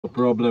No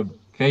problem.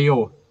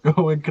 KO.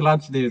 Go and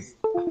clutch this.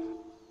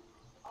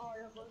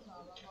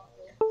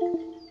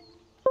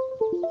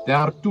 There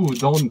are two.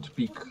 Don't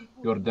pick.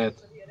 You're dead.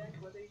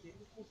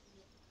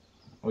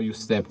 Oh, you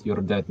stepped.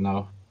 You're dead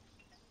now.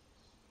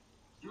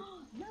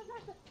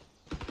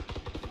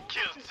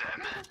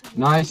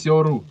 Nice,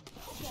 Yoru.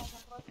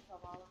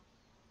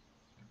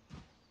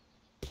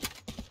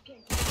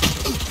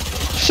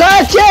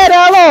 Šećer,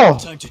 alo!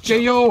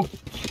 KO.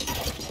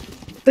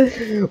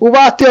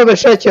 Uvatio me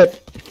šećer.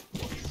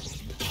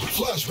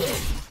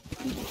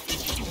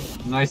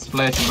 Nice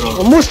flash,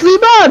 bro.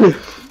 Musliman!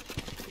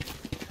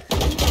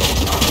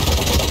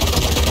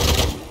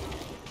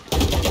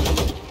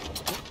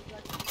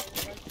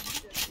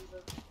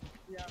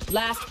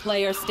 Last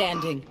player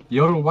standing.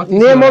 Yoru, what is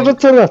Nije your možda rank?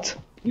 crnac.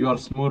 You are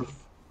smurf.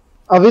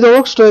 A vidio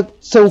ovog što je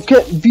se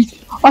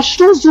A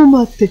što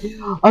zoomate?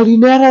 Ali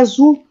ne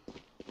razum.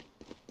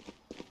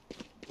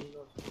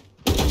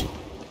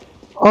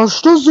 A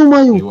što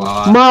zoomaju?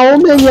 Ma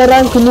omen je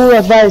rank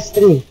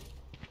 0.23.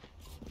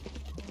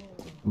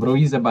 Bro,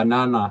 he's a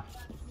banana.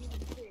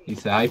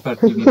 He's a hyper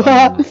TV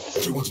banana.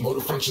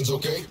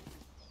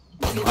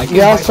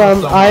 Ja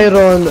sam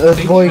Iron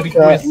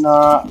dvojka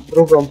na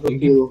drugom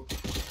profilu.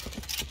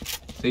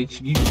 Sage,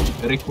 give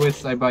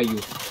request, I buy you.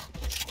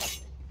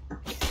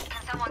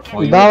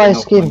 Oh, you Davaj have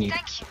enough skin. money.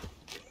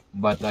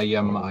 But I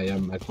am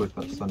a cool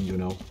person, you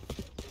know.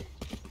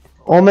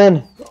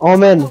 Omen,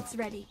 Omen,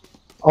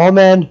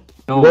 Omen.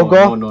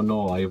 No,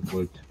 no, I have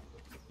gold.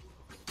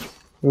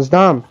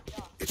 Znam.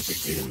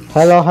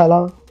 Hello.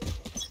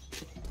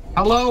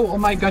 Hello, oh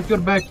my god,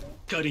 you're back.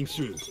 Cutting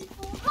through.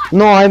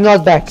 No, I'm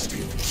not back.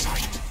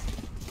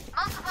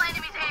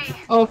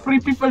 Oh, 3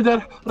 people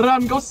there.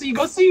 Run, go see.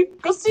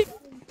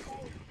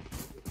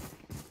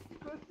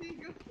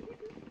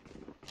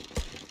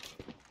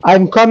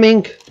 I'm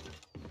coming.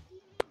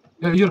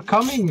 You're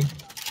coming?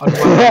 Or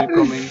when are you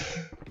coming?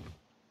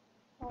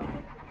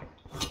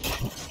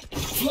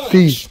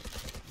 Ti.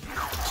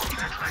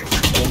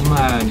 Oh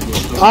man, you're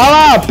so...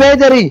 Ala,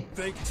 pederi!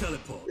 Fake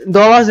teleport.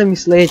 Dolaze mi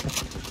s leđa.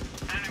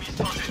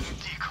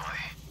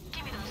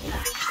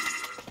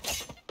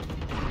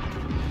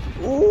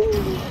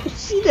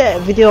 Side,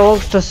 vidio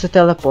ovog što se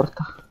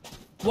teleporta.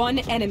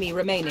 One enemy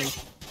remaining.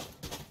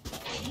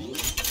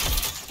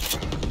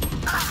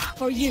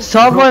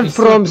 Someone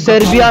from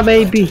Serbia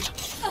maybe.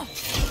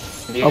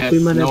 Yes,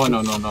 no,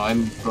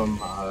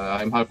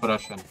 I'm half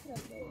Russian.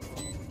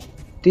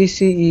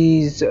 This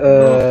is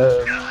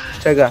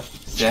čega?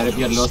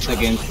 Serbia lost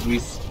against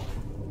Swiss.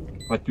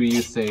 What do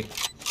you say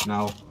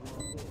now?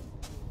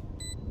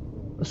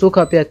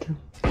 Suka pjet.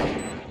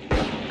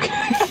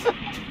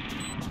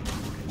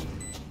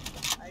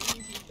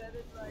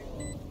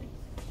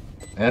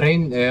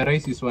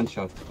 Race is one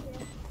shot.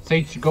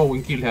 Sage, go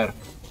and kill her.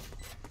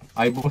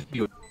 I boost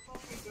you.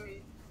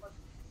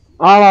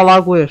 Ala,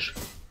 laguješ.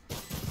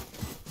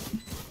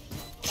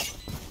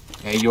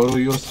 Hey,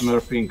 you're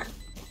smurfing.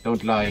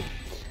 Don't lie.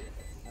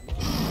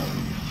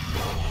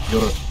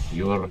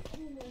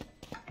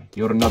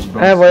 You're not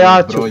bronze. Evo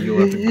ja ću. Bro,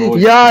 you're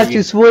gold. Ja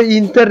ću svoj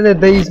internet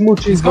da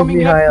izmučim He's zbog coming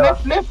Mihajla.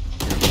 left.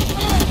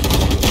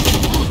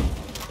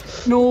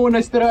 No,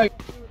 nice try.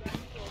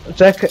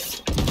 Čekaj.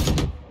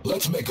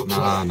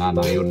 Nah,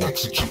 you're not.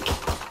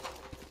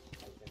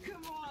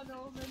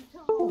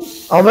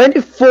 A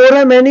meni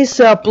fora, meni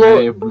se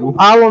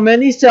Alo,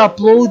 meni se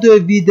uploaduje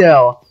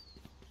video.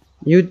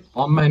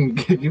 Oh man,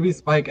 give me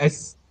spike.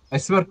 I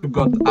swear to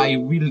God, I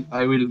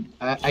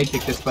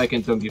take the spike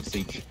and don't give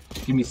Sage.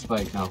 Give me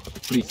spike now,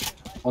 please.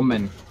 Oh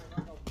man.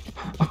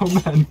 Oh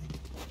man.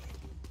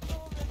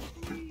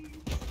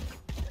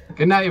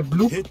 Can I have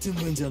blue?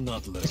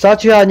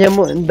 Sad ću ja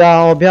njemu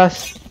da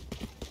objasnim.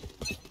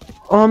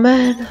 Oh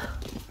man,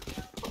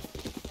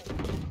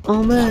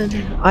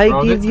 I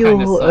Bro, give that's you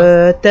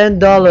kinda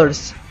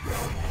 $10.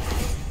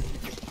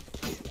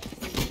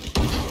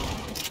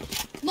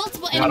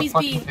 Multiple They are enemies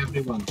fucking B.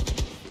 everyone.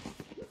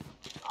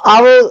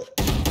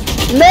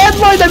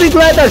 Nemoj da mi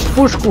gledaš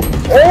pušku!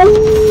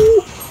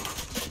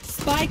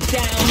 Spike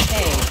down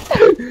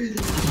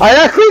A. A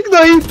ja klikno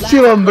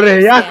Y,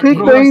 bre, ja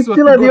klikno Bro, I Y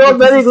swear to i God, on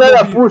this meni is gleda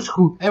heavy.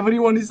 pušku.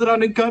 Everyone is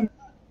running gun.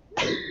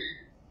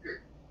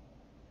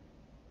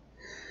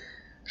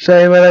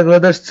 Šta ima da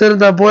gledaš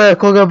crna boja,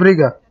 koga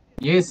briga?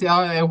 Yes,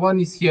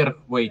 one is here.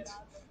 Wait.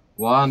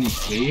 One is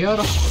here.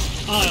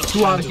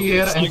 2 are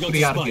here and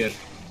 3 are here.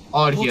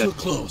 All here.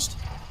 Closed.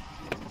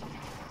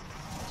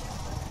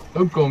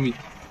 Don't call me.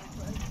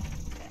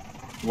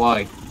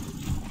 Why?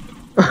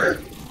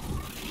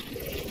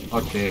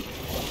 Okay.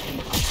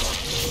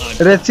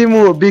 Reci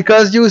mu,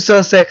 because you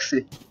so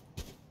sexy.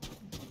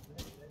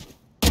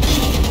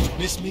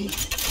 Miss me?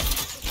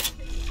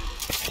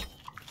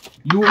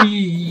 You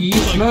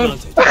smurf.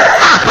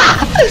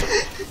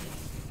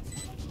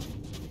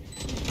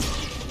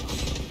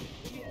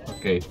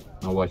 Okay,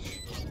 now watch.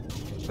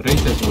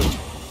 Race as well.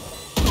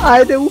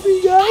 Ajde,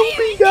 ubij ga.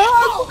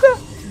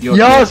 You're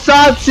Jo, dead.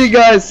 sad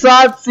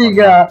si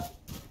ga.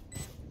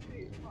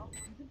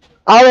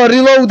 Alo,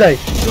 reloadaj.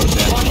 You're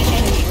dead. One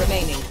enemy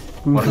remaining.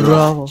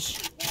 Bravo.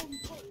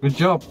 Good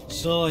job.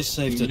 So I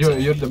saved a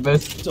You're the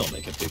best. Don't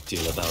make a big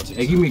deal about it.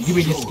 Hey, give me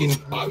this skin.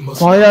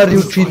 Why are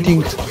you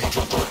cheating?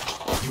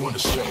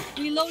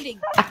 Reloading.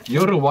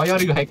 Why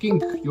are you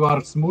hacking? You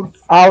are smurf.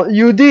 A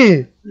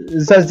ljudi,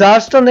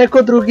 zašto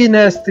neko drugi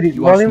ne stream?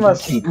 You are Molim vas,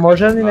 smurfing.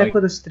 može li Like- neko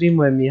da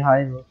streamuje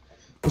Mihajlo?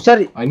 U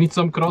stvari, I need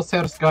some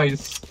crosshairs,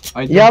 guys.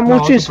 I don't ja know how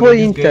to mučim play svoj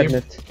this game.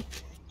 internet.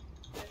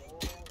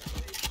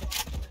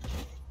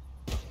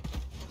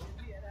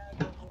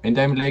 And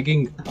I'm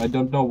lagging. I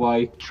don't know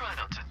why.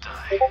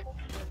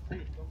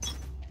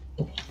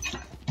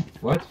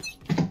 What?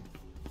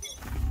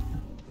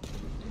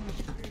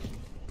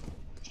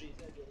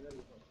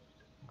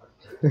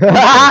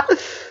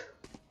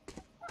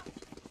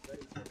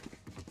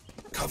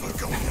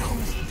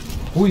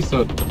 Who is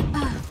that?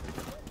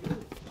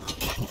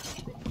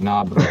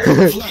 Nah, bro.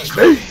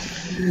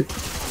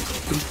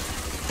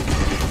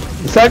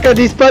 Sad kad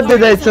ispadne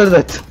da je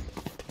crnac.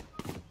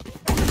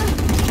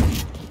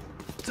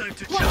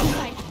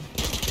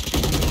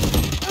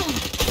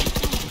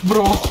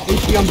 Bro,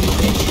 AP on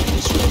this beach.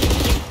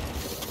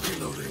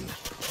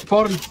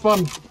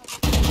 Fun.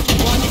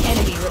 One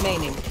enemy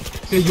remaining.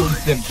 Hey, you're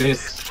the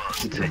best.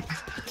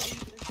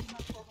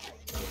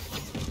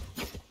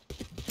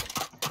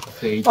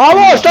 Say,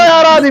 Alo, šta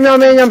ja radim? Ja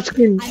menjam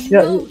skin. I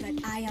Ja, know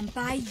that I am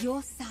by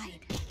your side.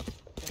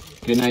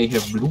 can I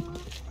have blue?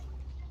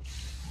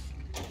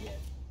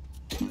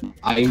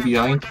 I'm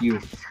behind you.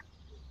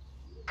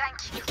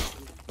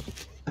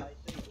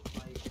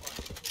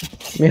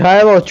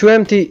 Mihajlo,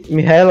 čujem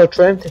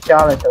ti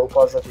ćalete u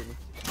pozadini.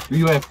 Do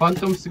you have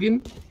phantom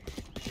skin?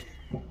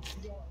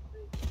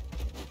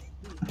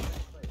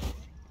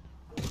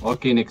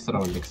 Okay, next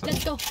round.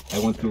 Let's go. I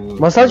want to...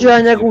 Ma sad ću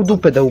ja njega u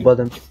dupe da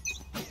ubadem.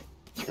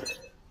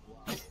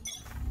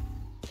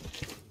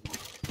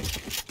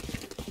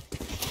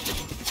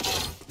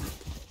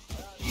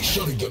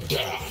 Shutting them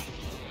down.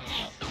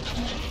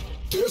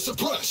 They're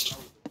suppressed.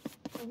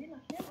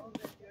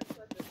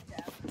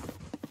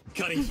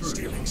 Cutting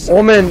through.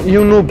 Omen,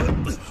 you noob.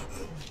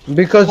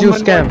 Because you Oh my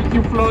scam. God,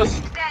 you flash.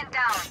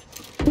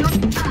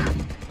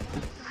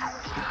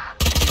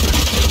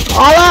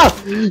 Ala!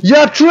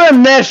 Ja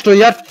čujem nešto,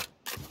 ja...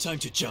 Time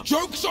to jump.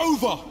 Joke's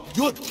over.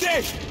 You're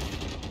dead.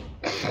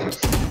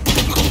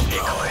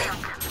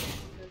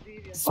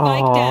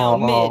 Spike down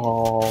mid.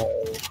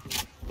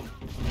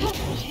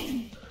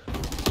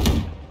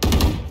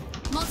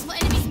 Multiple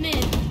enemies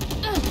mid.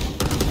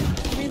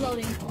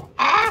 Reloading.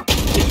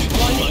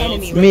 One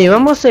enemy Mi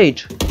imamo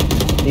Sage?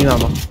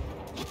 Imamo.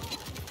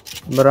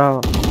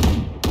 Bravo.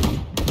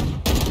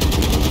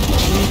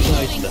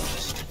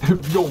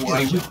 Yo,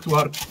 I used to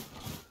work.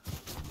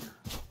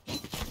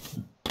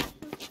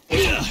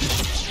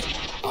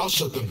 I'll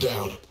shut them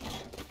down.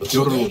 But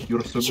You're till then,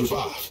 you're so good.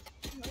 survive.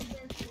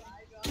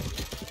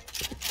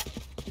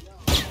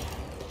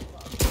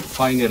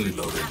 Finally.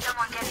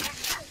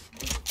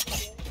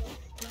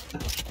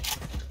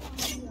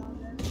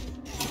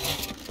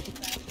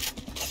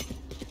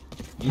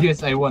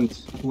 Yes, I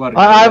want. Who are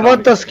I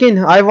want a skin.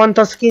 I want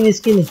a skinny.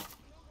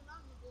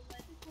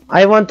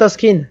 I want a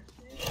skin.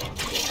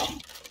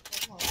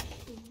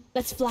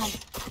 Let's fly.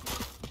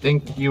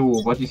 Thank you.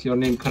 What is your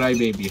name,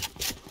 Crybaby?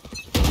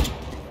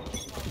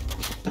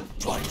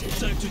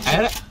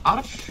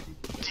 Arš?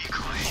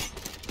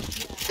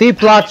 Ti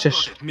plačeš.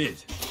 Mid.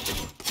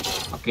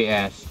 Okay,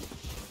 ass.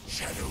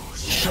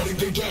 Shutting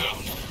them down.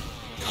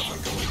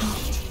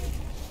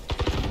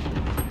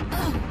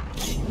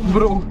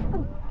 Bro.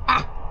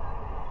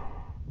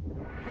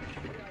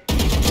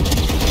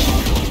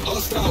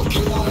 Hostile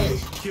KIA.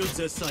 Killed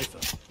their cipher.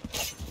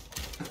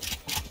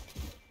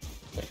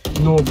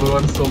 No, bro,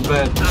 I'm so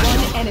bad.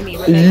 One enemy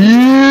remaining.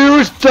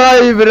 Juuu, šta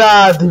im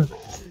radim?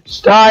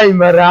 Šta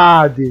im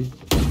radim?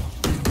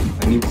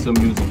 I need some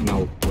music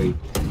now. Wait.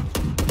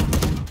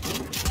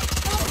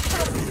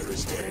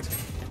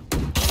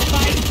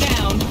 Spike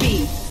down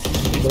B.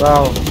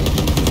 Bravo.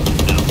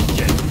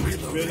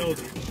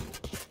 Reloading.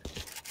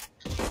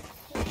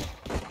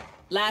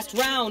 Last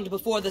round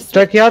before the switch.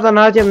 Čak ja da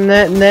nađem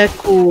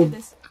neku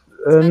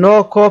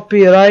no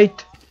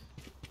copyright.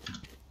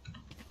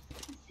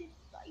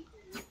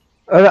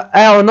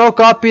 Evo, no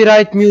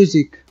copyright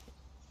music.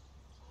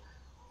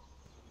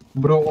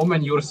 Bro,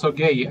 Omen, you're so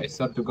gay. I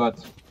swear to God.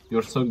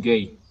 You're so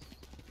gay.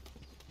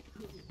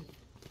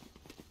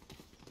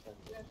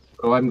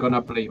 Bro, I'm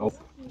gonna play off.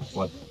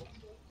 What?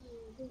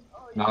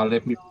 Now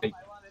let me play.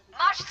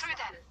 March through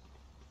them.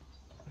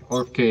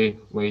 Okay,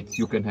 wait,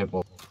 you can have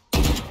off.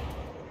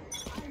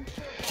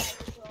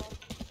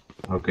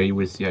 Okay, you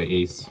will see a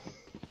ace.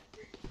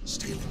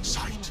 Still in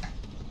sight.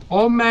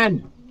 Oh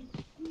man!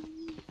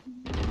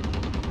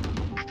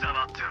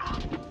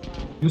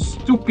 You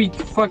stupid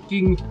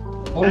fucking...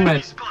 Oh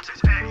man.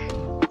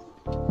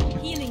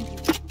 Healing you.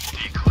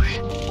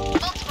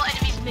 Multiple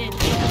enemies mid.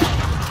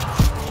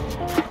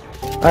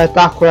 E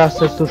tako ja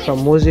sad slušam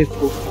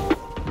muziku.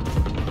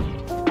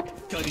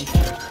 Cutting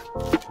through.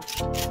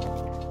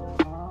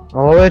 A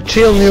ovo je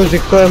chill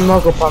music, to je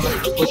mnogo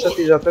pametno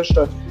slušati zato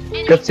što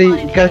kad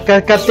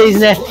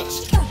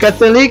te kad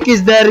te lik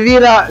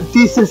iznervira,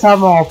 ti se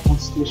samo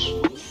opustiš.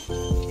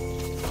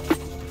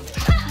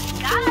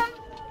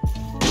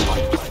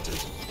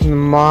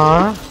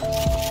 Ma.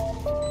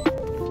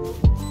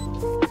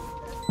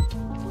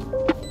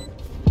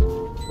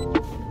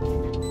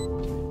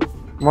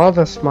 Malo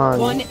da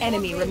smanji. One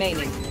enemy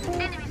remaining.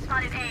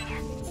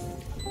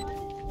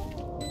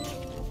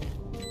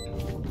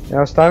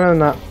 Ja stavljam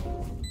na...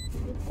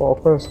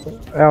 Koliko je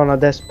stavljam? Evo na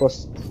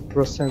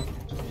 10%.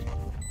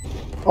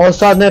 O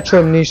sad ne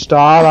čujem ništa,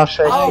 ala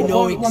šeć. I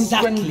know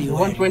exactly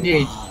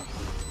 128.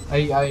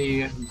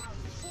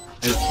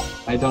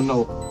 I don't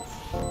know.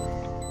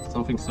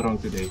 Something's wrong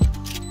today.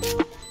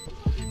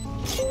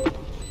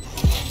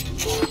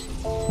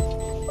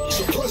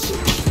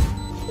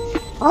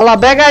 Ala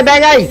begaj,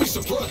 begaj!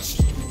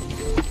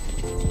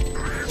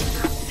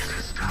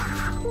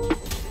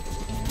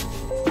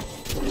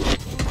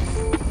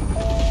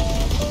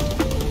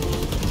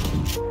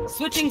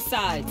 Switching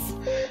sides.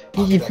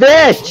 I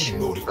već!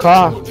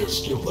 Ka?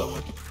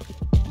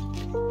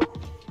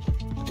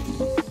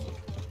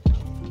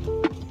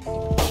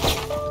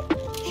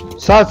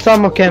 Sad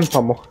samo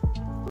kempamo.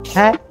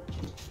 He?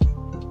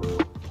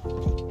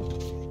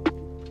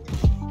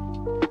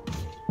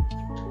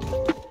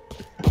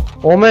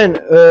 Omen,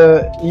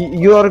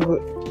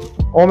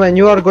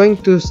 you are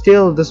going to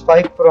steal the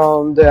spike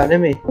from the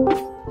enemy.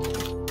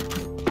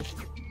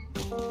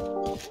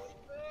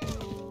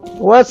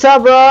 What's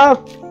up, bro?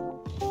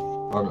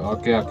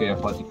 Okay, I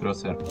fought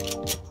crosshair.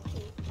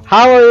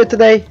 How are you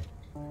today?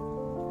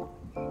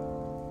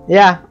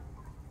 Yeah.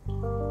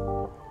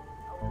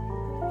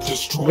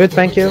 Good,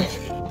 thank you.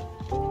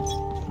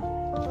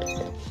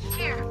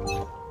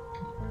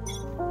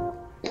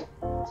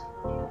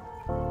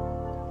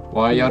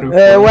 Why are you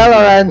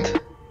Valoraant.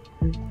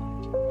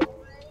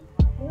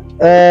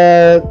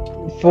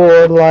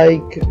 For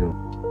like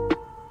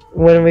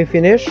when we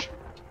finish.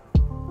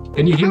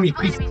 Can you hear me,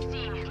 please?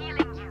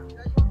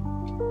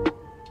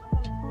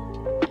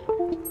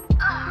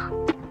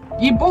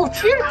 You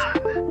bullshit!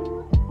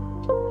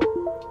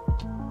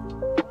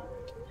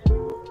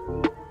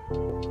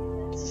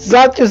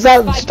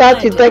 Šta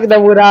ću tek da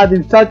mu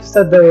radim, šta ću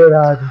sad da mu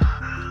radim?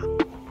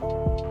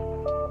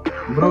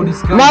 Bro,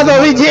 this guy... Ma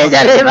doviđenja,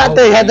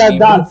 nemate jedan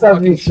dan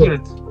sad više.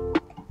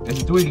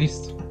 As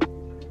duelist.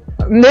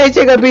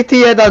 Neće ga biti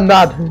jedan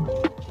dan.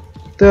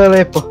 To je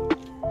lepo.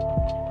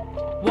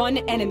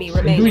 One enemy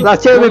remaining.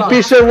 Znači mi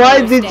piše,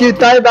 why did you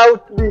time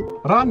out me?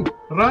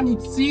 Run,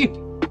 it's C!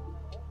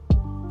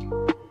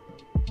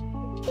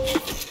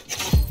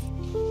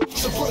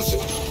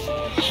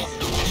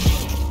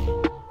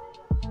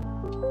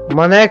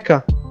 Ma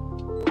neka.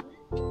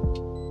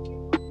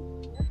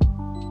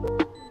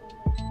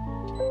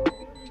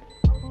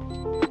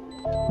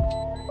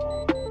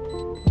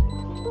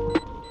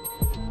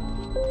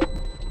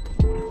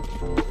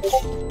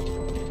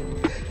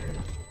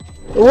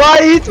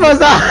 Why it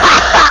was a...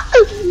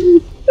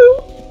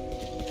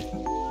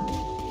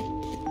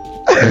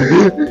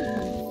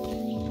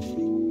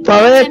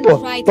 Pa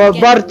lepo, pa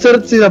bar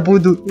crci da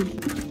budu.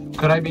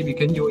 Crybaby,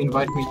 can you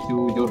invite me to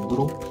your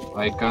group?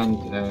 I can't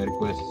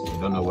request, I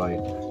don't know why.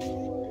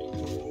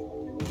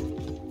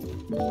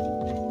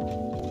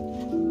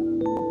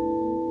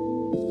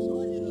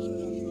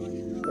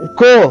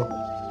 Ko?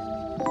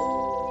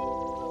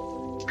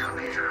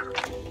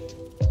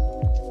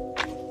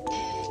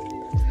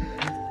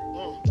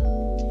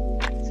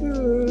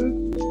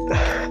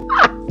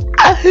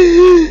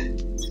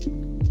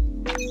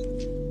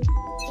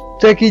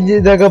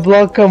 Čekaj da ga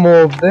blokam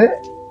ovdje.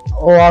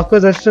 Ovako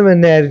zašto me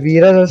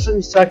nervira, zašto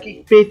mi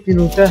svakih 5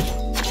 minuta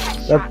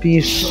da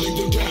piše.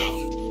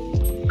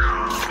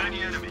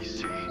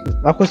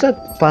 Ako sad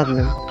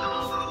padnem.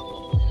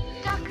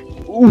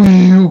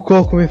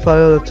 Koliko mi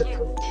falilo da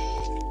čekam.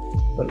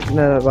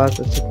 Ne da baš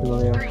da čekam,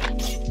 ali ja.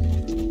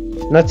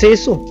 Na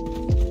CS-u.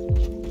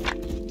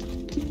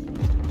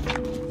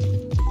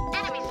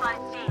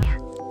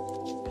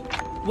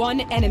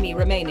 One enemy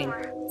remaining.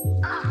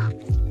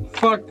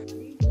 Fuck!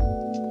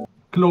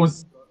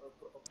 Close.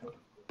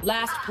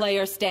 Last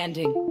player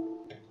standing.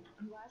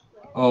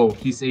 Oh,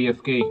 he's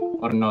AFK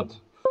or not?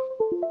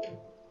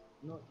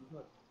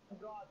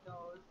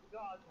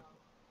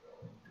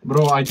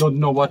 Bro, I don't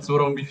know what's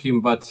wrong with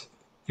him, but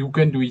you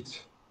can do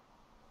it.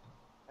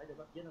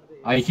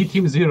 I hit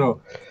him 0.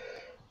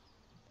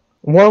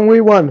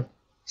 1v1.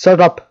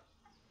 Set up.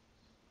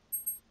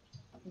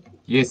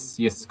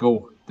 Yes,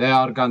 go. There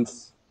are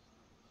guns.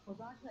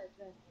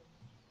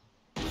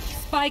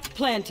 Spike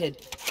planted.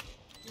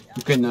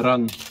 You can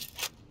run,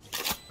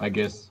 I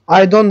guess.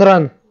 I don't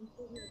run.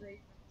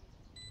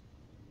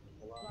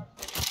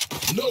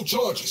 No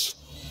charges.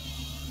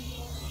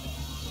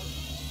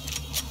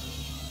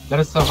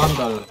 There's a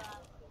vandal.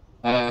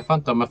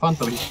 Phantom.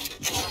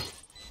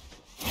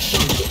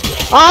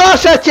 Ala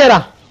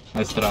šećera!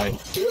 Nice try.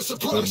 There's a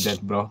You're flash.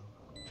 dead, bro.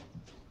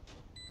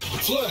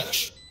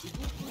 Flash.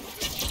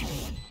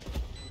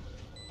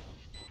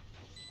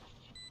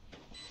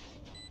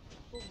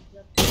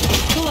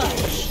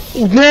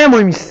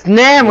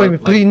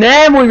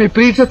 Nemoj mi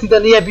pričati da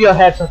nije bio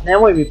headshot,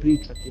 nemoj mi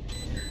pričati.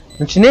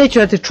 Znači neću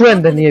da te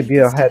čujem da nije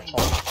bio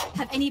headshot.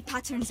 Have any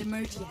patterns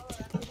emerged yet?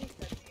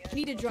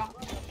 Need a drop.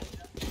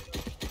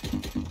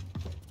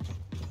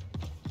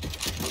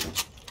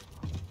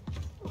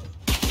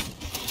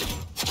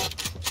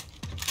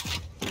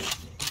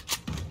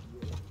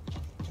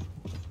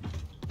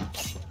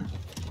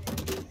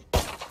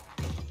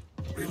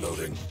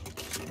 Reloading.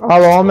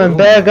 Alo, omen,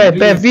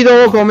 begaj,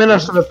 vidio ovoga omena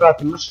što me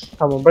prati, mrš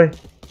tamo, bre.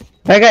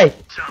 Begaj!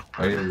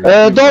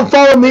 Don't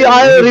follow me,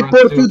 I'll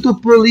report you to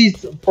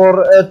police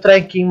for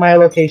tracking my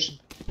location.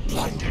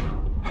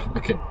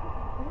 Okay.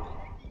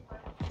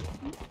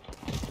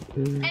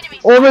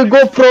 Ove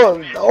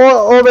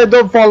ove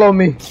don't follow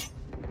me.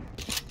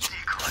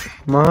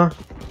 Ma?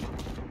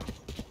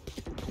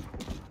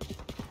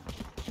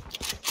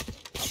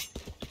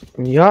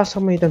 Ja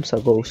samo idem sa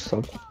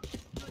ghostom.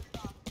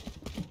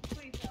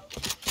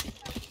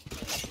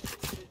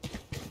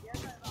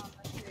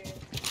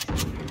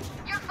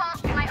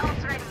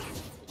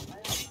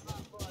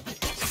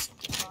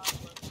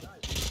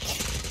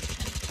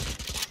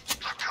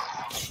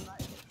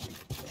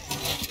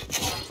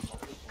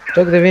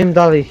 Čak da vidim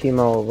da li ih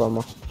ima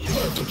ovamo.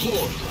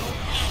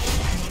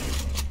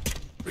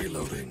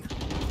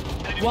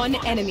 One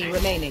enemy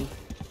remaining.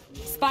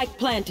 Spike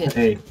planted.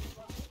 Hey.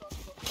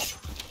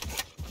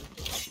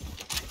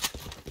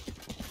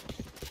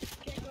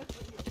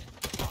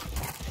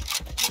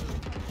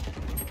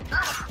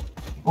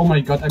 Oh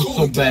my god, I'm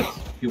so bad.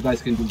 You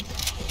guys can do it.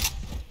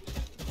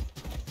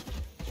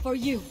 For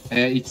you.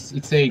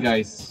 It's A,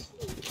 guys.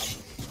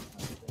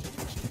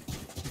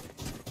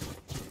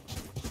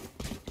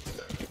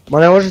 Ma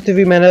ne možete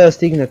vi mene da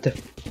stignete.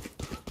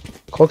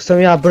 Koliko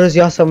sam ja brz,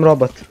 ja sam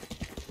robot.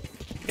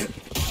 I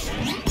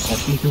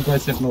think you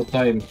guys have no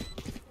time.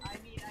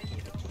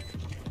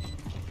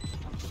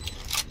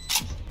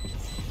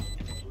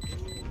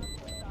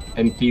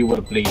 And T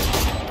were played.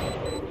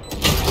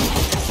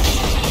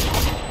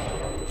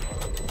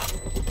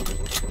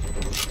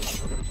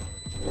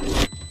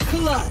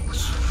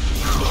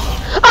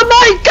 A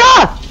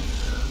majka!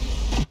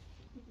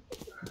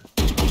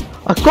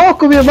 A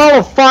koliko mi je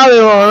malo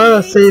falilo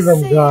na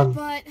save gun.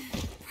 But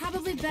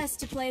probably best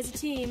to play as a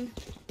team.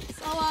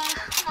 So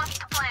what's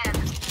the plan?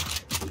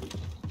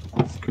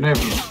 Can I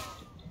have...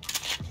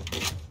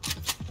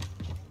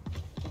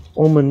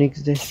 Omen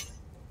XD.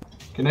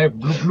 Can I have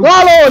blue?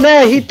 Alo,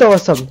 ne, hitova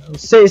sam.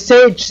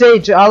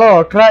 Sage,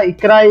 alo, cry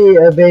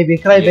baby,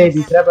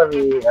 baby, treba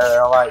mi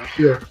ovaj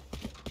heal.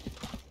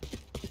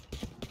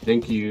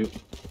 Thank you.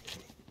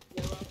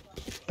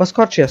 Pa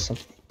skočio sam.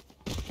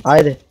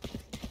 Ajde.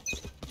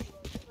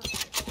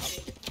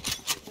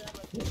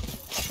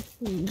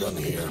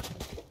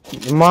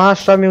 Ma,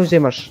 šta mi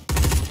uzimaš?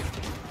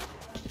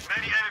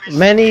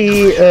 Meni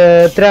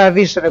treba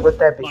više nego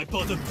tebi. My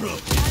bottom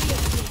broke.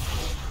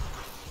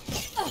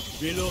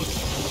 Reload.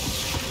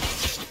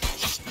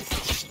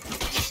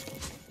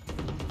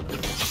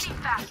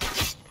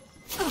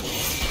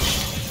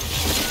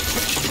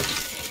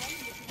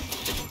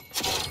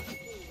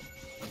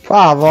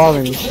 Pa,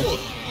 volim se.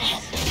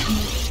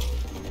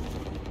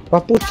 Pa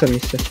puca mi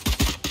se.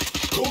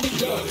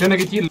 Can I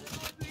get heal?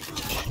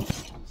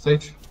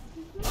 Sage.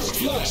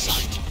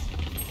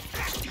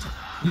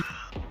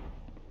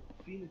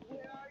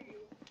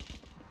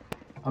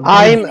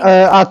 I'm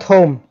at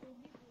home.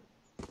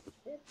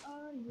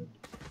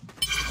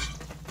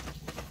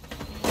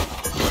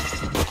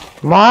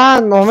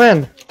 Man, no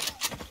man.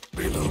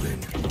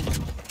 Reloading.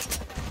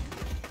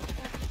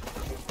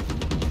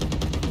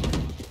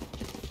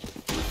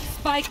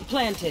 Spike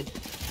planted.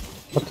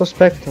 Pa to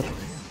Spectre.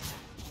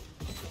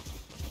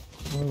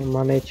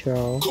 Ma neću ja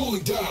ovo.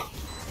 Cooling down.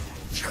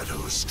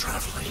 Shadows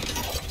traveling.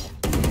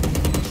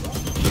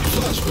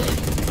 Flashback.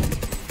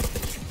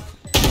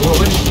 Oh,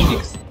 where is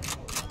Phoenix?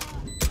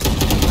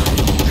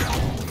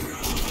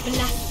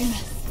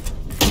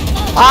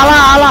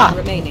 Ala!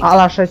 Remaining.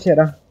 Ala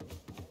šećera.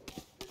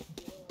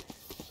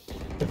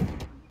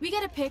 We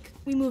get a pick,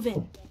 we move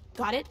in.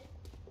 Got it?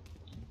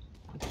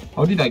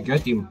 How did I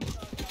get him?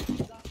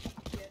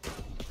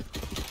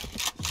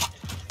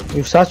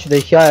 I sad ću da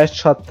ih ja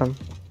headshotam.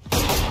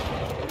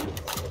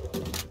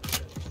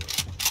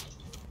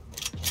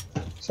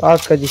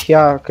 Sad kad ih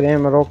ja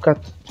krenem rokat,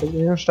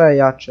 čekaj, šta je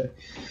jače?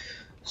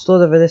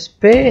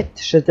 195,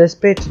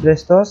 65,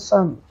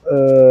 48,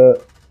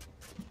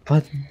 pa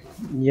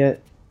je,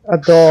 a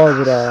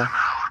dobra.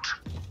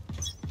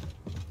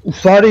 U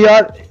stvari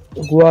ja,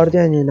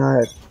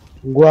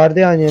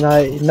 Guardian je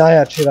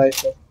najjači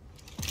rifle.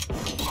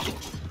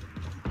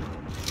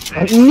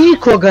 A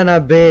nikoga na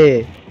B.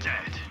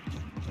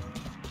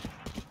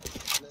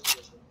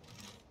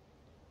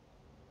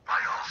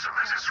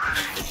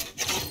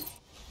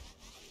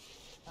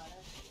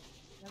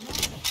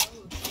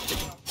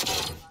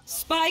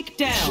 Spike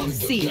down,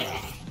 C.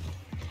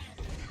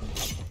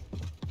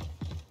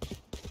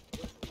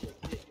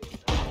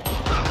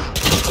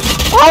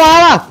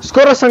 Ala!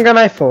 Skoro sam ga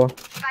knifeovao.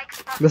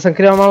 Da sam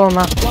krenuo malo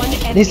na...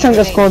 Nisam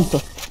ga skonto.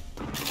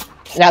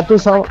 Ja tu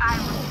samo...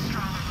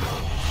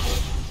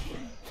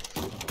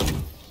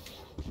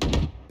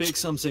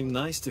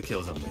 something nice to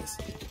kill them with.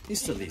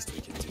 It's the least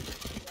we can do.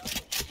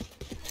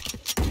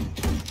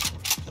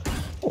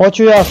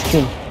 Hoću ja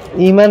skin.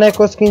 Ima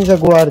neko skin za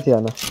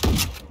Guardiana.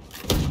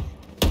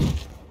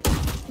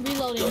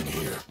 Reloading.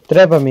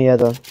 Treba mi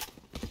jedan.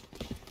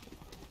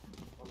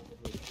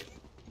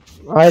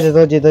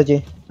 Ajde,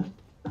 dođi.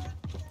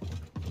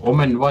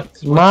 Omen, what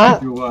Ma,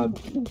 do you want?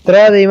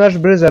 treba da imaš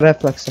brze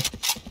reflekse.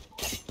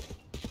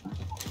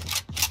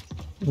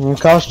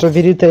 Kao što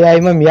vidite, ja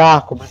imam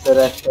jako brze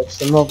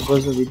reflekse, mnogo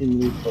brzo vidim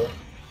likove.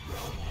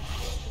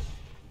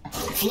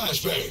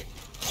 Flashbang.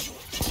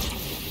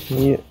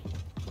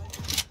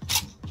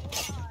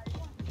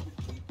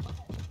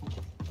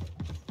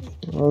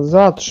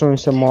 Zato što mi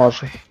se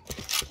može.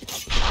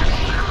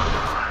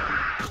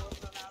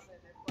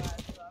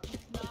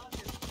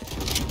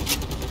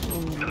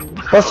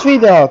 Pa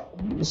svidao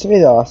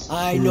se.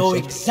 I know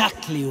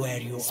exactly where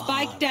you are.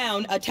 Spike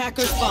down,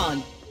 attacker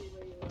spawn.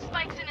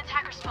 Spikes in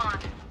attacker spawn.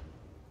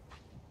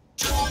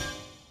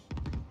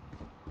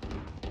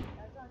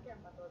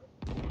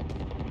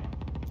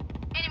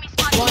 Enemy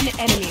spotted. One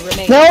enemy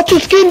remaining. Ne, hoću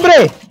skin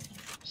bre!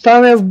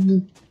 Šta me...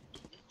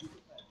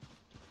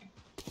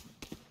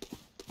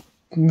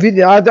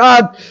 Vidi,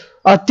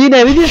 a ti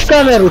ne vidiš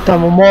kameru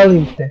tamo,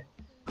 molim te.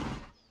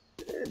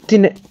 Ti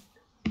ne...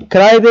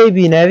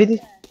 Crybaby ne vidi?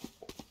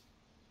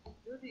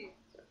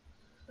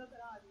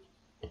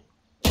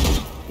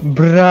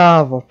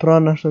 Bravo,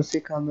 pronašao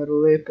si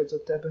kameru, lepo za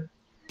tebe.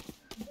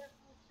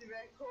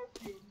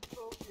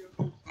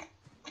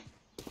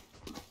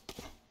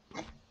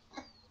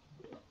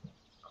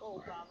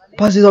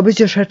 Pazi, dobit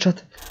ćeš headshot.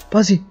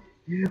 Pazi.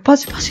 Enemy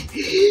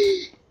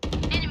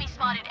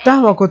spotted.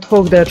 Tamo kod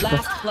tvog dečka.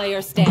 Last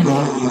player standing.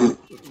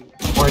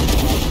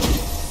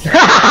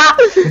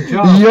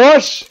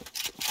 Još!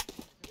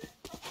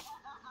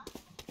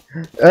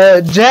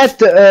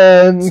 Jet,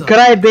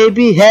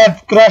 Crybaby have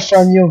crush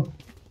on you.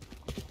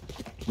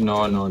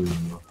 No.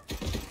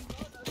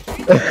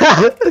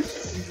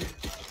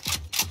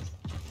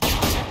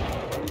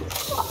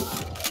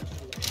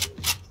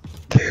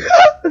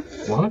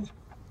 What?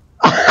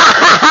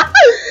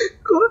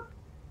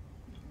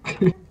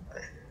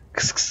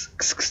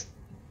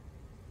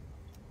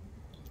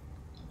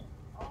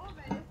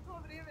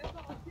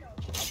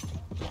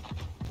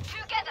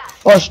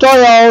 A što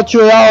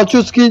ja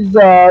hoću skin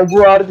za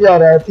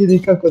Guardiana, ti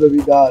nikako da mi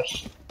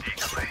daš.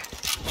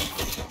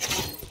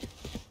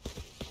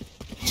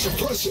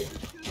 Suppressing.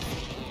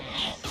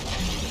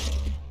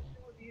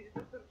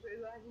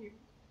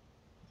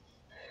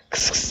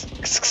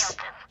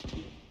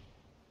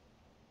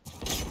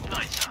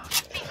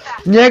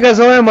 Njega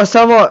zovemo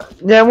samo,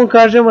 njemu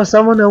kažemo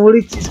samo na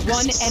ulici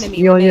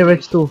i on je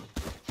već tu.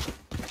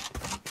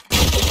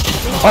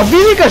 A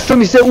vidi ga što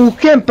mi se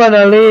ukempa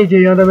na leđe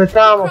i onda me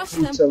tamo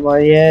puca, ma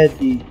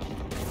jedi.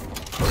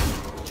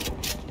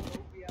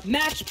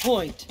 Match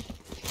point.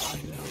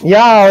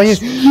 Ja, on je...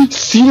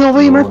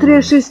 Sinova ima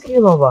 36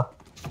 kilova.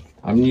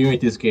 I'm new at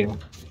this game.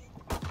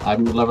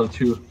 I'm level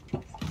 2.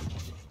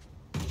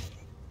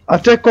 A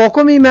ček,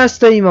 koliko mi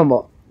mjesta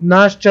imamo?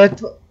 Naš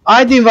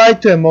Ajde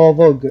invajtujemo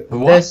ovog.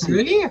 What?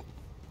 Really?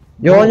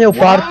 I on je u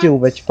partiju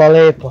već, pa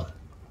lepo.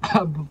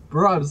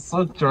 Bro, I'm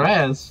so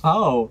trash.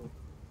 How?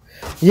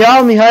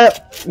 Jao,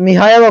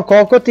 Mihajlo,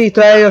 koliko ti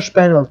traje još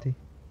penalty?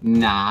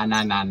 Nah,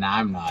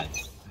 I'm not.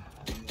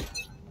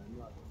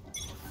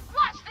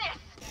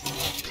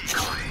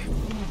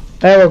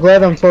 Evo,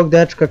 gledam tvog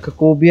dečka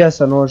kako ubija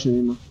sa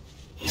noživima.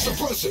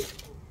 Suppressing.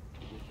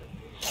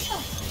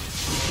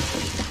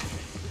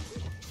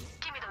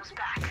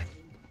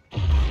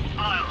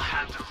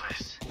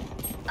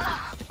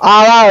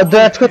 Ala,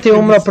 dečko ti je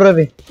umro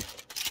prvi.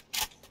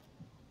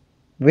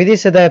 Vidi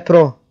se da je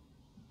pro.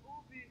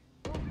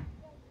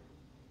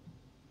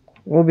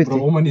 Ubiti. Bro,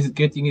 woman is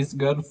getting his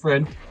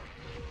girlfriend.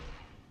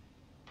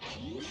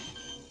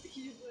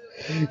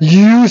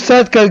 Ju,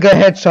 sad kad ga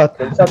headshot.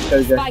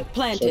 Spike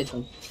planted.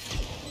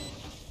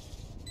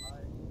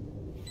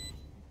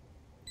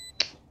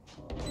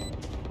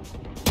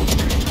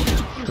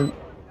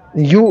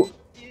 Ju.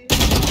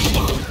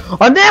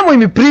 A nemoj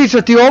mi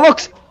pričati ovog...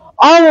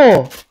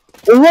 Alo!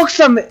 Ovog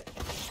sam...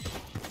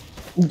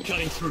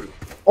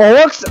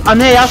 A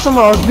ne, ja sam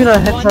ozbiljno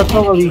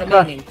headshotova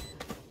lika.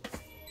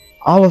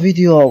 Alo,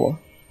 vidi ovo.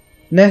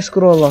 Ne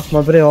scrollat,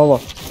 ma bre ovo.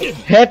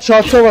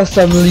 Headshotova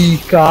sam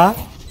lika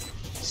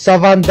sa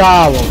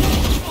vandalom.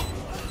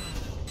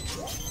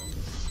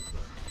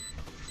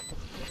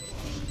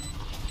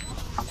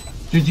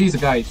 GG's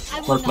guys,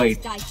 well played.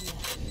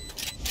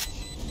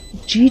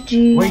 GG.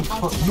 Wait,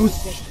 lose.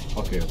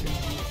 Okay.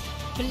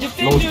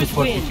 Lose to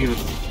 40 kills.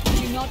 Do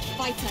not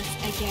fight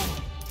us again.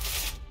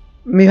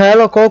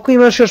 Mihajlo, koliko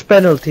imaš još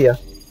penaltija?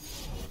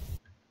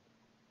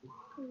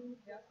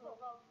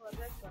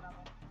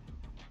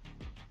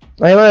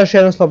 A ima još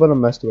jedno slobodno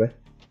mjesto, bre.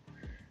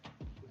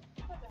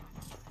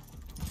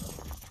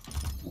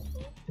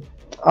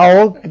 A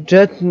ovog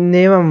Jet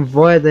nemam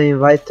voje da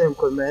invajtujem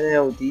kod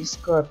mene u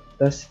Discord,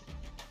 da si...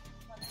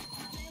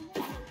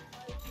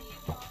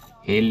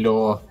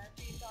 Hello.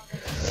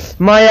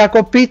 Ma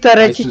ako pita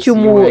reći ću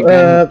mu,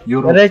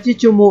 reći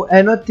ću mu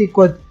eno ti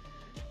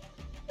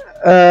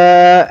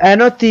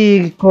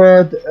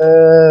kod,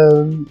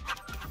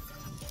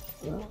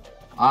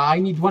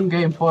 I need one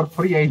game for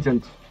free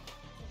agent.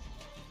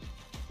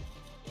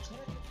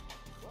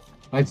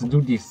 Let's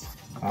do this.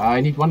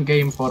 I need one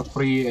game for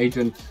free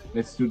agent.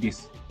 Let's do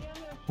this.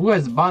 Who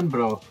has ban,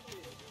 bro?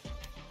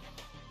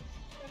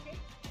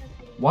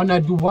 Wanna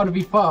do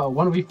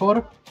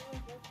 1v4?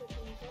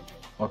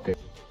 Okay.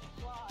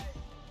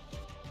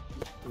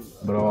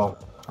 Bro,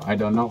 I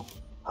don't know.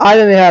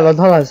 ajde Mihajlo,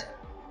 dolazi.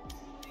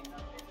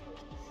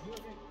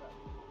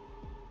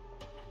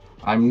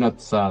 I'm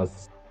not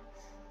sus.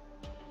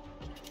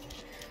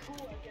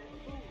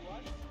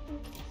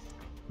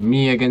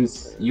 Me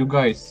against you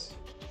guys.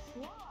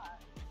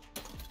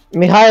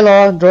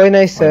 Mihajlo,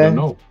 joinaj I se. don't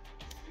know.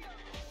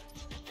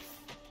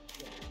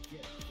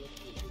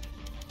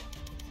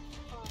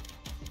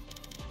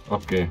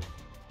 Okay.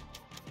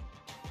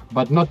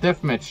 But not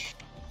deathmatch.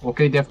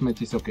 Okay,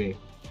 deathmatch is okay.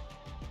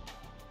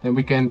 Then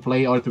we can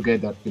play all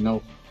together, you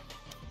know.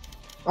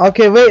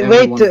 Okay, wait,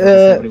 Everyone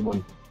versus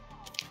everyone.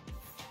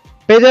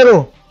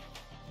 Pederu.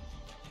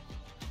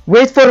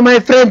 Wait for my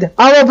friend.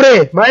 Alo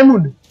bre,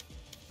 majmun.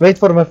 Wait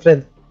for my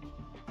friend.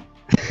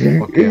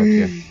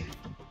 Okay.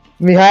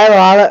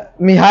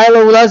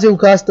 Mihajlo ulazi u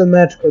custom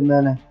match kod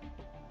mene.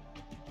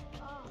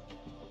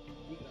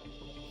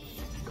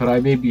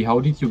 Crybaby,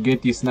 how did you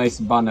get this nice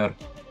banner?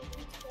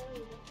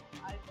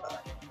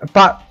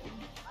 Pa...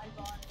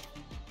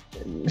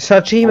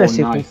 Sa čime Oh,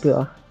 si nice.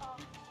 kupila?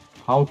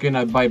 How can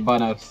I buy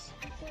banners?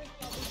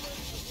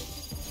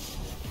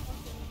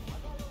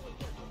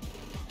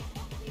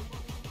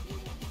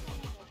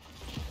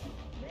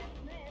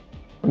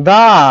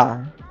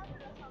 Da!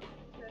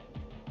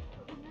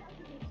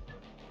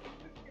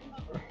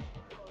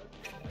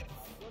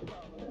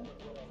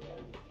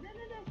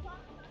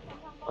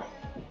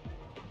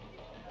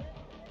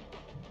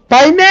 Pa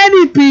i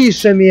meni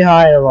piše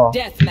Mihajlo!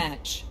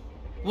 Deathmatch.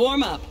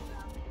 Warm up.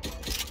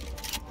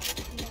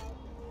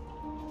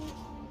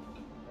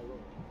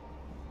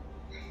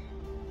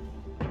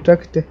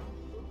 Čekajte.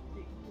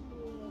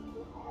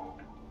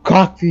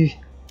 Kakvi?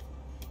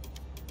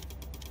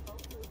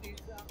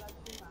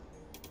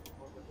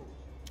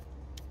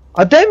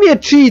 A gdje mi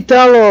je cheat,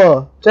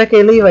 alo?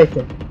 Čekaj,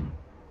 livajte.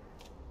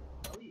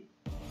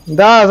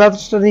 Da, zato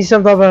što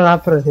nisam dobro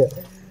napravio.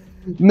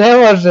 Ne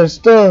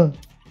možeš, to.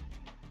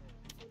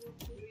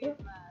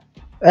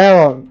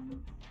 Evo.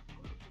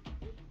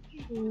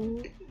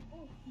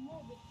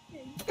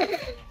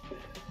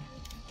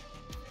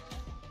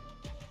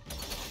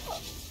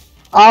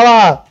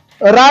 Ala!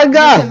 Ranga!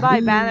 You can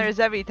buy banners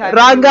every time.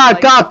 Ranga, you,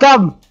 like,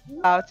 come!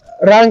 out.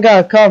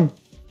 Ranga, come!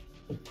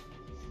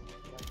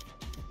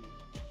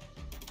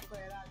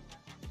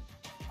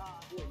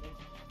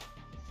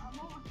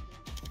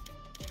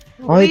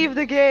 Leave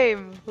the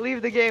game!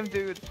 Leave the game,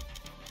 dude.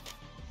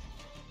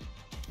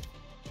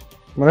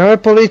 Ma nemoj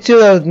policiju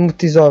da mu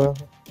ti zove.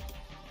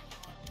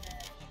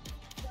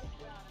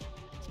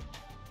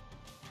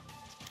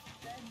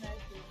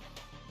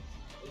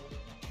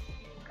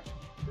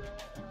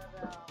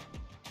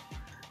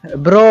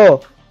 Bro,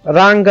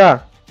 Ranga,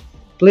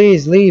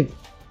 please leave.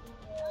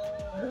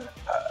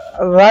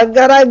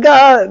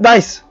 Ranga,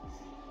 nice.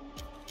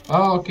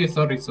 Oh, okay,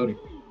 sorry.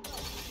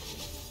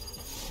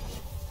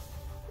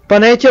 Pa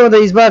nećemo da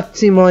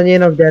izbacimo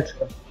njenog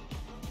dečka.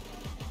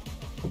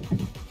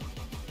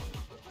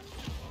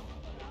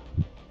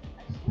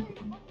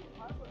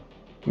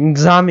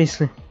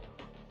 Zamisli.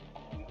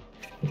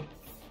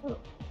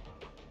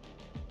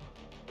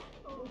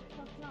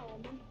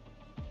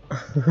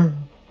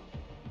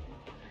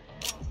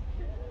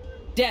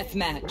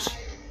 Deathmatch.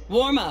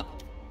 Warm up.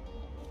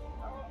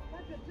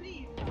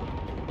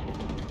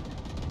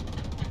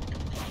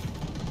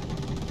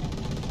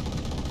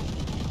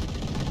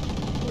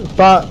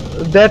 Pa,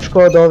 dečko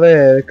od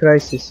ove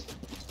Crisis.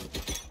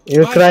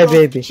 Ili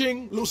Crybaby.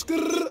 Ching, little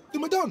skrrr,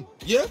 then we're done.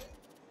 Yeah?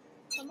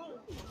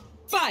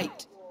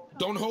 Fight.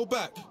 Don't hold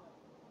back.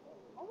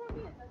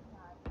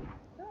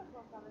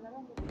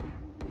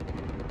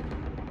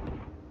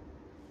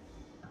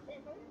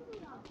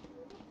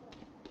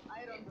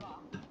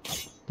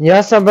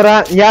 Ja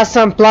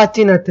sam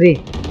platina 3.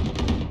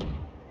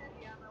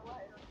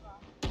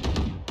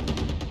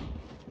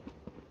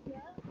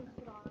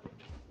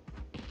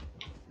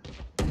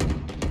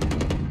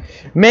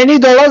 Meni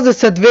dolaze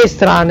sa dve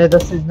strane, da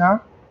se zna.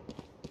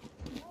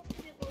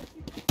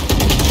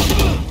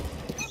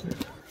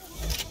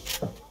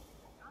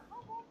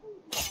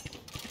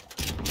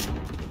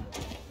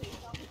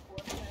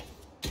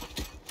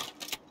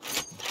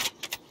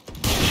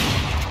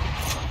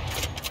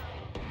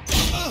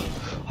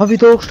 A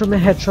vidi ovog što me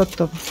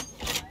headshotao.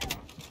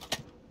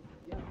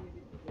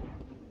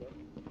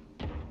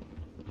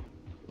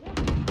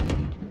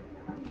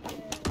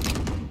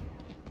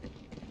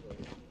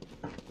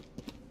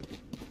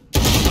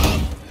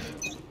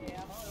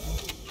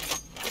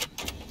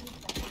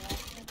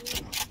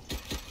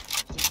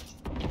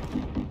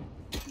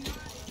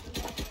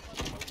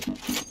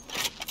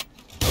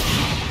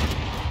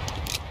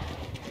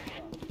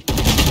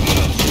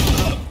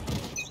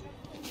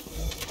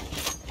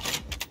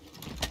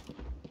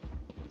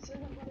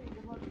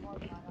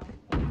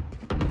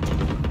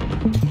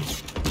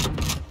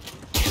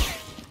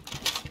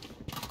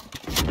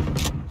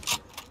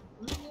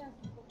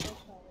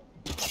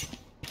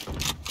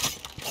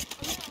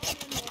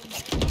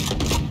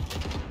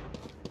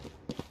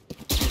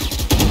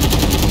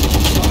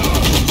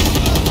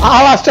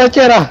 Ala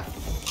šećera!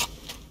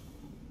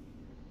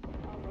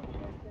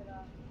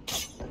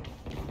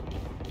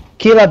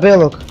 Kila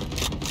belog.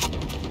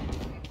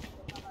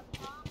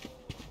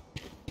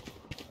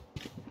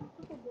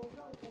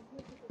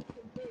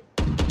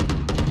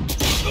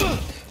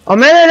 A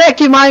mene je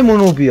neki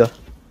majmun ubio.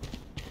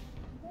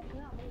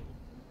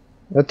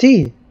 A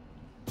ti?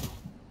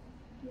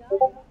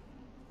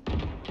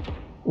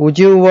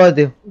 Uđi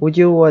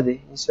u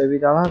vodi. I sve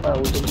vidjela da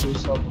uđem u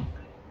sobu.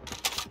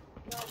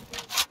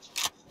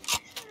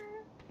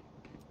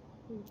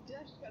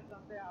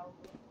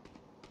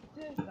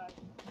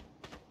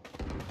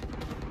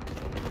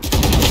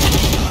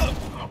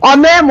 A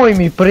nemoj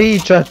mi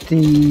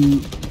pričati!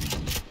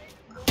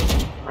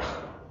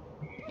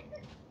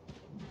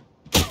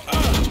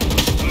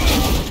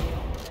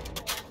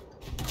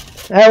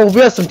 Evo,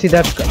 ubio sam ti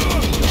dečka.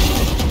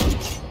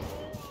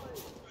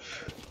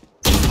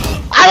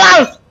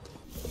 Alal!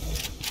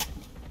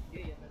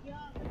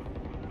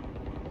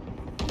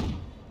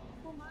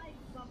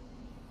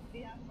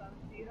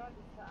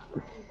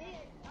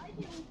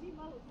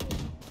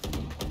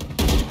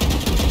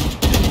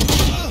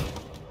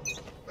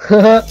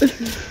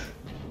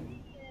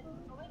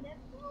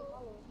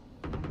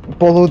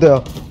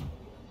 Poludeo.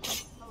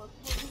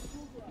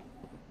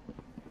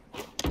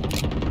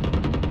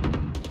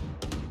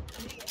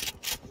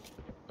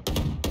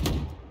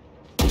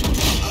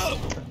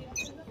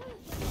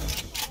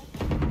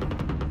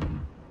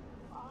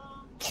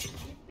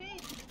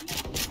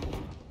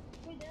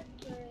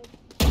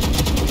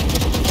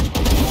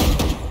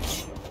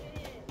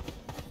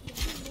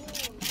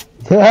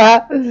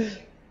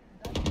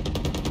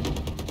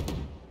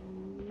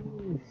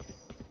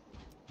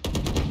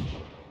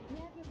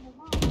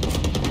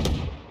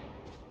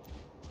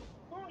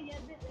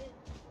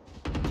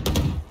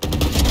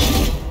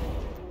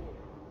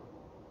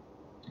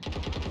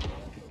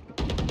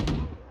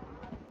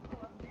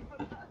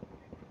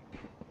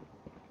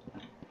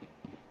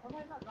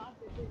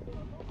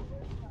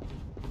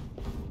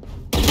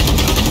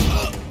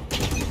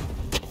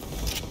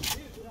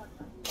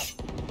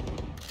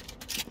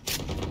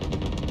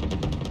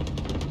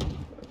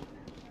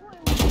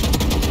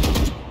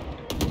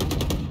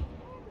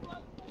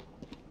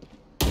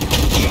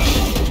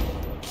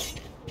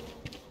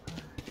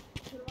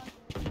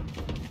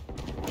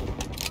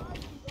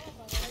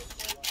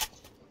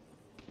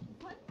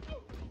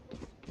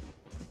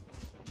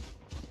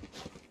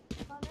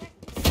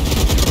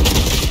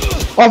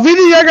 A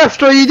vidi njega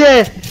što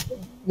ide!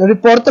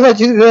 Reportovat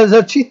će ga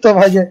za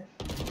čitovanje.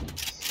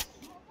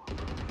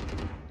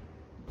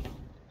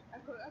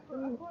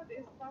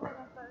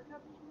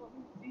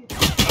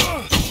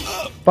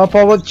 Pa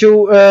pomoću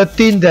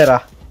Tindera.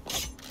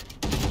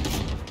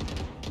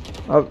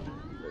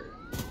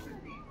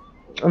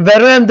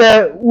 Verujem da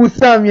je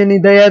usamljen i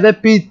da jede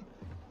pit.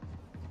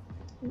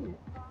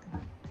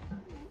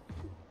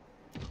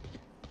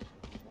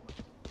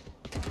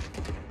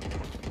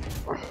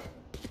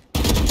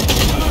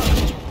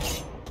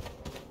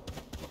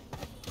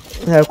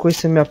 Evo koji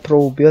sam ja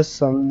proubio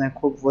sam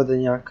nekog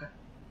vodenjaka.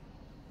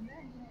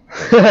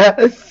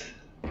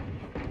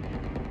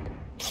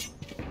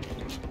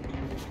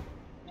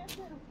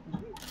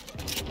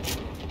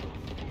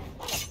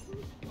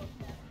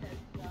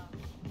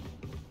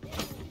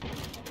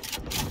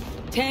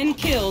 Ten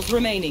kills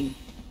remaining.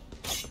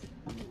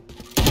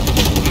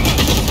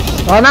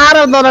 A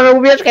naravno da me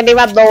ubiješ kad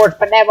imam nož,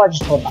 pa ne možeš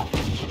to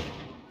da.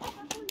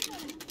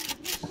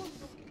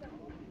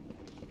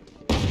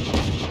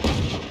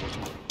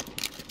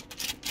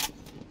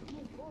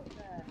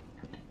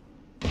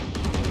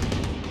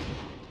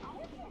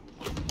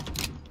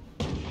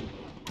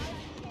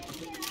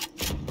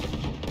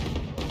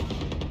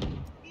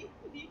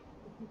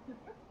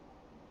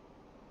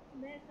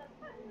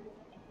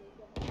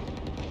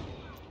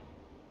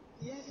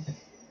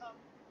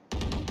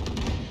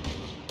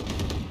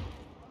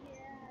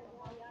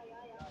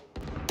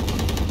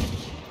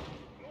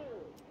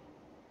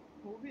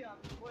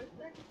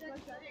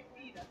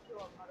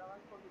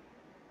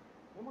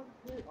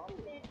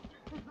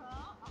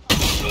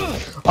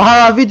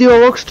 A vidi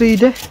ovog što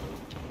ide.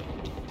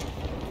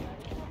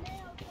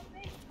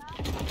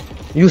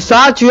 I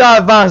sad ću ja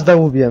vas da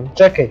ubijem,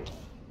 čekaj.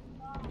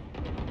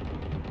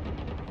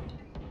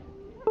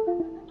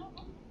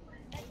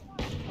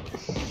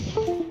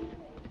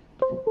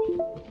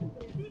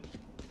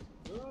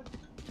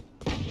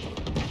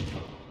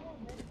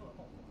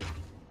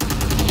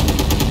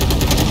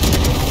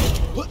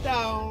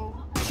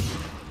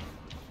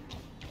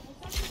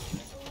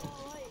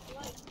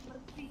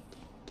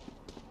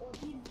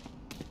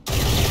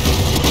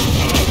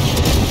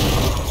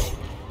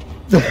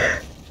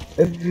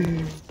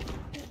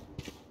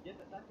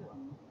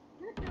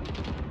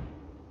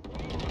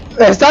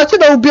 Sad ću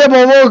da ubijem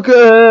ovog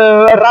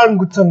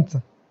rangu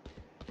crnca.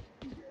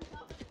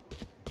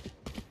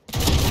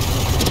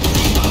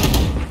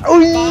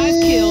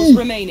 Five kills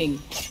remaining.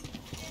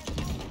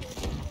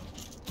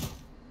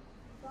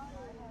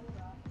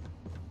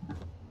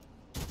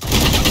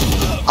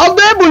 A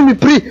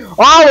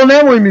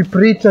nemoj mi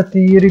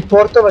pričati i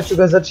reportovat ću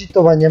ga za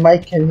čitovanje,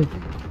 majke mi.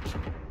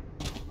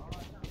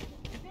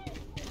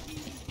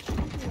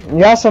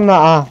 Ja sam na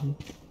A.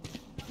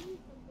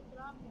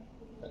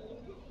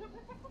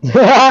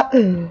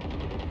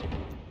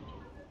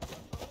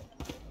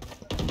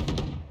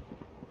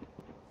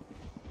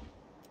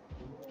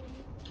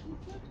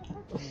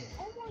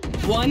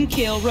 One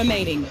kill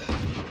remaining.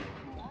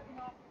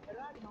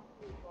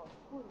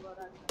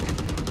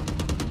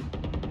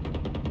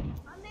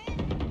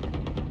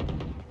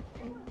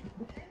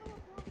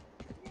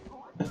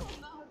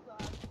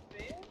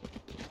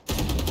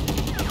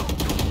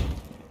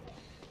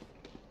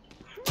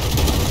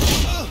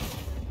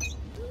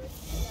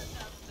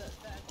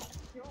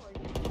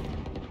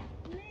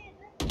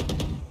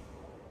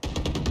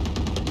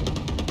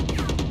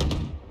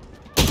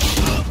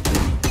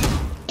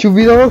 Ću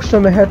vidio ovog što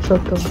me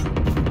headshotom.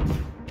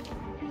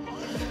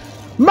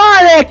 Ma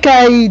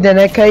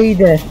neka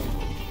ide.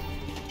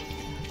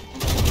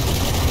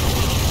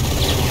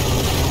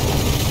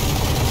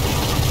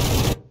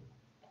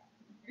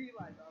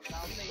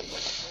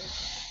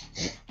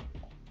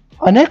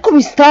 A neko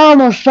mi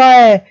stalno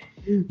šaje,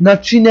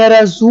 znači ne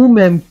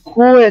razumem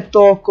ko je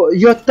to,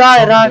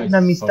 taj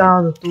Ragnar mi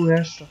stalno tu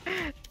nešto.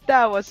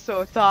 That was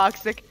so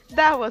toxic.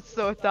 That was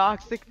so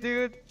toxic,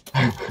 dude.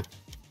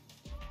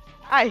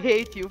 I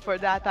hate you for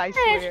that, I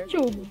swear.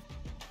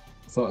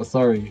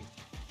 Sorry.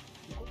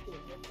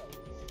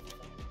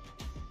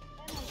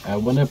 I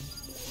wanna...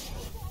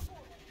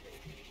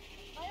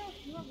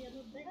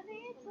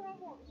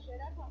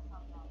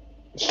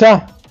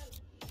 Šta?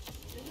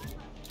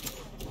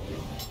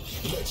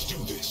 Let's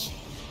do this.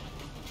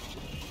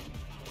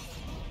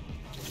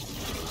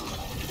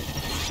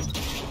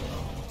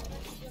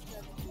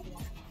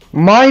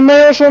 Ma ima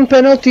još on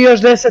penalty još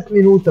 10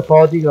 minuta pa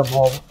odigram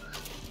ovo.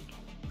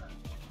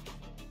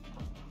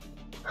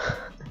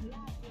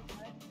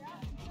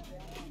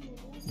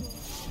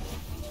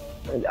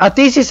 A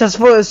ti si sa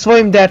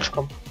svojim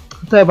dečkom.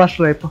 To je baš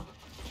lepo.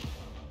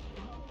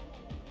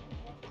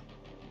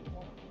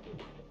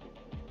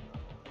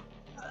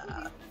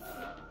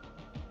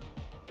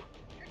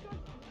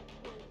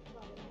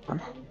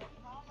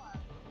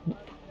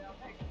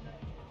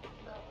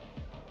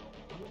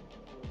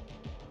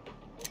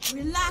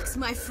 Relax,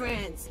 my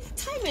friends.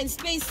 Time and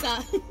space,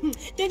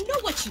 they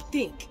know what you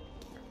think.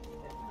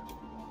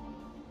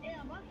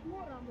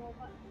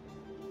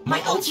 My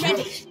ult's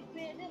ready.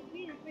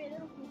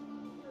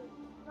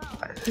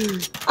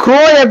 Ko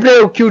je bre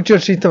uključio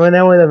čitove,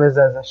 nemoj da me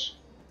zezaš.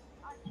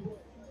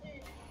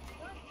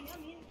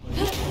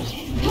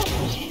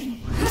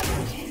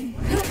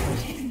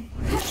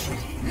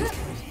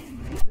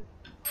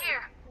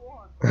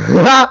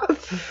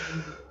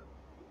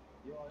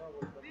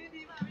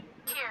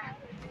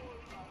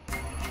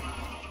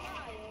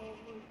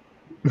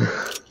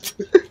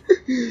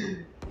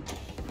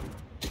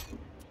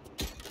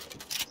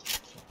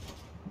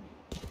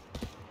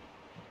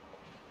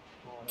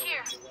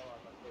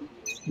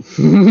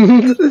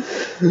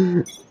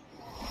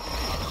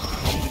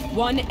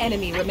 One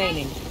enemy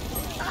remaining.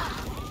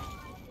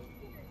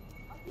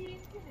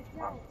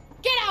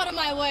 Get out of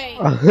my way!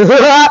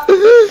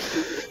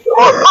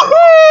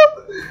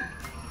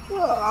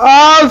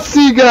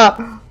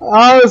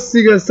 Al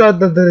si ga sad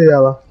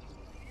nadrijala.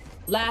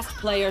 Last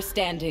player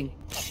standing.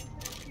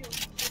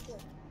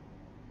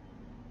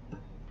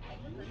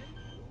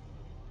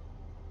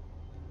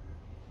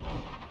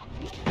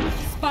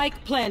 Spike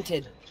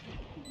planted.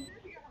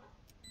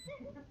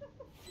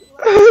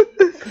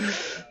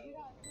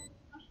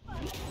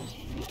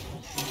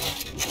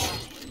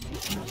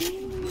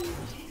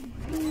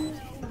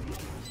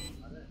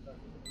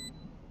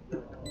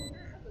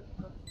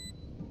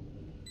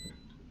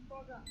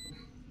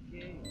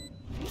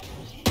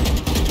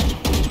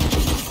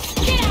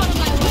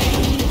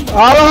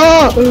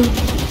 Alo!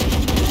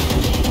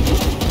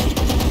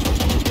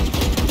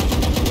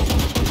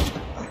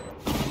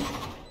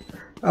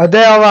 A gdje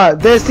je ova?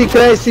 Gdje si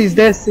Crisis,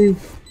 gdje si?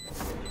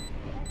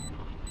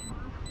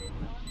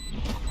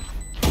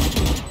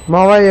 Ma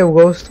ovaj je u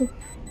ghostu?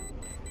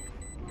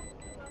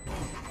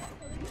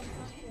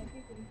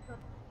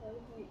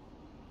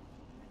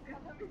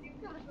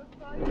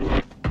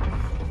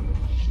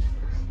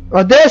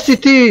 A gdje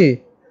si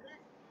ti?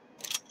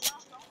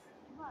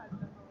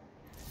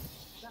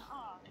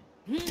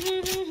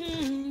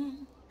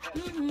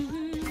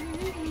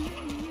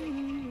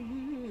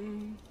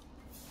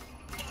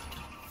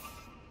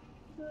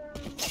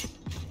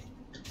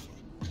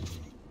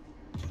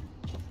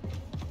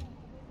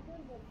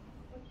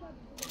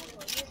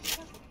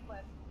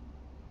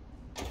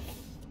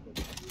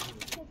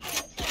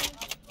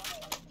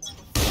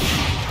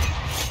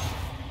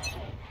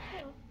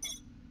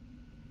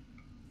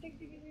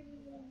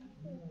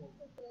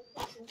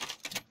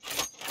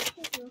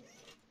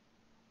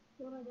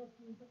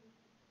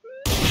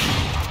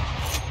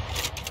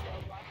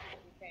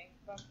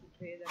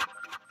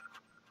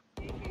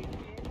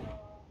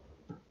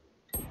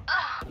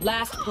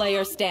 Last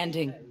player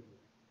standing.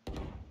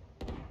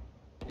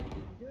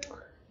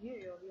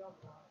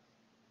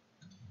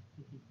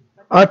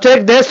 A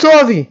ček, gdje su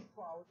ovi?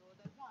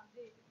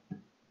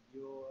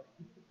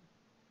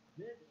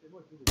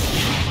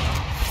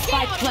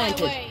 Spike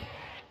planted.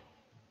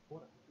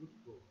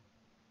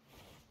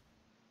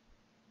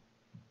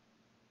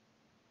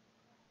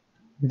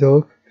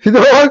 Dog.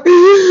 Dog.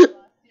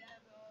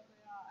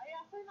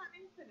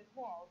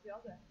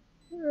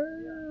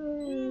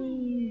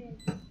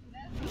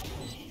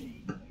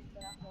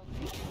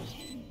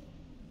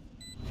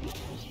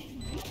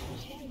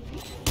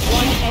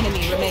 One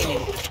enemy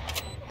remaining.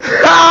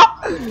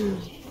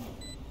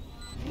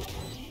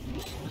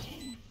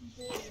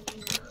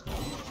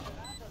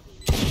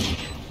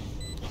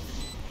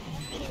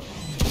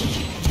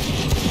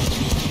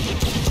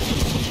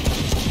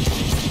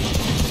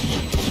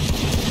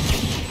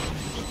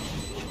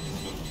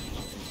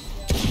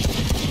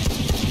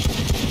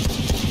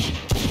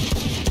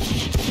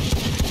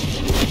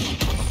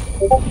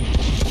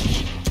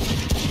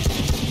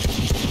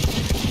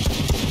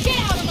 Get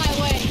out of my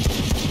way!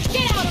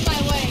 Get out of my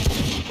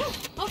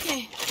way!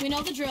 Okay, we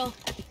know the drill.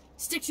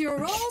 Stick to your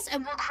roles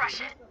and we'll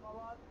crush it.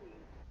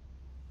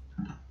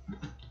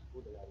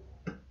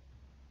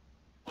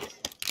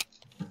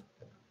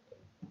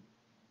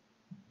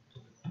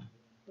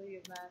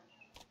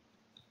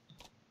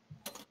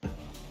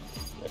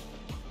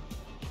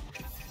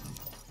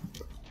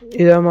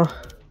 Idemo.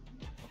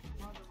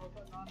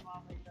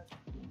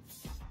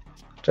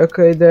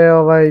 Čekaj, ide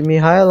ovaj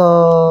Mihajlo.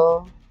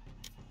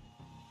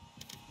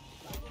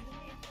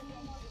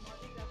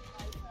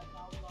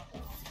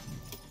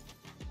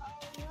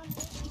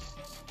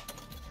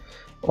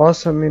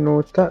 Osam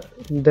minuta,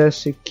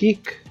 10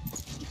 kick.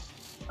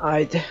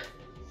 Ajde.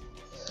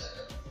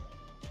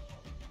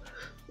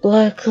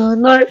 Like a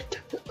night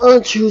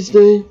on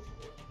Tuesday.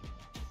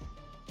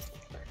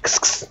 Ks,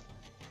 ks.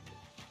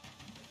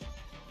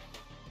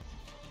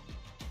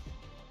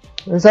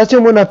 Sad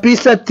ćemo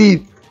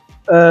napisati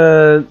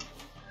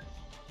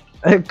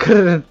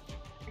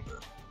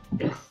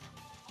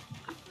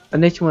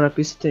nećemo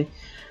napisati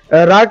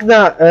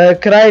Ragna,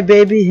 cry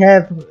baby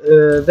have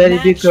very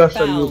big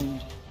crush on you.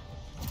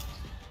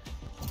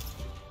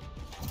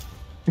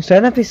 Šta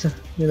je napisao?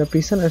 Je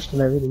napisao nešto,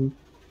 ne vidim.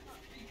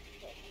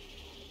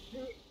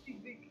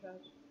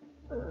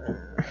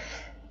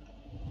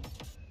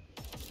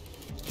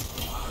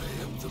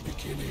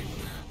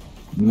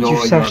 No,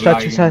 you're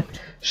lying.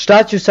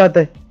 Šta ću sad?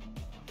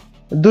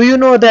 Do you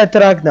know that,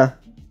 Ragna?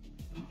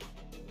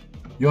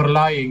 You're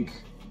lying.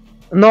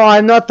 No,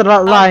 I'm not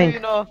How do lying. you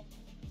know?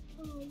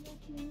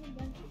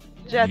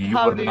 Jet, You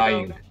how were do you know?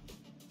 lying.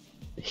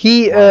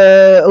 He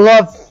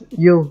loves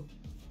you.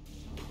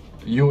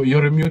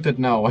 You're muted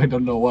now. I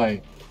don't know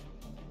why.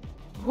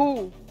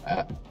 Who?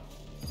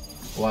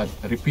 What?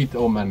 Repeat,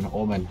 Omen.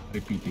 Omen.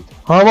 Repeat it.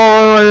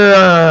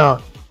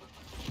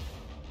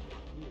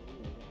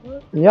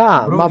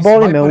 Ja, Bro, ma this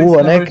boli me sniper is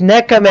uvo, never-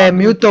 neka me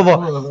mutovo.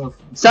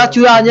 Sad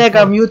ću ja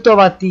njega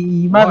mutovati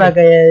i mada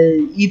ga je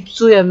i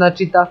psujem,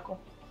 znači tako.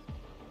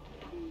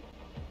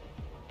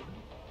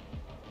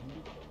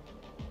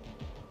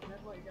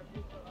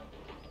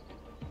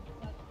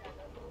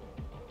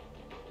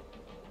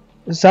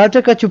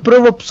 Sačekat ću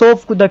prvo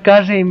psovku da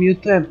kaže i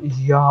mutujem.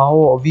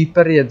 Jao,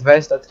 Viper je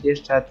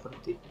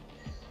 234.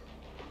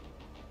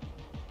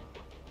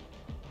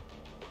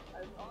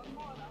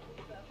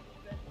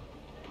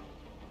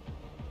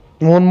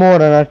 On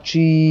mora,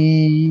 znači,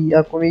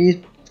 ako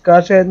mi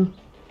kaže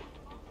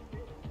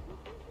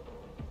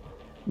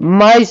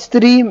my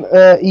stream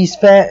is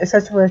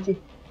sad ćemo reći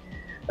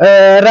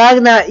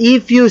Ragna,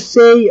 if you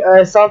say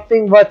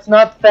something what's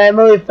not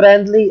family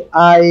friendly,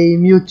 I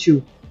mute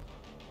you.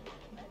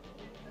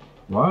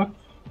 What?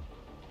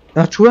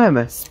 A čuje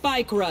me.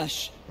 Spike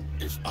rush.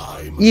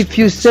 If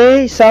you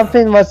say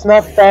something what's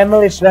not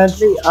family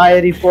friendly,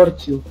 I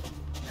report you.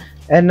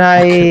 And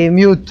I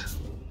mute.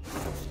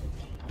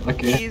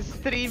 Okay. He's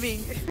streaming.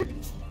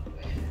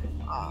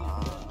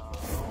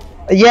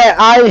 Yeah,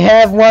 I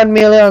have 1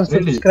 million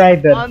Really?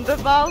 subscribers. On the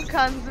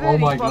Balkans, Oh very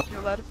my God.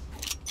 popular.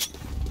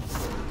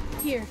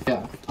 Here.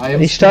 Yeah. I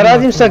am. I šta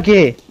radim sa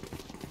G?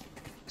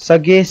 Sa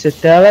G se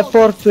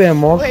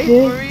teleportujem, Wait, okej.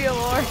 for real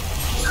or?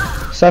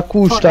 Sa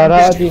Q šta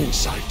radim?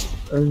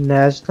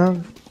 Ne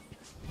znam.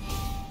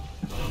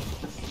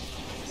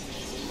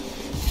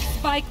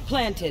 Spike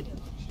planted.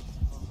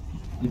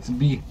 It's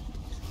B.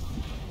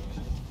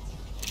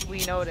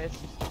 We noticed.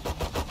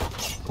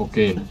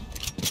 Okay.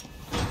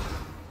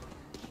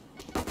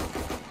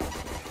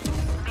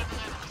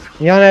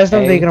 Ja ne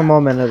znam da igram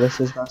omena, da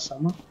se zna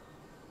samo.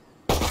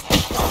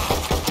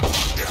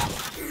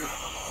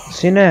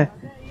 Sine,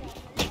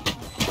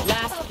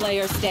 Last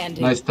player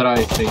standing. Nice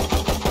try, Sage.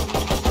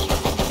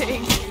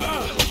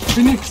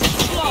 Phoenix.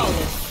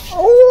 Flawless.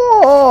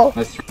 Oooo!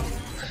 Nice try.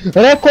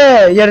 Rekao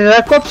je, jer je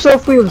rekao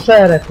psofu ili šta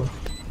je rekao?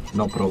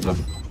 No problem.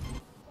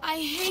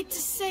 I hate to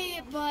say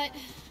it, but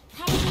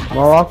probably best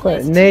Ma ovako to je,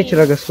 play as a neću team.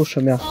 da ga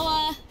slušam ja. So,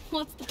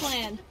 what's the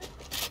plan?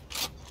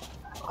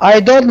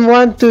 I don't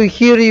want to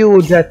hear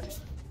you, Jet.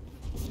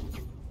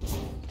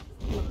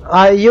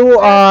 You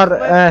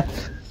are,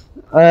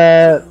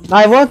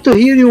 I want to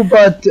hear you,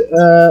 but,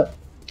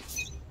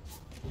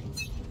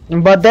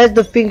 But that's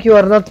the thing, you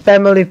are not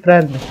family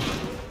friendly.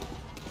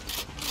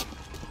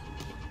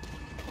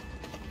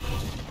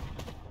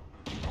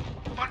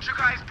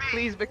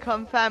 Please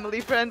become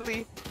family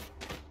friendly.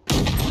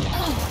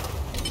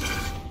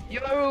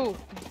 Yoru!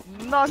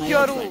 Not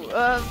Yoru!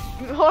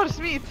 Horse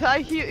meat, I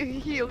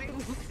heal you.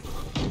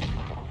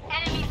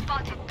 Enemy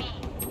spotted B.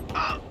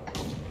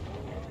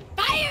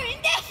 Fire in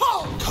the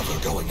hole! Cover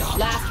going up.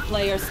 Last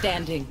player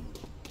standing.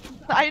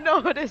 I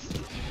noticed.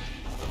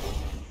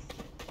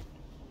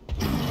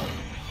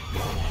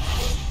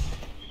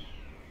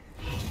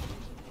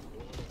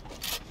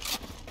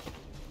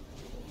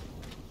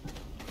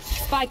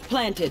 Spike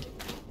planted.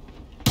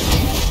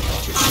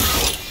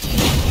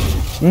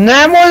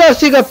 Nemoj da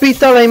si ga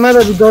pitala, ima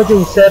da dođe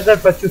u server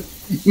pa ću...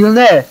 Ili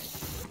ne?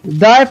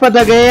 Daj pa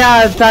da ga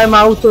ja time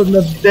auto na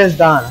 10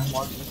 dana.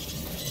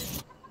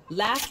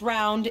 Last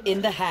round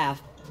in the half.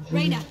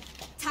 Reina,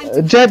 time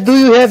to Jet, do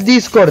you have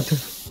Discord?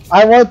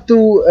 I want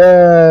to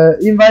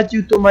invite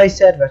you to my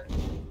server.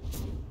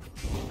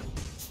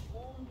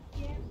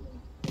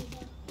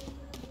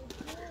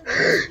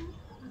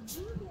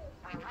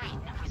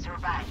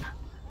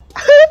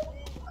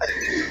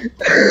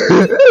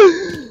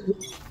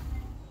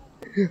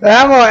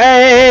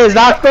 Evo,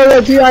 zašto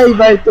da ću ja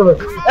invajtovat?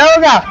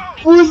 Evo ga,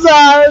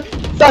 Fuza,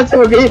 sad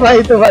ćemo ga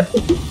invajtovati.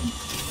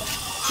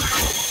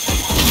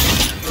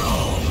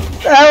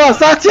 Evo,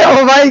 sad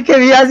ćemo majke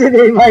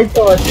vijazine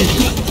invajtovati.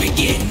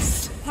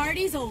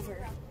 party's over.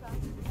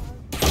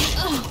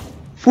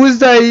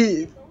 Fuza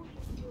i...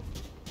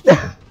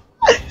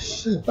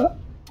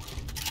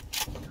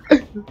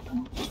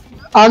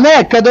 A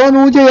ne, kad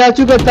on uđe ja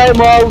ću ga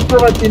time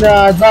autovati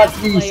na 2-3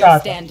 Player sata.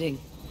 standing.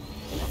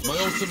 My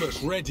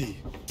ultimate's ready.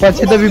 Pa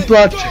će da mi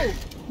plače.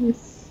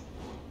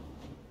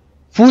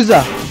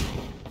 Fuza!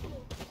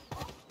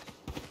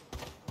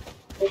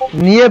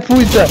 Nije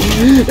Fuza!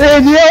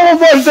 Nije ovo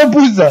možda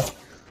Fuza!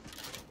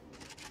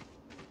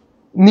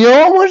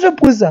 Nije ovo možda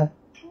Fuza!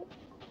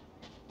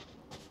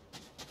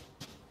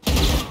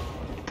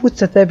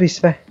 Puca tebi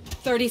sve.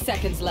 30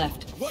 seconds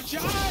left. Watch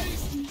your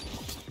eyes.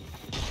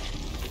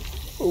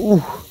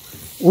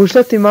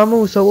 Ušla ti mama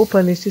u sobu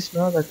pa nisi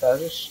smela da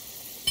kažeš.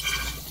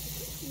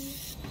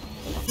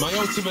 My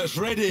ultimate's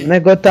ready.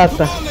 Nego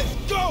tata. Oh, let's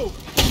go.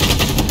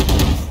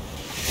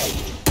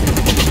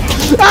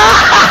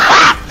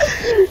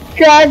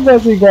 Kako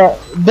si ga?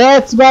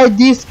 That's my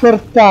Discord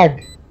tag.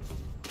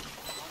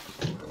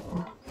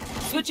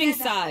 Switching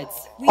sides.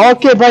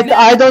 Okay, but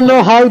I don't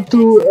know how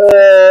to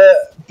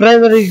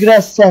friend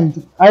regress send.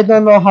 I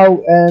don't know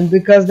how, and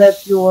because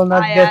that you will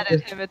not I get added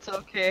it. him, it's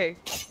okay.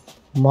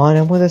 Ma,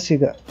 nemoj da si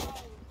ga...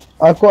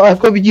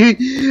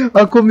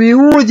 Ako mi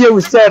uđe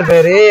u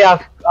server,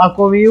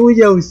 ako mi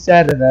uđe u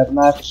server,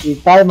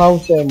 znači time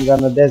outujem ga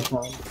na 10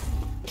 dana.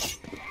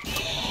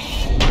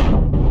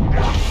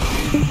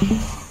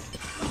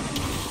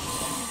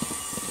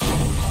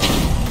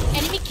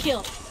 Enemy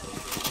kill.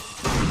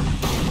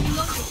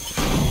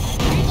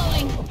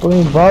 Reloading.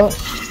 Pojim bal...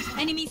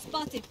 Enemy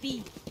spotted B.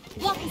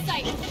 Block in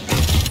sight.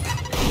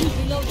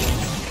 Reloading.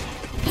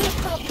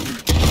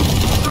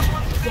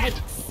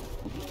 Yikes.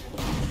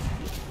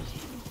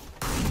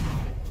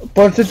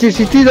 Pošto ćeš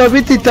i ti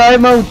dobiti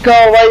timeout kao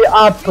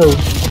ovaj Apple.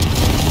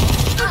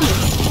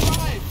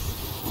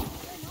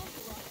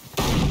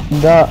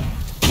 Da,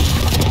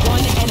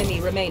 One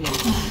enemy remaining.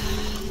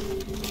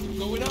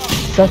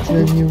 sad će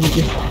da mi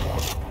uđe.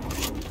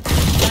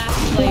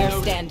 Last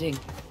player standing.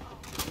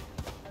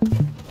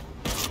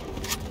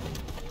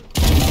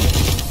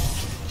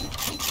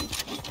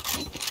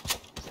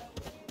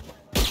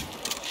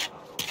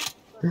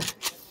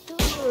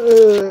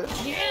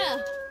 Yeah.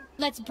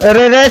 Let's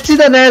Reci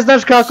da ne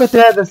znaš kako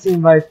treba da se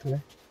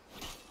invajtuje.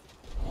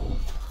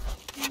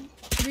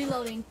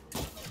 reloading.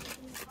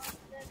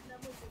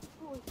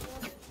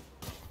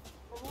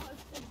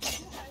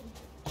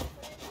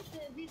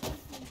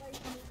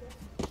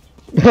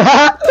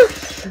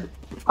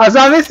 A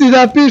zamisli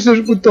da pišeš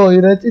mu to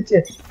i reći će.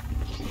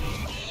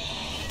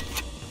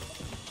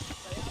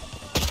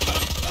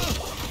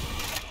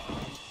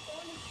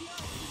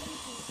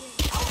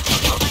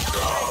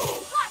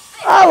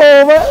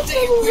 Alo, ma...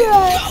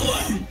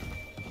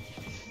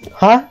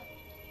 Ha?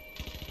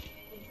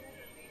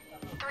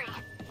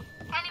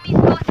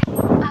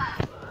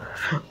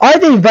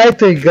 Ajde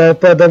invajtuj ga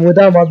pa da mu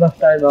dam odmah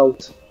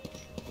timeout.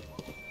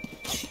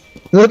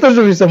 Zato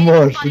što mi se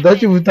možeš,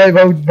 daći mu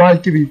timeout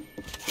bajke mi.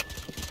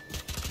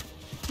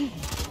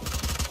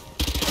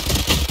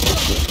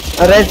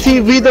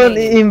 Reci we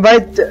don't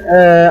invite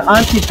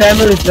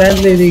anti-family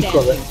friendly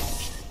likove.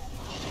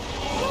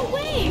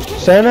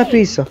 Šta je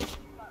napisao?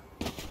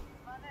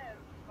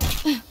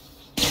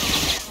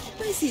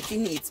 My city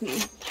needs me.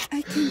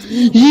 I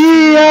can't.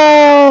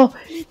 Jao!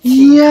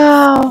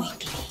 Jao!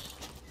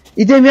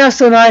 Idem ja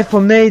sa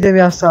iPhone, ne idem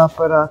ja sa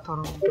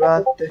aparatorom,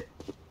 brate.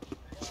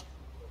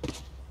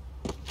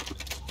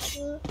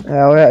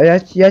 Evo,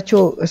 ja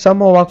ću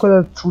samo ovako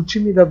da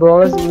čučim i da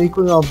prolazim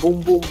likovima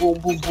bum bum bum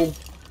bum bum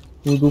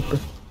u dupe.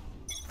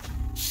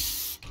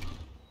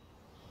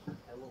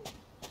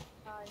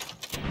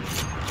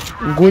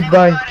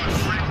 Goodbye.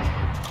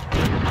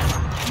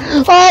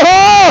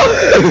 Oh!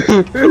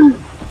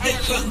 The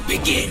hunt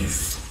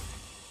begins.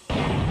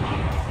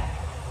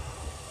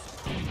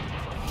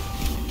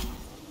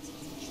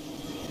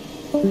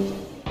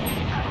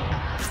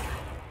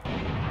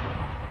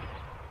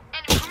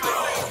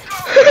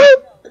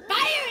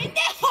 Fire in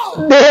the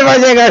hole! Deva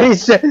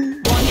llegarisse.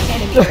 One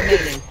enemy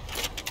remaining.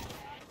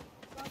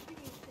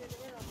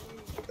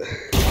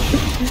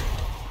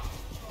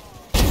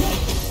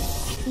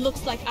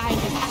 Looks like I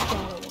was the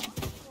stronger one.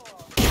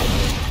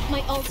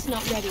 My ult's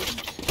not ready.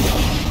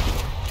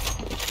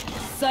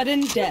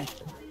 Sudden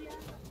death.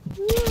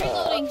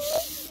 Reloading.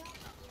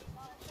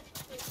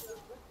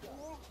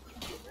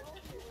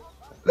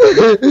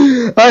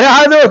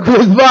 I know,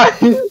 goodbye.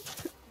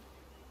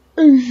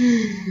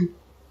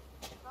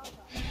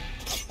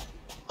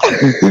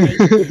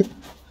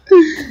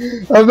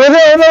 A me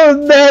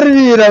non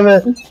nervirame.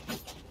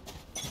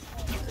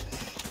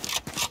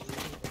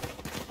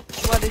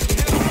 What is it?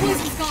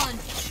 Poison's gone.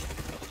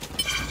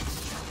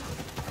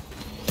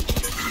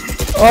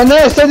 Oh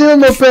ne, sto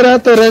diventando un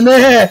operatore,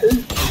 ne.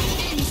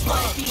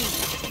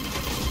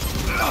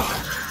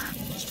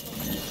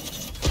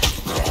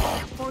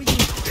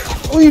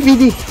 Ui,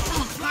 vidi.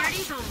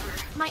 Party's over.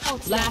 My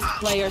ult's Last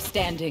player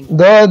standing.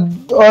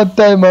 Do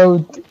time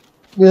out.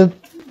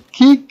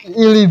 Kick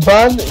ili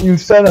ban i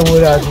sta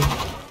namorato.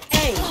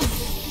 Hey.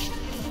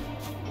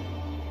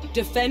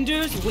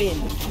 Defenders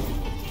win.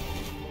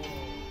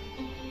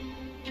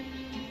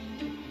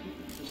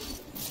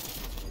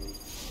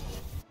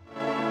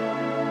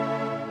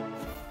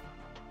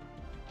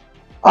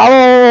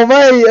 Alo,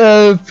 vai,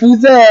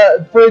 Fuza,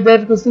 puoi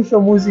dare questa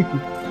musica?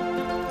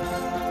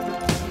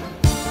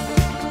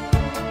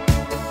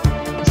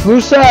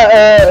 Sluša,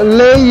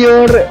 lay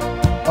your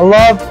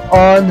love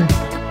on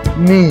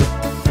me.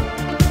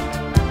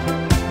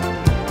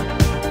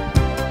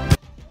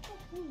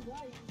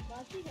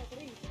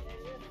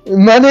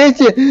 Ma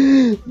neće,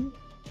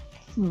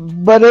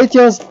 ba neće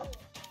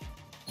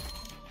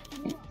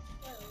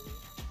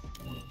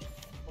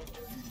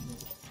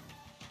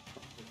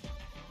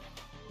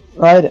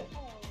Ajde.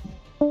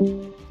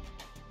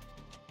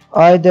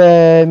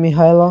 Ajde,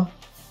 Mihajlo.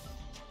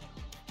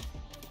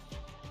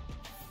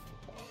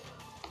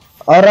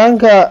 A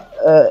Ranka,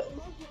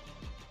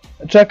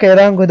 čekaj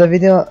Ranku da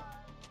vidimo.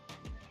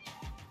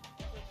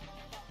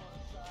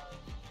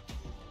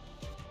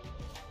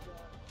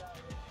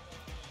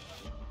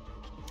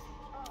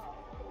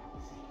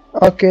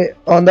 Ok,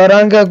 onda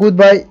Ranka,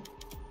 goodbye.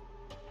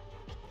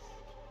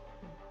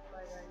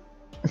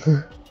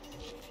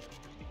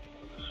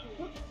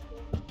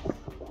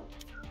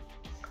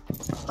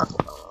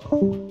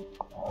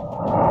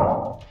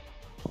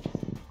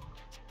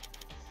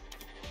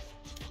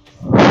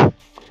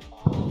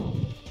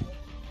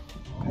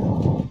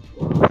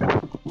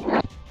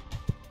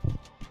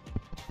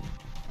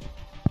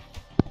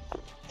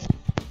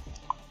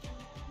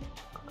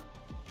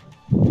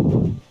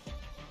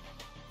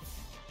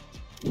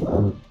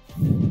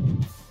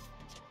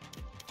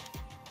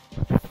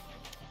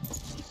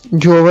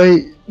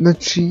 Ovaj,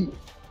 znači...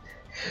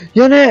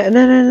 Ja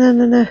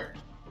ne.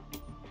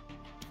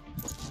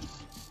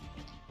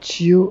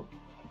 Čiju...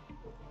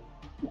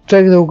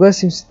 Ček da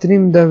ugasim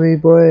stream da mi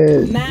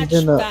boje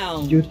ide na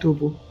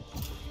YouTube-u.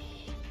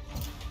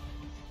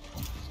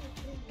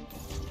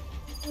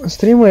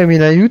 Streamuje mi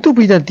na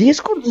YouTube i na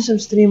Discordu sam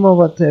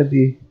streamova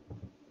tebi.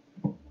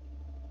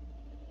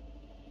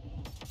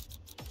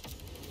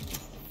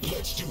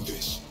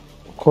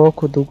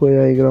 Koliko dugo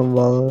ja igram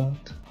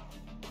Valorant?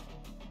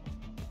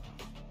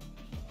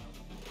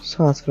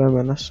 Sat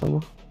vremena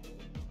samo.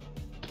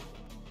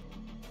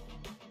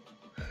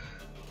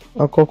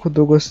 A koliko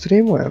dugo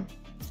streamujem?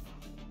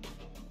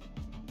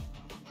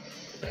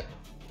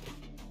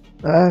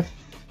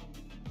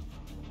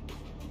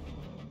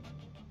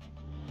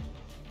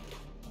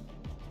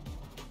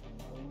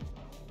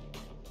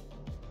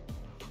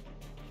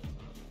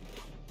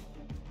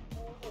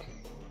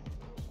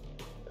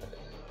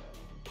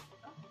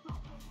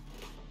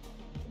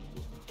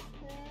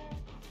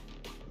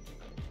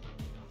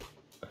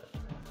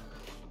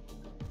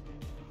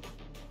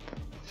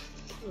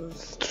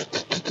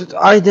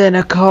 Ajde,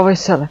 neka ovaj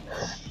sada.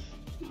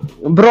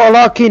 Bro,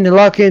 lock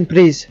in,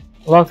 please.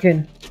 Lock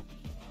in.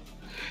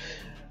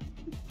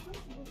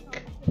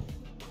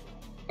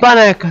 Pa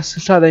neka,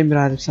 šta da im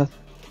radim sad?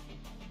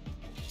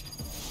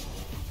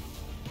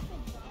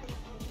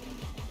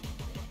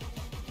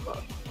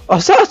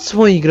 A sad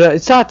smo igrali,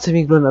 sad sam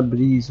igrao na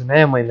blizu,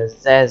 nemoj me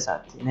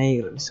zezati, ne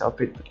igra mi se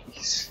opet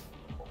blizu.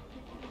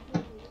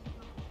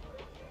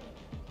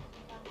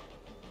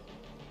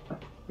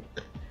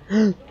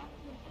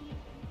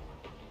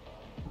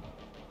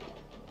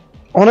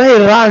 Ona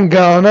je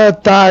Ranga, ona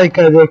je taj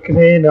kad je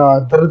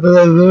krenuo.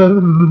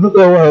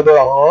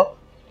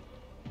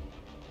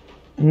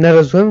 Ne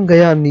razumijem ga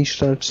ja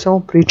ništa, znači samo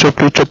priča.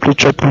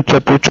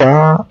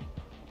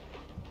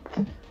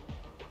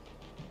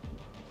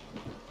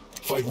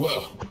 Fight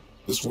well.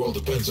 This world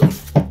depends on.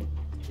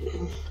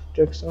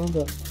 Ček samo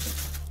da.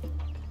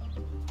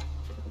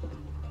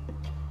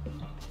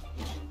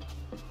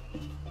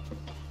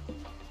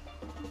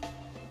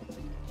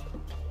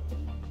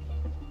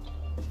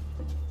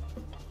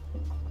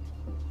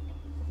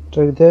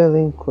 Ček, gdje je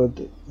link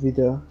od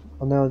videa?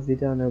 A ne od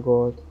videa, nego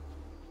od...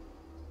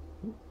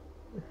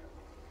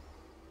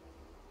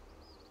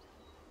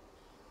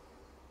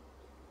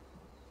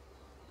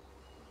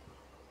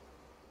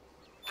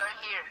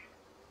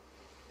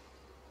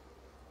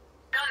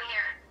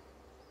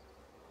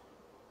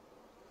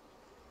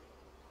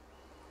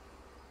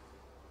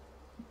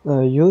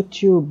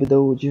 YouTube da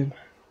uđem.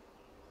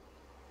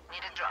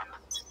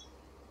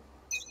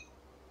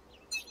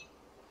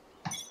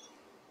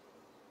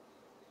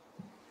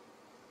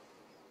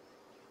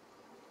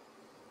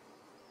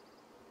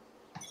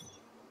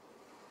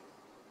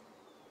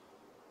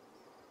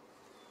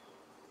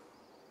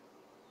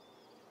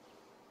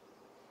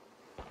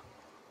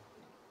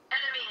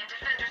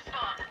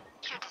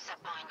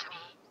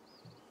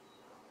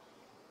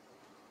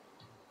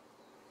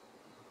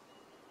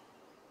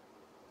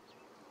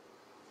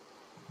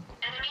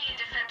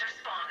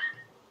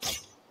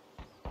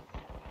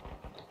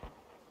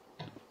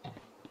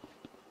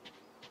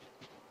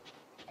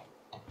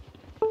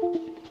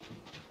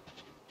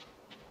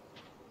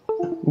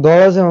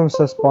 Dolazim vam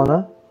sa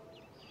spona.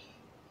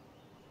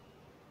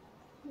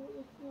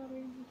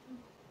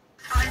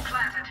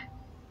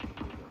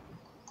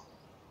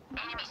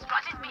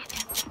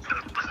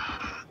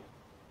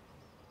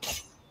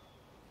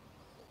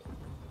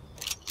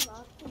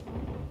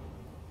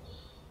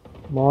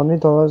 Ma oni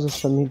dolaze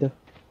sa mida.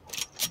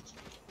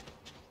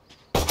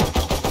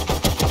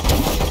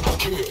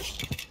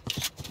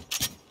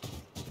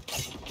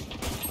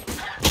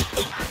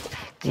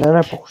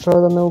 Ne, pokušava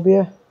da me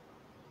ubije.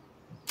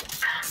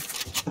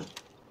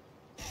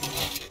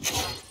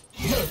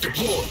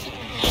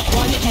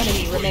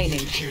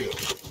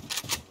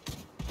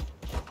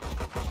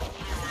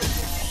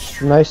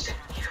 Nice.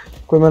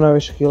 Ko ima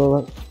najviše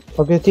killova?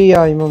 Ok, ti i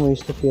ja imamo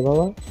isto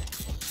killova.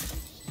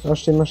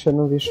 Znaš ti imaš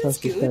jednu više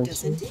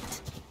asistenciju.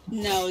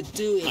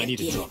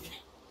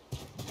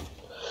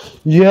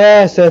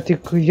 Jes,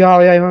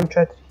 ja imam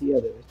 4000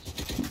 već.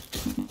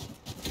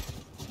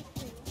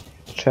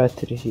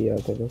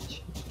 4000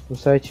 već. U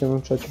sljedeći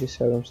imam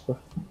 4700.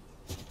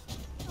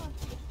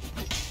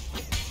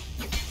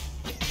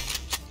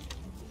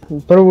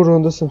 Prvu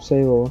rundu sam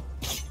saveovao.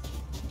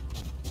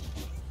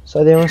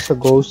 Sad imam sa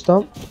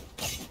Ghostom.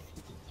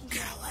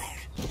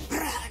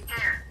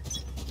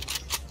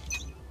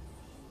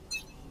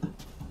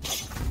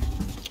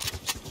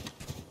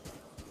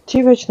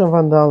 Ti već na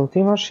Vandalu, ti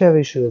imaš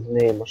heavy shield,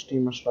 ne imaš, ti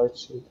imaš light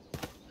shield.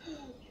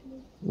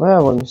 No ja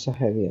volim sa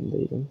heavyjem da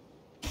idem.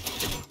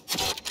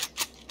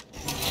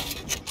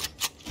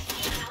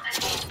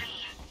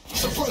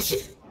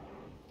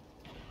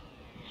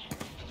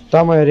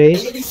 Tamo je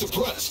race.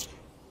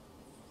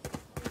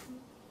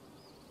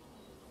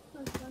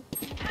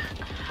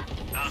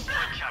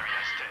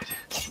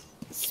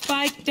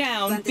 Spike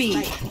down B. I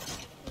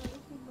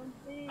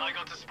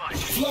got the spike.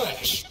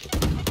 Flash.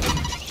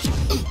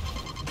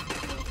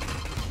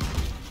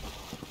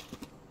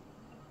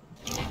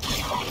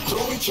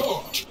 Throwing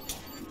charge.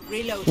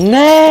 Reload.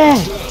 Ne!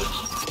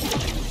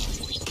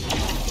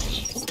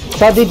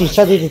 Sad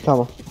idi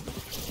tamo.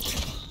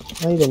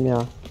 A idem ja.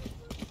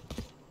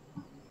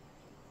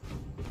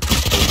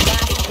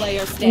 Last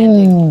player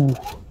standing.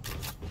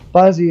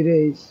 Pazi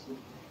race.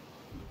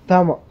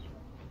 Tamo.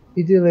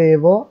 Idi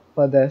levo,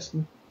 pa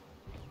desno.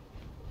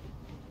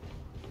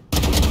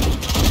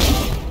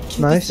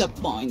 Nice.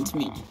 Disappoint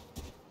me.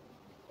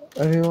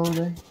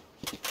 Reloadaj.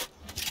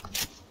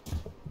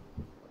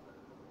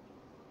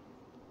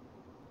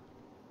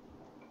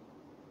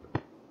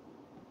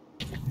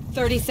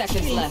 Thirty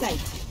seconds left.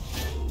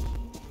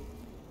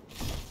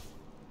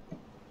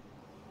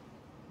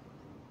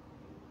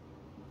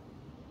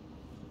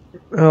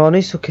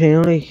 Oni su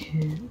krenuli.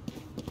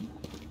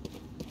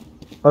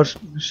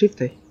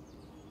 Shiftaj.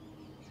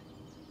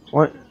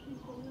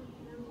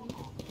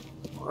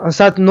 A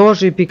sad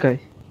noži i pikaj.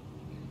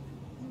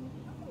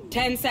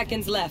 10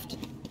 seconds left.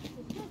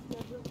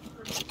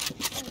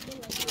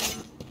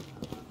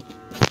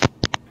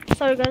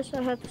 Sorry guys,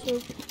 I had to.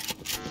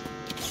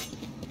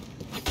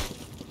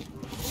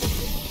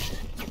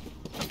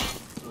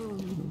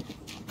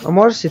 A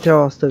možda si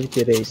trebao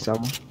ostaviti race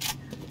samo.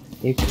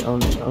 I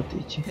on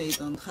otići. They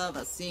don't have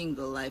a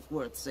single life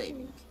worth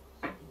saving.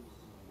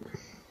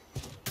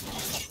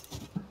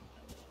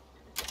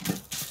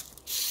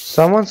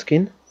 Someone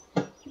skin?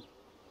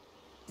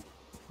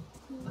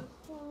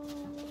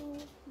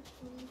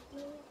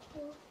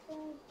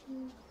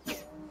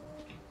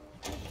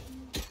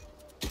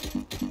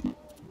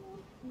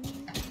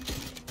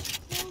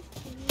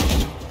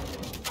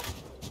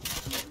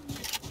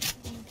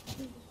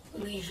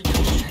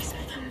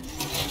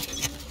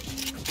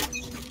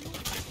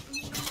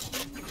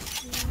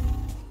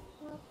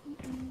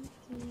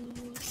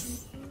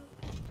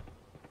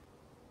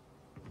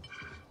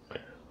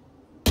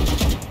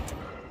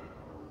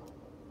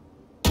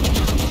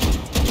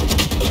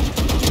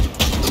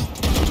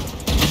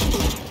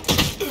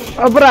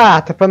 A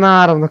brate, pa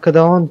naravno,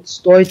 kada on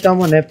stoji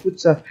tamo ne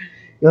puca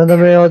i onda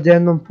me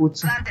odjednom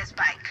puca.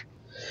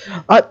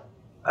 A,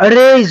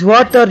 Raze,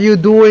 what are you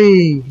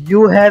doing?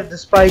 You have the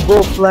spike,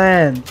 go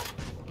plant.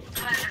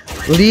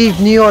 Leave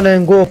Neon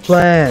and go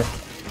plant.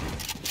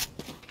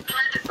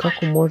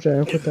 Kako može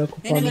neko tako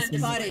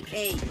pametno?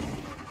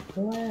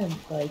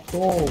 Plantaj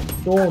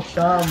to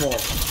tamo.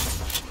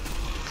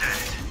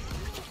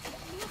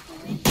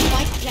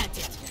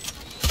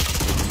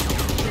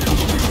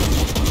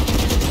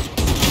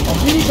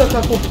 A vidi ga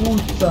kako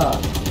puca.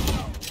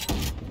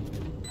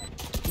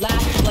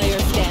 Last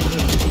player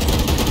standing.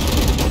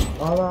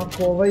 Ali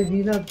ako ovaj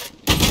vinar...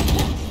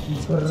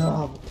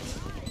 Bravo.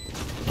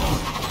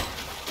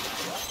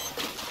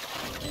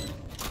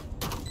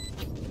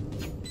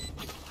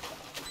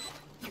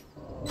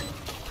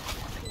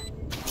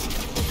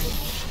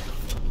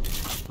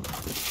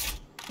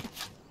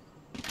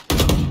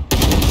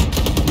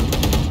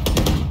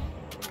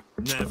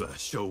 Never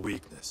show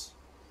weakness.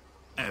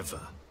 Ever.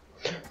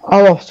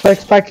 Alo,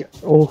 spike.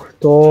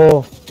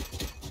 To.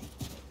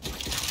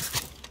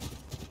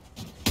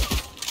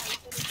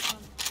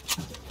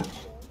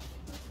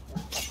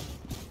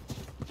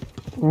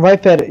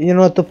 Viper, you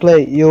know how to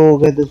play, you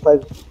get the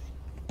spike.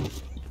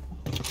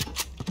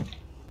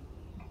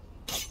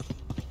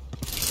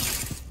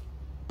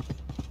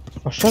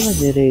 A šta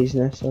radi Raze,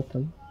 ne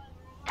shvatam?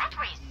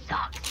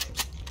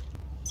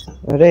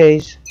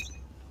 Raze.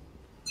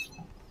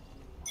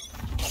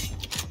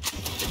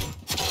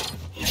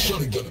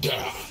 Shutting them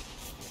down.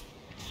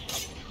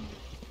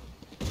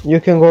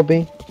 You can go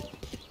B.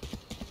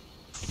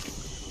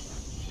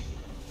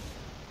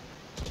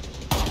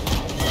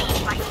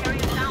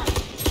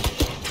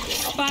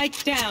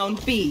 Spike down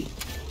B.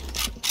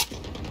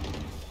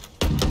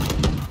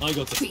 I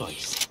got the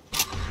spikes.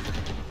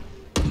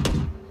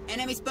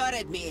 Enemy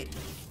spotted mid.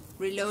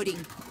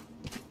 Reloading.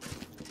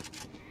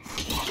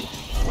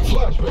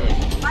 Flashbang.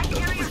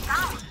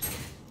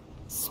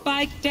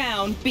 Spike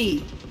down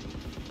B.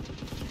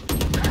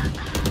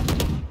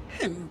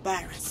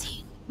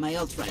 Embarrassing. My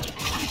ult right.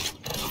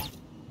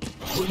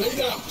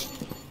 Grenade out.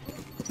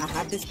 I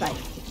have the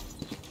spike.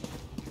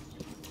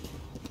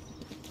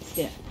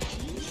 There.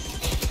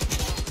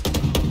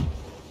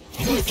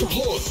 Knife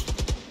deployed.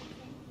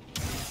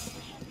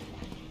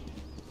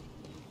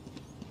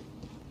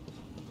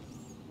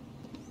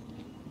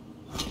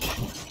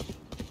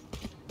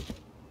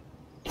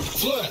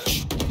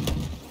 Flash.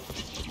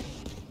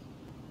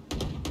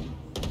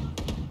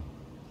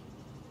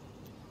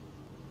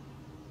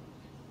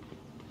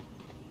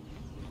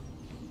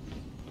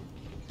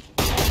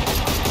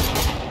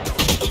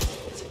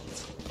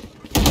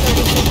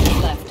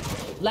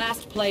 Left.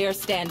 Last player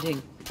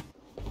standing.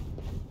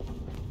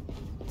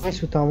 Aj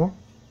su tamo.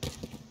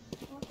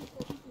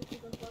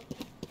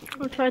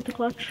 I'll try to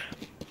clutch.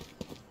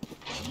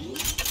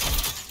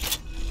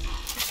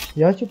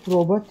 Ja ću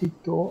probati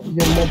to,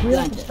 jer mogu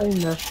ja da stavim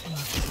nešto.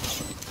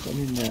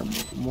 Sami ne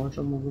mogu,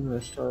 možda mogu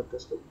nešto da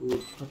stavim.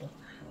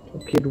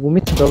 Ok,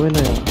 gumica dovoljno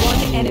ja.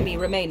 One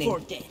enemy remaining.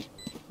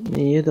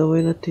 Nije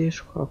dovoljno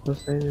teško ako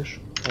staviš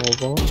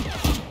ovo.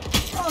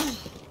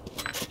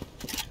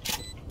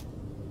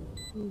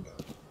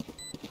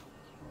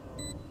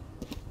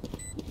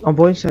 A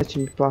bojim se da će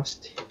mi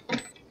pasti.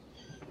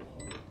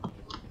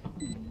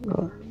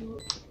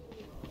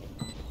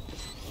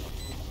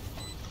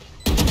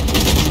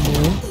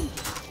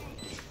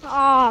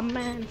 Oh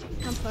man,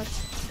 I'm fucked.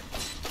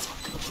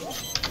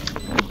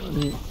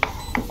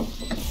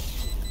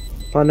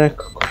 Pa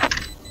nekako.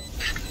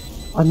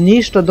 A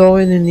ništa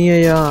dovoljno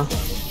nije ja.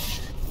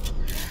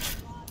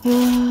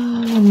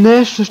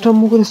 Nešto što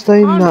mogu da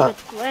stavim na...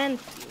 120.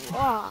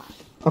 Wow.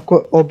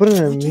 Ako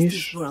obrnem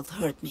miš...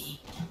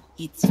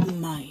 It's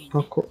mine.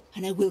 Ako...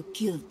 And I will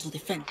kill to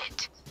defend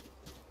it.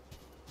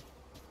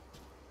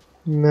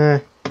 Ne.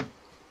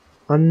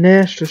 A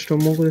nešto što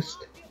mogu da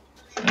stavim...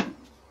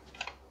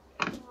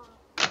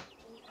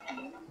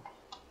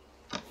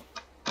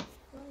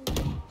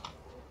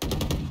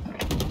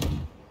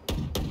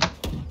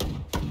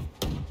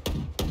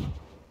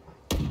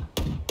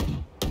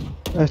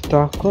 E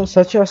tako,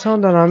 sad ću ja samo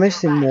da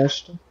namestim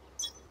nešto.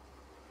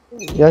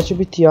 Ja ću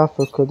biti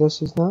AFK, da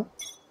se zna.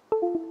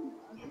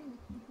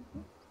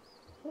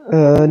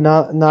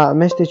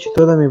 Namestit ću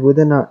to da mi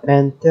bude na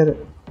enter.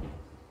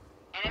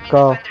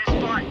 Kao...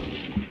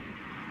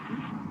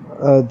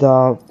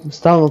 da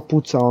stalno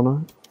puca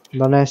ono,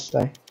 da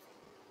nestaje.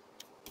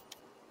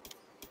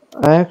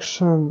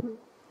 Action...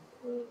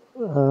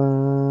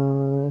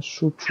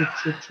 shoot.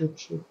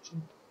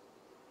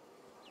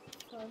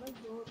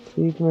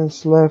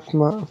 Figments left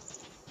ma...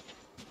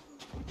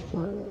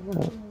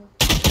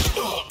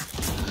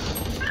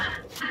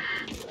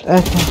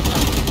 Eto.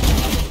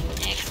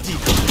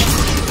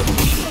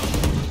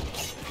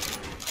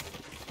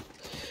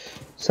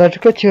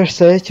 Sačekat ću još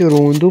sljedeću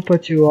rundu pa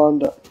ću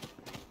onda...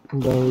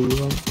 da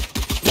uvijem.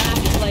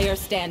 Last player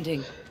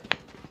standing.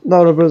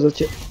 Dobro, brzo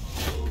će.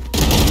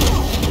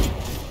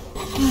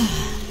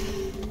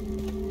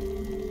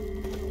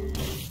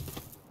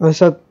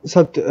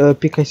 Sad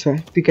pikaj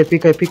sve,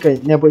 pikaj,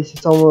 ne boj se,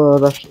 samo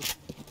rašli.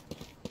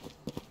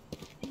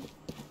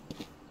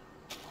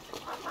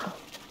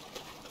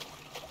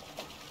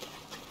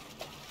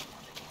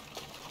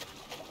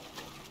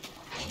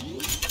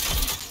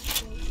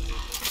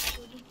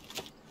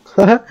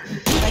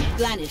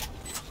 Planted.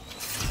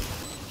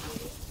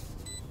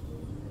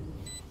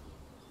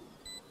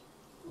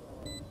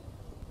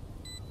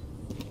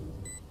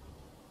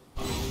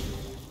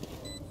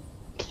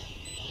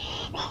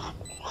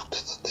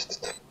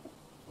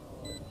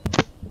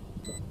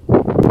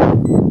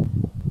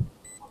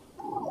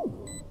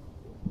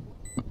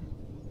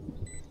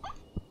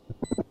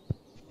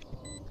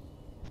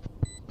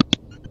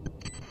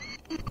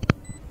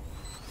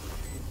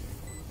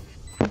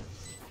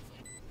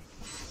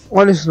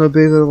 Oni su na B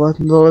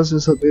vjerovatno dolaze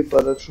sa B pa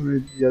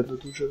računaju jedno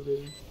duže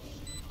vrijeme.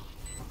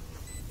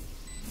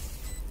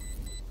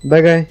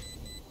 Begaj.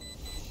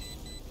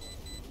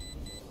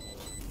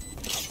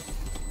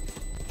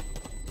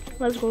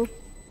 Let's go.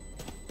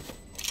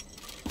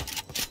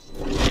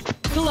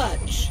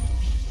 Clutch.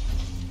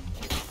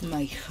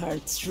 My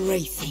heart's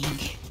racing.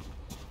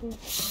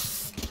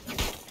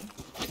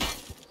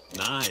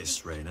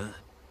 Nice, Reina.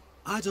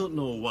 I don't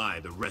know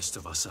why the rest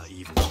of us are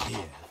even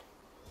here.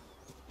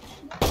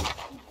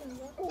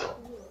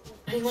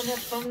 Anyone have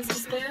funds to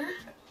spare?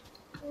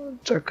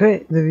 Čekaj,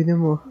 da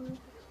vidimo.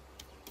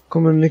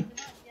 Komunik...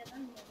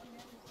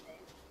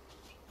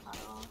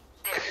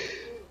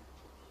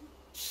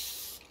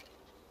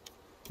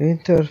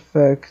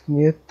 Interfact,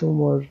 nije tu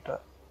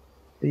možda.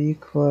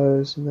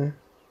 Equals, ne.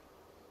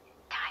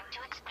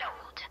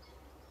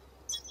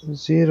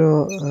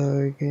 Zero,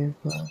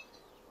 gamepad.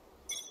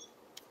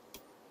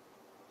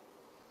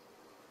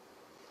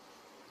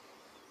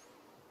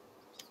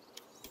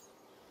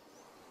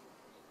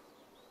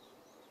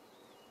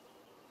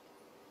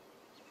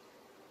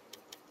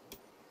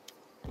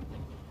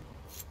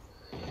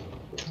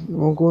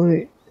 Mogu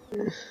li...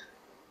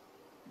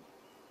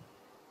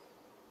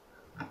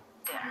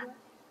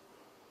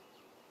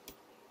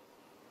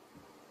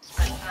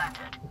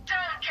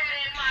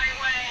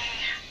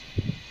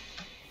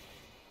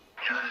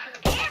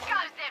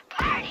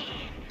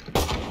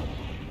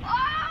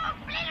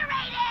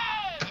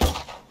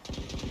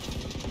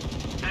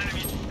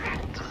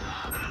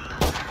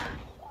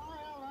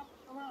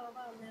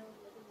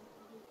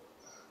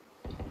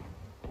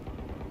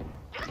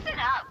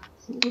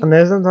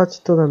 Ne znam da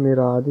će to da mi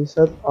radi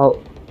sad, ali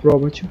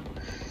probat ću.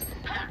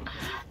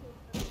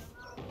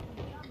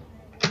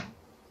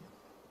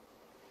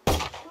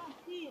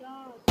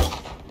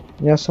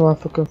 Ja sam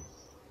AFK.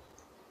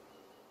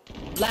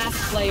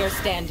 Last player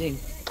standing.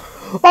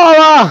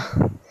 Ova!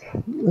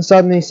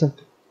 Sad nisam.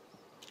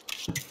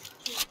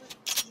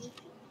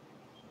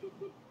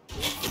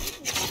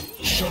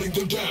 Shutting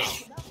them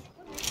down.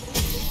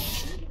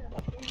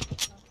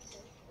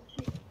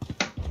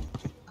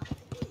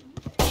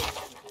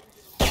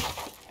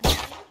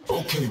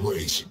 Okay,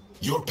 Raze.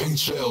 Your paint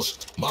cells,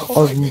 my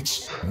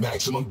fragments,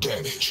 maximum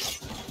damage.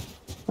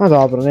 A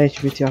dobro,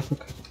 neće biti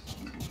AFK.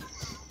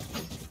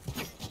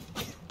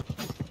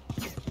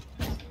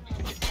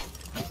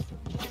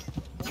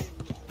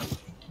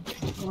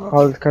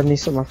 Ali kad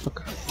nisam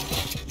AFK.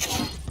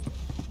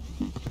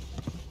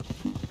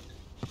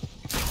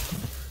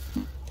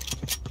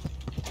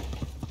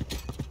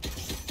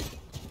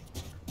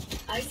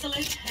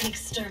 Isolate and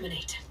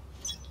exterminate.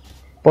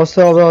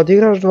 Posle ove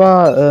odigraš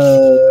dva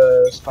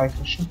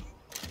spajkaša.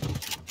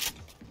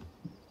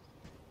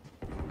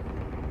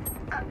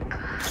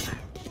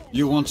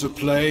 You want to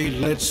play?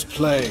 Let's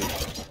play.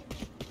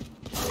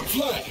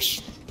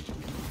 Flash!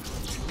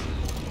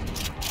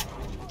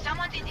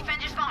 Someone's in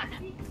defender's phone.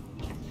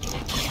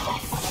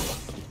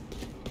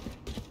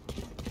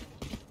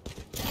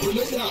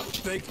 Grenade out!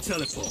 Fake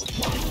teleport.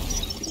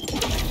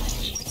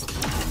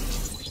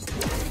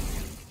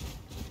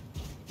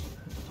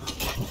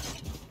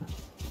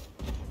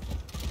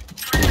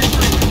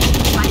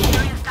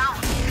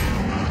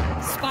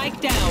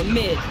 Spike down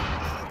mid.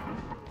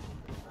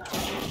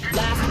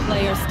 Last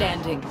player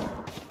standing.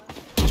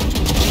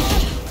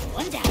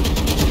 One down.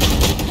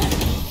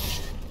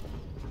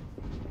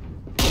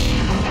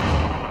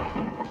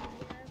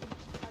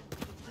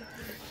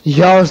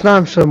 Ja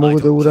znam što mogu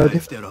I da don't care uradim.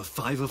 if there are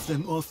 5 of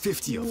them or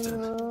 50 of them.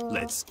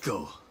 Let's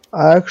go.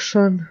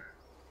 Action.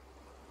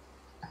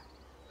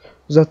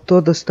 Za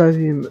to da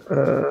stavim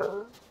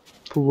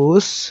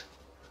plus.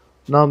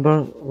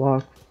 Number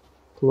lock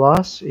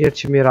plus. Jer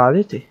će mi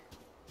raditi.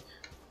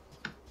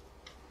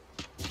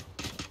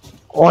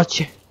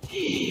 Oće.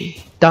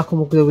 Tako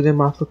mogu da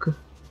budem AFK.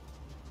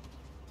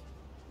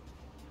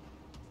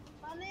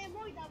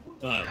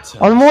 I'll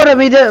tell. Ali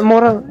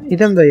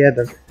idem da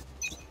jedem.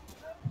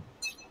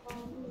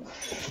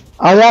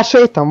 Ali ja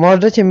šetam,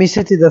 možda će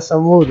misliti da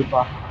sam lud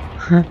pa.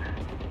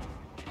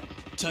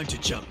 Time to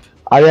jump.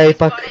 Ali ja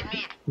ipak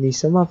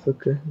nisam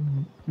AFK.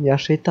 Ja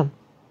šetam.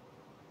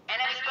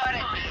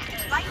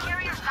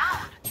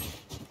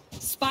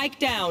 Spike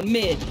down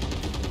mid.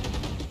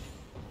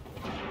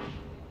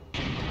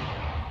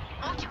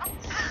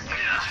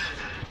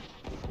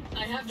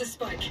 I have the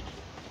spike.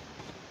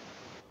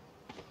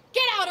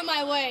 Get out of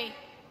my way!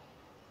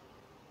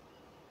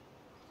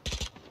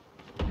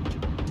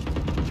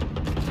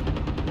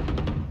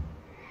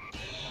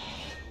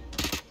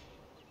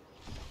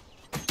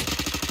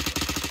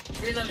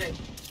 Reloading.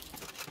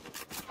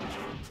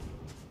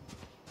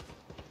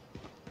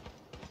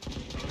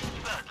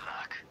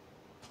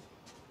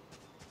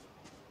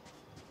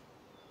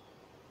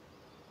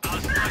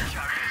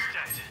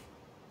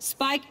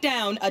 Spike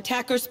down,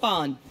 attacker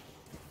spawn.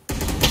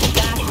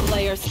 Last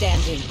player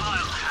standing. I'll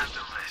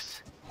handle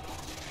this.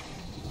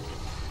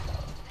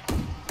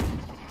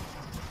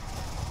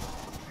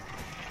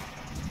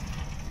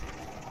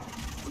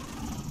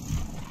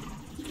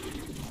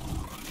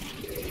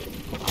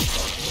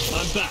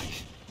 I'm back.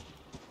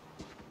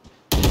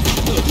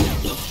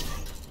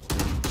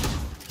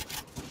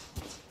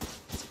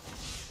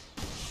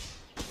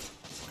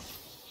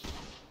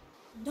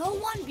 No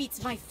one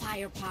beats my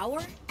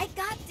firepower. I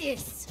got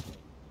this.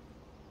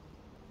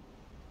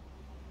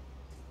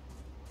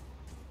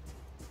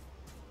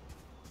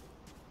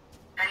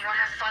 Anyone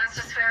have funds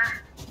to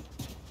spare?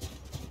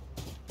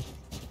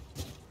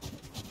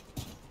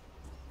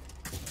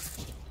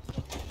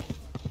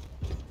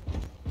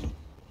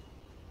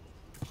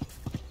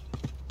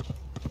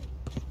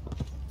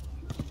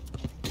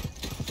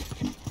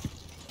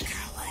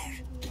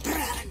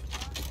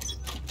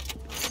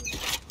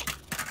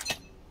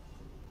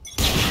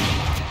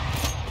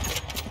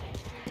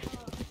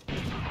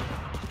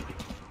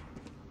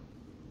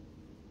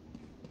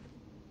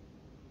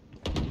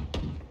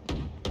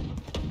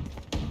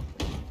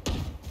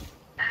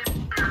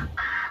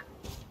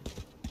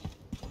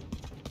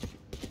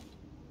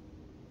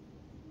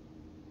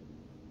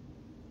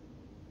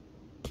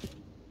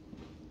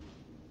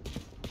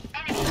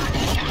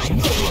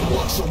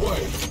 Walks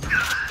away.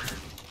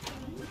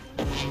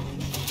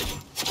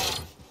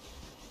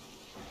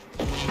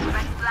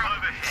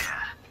 Over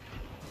here.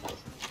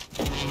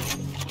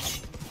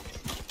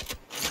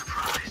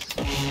 Surprise.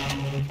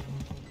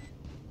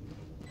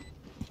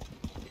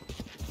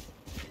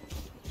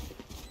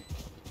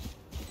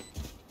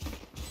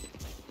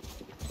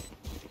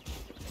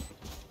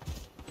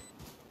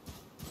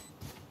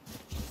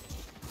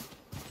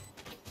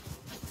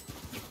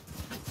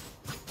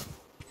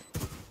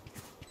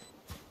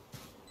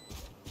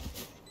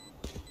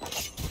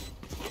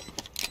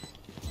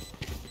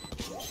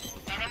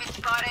 Enemy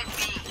spotted B.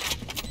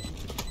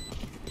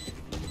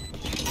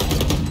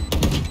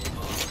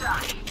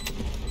 Die.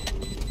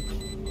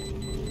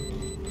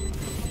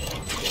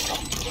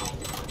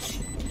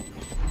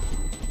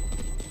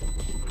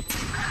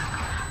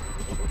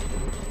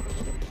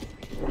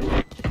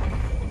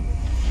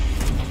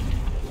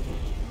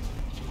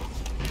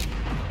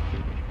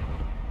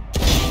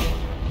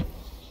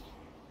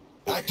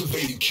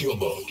 Activating kill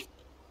mode.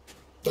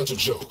 That's a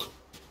joke.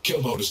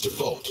 Kill mode is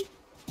default.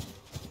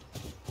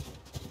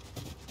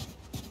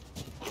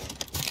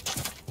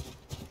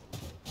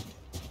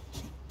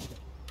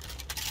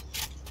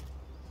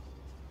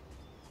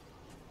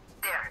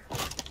 There.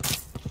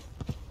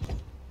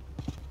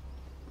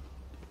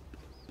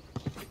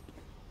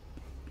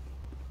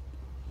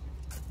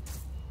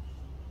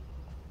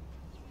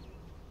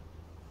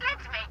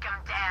 Let's make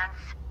them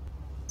dance.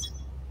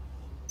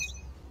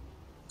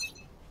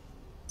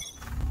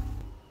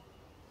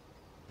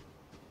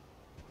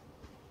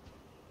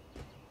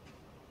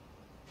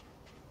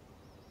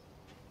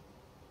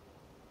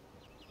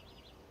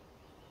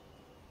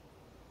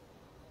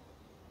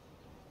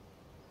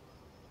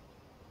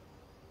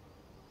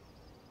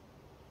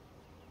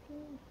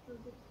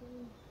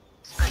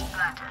 Spike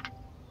planted.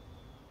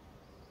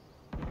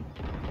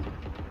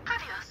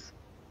 Adios.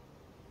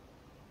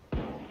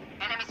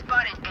 Enemy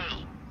spotted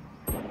A.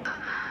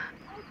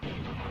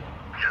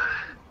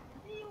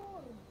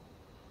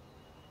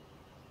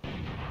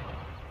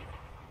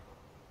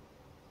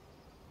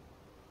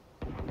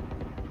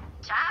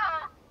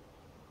 Ciao.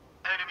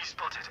 Enemy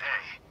spotted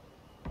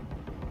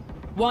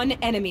A. One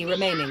enemy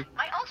remaining.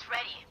 My ult's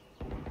ready.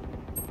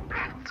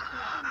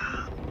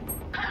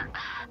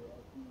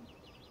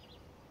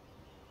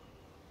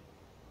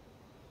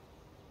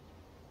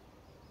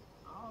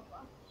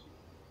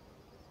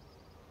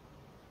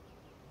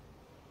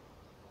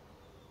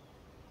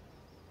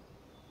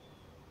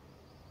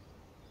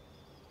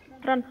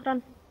 Run,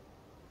 run.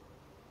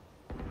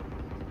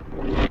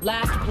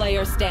 Last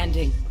player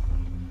standing.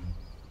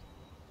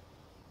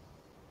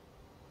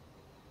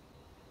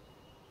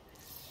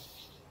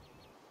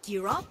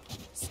 Gear up,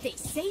 stay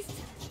safe.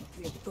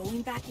 We're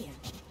going back in.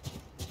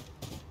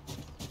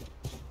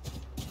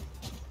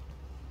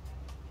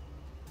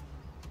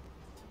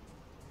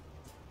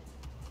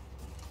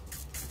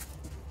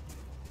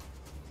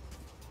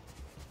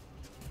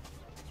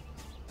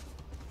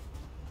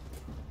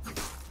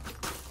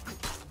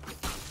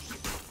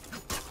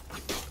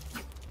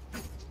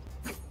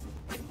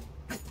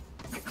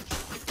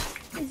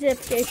 Zip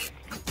case.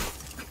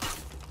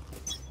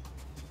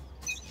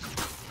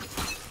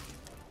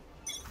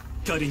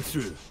 Cutting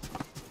through.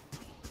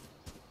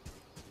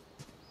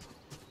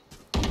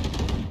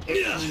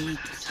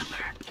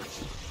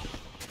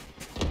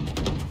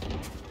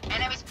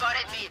 Enemy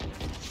spotted mid.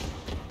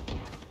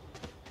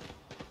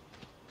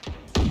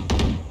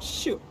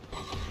 Shoot.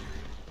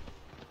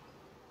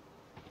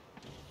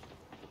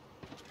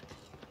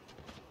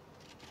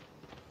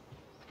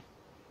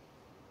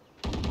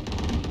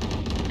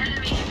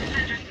 Enemy in the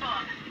center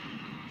spawn.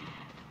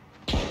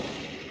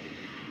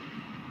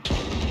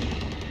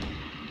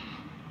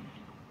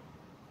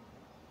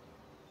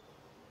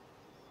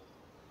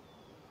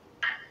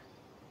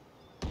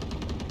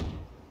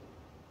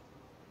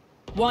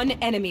 One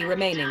enemy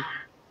remaining.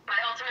 My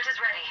ultimate is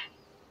ready.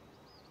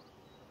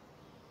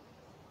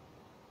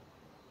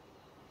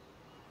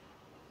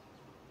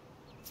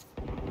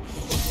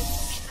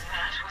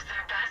 That was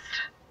their best.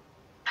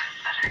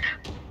 Pathetic.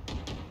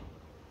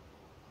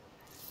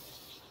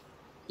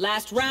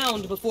 Last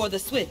round before the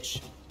switch.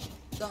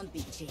 Don't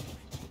be cheap.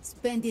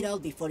 Spend it all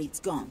before it's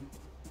gone.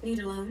 Need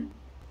a loan?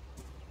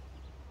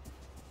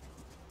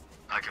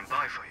 I can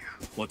buy for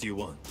you. What do you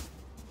want?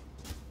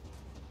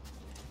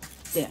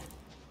 There.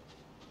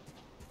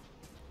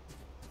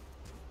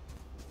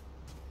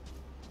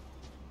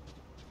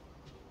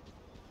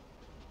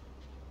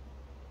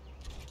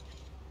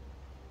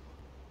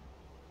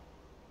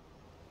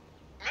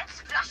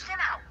 Let's flush them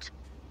out.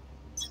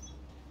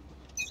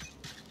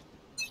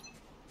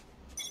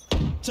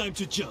 Time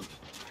to jump.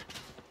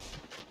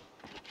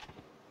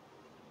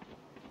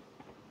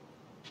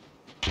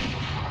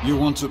 You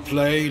want to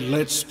play?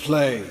 Let's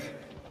play.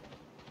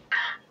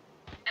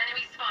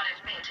 Enemy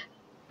spotted mid.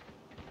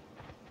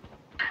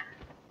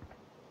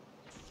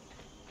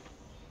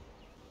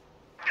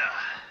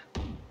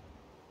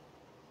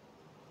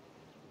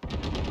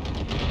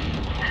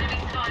 Enemy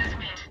spotted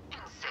mid.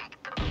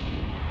 Insecto.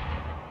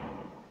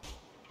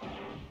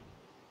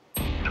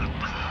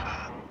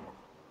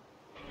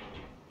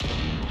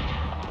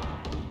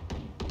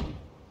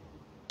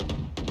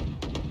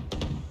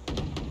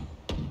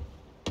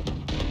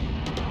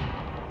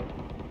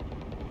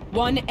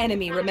 One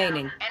enemy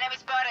remaining. Enemy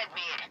spotted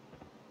mid.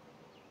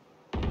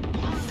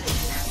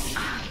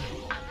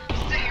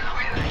 Stay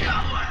with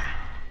cover.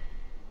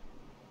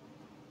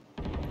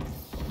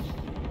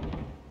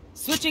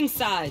 Switching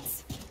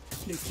sides.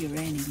 Look your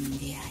enemy in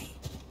the eye.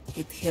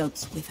 It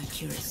helps with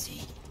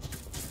accuracy.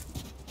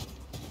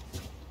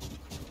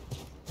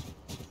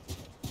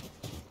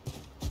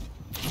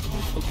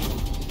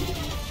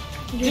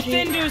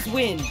 Defenders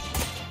win.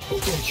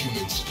 Okay,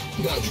 humans.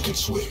 Now you can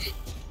swim.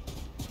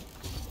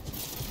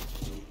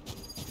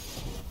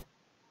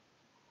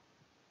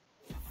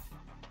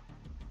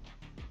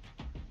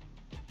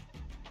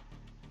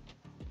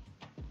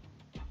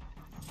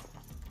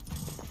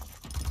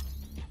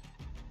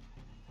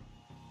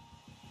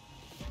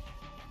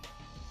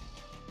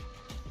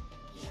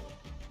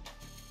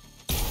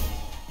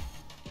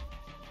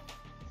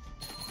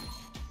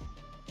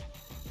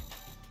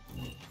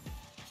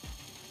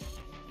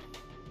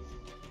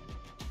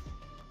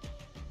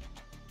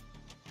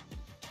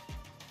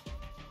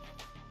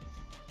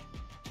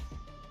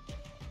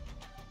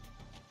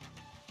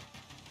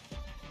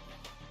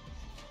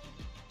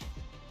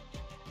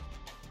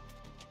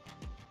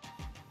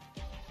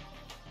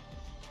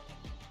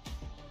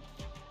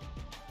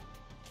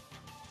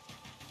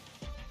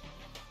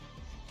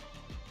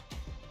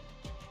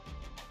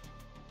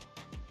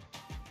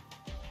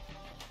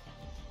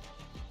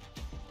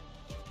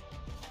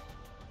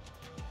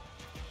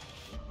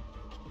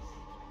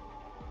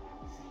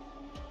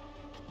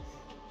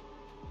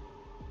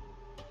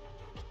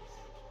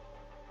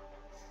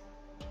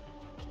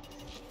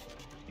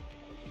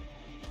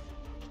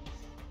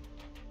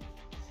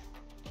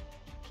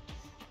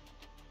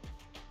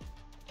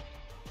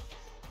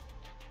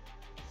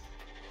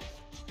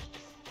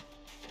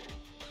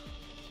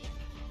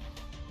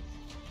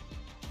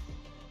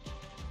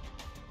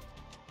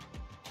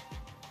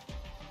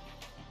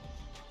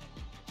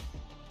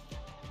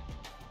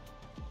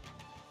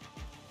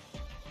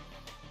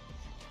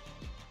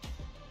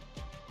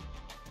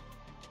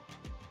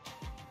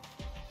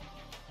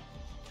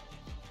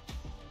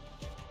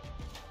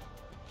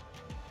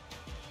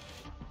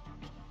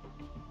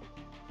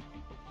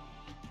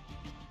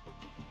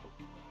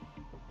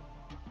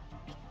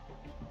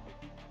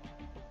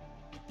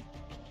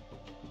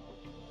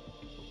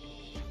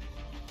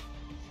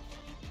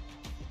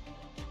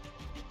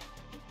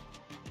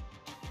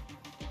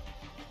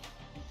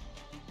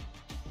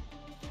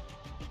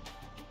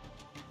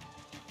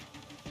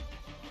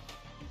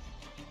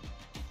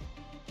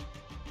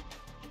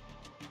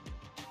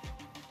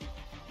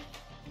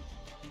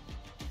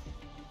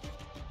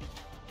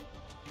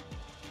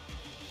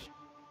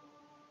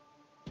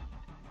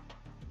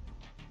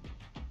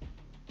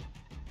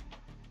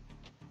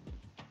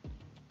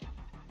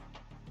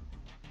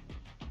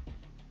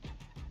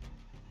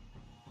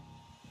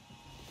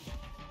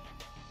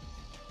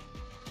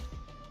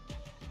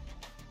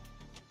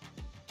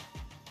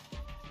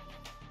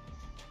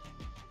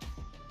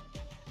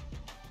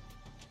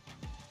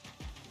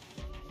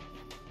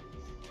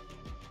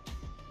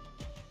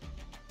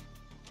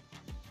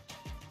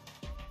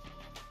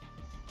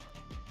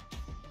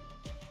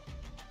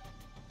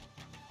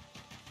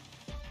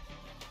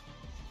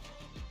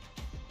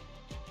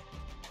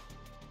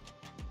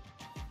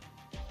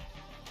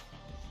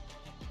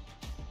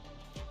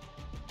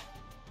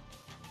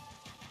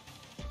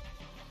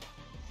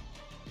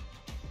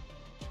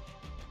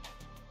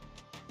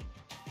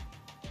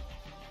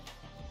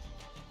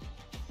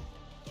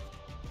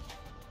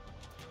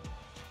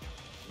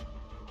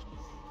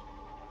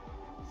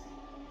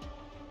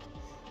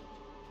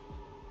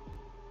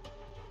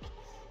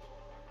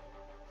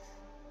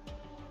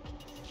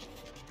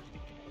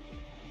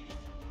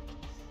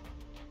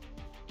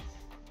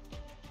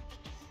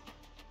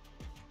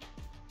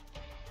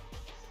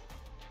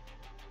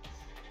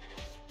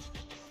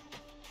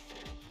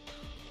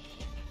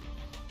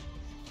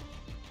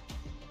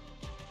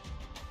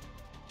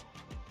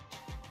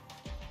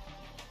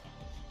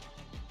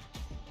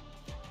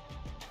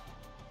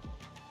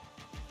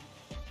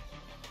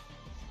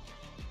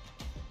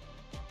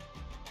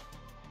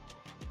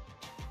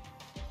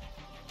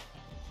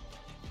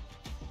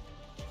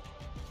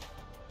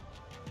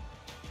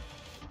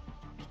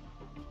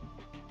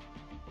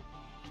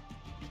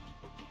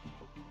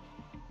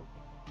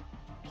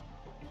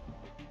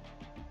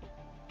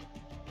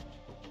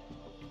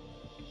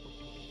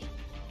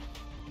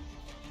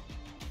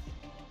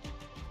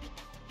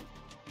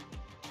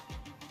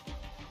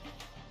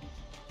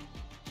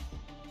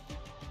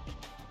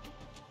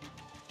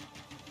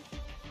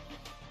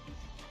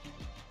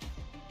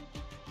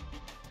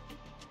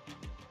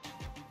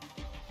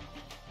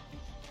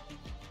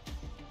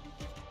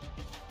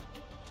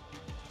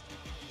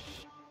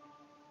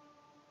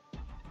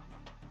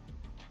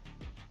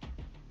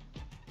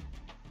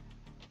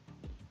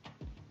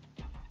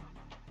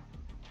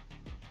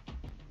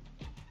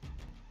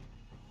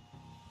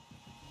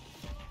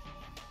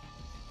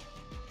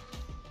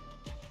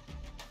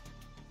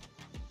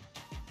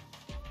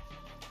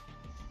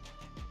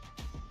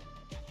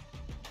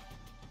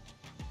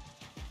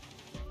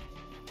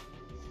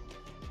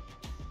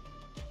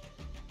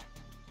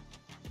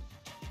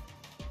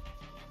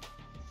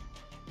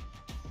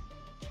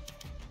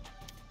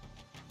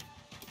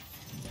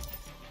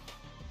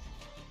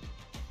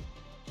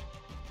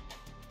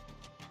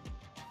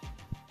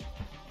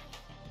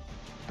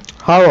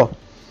 Halo.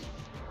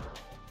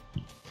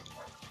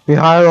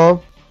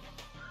 Mihajlo.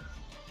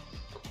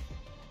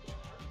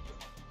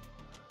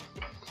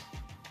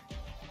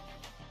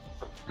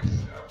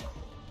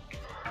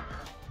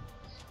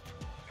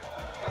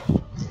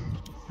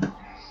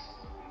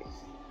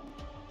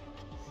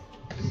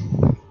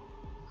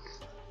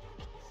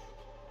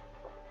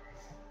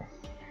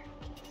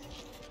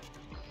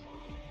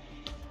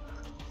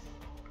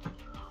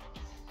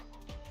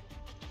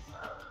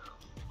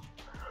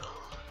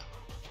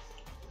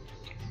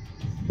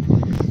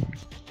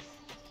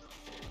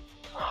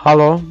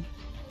 Halo.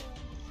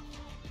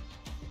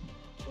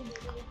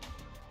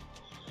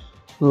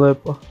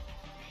 Lepo.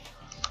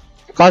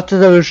 Kad se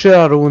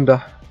završila runda?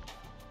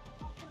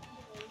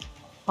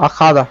 A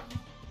kada?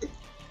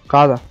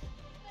 Kada?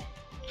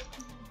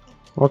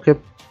 Okej.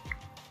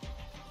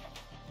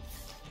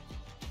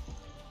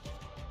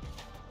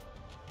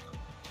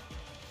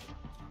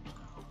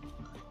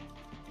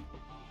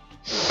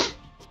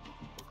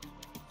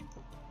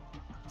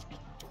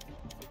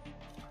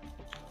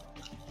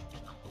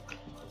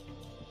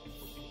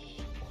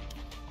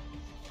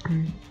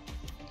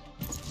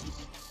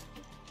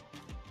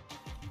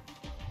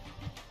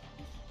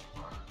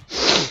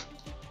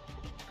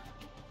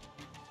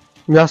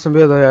 Ja sam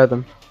bio da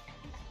jedem.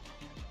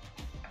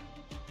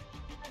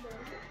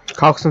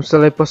 Kako sam se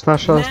lepo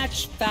snašao.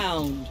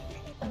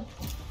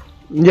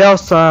 Jeo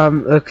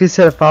sam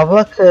kisele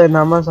pavlake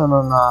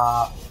namazano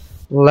na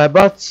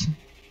lebac,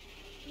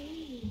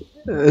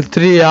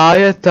 3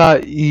 jajeta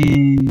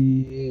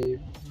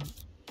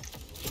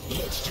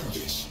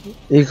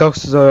i kako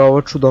se zove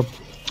ovo čudo?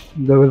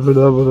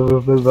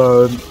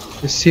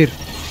 Sir.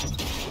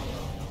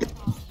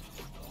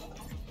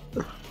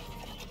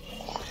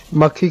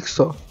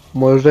 Makikso,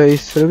 možda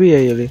iz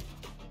Srbije ili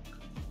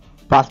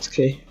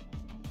Packej.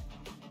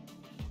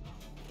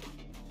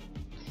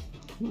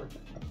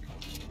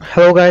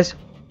 Hello guys.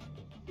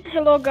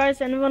 Hello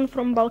guys, anyone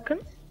from Balkan?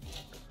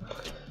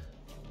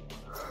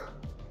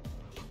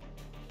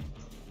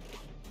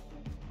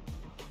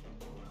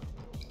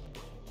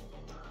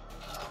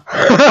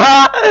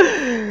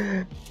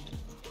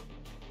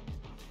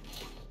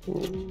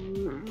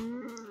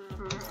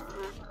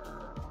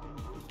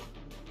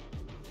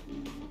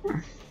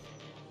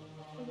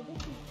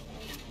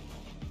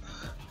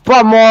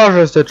 Pa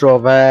može se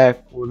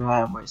čoveku,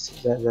 nemoj se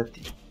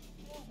zezati.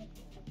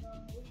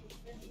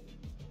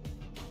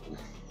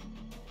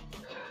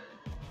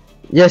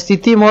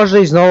 Jesi ti možda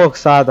iz Novog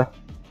Sada?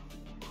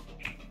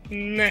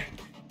 Ne.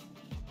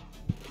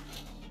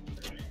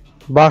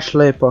 Baš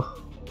lepo.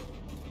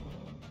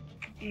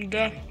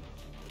 Da.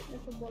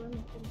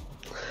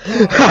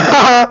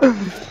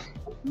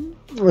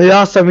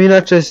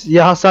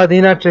 Ja sad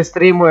inače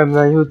streamujem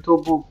na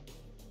YouTubeu.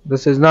 Da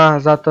se zna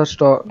zato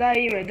što...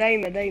 Daj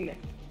ime.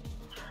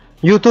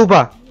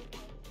 YouTubea?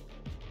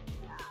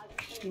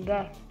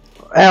 Da.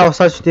 Evo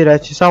sad ću ti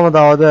reći, samo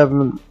da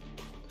odem...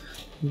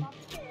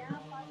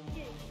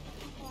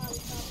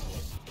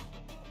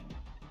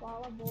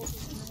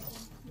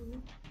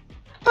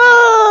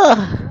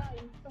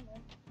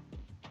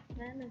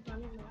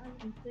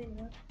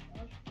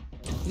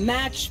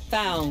 Match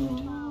found.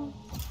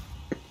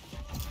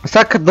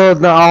 Sad kad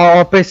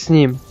opet s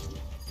njim.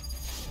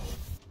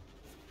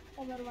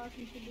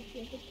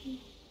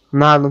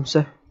 Nadam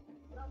se.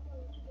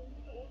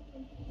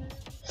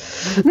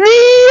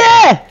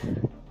 Nije!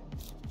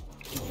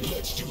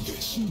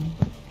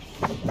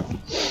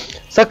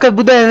 Sad kad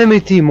bude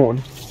enemy team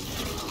on.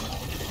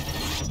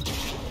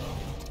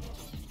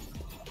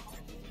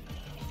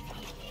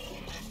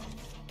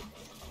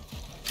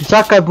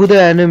 Sad kad bude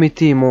enemy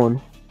team on.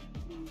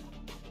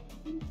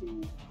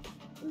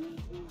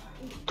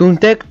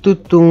 Tuntek tu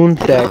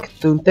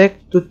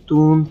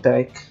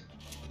tuntek.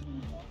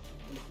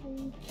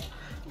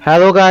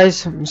 Hello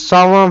guys,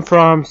 someone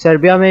from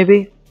Serbia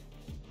maybe?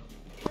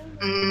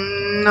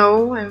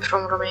 No, I'm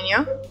from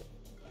Romania.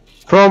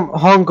 From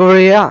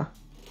Hungary?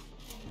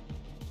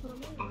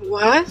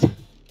 What?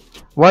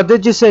 What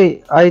did you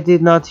say? I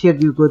did not hear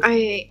you good.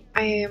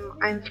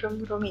 I'm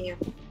from Romania.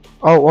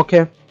 Oh,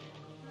 okay.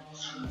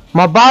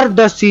 Ma bar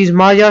da si iz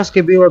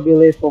Mađarske bilo bi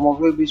lepo,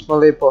 mogli bismo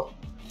lepo.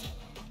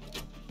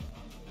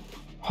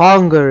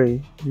 Hungary,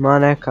 ma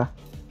neka.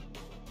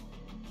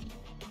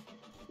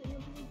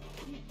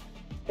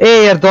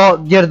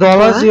 Jer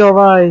dolazi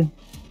ovaj...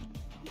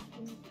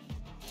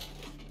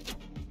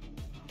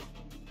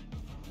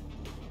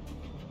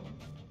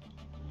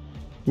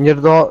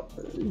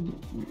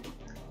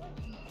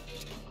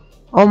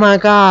 Oh my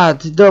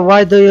god,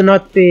 why do you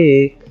not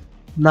pick?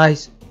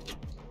 Nice.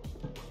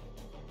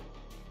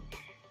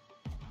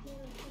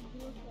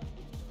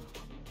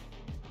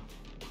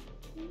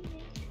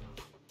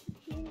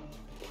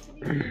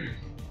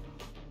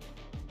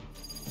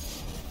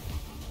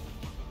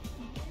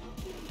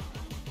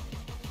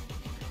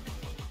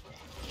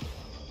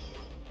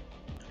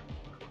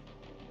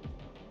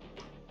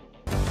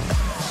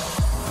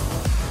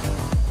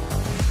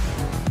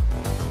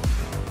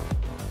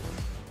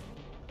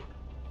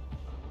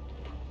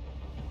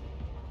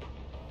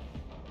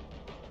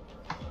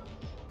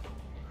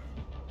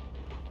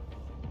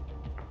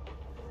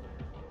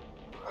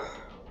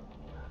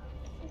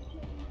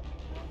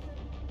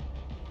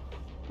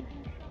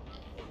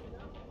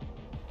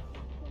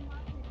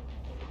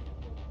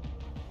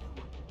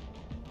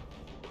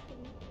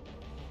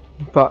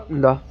 Pa,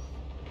 da.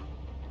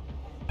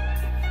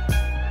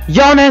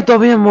 Ja ne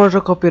dobijem možda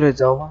copyright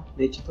za ovo,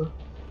 neće to.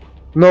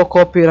 No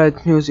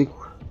copyright music.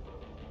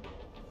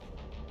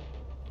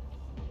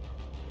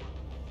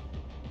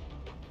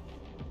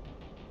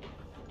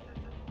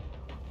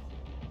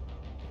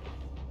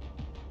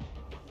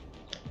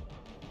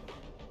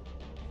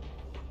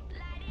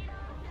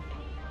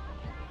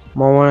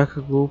 Ovo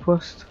neka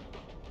glupost.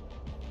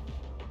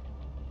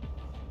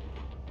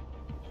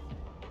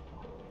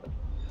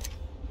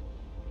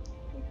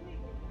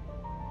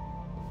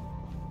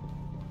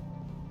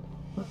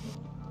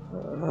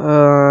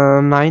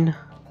 Nine.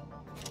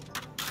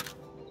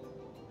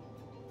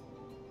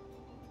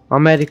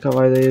 Amerika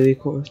vajda je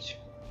Viković.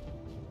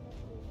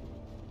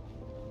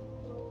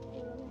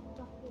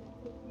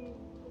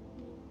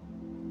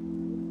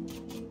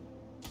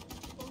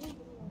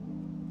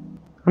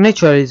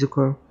 Neću ja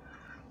rizikujem.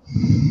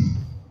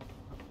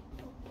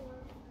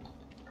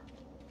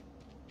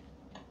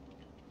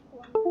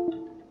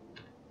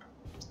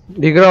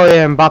 Igrao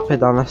je Mbappe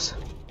danas.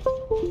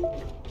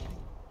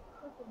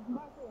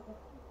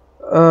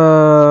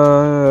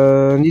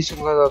 Nisam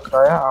gledao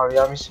kraja, ali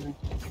ja mislim...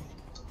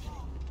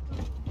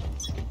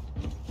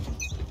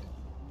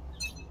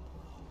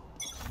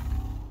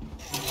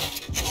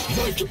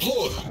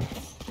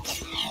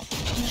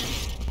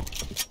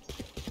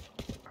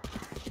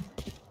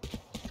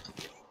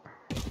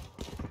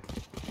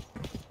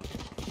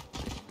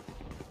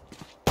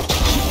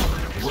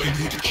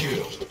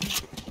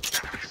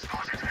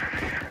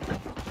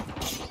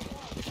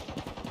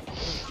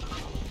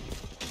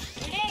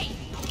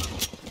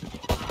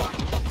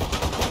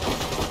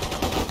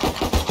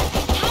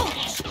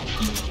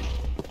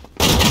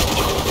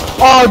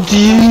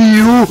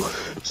 Adiju!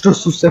 Što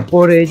su se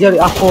poređali,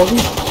 ako ovi...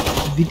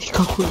 Vidi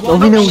kako...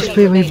 Ovi ne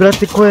uspijevaju,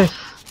 brate, ko je...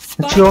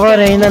 Znači ova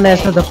Reina ne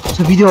zna da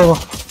puca, vidi ovo.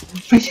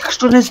 Vidi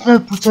što ne zna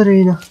da puca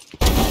Reina.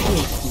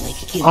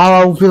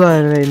 Ava, ubila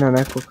je Reina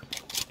nekog.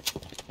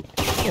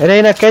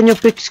 Reina, can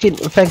you pick skin?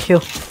 Thank you.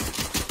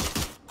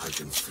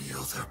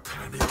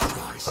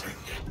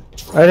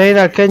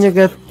 Reina, can you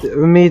get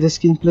me the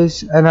skin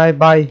please? And I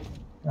buy.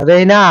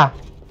 Reina!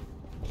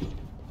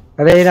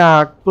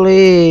 Reina,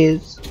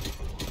 please!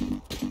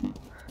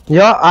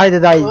 Jo, ajde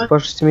daj,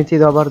 pošto si mi ti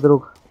dobar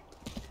drug.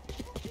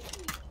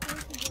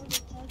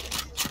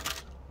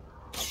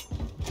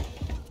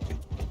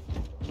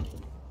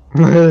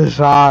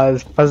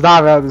 Pa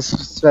znam ja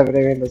sve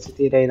vrijeme da si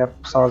ti Reina,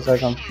 samo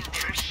zezam.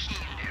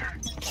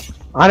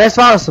 A ne,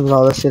 stvarno sam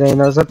znao da si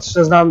Reina, zato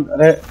što znam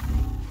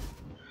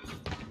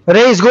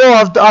Reis, go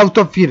out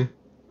of here.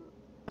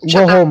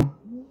 Go home.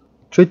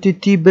 Čuj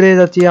ti bre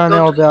da ti ja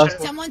ne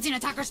objasnim.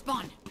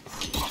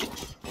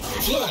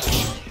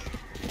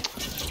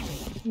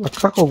 A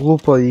kako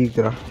glupo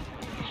igra.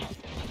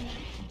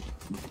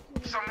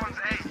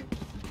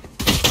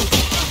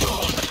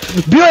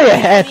 Bio je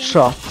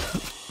headshot.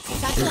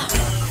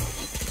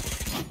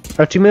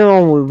 Znači mi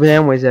imamo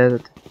nemoj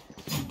zezati.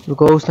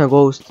 Ghost na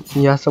ghost,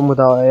 ja sam mu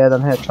dao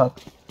jedan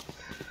headshot.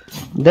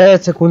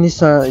 9 sekundi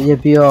je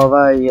bio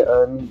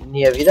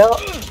nije video.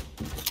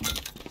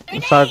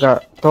 Sad ga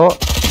to,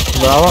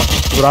 bravo,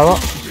 bravo.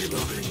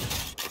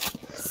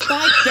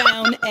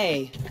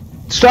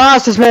 Šta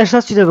se smiješ,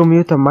 šta si da ga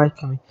mutam,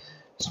 majka mi.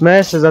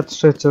 Smeje se zato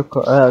što je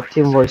crko,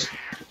 team voice,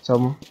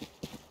 samo.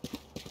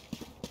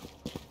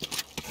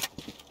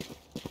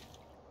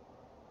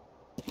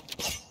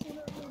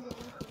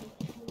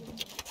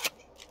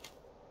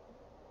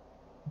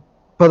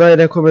 Pa daj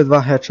nekome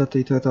 2 headshota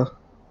i to je to.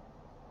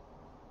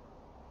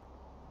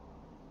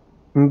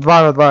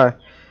 2 na 2 je.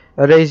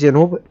 Raze je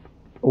noob,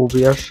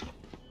 ubijaš.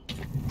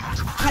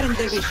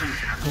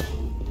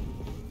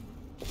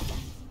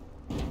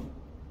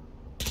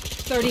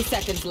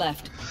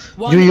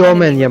 Ju i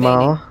Omen je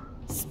malo.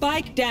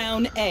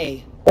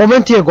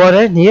 Omen ti je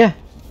gore, nije?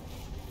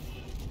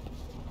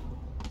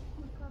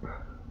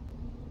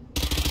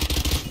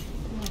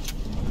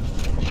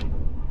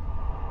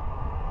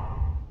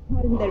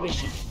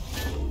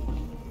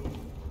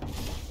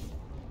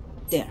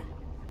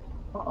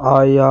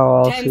 A jao,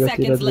 ali si ga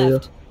ti razvidio.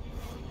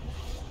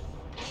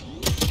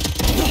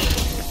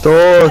 To,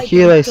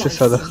 healaj se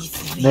sada.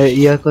 Ne,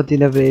 iako ti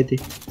ne vredi.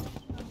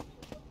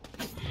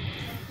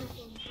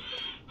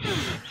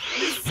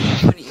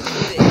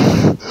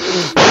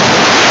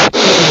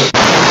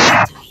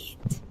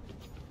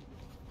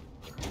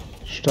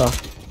 Šta?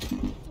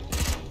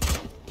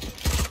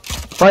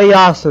 Pa i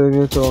ja sam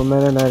im to,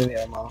 mene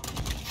nervira malo.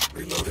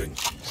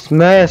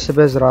 Smeje se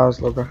bez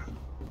razloga.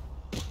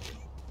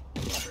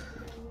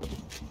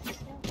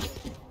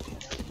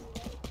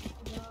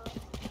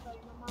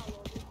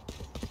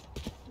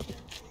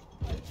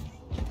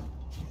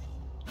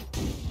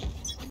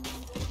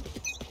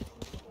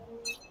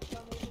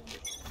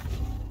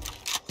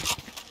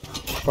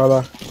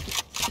 Hvala.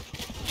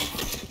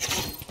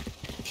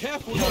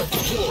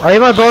 A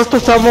ima dosta,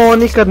 samo on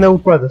nikad ne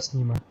upada s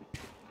njima.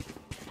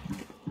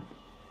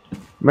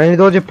 Meni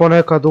dođe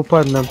ponekad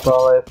upadnem, pa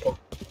lepo.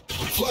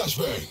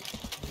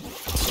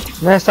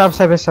 Ne, sam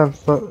sebe sam...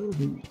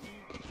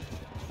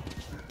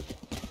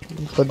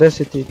 Po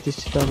 10 i ti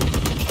si tamo.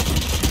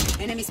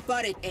 Enemy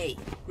spotted A.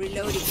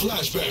 Reloading.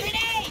 Flashback.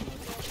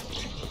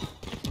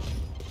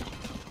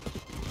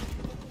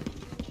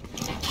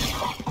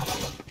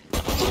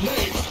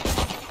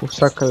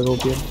 Sad kad ga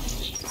ubijem.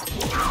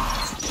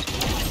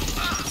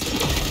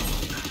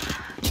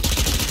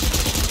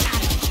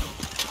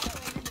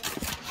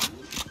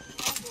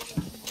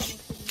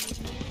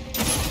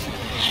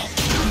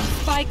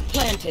 Spike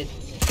planted.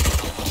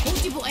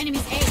 Multiple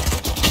enemies A.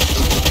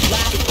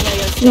 Last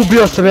player standing.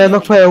 Ubio sam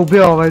jednog pa je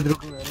ubio ovaj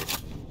drugi.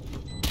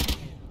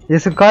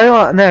 Jesam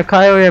Kajo? Ne,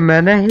 Kajo je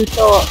mene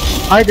hitao.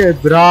 Ajde,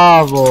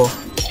 bravo.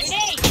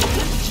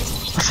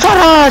 Šta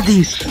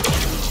radiš?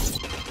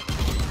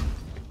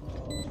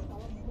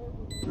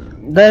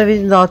 Daj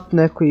vidim da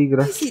neko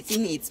igra.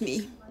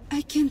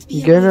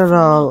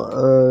 General,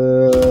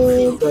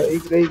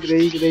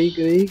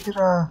 da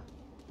igra.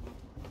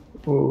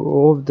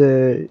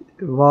 Ovdje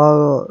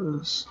valo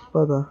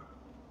spada.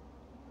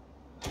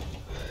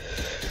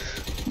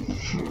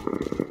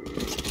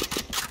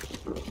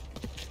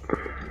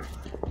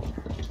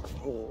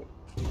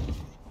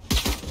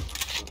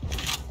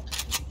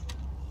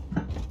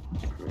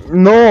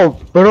 No,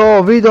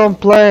 bro, we don't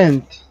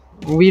plant.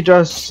 We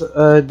just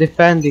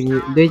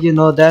defending. Did you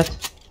know that?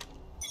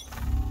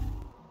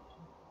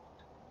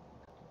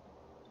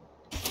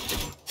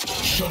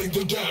 Shutting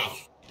them down.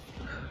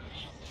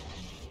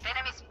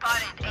 Enemy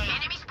spotted A.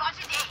 Enemy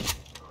spotted A.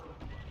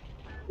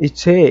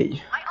 It's A.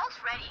 My ult's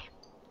ready.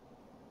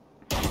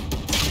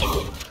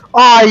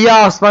 A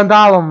ja s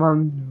vandalom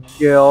vam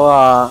je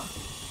ova.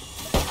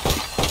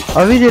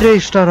 A vidi Raze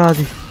šta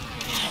radi.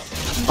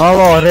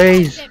 Alo,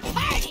 Raze.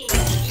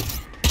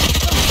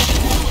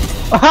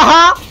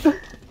 Haha!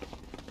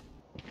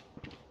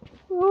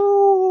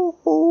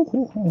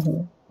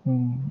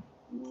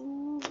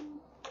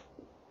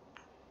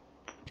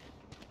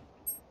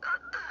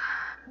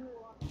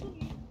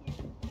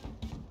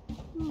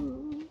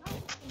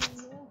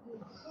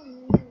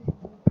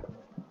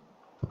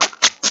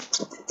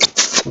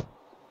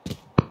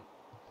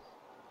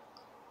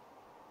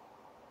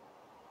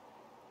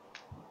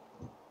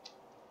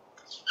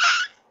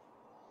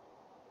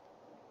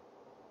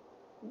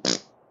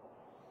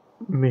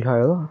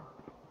 Mihaela?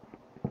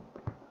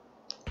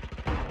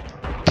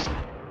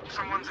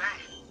 Someone's A.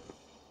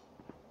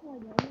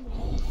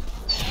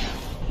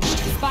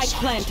 Spike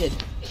planted.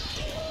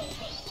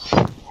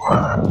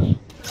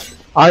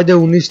 Ajde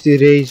uništi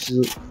Raze.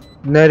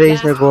 Ne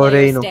Raze nego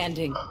Reinu.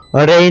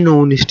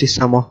 Reinu uništi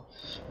samo.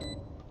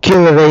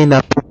 Kill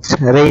Reina.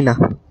 Reina.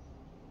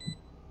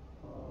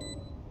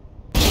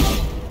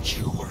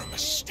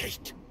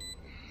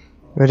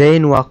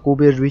 Reinu ako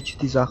ubiješ bit ću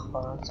ti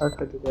zahvalan. Sad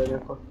kad ti ga je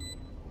rekao.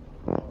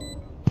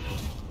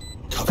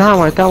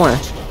 Tamo je, tamo je.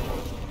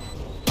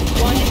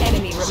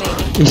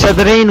 I sad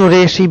Reinu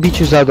reši i bit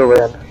ću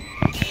zadovoljan.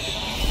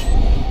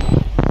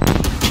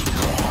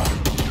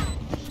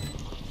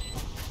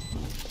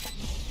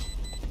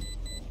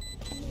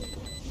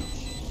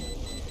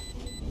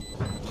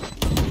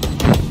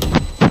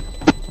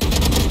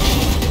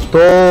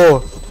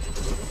 To.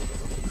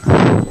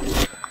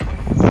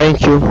 Thank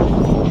you.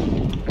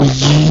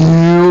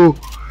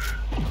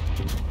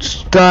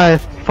 Šta je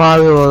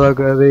falilo da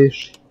ga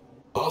reši?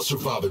 I'll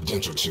survive a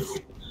dent or two.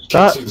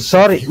 Šta?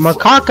 Sorry, ma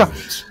kaka?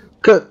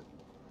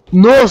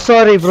 No,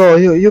 sorry bro,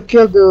 you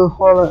killed the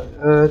whole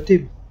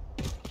team.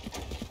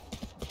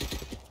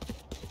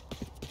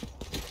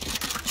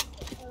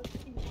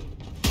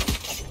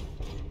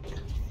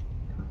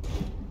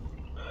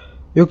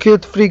 You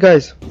killed 3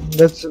 guys,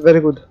 that's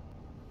very good.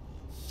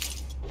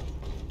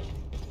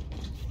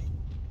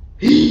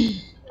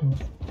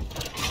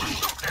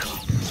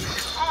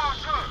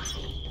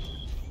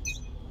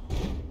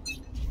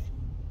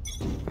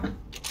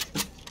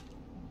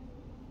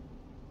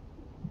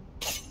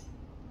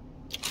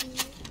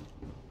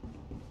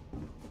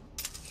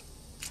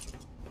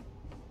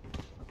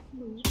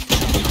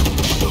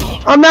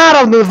 A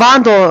naravno,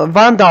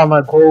 Vandal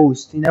na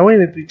Ghost, i nemoj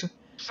mi pričati.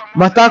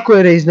 Ma tako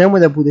je Raze, nemoj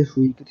da budeš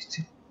u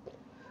igrici.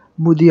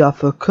 Budi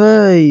AFK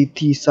i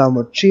ti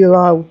samo chill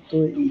out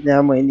i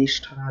nemoj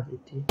ništa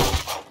raditi.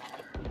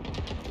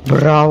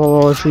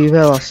 Bravo,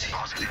 živela si.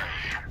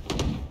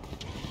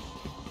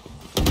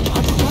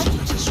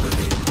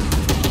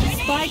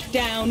 Spike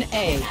down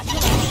A.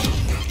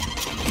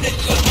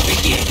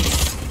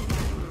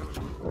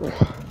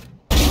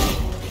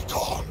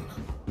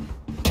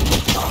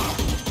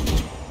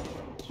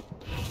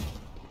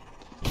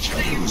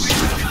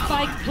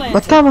 Ma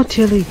tamo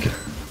ti je lik.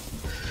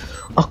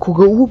 Ako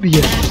ga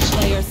ubiješ.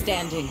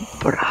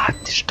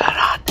 Brate, šta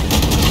radi?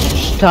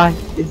 Šta je?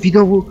 Vidi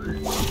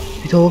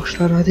ovo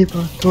šta radi, pa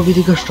to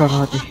vidi ga šta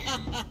radi.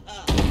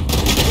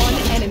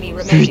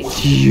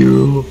 Vidi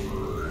ju.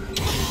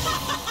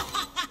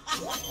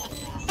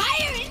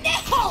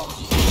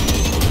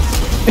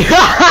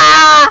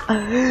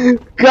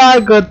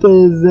 Kako to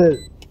je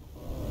zem?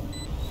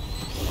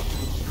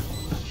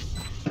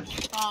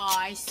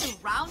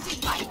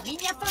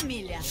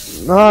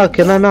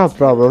 Okay, no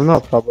problem,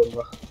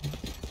 bro.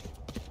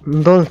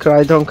 Don't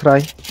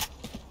cry.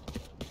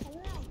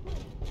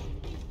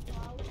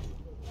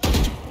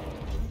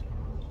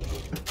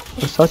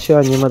 Sad ću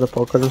ja njima da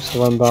pokažem sa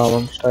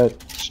vandalom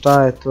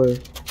šta je to.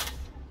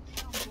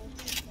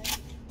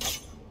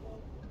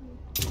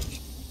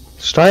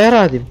 Šta ja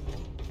radim?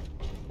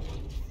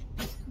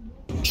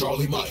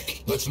 Charlie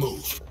Mike, let's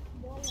move.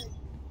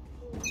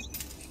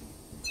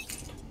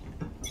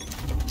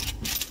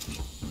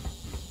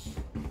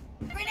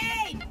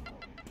 Grenade!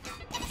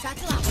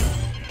 Satchel out.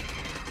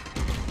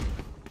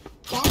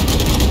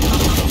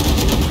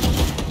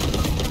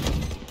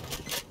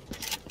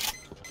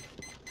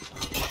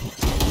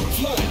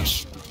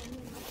 Flash.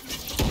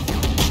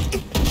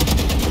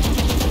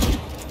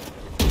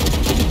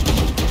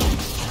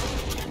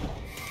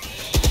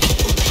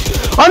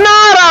 A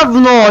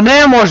naravno,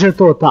 ne može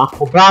to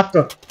tako,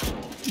 brato.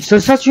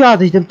 Sad ću ja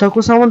da idem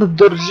tako samo da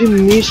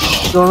držim miš,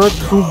 ono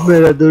dugme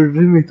da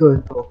držim i to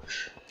je to.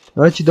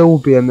 Znači da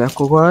ubijem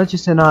nekog, ona će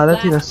se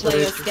nadati na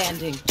sreću.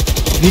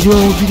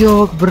 Vidio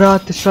ovog,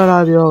 brate, šta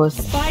radi ovo?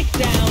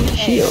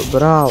 Šio,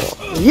 bravo.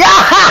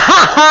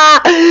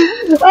 Jahahaha!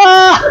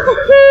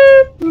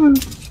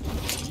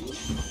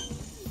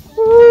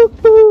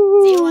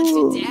 Do you want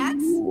to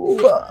dance?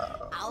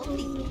 I'll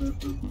lead.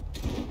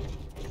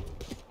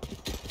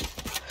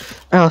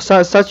 Evo,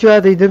 sad ću ja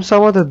da idem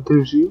samo da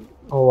držim.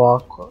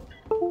 Ovako.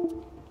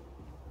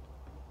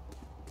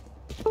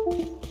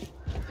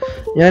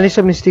 Ja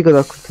nisam ni stigao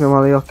da kliknem,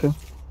 ali okej.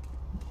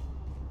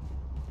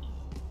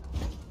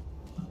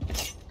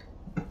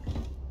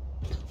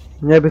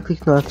 Ne bi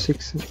kliknuo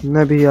F6,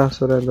 ne bi ja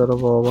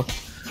surrenderovao ovo.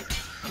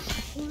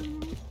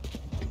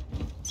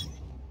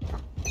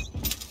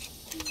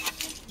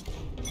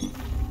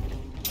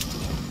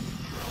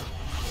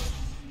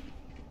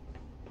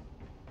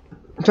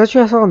 Sad ću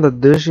ja samo da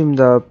držim,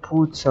 da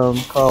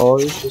pucam kao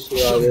ovi što su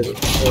radili.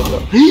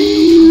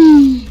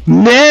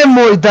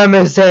 Nemoj da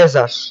me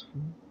zezaš!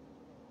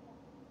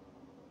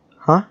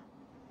 Ha?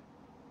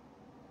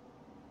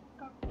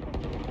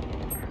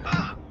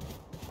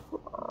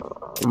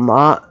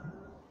 Ma...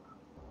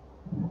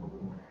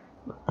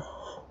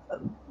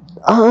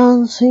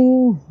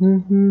 Unseen...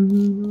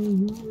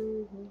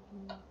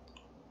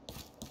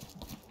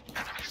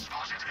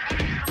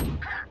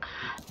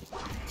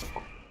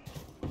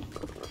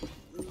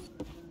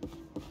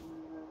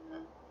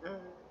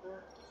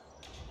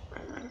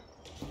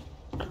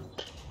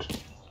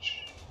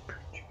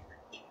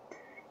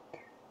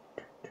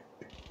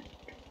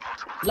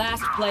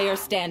 Last player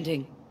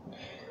standing.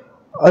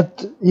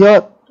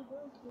 Ja...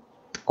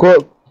 Ko...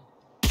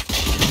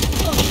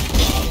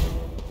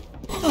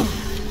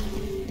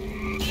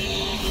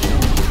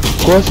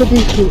 Ko se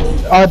ti...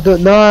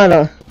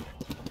 Nana...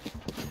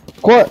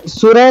 Ko...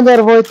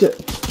 Surrender, vojte...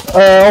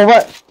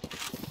 Ovaj...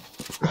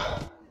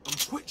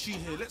 I'm twitchy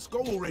here, let's go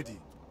already.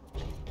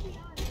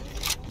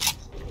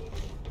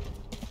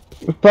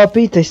 Pa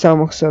pitaj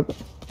samog sebe.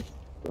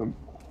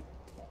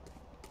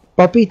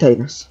 Pa pitaj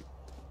nas.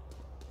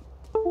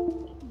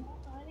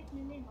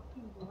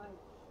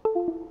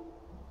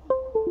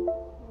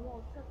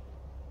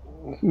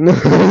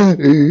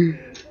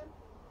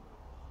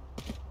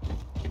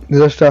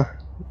 Za šta?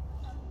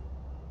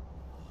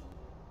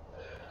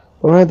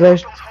 Ono je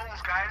 20...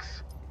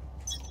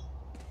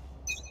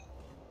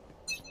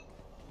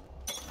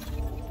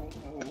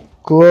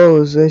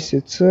 Close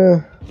SC.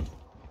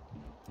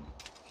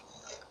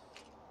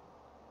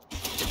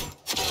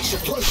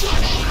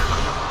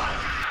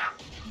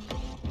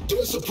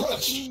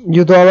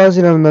 Ju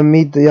dolazi nam na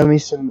mid, ja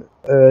mislim,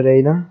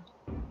 Reina.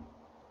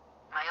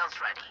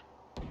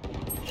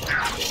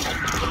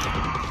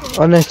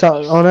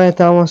 Ona je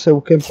tamo se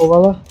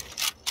ukempovala.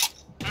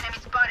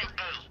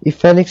 I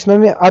Fenix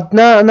nam je, a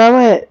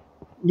nama je,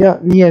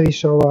 nije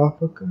više ova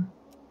AFK.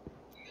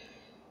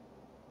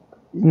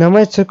 Nama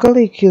je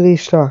crkalik ili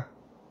šta?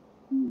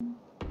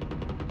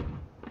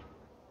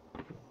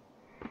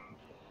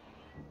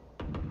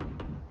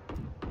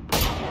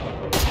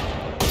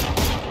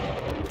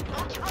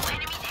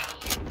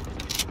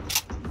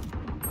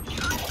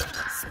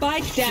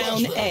 Spike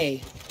down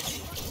A.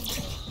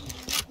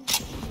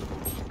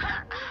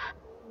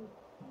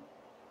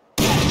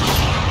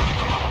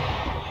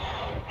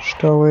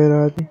 Šta ovo je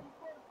radi?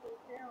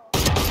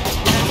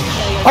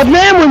 A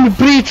nemoj mi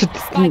pričati!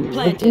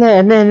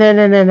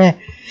 Ne.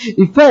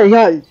 I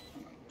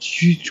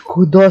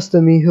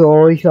dosta mi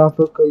ovih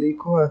AFK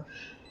likova.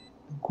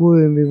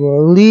 Gujem mi go.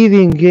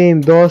 Leaving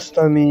game,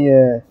 dosta mi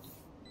je.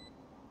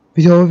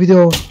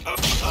 Vidio ovo.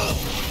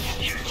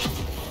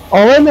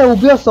 Ovo me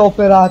ubio sa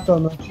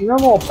operatorom. Znači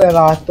imamo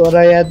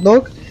operatora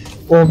jednog.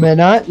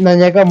 Omena, na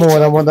njega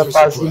moramo da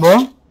pazimo.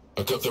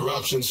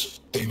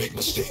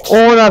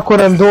 On ako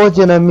nam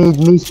dođe na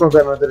mid, mi smo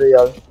ga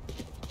nadrljali.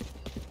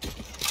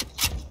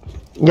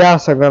 Ja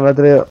sam ga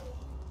nadrljao.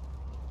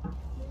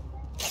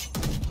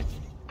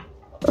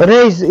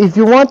 Raze, if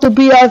you want to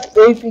be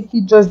APK,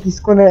 just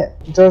disconnect,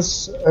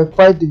 just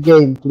quiet the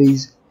game,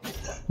 please.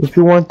 If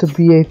you want to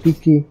be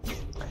APK,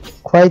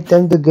 quiet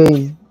them the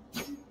game.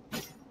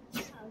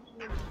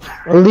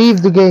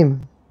 Leave the game.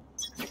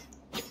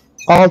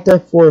 Alt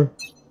F4.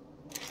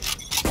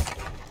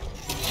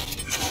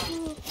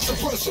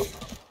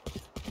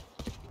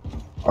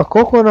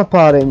 koliko ona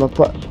para ima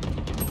pa...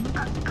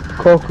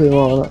 Koliko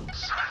ima ona?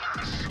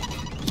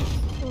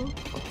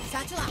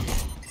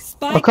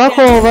 A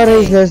kako ova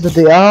Raze ne zna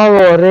da je?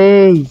 Alo,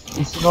 Raze,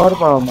 ti si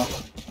normalna.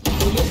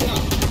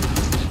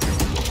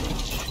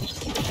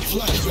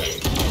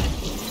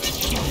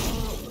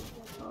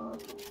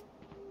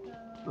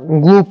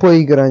 Glupo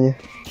igranje.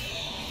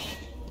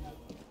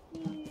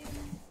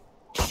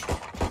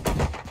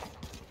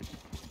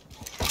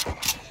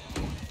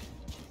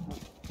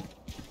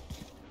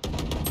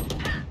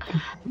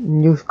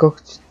 Njuš kako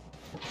će...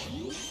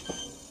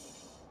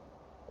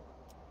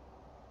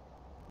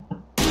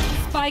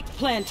 Spike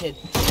planted.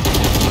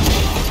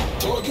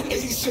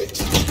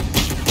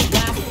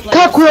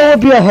 Kako je ovo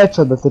bio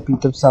headshot da te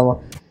pitam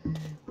samo?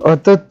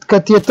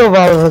 Kad ti je to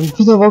valoraant,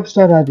 pitam ovog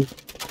šta radi?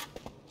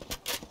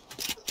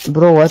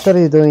 Bro, what are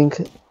you doing?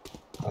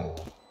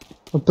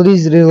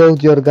 Please reload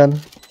your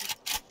gun.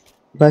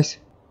 Nice.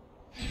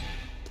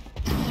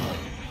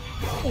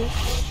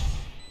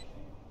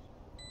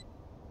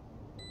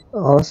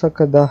 Ovo sad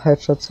kad da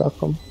headshot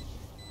svakom.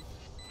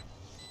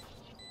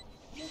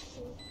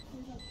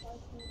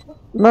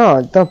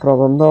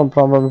 No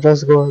problem,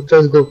 just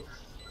go.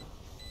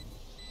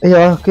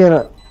 Ja,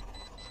 Kira.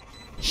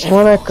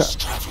 Moneka.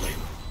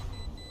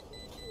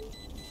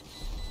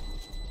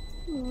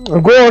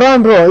 Go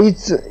run, bro,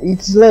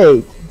 it's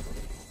late.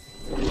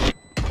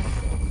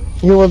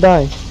 You will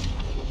die.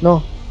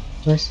 No,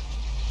 nice.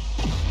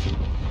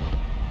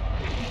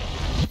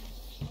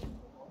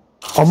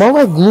 A malo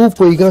je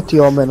glupo igrati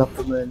omena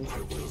po meni.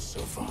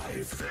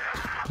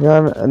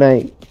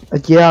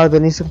 Ja da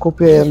nisam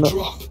kupio jedno...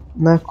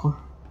 Neko.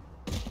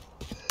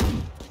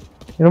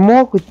 Jer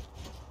mogu...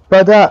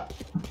 Pa da...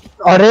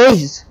 A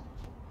Raze!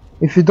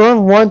 If you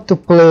don't want to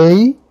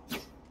play...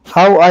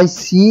 How I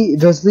see...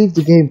 Just leave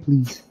the game,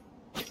 please.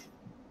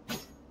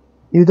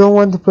 You don't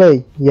want to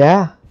play?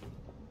 Yeah.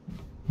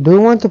 Do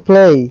you want to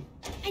play?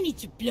 I need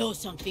to blow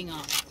something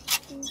up.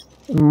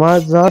 Ma,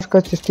 znaš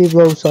kad ćeš ti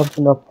blow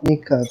something up?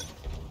 Nikad.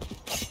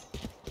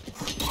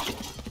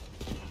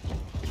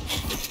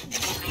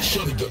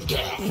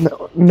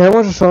 Ne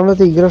možeš onda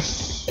da igraš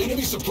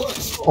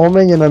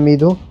omenje na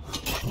midu.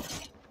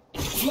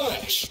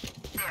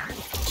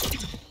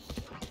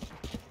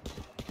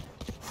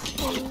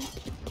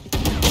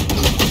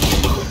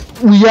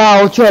 Ja,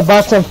 hoću ja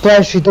bacam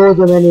flash i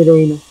dođe meni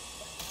Reyna.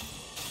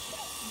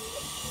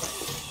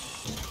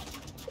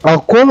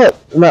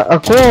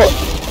 Ako...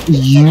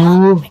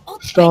 Juuu,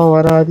 šta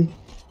ova radi?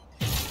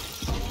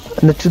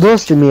 Znači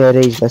dosta mi je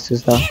Raze da se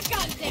zna.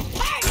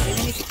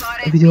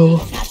 Vidi ovo.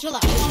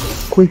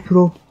 Koji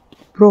pro?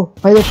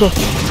 Ajde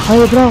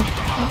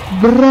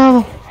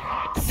bravo!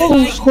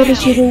 Skoro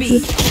si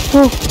rupi.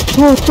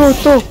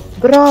 To,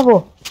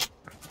 bravo!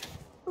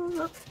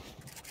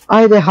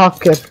 Ajde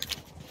haker.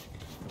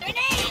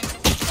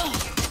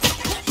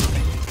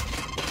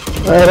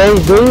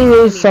 Raze, do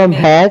you use some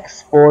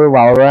hacks for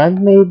Valorant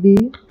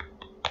maybe?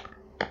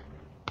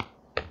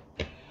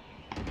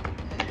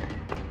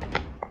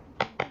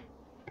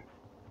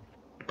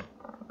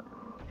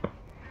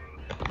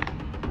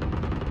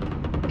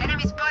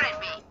 Enemy spotted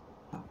me.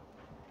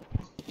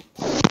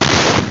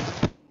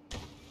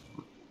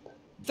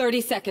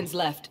 30 seconds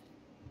left.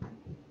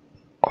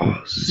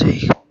 Oh,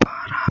 sí,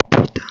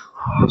 rápida.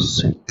 Oh,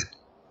 sí.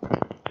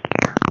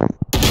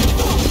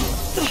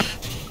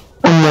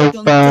 Oh my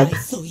god.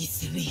 So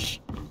easily.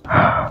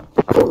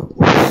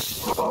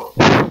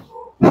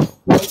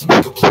 Let's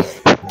make a play,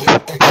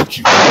 then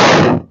execute.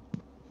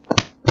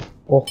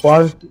 Oh,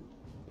 what?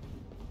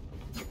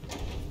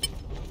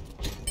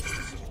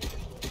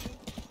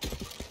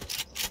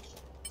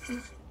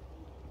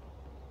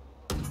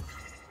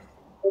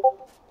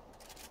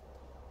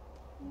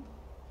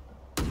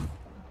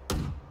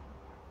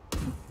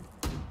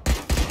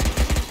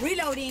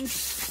 Reloading.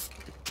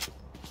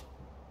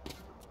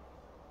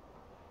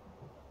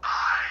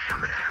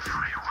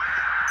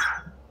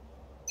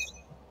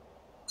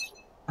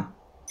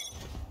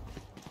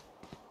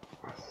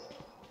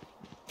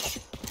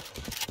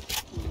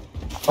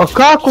 A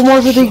kako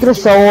može da igra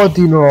sa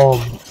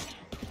Odinom?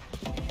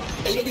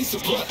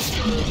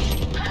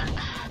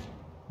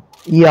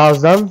 Ja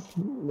znam,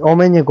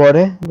 omen je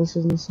gore, da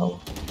se zna samo.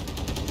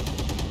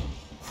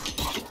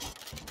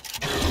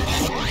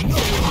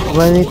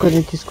 Ovaj niko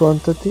niti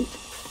skontati.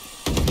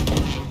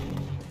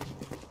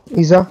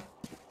 Iza.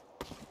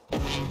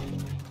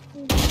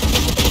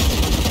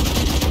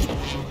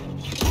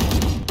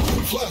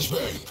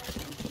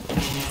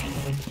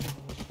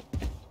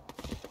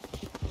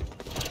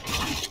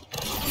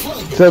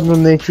 Sadno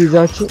neće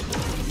izaći.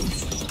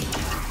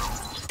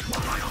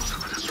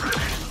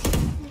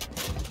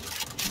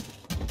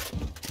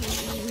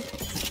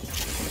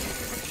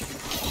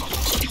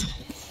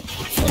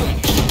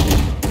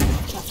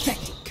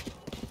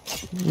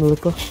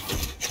 Lijepo.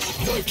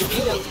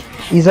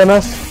 Iza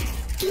nas.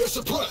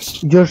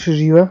 Još je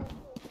živa.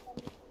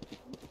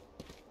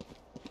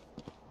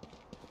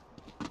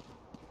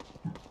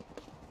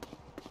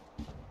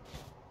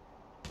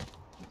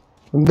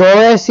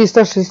 Dole je,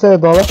 sistaš je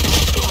dole.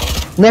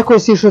 Neko je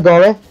sišao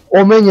dole,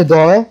 omen je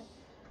dole.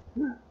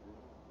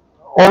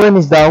 Owen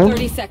is down.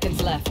 30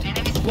 seconds left.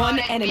 One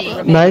enemy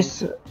remaining.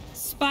 Nice.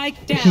 Spike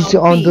down. He's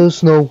on the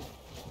snow.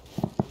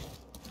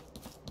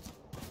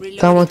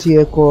 Tamo ti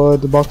je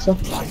kod boksa.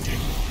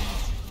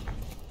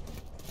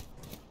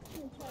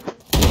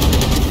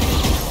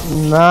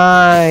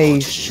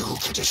 Nice.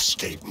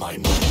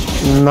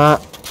 Na.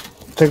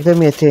 Ček, gdje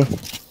mi je ti?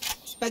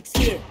 Spike's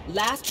here.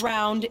 Last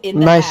round in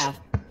the Nice. half.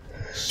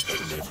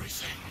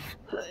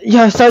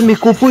 Ja, sad mi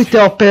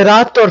kupujte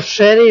operator,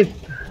 šerif.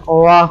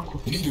 Ovako.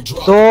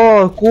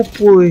 To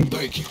kupuj.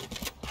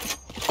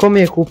 Ko mi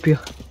je kupio?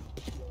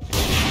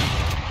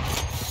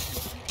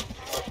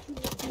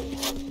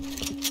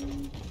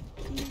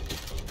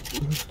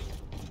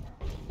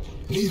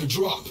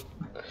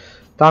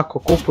 Tako,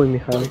 kupuj mi,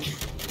 hajde.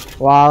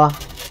 Hvala.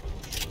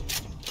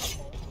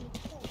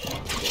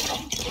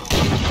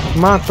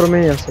 Ma,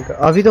 promijenio sam ga.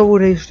 A vidio ovu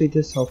rejišli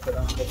ide sa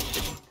operatorom.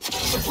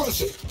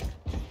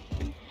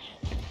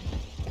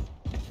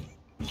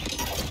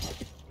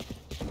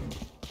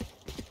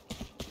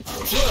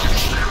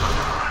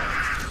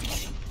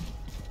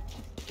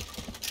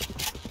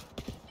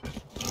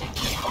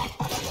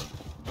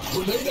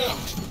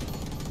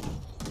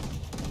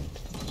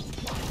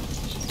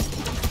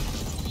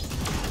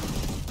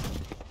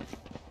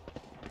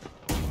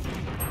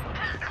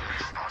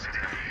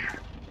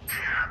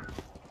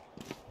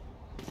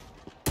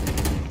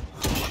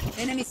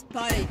 Enemy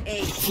spotted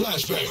A.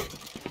 Flashbang.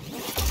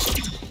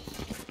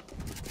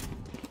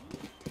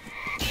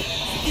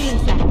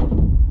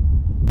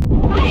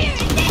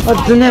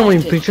 A nemoj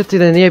im pričati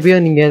da nije bio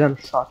ni jedan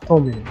šat, to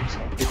mi ne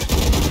mislim.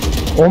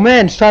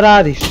 Omen, šta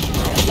radiš?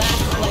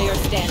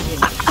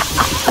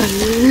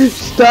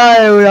 Šta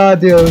je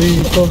uradio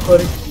vi, to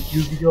koristi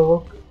ljubi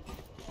ovog?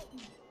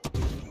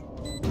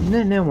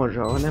 Ne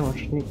može ovo, ne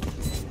može nikad.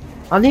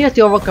 A nije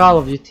ti ovo Call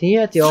of Duty,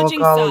 nije ti ovo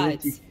Call of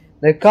Duty.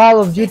 Da je Call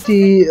of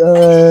Duty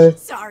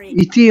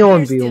i ti i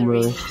on bi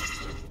umrli.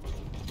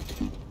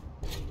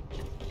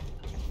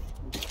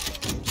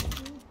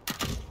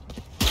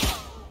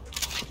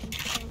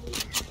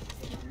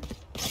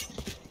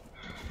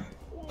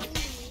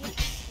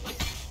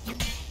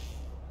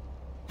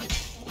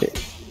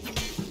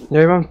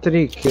 Ja imam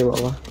 3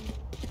 killova.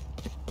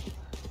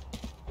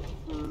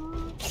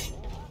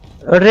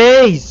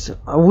 Raise!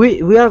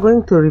 We are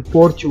going to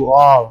report you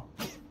all.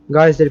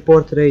 Guys,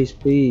 report Raise,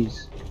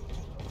 please.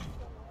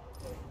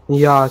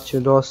 Ja ću,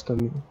 dosta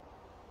mi.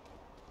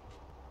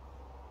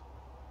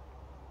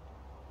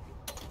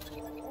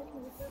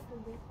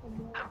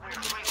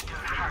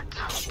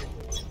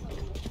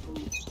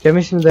 Ja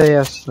mislim da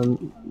jesam.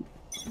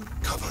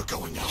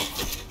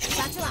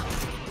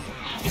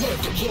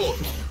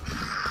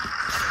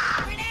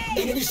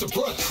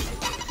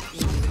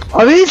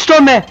 A vidi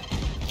što me!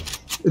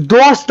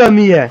 Dosta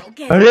mi je!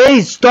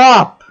 Raise,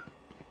 stop!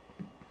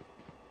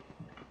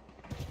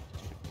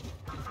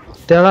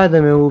 Tela je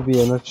da me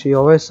ubije, znači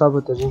ovo je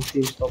sabotažni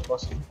tim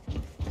 100%.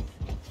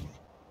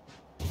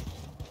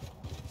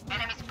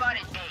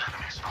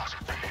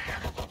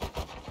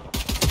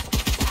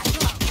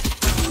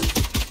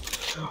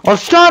 A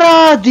šta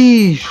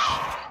radiš?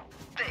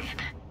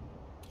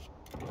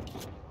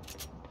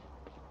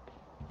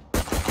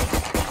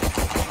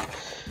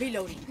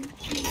 Reloading.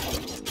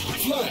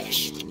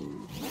 Flash.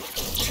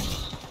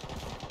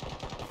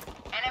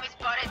 Enemy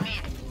spotted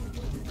mid.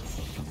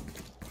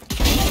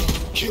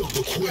 Kill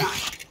the queen.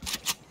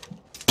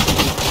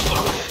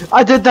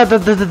 A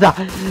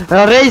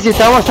da. Raise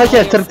tamo sad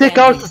će trte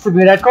kao što sam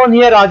mi rekao,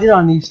 nije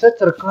radila ništa,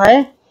 trkla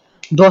je.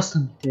 Dosta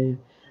mi te je.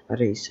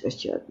 Raise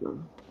već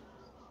jednom.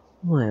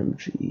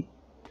 OMG.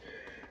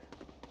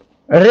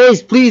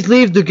 Raise, please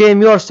leave the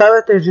game, you are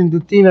sabotaging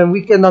the team and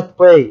we cannot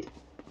play.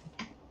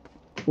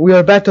 We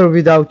are better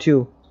without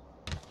you.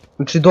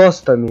 Znači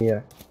dosta mi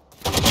je.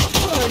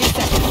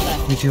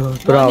 Vidio,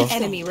 bravo.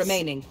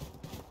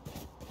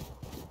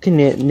 Ti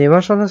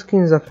nemaš onda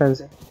skin za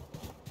frenzy?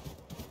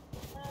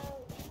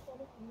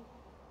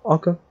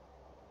 Ok.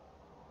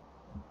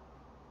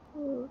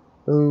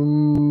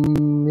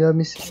 Ja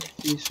mislim da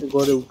ti se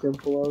gore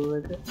ukampovalo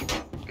neke.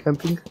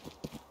 Camping.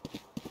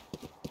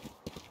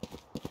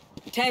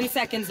 10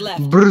 seconds left.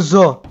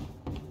 Brzo!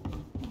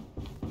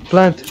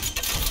 Plant.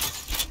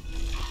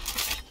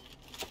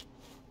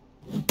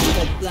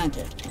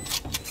 Planted.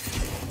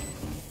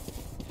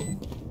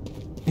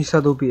 I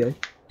sad ubijaj.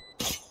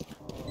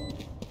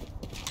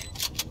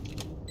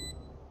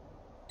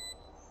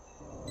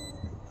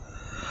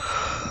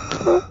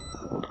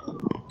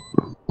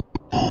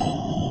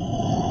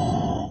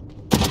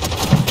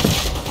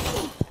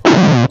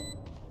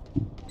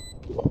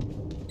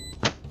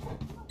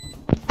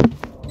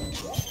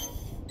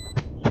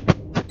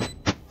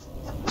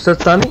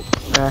 Sad stani.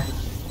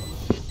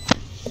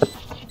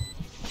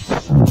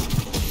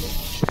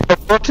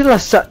 Počela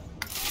sa...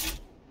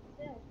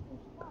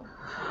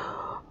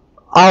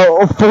 A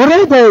fora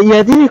je da je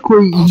jedini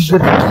koji izdrži.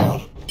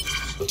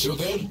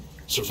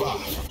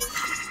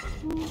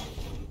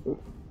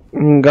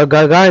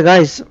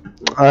 Guys,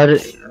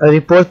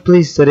 report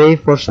please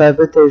Ray for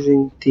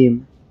sabotaging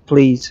team,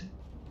 please.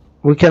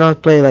 We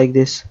cannot play like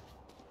this.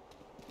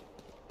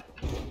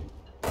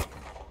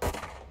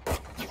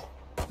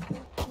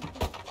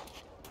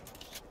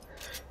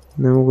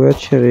 Ne mogu ja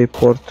će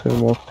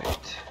reportujem opet.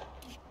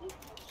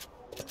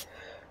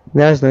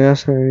 Ne znam, ja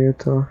sam vidio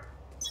to.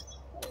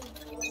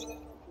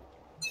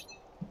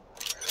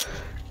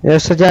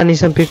 Ja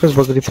nisam pikao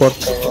zbog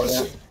reporta.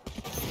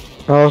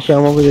 A ok, ja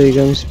mogu da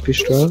igram se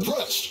pištolj.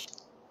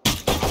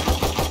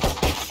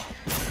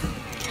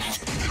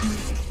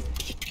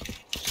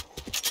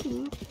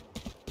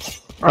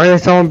 Ajde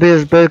samo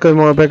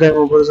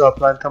begajmo brzo,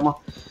 plantamo.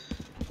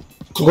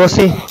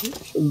 Gosi,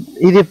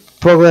 idi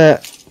pogledaj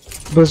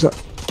brzo.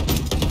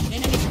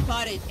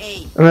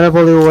 Mene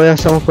boli uvo, ja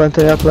samo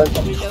plantam, ja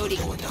plantam.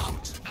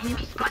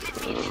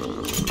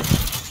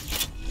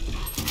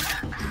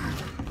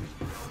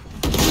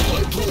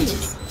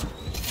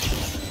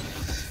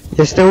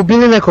 Jeste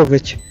ubili nekog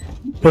već?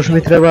 Pošto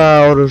mi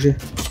treba oružje.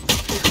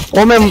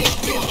 Omen...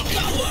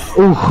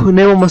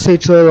 nemamo se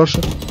i što je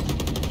došao.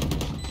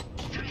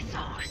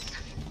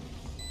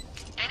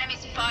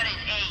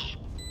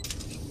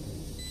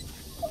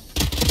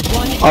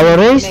 Ali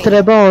Race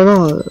treba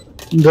ono...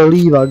 da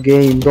liva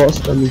game,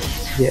 dosta mi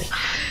je.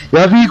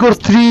 Ja bi Igor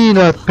 3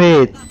 na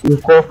 5.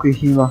 I koliko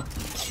ih ima?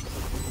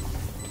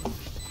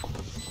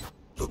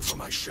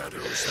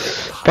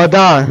 Pa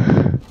da.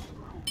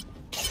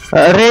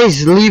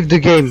 Raze, leave the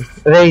game.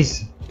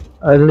 Raze,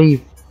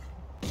 leave.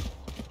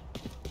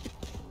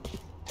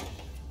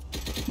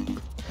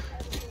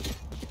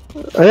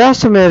 A ja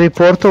sam je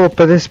reportovao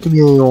 50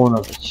 miliona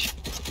već.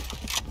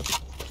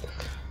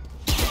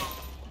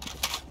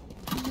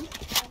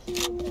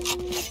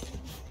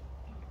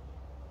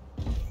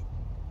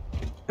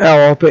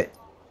 Evo opet.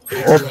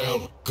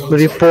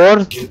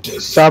 Report,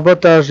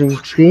 sabotaging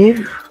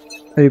team,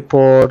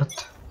 report.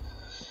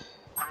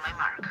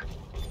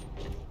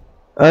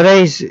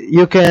 Raze,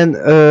 you can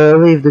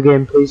leave the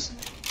game, please.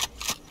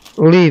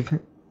 Leave.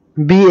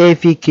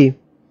 BAFK.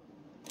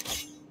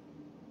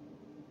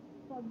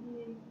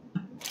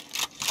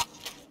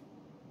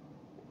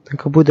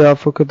 Neka bude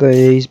AFK da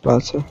je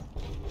izbaca.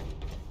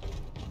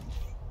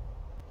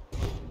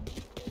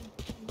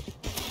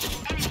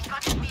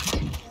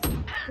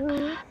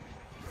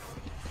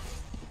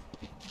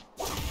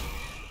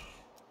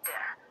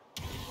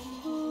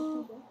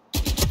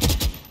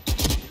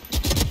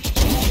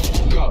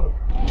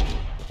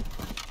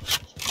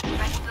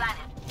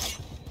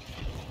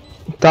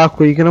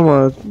 Tako igramo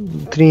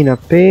 3 na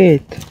 5.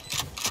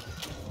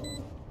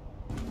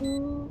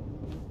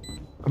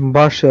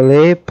 Baš je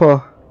lepo.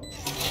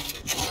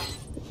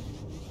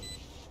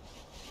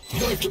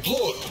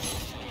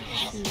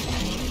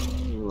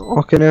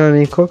 Ok, nema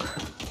nikog.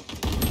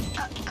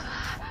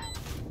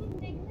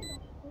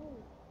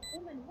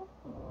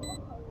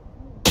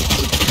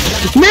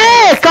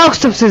 Ne, kako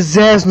sam se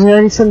zeznuo,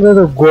 ja nisam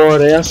gledao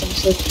gore, ja sam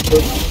sve...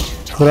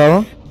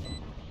 Bravo.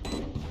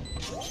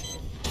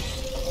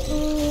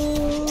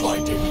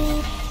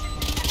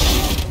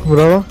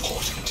 Bravo.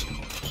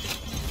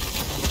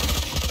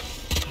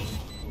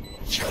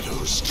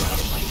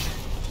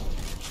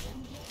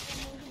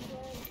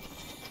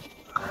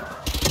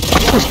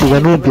 Pusti ga,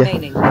 nubija.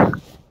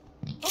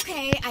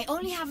 Okay, I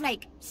only have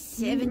like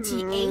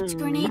 78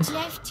 grenades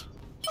left.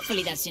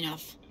 Hopefully that's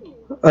enough.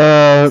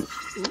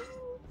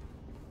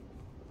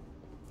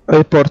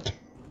 Report,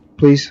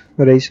 please,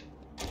 Raze.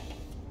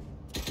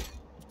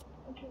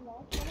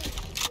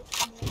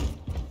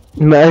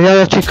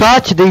 Znači kada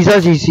će da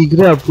izađe iz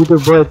igre, a bude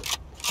bolje.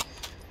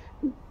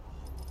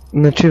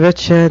 Znači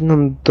već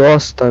jednom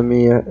dosta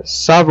mi je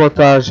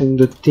sabotažing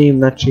the team,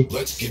 znači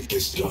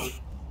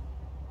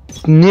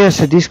nije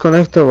se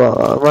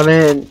diskonektovao,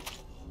 ne.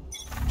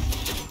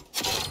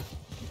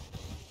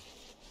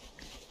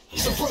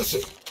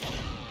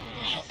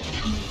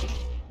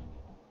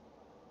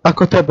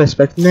 Ako to je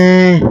bezpekt,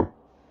 ne.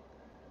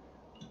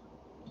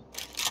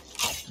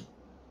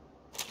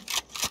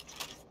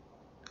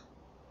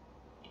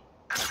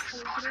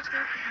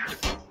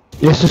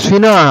 Jesu svi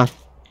na...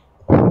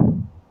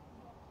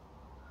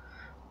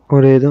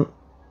 U redu.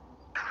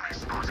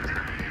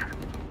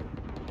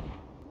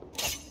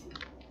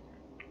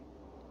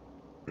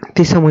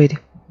 Ti samo idi.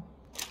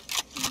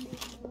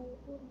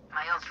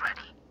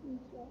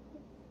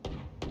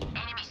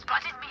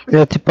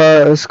 Ja ti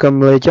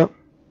paskam leđa.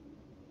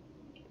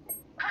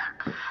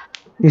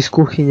 Iz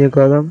kuhinje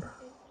gledam.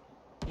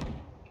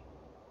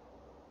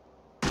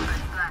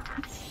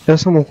 Ja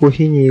sam u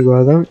kuhinji i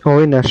gledam.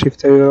 Ovi ne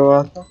shiftaju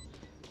vjerovatno.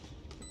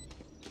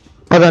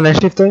 Pa da ne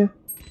shiftaju.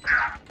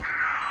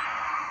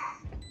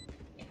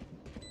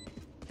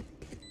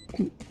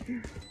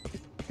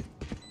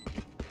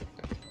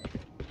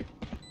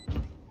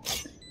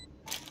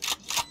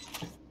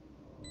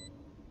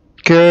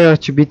 Kjera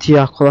će biti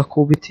jako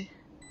lako ubiti.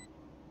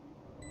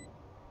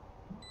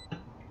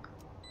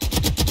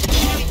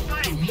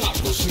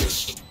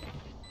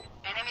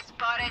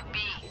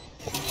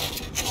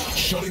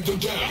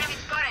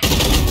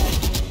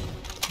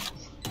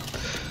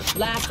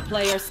 Last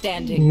player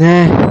standing.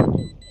 Ne.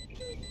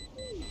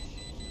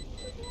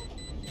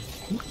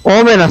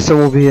 Omena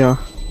sam ubio.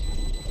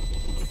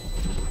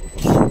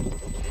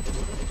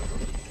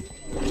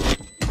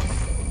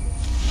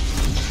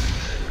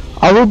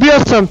 Ali ubio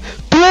sam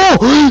tu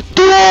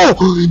To!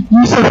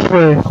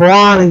 Isakve,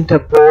 hvalim te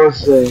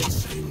Bože.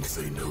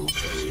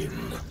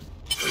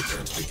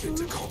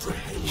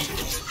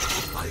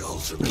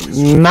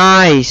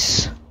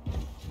 Nice!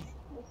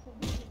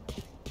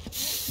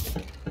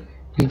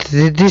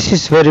 This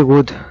is very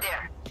good.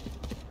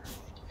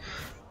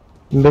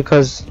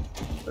 Because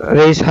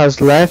Race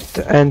has left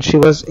and she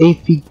was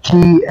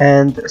AFK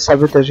and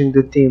sabotaging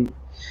the team.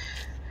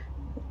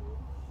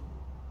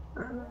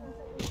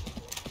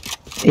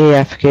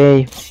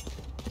 AFK.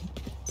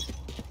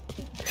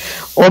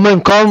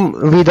 Omen, come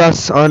with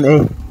us on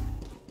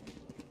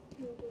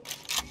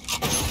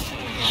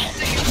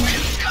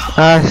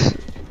A.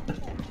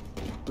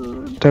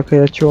 Čekaj,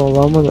 ja ću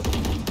ovamo da...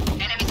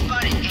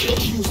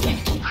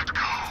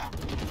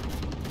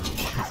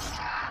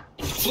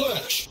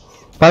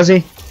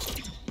 Pazi!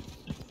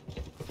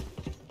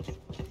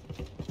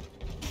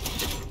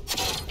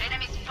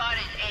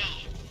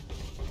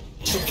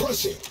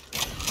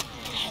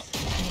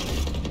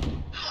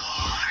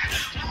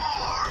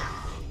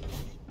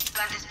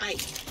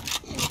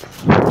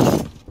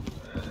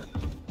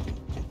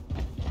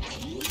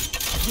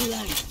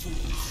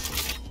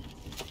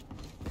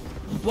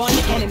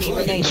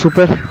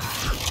 Super.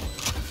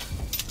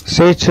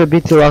 Sage će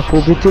biti lako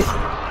ubiti.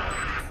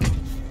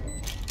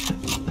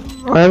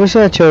 A ja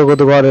mislim da će ovo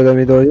do gore da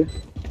mi dođe.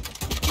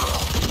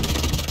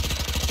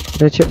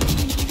 Neće.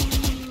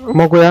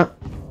 Mogu ja.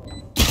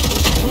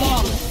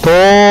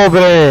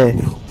 Dobre.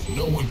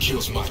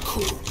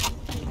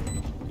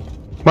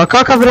 Ma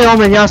kakav bre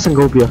Omen, ja sam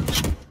ga ubio.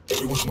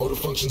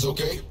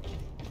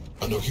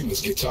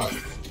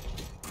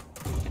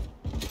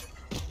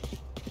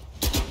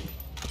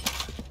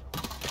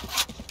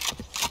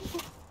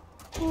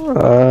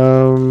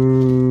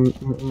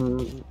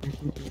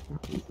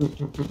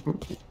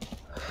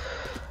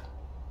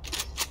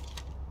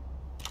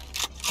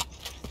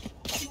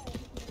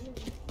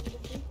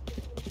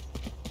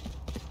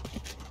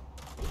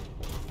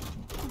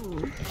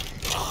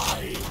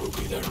 I will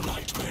be their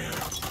nightmare.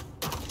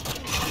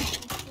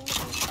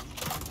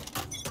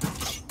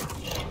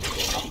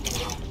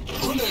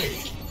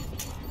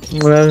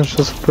 Ne znam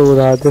što sam prvo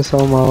uradio,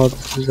 samo malo da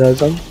se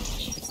zezam.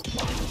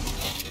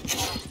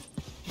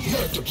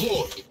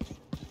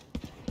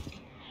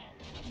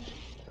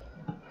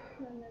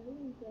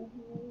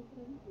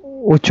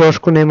 U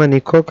ćošku nema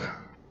nikog.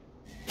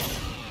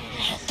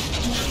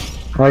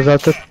 A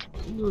zato...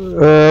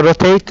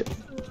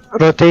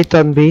 Rotate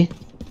on B.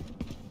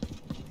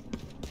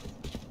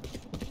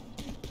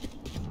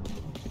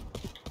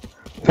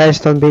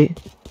 Fast on B.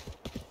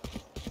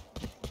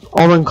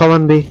 Omen, come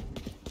on B.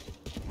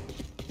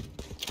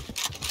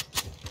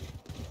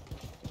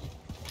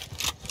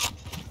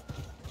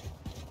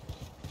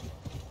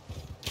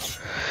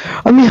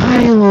 A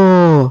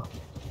Mihajlo!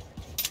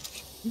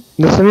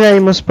 Da sam ja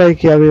imao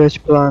spike, ja bi već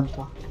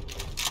plantao.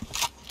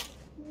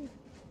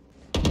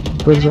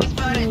 Brzo.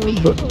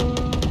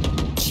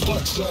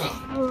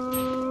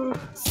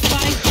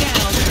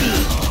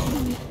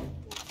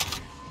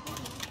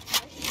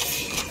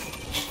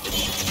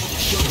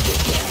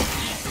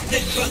 The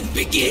hunt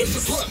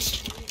begins.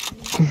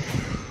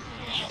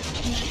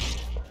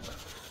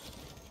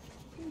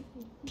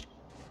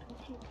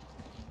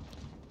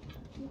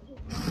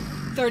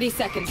 30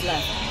 seconds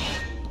left.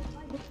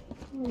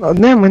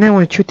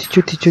 Nemoj, čuti.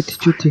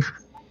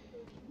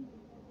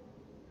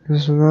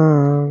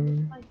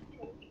 Znam.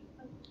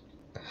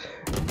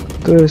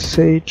 To je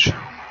Sage.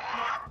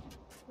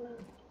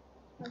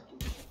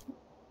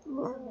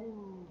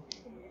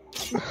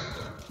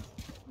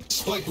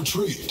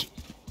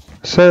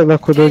 Sve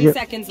lako dođe.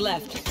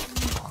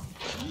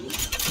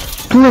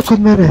 Tu je kod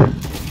mene.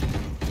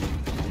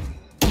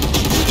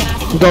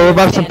 Dobro,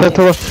 bar sam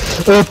petovao.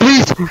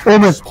 Please,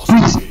 Omen,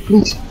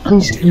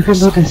 please, you can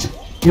do this.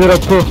 You're a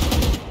pro.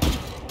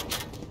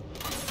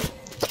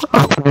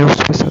 Ako ne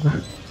uspije sada.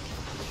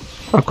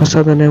 Ako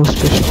sada ne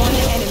uspiješ.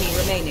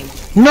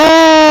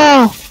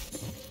 No!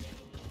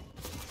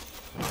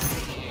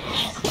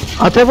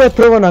 A treba je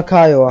prvo na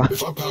Kajova.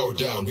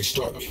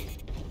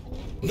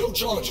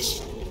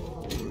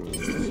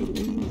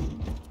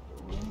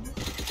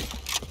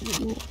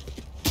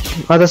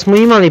 A da smo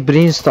imali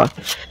Brimstone.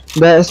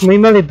 Da smo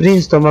imali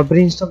Brimstone, a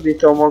Brimstone bi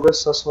to mogao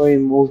sa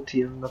svojim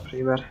ultijem, na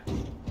primjer.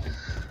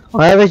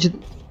 A ja već...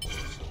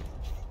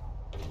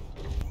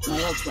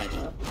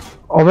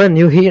 Omen,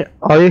 you here?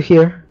 Are you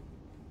here?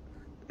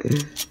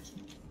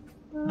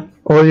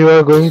 Or you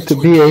are going to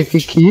be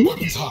AFK?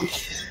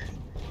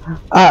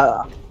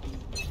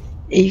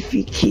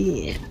 AFK...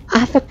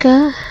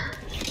 Africa?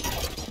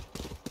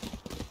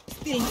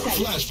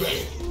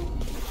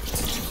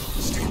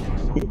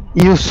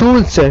 I u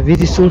sunce,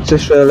 vidi sunce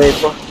što je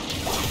lepo.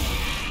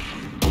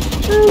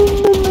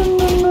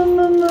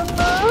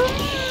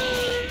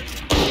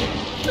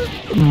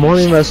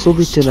 Molim vas,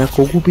 ubite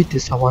nekog, ubite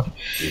samo.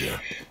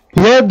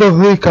 Jednog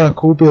lika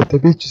ako ubijete,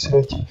 bit ću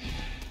sreći.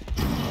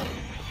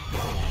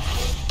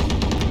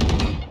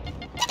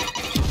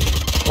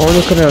 On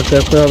nikad ne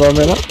očekuje od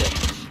Omena.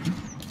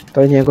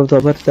 To je njegov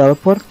dobar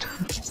teleport.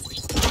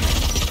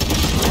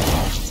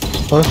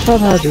 Pa šta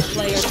radiš?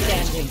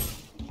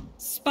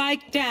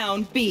 Spike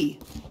down B.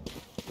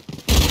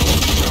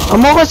 A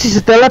mogo si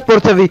se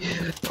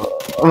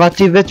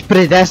teleportovati već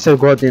pre 10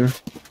 godina.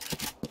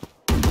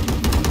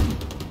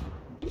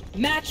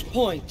 Match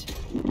point.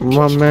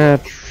 Ma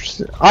meč...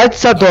 Ajde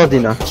sad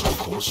Odina.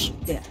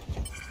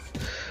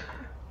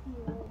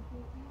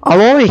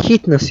 Ali ovo je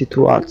hitna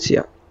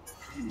situacija.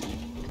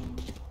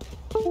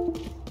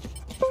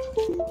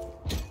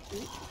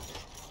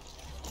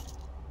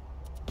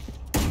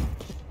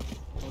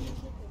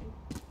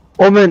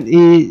 Omen,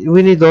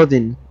 we need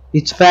Odin.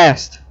 It's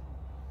fast.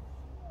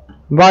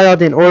 Buy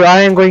Odin, or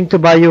I am going to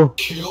buy you.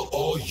 Kill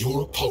all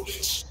your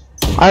opponents.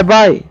 I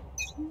buy.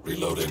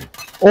 Reloading.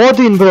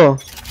 Odin, bro.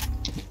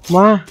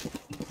 Ma.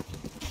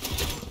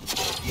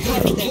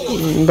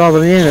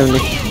 Dobro, nije nam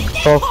nek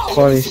toliko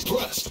koristi.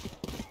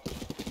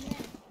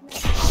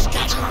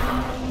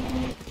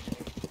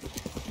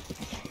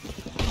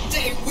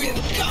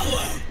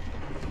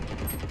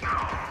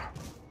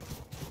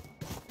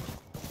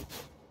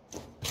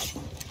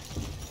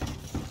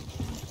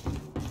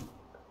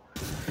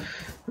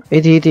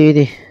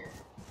 Idi.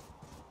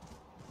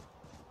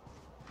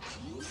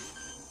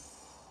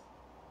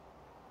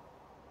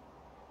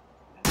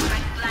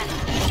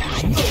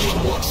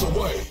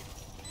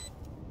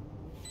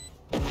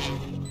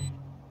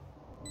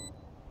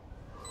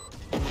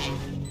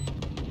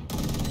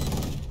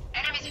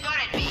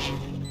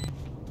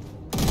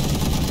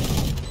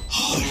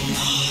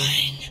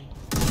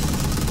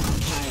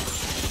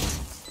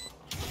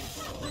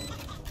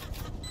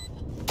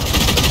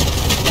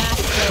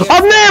 A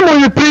nemoj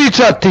mi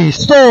pričati!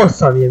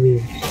 108 je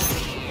mi.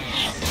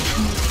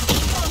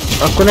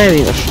 Ako ne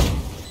vidiš.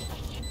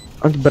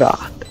 Od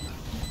brate.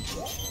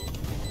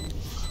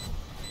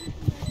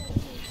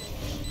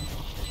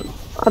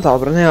 A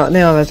dobro,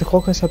 nema veze,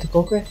 koliko je sati,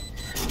 koliko je?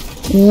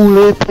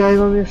 Lepo, ja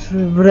imam još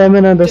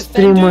vremena da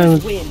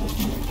streamujem.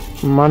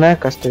 Ma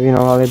neka ste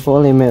vinovali,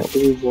 boli me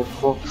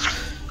uvo.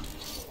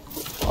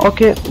 Ok,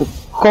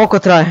 koliko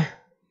traje?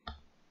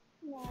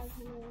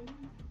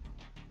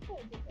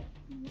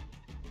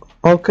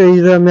 Ok,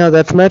 idem ja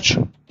deathmatch.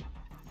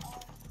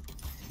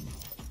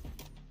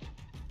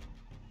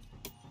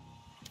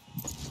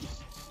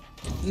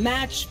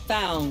 Match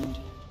found.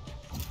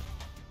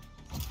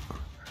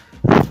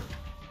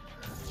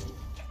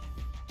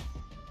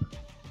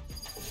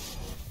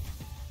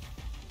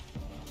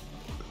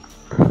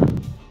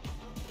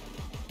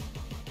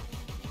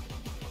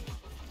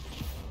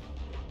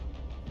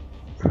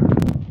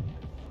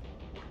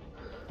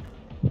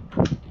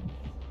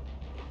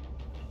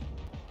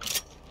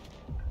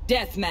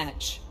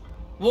 Deathmatch.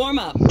 Warm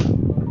up.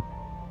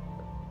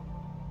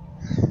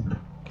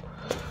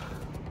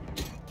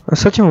 A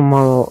sad ćemo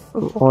malo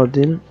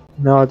Odin,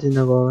 ne Odin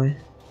nego ovaj.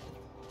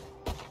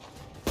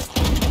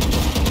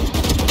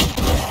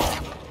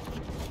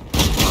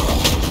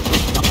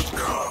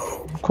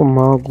 Ko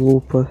malo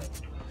glupo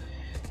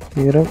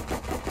igram.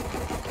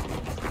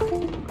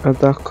 A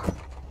tako.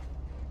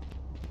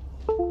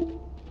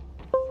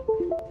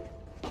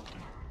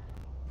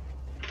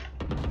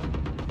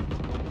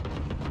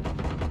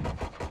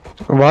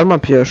 Warm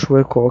up je još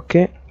uvijek ok.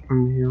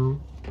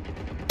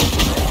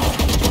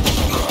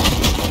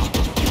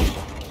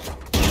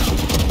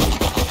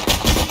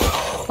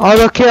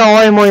 Ali ok,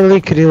 ovaj je moj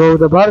lik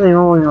reloada, bar da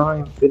imamo ovaj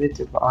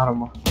infinity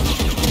armor.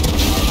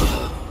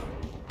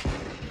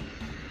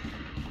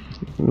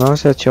 Nadam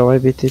se da će ovaj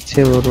biti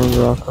cijelu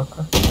rundu, a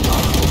kako?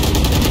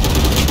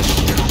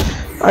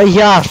 A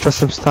ja što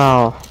sam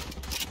stao.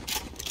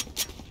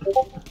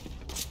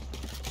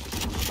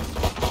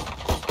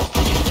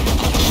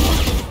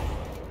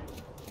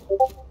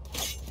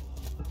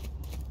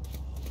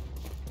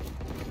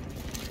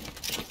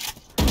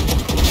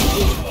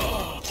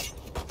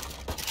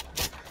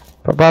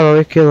 Pa bar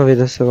ovi killovi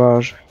da se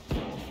važe.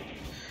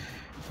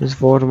 Iz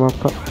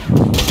warm-upa.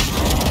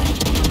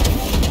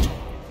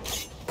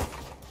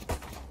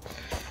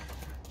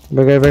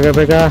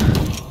 Bega.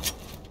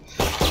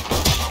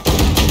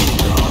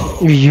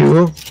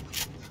 Ju.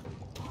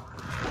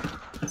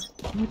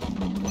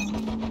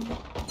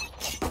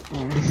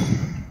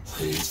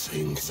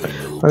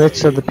 A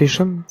već sad da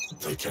pišem.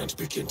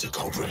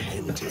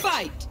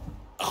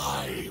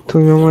 Tu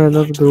imamo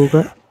jednog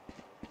druga.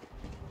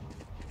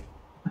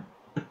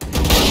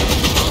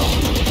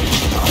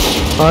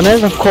 A ne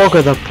znam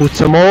koga da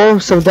pucam, ovom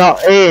sam dao,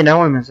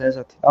 nemoj me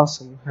zezati, dao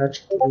sam mu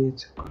headshot u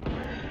lice.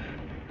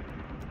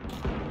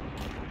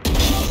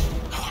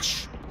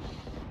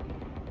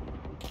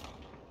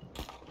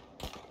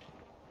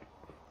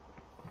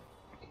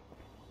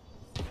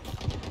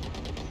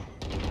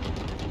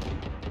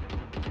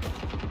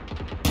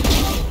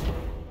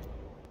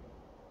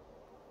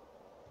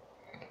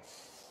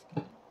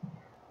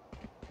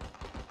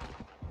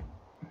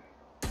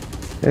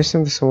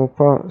 Mislim da sam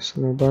upao sa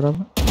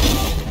nebarama.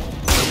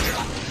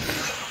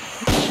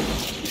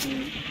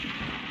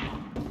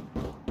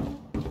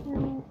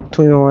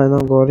 Tu imamo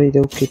jedno gore,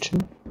 ide u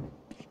kitchen.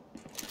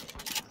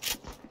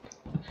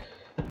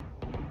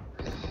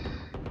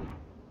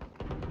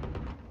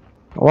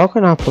 Ovako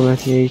je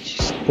napametnije ići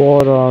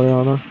sporo, ali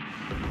ono...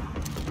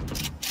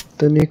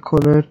 Da niko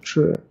ne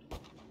čuje.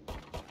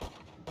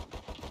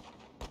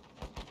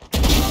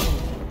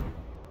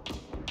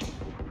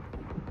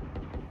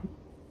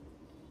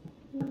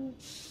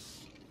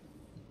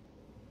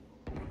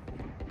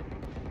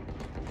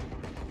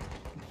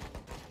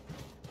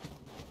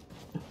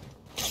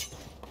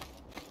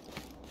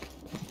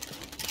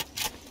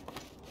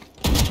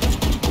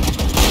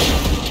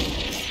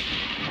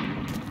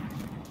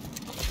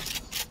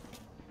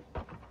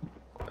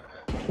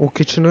 U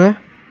kitchenu je.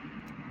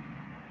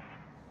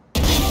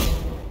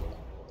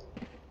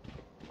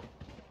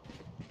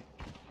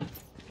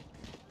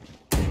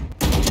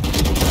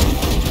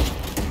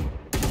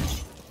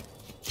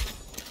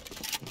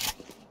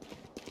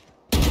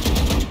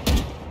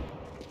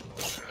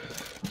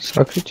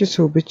 Sakriće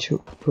se ubići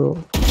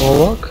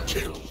ovak.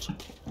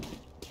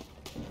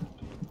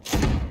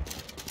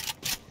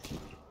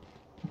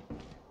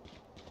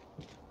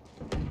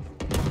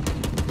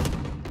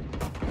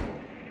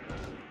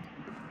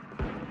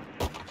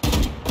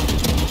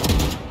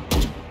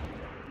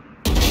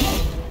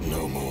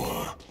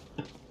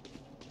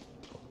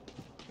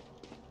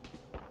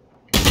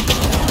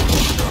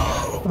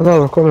 A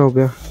dobro, ko me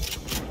ubija?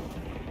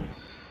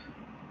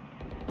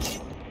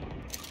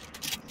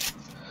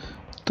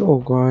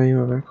 Toga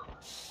ima neko.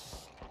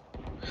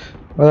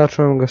 A da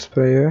čujem ga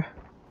sprejuje.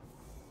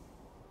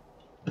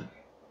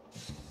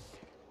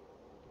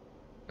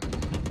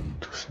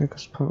 Tu se neka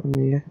spava,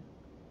 nije.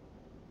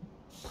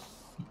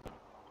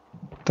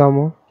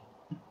 Tamo.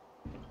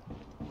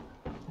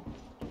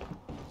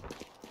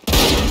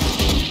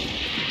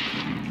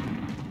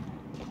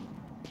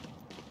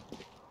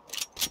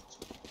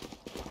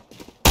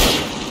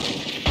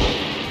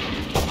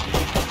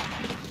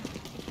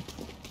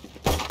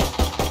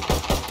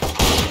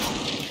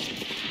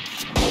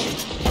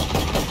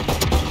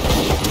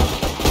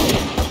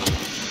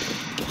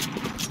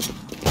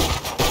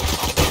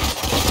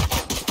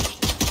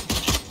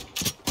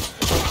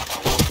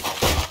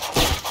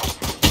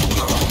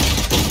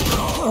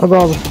 A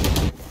dobro.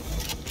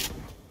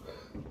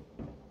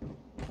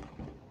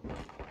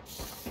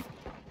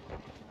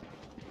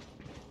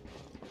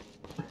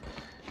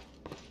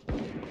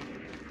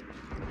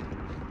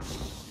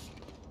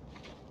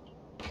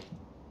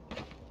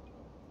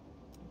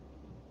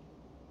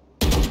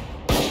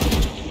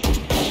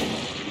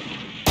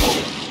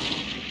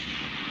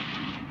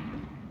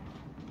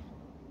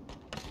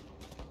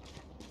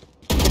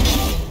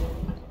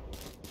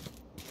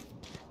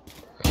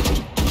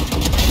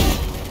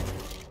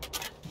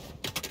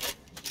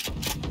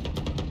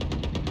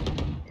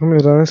 Imam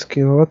 11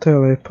 kilova, to je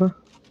lepa.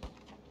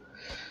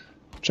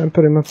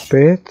 Čemper ima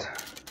 5.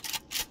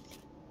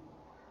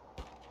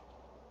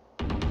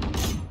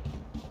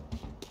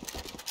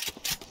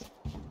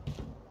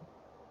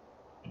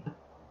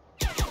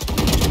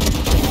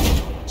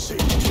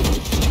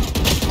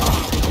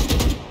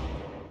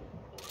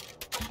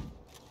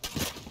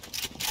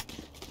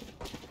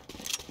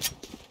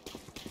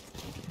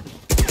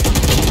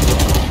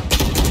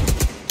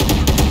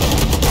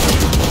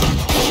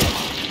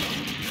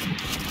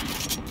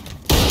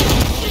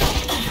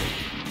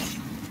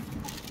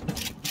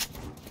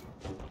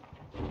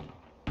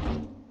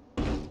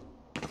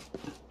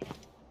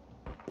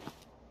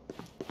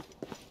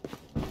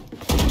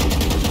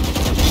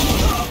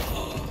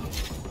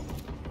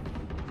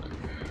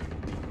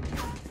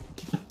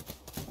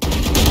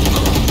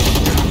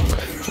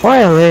 Ovo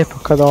je lepo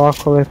kada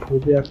ovako lepo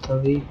ubijate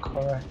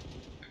likove.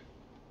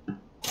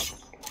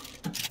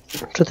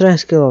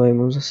 14 kilova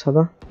imam za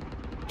sada.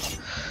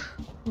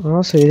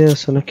 Ovo se vidi da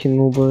su neki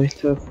nubovi,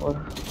 to je fora.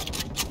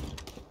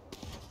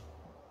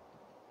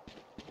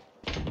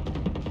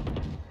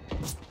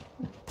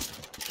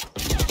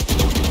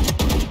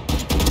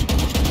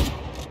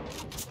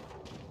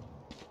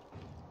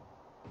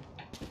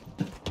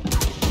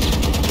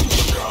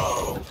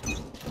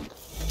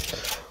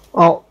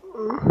 Au.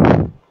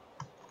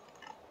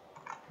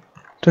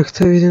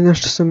 Čekajte, vidim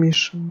nešto sa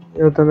mišom.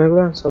 Jel da ne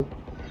gledam sad?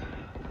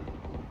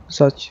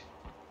 Sad će.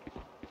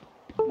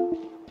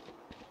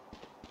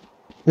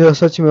 Jel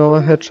sad će me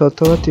ovaj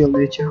headshotovati ili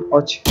neće?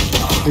 Hoće.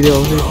 Vidio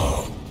ovdje.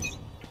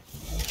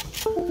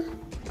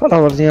 Pa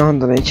dobro, nije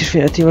onda nećeš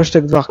vidjeti, imaš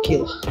tek 2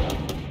 kila.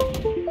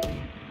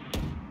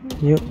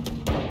 Jo.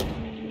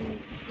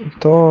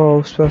 To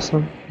uspio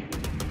sam.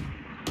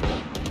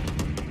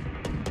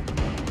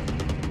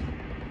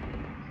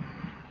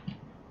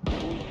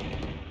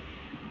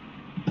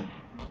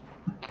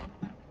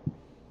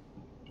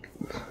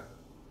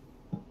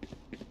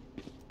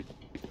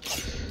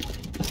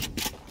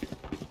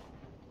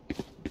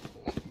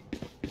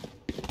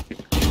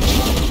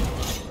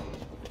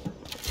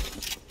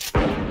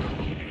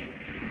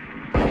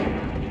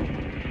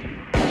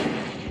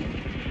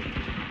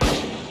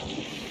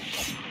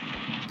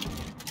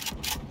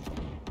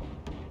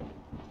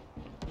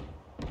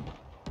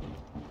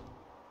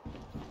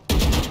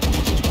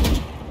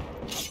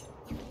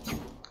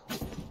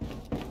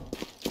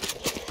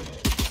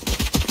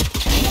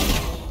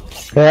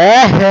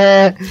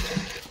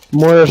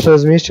 Moraš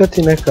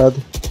razmišljati nekad.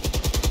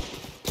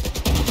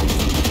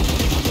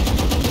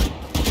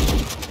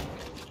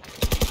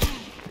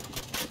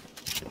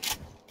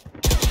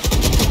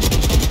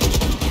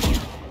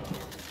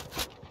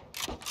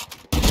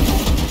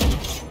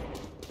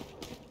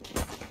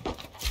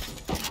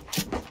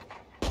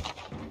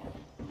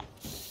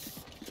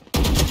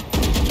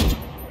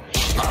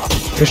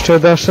 Još je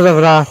došao da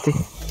vrati.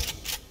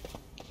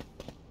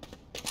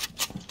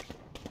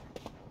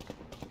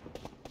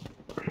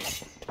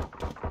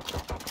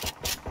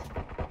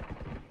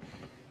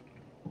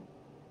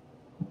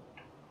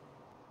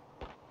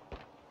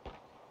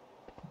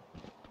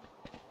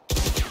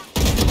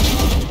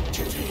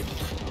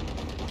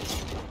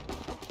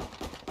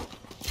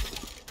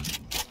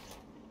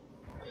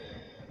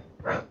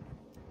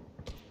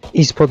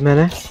 Ispod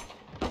mene.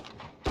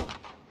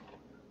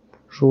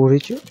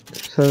 Žurit ću.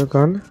 Sad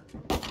gun.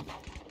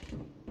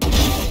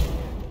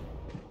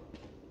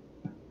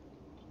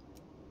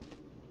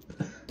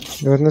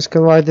 Devetnaest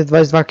kila, ajde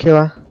 22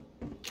 kila.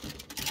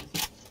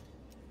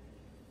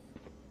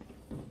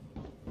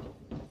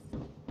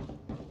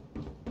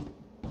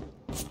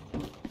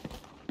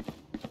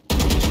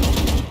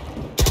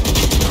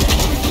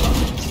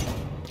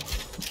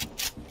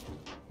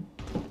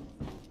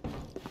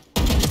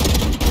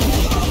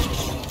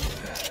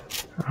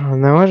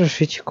 Ne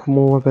možeš ići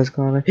kumula bez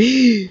glave.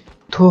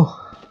 To!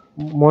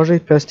 Može i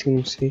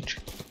prestignu se ići.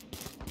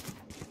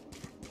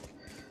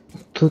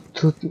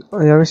 Tu,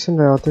 ja mislim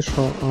da je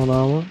otišao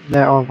onamo.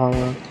 Ne, on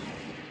valoraant.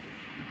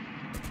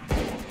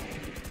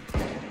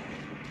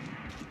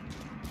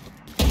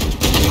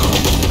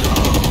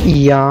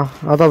 I ja,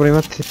 a dobro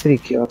imate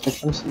 3 kila,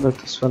 tako mislim da je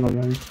to sve na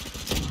meni.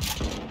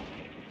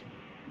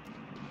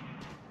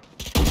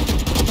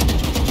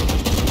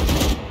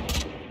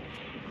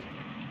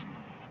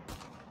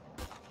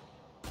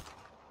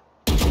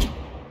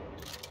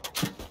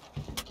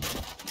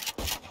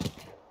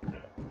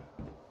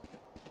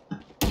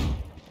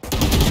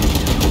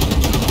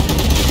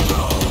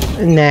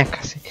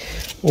 Neka si.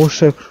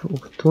 Ušao je u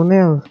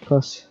tunel,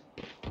 pa si.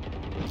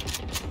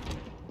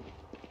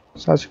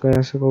 Sad ću ga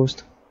ja se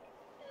ghostam.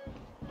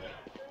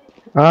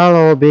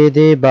 Alo,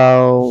 bidi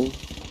bao.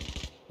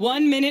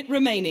 1 minute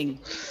remaining.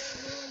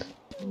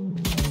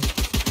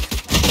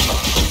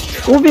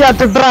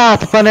 Ubijate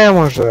brat, pa ne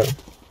može.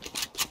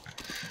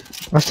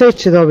 A sve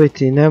će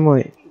dobiti,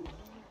 nemoj.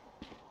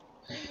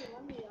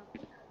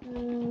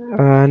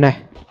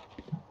 Ne.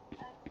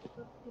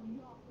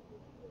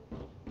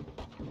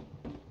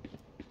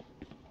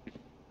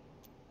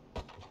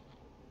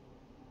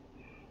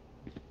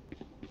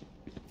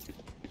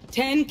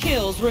 Ten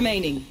kills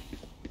remaining.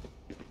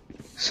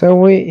 So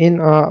we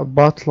in a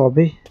bot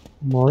lobby,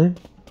 molim.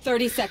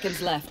 30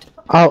 seconds left.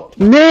 Au,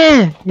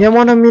 ne! Ja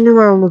moram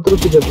minimalno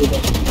drugi da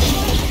budem.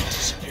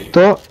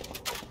 To.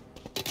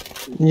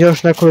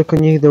 Još nekoliko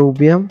njih da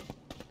ubijam.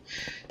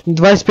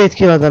 25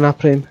 kila da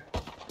napravim.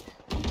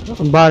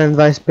 Barem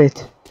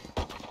 25.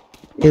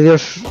 Ili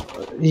još...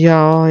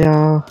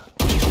 Ja...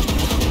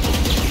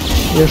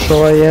 Još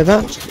ovaj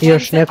jedan. I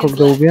još nekog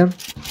da ubijam.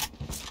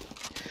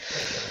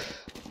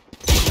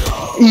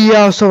 I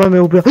ja, s ovaj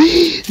me ubio.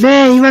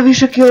 Ne, ima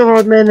više kilova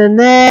od mene,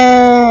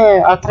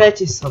 ne! A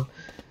treći sam.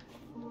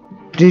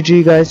 GG,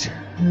 guys.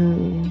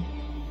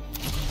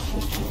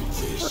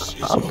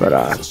 A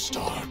brat.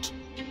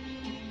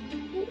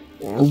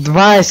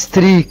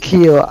 23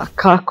 kila,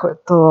 kako je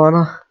to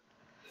ono?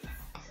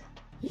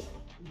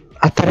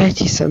 A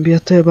treći sam bio,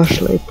 to je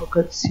baš lepo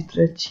kad si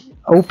treći.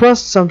 A upao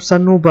sam sa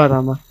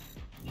nubarama.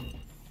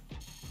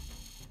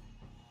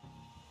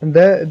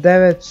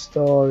 900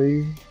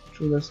 ovih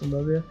čuda sam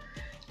dobio.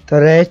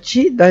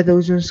 Treći, daj da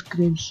uzmem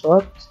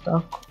screenshot,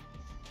 tako.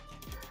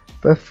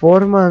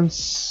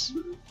 Performance...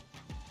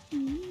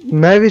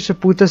 Najviše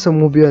puta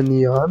sam ubio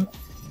Neon,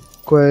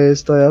 koja je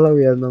stojala u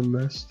jednom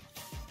mjestu.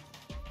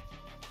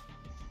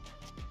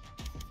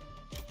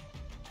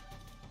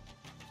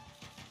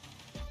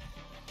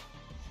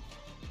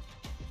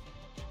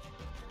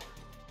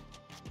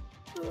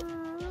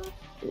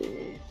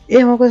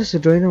 Mogu da se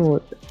joinam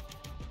ovdje.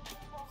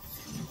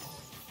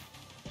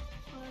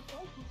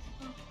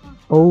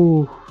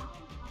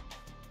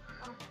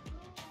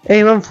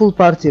 Imam full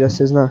party da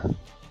se zna.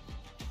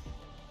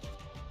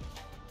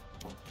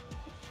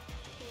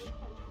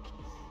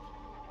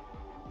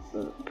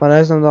 Pa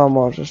ne znam da li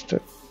možeš,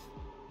 ček.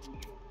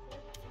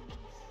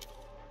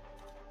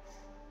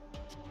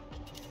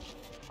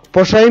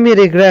 Pošalj mi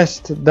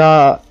regrest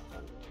da...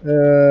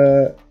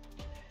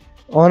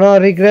 ono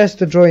regrest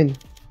to join.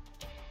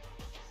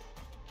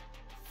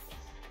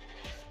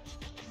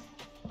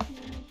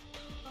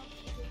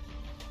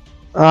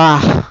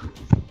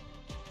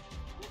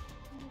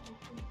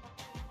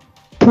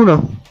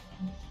 Puno.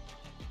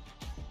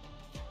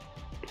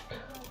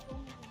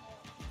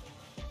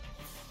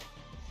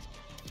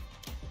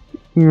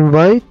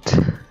 Invite,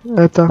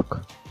 tako.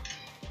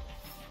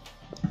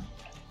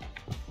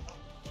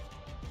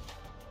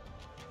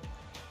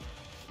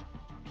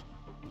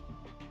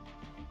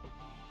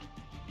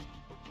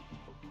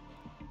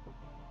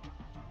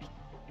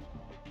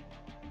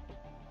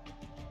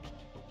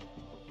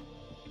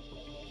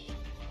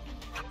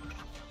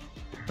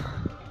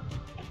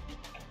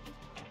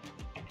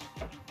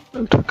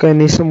 Čekaj,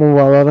 nisam u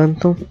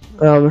Valorantu,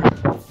 evo me.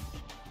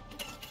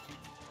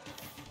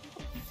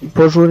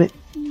 Požuri.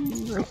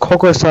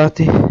 Koliko je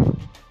sati?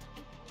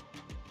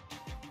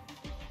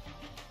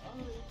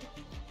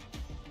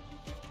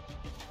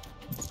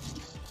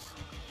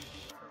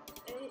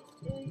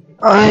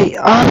 Ai,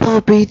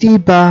 alo biti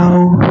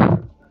bao.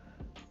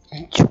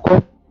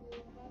 Čuko.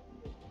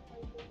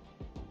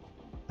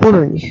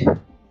 Puno njih.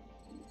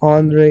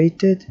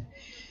 Unrated.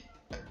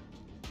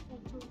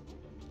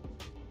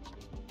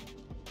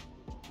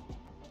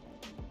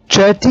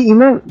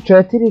 Imam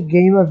 4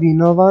 gejma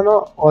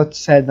vinovano od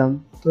 7.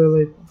 To je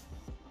lepo.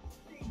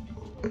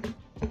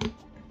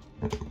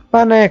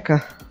 Pa neka.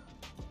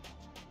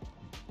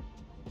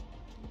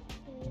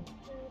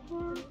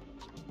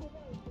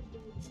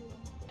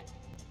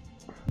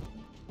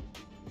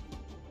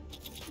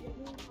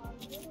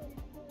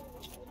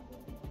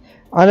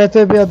 A ne, to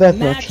je bio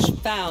deathmatch.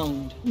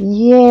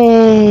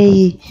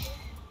 Jej!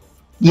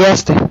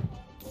 Jeste.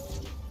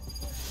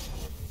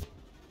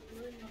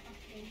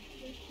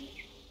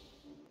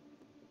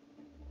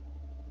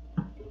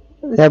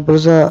 Ja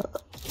brzo...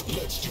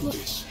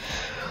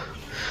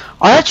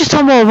 A ja ću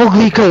samo ovog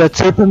lika da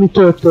cepam i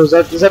to je to,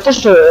 zato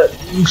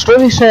što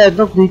više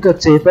jednog lika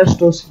cepaš,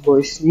 što se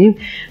bojiš s njim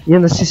i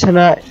onda si se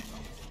na...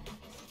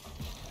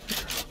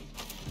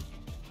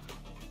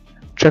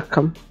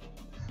 Čekam.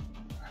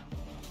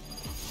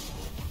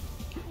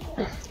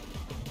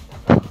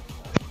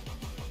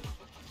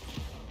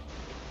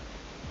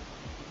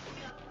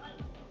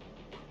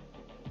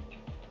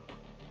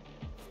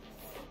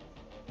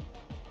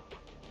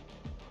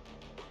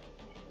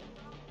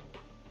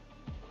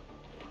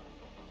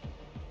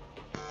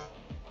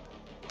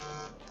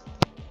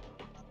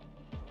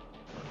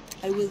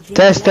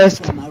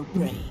 Test.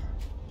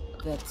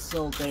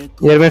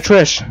 Jer me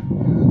čuješ?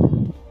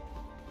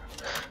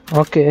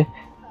 Ok.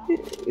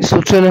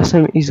 Slučajno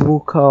sam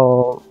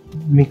izvukao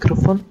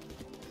mikrofon.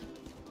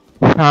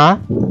 A?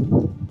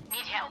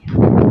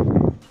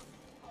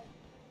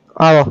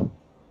 Alo.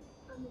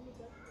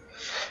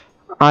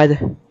 Ajde.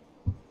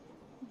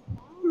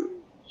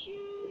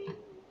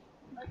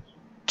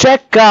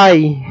 Čekaj!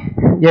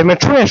 Jer me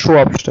čuješ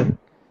uopšte?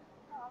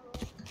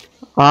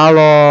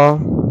 Alo.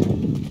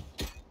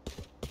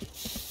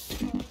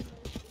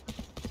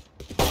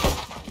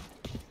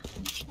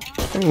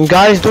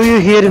 Guys, do you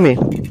hear me?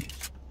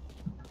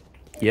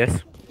 Yes.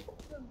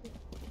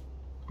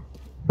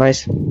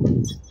 Nice.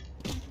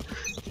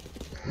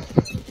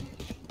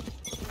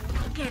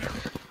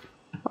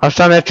 A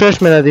šta, ne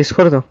čuješ me na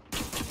Discordu?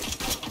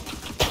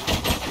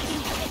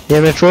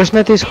 Jer me čuješ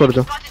na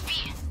Discordu?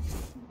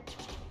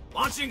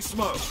 Launching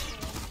smoke.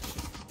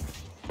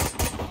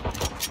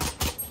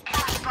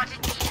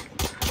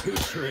 Who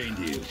trained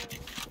you?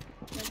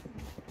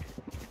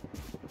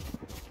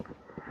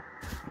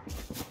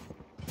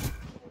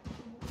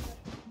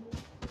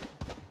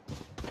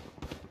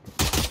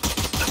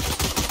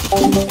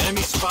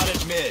 Enemy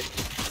spotted mid.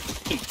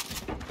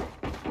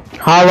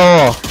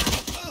 Halo!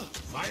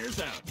 Fire's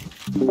out.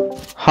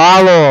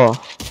 Halo!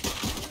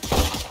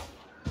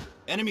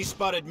 Enemy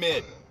spotted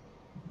mid.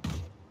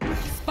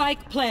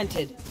 Spike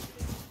planted.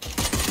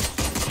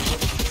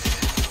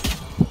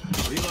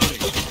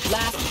 Reloading.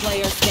 Last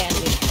player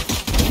standing.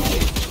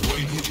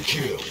 Waiting to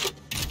kill.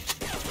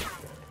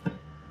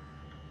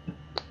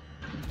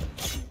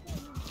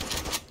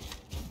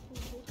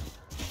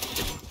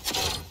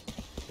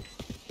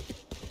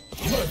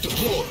 Left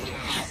deployed.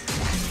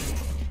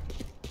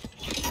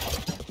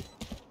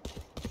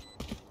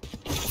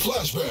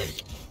 Flashbang.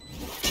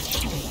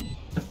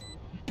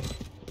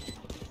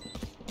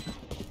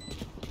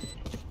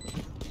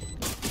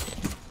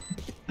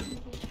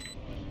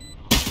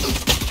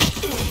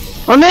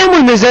 A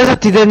nemoj me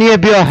zezati da nije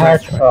bio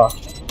headshot.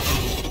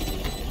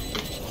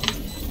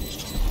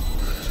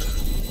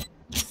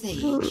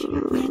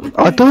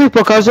 A tu mi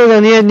pokazuje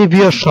da nije ni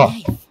bio shot.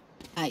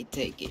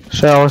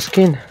 Šta je ovo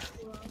skin?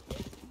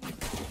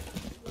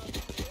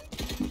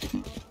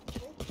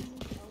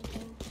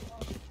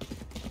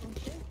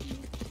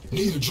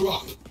 Need a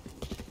drop.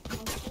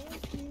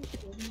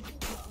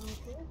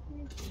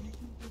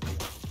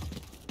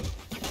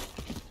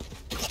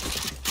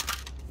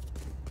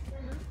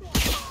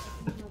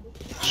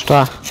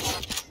 Šta?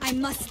 I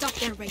must stop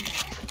their raid.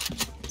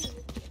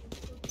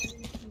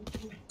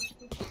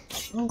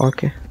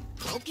 Ok.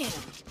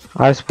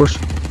 Ajde spušti.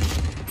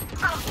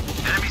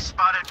 Enemy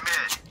spotted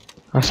mid.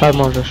 A sad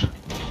možeš.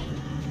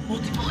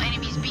 Multiple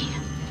enemies B.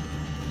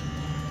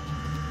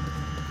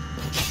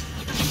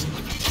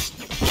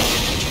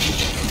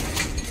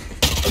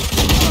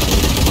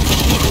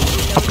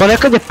 A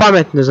ponekad je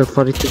pametno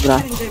zatvoriti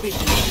vrat.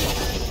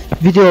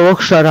 Vidi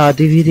ovog šta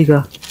radi, vidi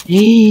ga.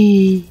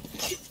 Iiii.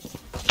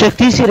 Ček,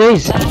 ti si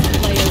Raze.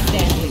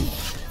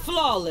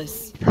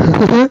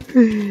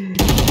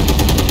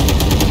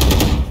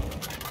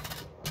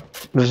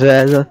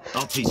 Žena.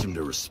 I'll teach them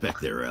to respect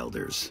their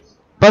elders.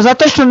 Pa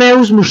zato što ne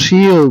uzmu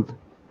shield.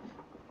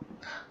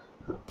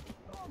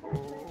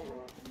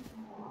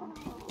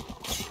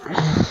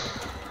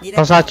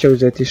 Pa sad će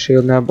uzeti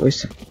shield, ne boj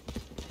se.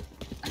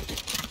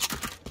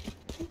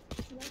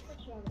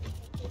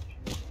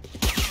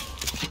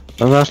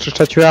 A znaš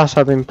šta ću ja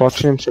sad da im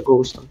počinem se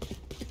ghostom.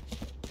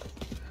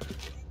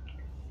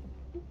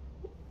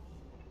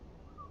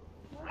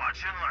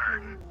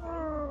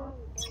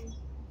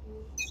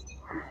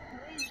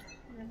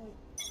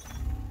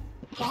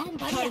 Bomb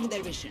cutting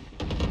their vision.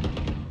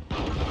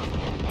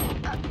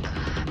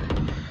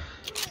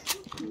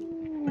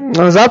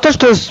 Zato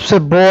što se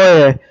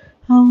boje.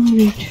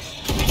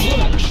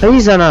 A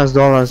iza nas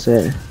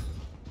dolaze.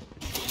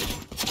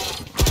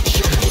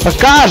 Pa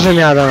kažem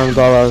ja da nam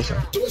dolaze.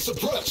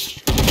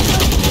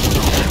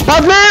 Pa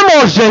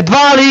ne može!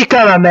 Dva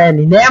lika na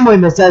meni, nemoj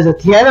me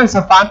zezati. Jedan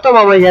sa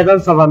fantomom i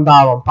jedan sa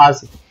vandalom,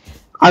 pazi.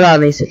 A da,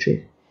 nisi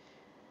čuj.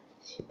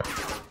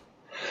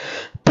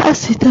 Pa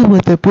si tamo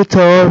te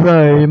puca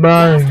ovaj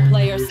man.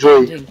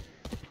 Joy.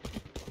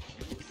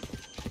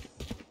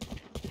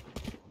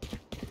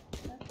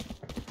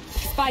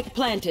 Spike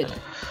planted.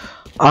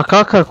 A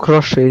kakav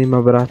kroše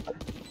ima, brate?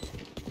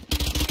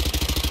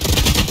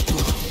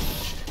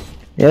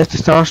 Jeste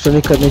samo što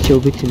nikad neće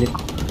ubiti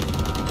niko.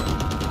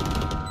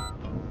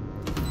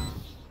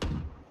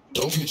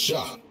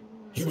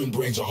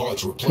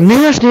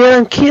 Nimaš ni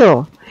jedan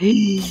kill.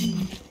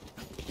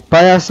 Pa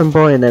ja sam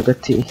bolji nego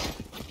ti.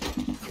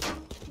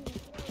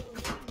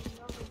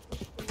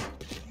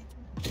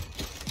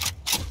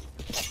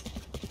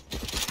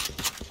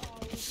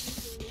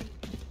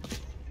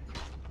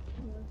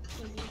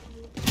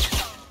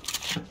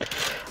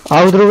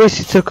 A u drugoj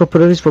si crkao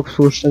prvi zbog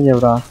spuštanja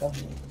vrata.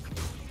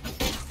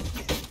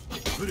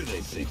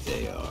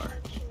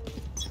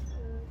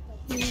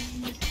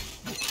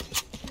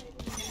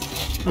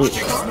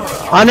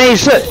 A ne,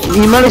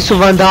 imali su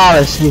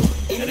vandale svi.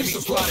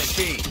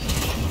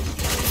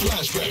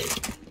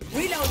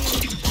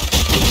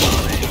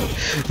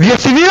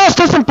 Jesi vidio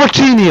što sam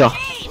počinio?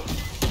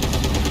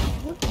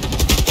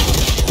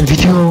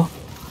 Vidio ovo.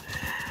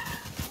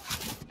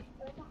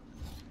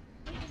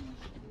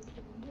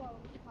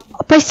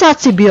 Pa i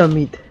sad si bio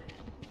mid.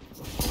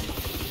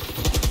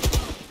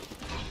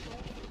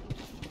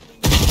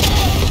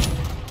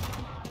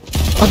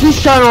 A ti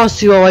šta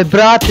nosi ovaj,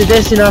 brate,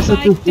 gdje si nasao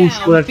tu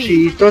pušku,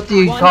 znači to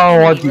ti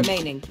kao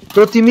Odin.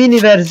 To ti mini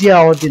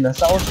verzija Odina,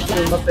 samo što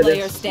se ima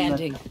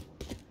 50.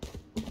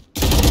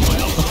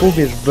 Ako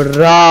ubiješ,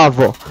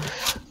 bravo.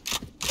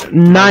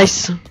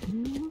 Nice.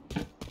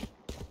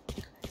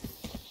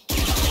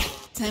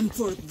 Time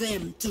for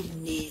them to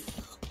kneel.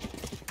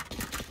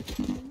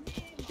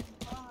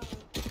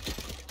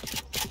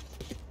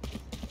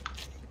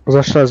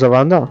 Zašto je za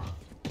vandal?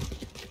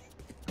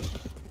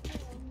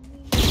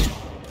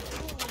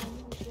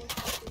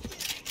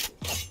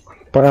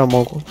 Pa ja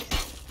mogu.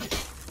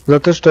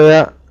 Zato što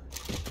ja...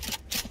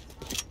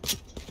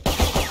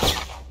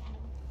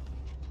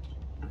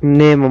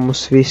 Nemamo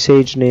svi,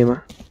 Sage nema.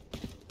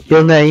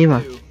 Jel ne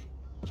ima?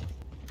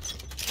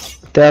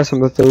 Te ja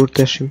sam da te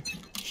utešim.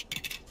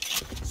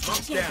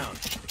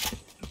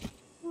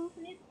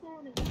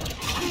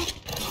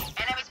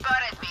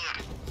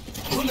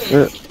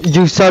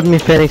 Sad mi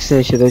Fenix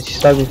neće doći,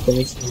 sad mi Fenix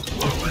neće doći.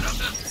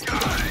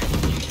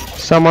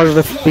 Samo možeš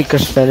da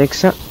pikaš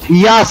Fenixa.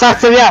 Ja,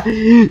 sad sam ja!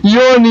 I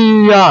on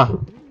i ja!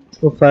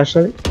 Smo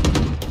flashali.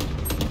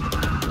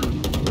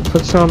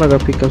 Sad ću samo da ga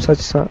pikam, sad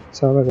ću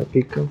samo da ga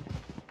pikam.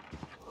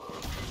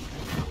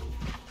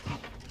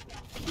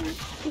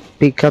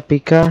 Pika,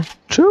 pika.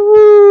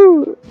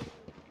 Čuuu!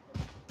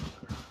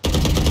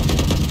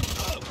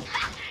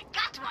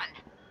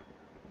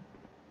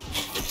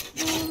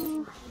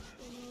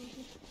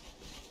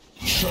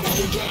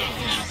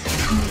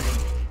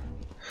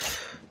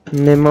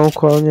 Nema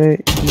okolo njoj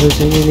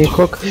blizini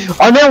nikog.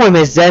 A nemoj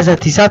me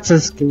zezati, sad sam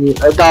skinio.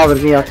 Dobro,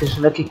 nije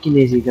otišao, neki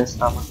Kinezi igra s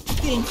nama.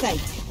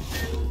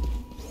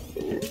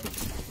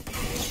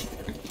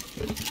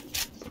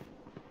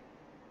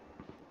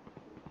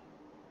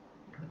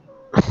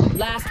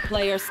 Last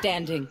player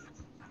standing.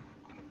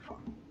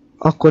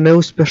 Ako ne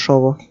uspješ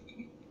ovo.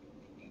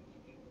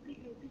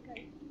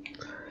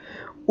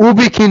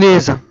 Ubi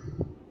Kineza.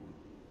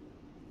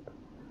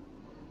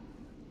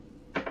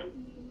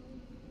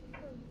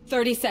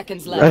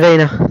 Seconds left.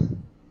 Reina.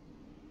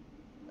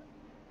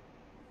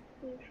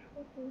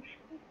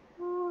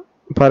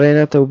 Pa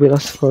Reina te ubila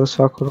skoro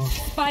svaku rogu.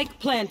 Spike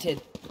planted.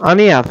 A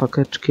nije ja pa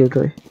kad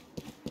Killjoy.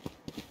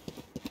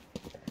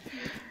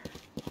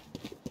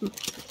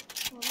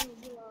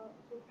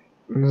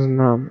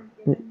 Znam.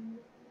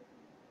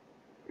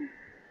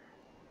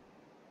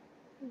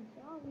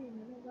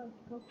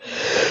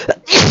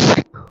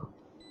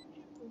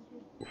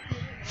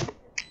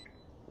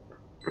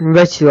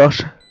 Već je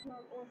loše.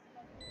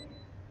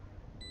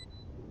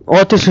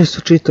 Otišli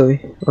su čitovi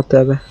od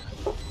tebe.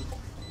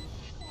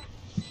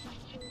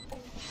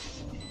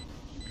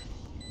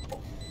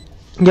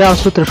 Ja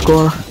sutra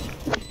škola.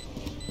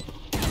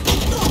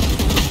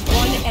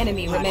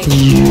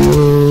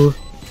 Juuu.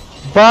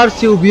 Bar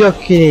si ubio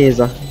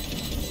Kineza.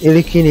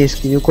 Ili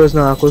Kineskinju, ko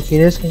zna ako je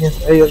Kineskinja.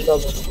 Još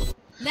dobro.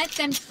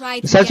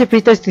 Sad će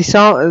pitati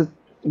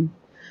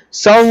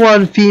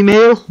someone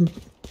female.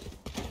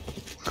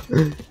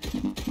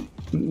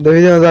 Da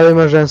vidimo da li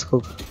ima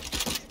ženskog.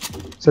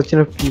 Sad će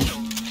napisati.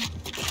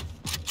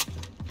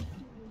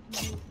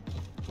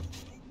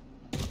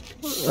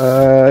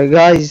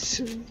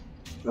 Guys,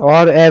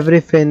 or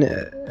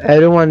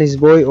everyone is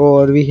boy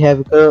or we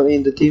have girl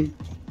in the team.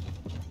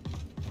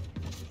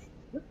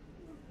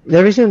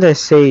 Ja mislim da je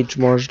Sage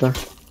možda.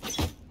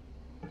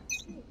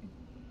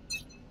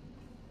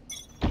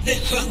 The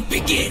hunt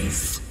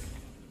begins.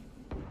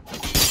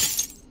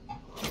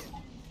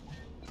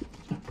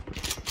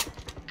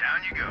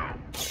 Down you go.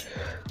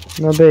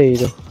 Na B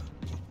idu.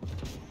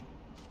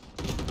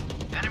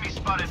 Enemy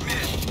spotted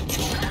mid.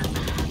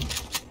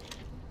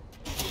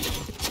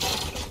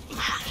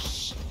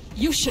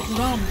 You should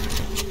run.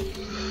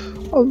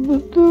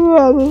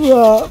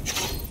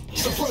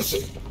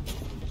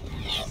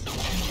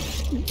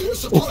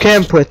 U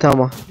kempu je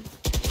tamo.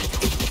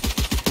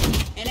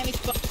 Enemy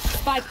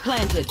spike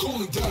planted.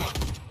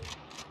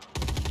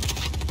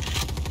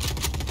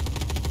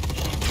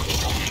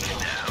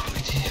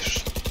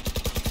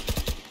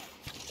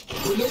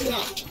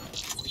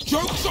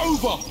 Joke's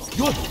over!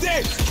 You're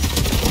dead!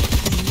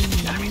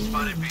 Enemy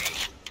spotted B.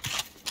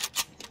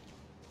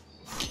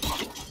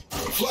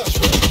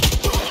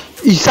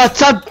 I sad,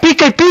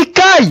 pikaj!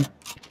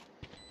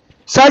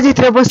 Sad je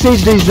treba Sage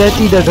da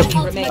izleti i da ga...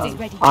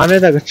 A ne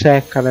da ga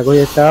čeka, nego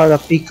je trebao da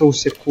pika u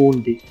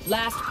sekundi.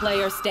 Last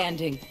player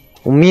standing.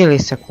 U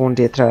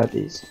milisekundi je treba da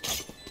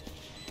izleti.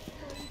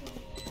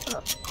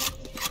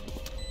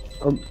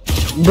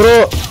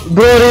 Bro,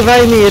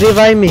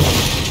 revive me.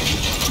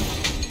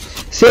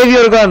 Save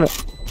your gun.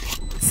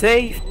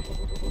 Save.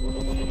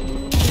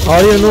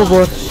 Are you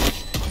noob?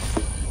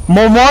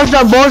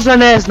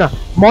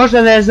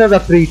 Možda ne zna da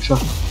priča.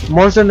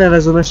 Možda ne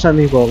razume šta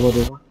mi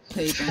govorimo.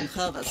 They don't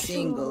have a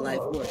single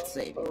life worth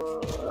saving.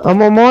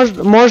 Amo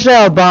možda je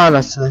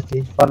Albanac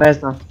neki, pa ne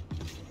znam.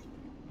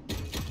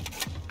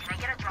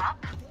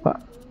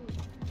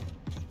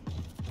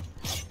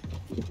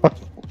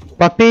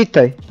 Pa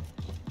pitaj.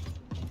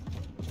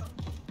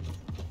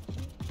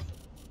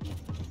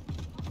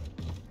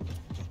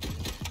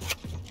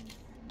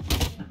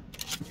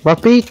 Pa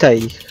pitaj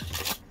ih.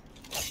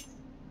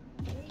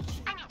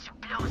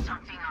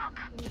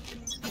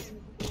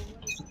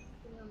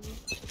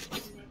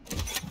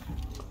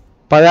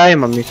 Pa ja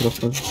imam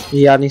mikrofon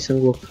i ja nisam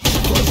glup.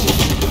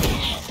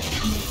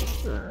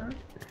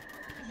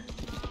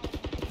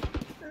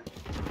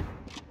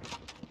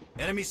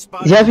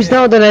 Ja bih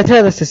znao da ne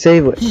treba da se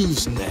sejvuje.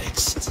 Who's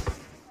next?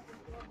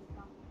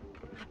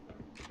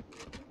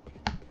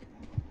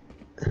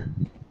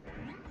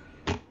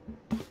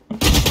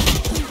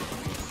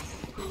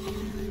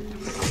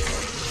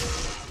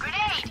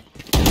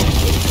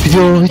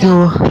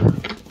 Vidio.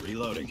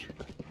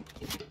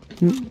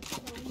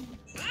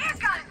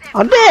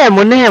 A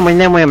nemoj.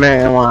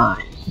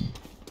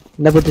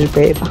 Ne budeš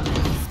beba.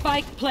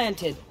 Spike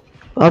planted.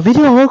 A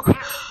vidio ovog?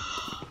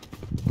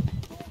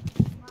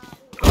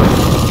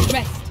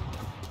 Rest.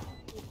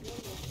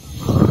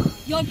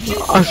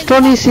 A što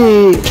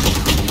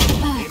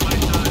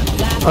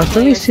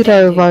nisi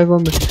revive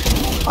me?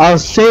 A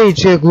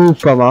Sage je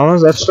glupa mama,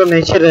 zato što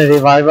neće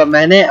revive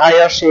mene,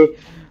 a još je...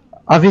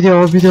 A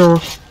vidio ovo.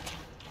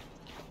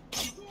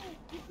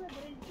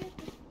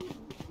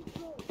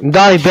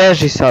 Daj,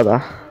 beži sada.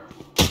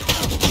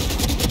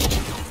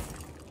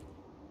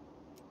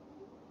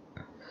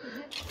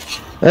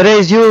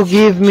 Raise, you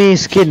give me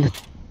skin.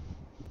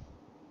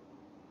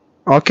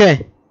 Okay.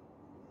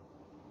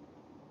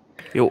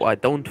 Yo, I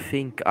don't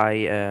think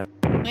I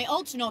My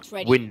ult's not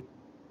ready. win.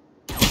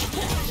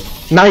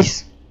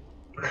 Nice.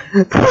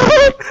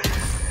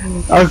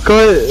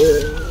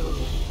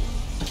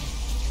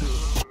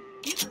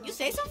 You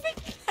say something?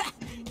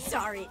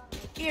 Sorry,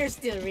 ear's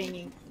still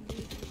ringing.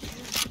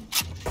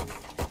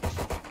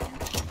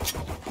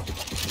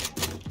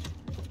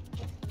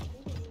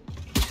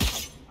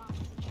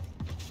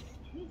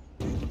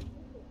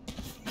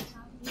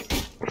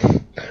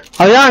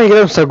 A ja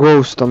igram sa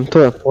Ghostom, to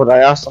je fora,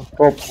 ja sam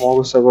top,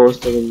 mogu sa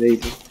Ghostom da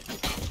idem.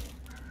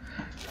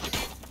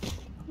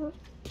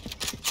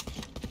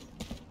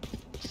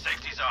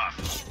 Safety's off.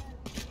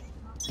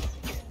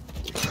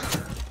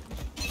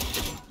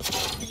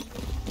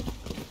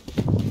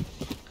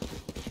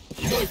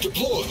 Knife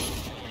deployed.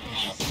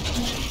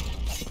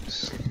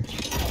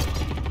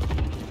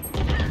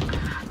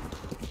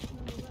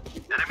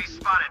 Enemy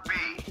spotted B.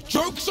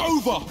 Joke's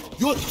over!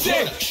 You're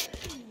dead!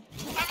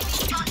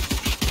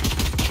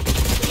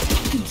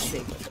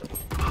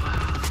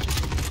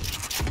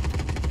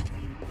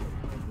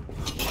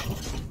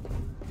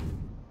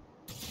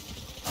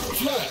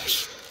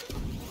 Flash!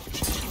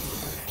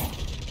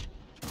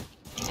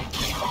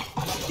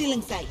 Still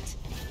in sight.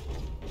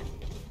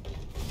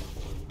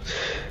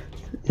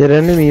 Jer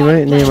enemy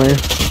imaju, nemaju.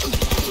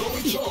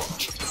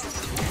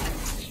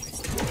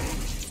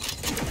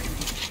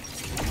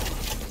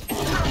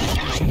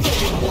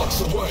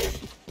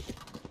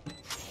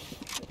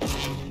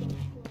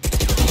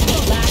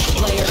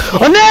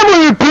 A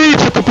nemoj mi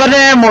pričati, pa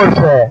ne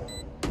može!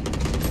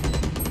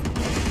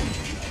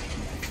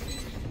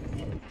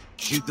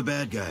 Shoot the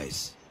bad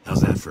guys.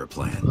 How's that for a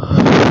plan?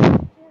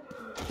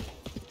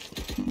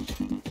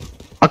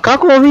 A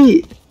kako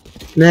ovi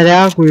ne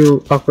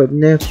reaguju ako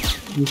ne...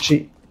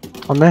 Znači...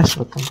 A ne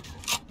shvatam.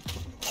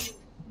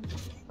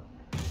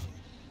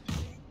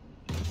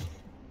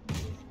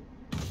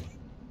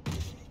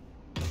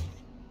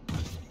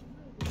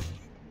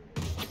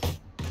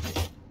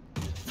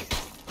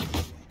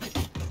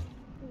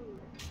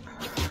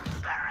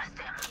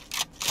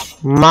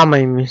 Mama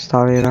im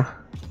instalira.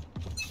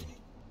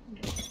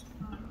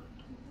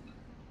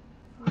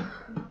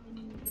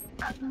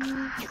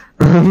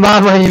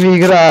 Mama im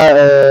igra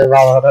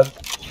Valorant.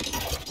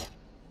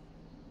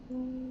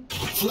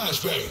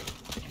 Flashbang.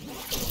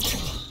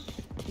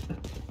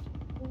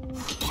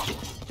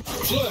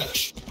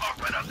 Flash.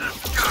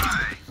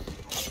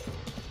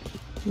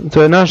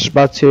 To je naš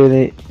bacio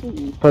ili...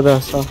 Pa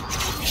da, sad.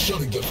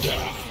 Shutting them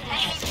down.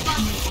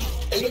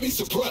 Enemy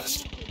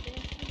suppressed.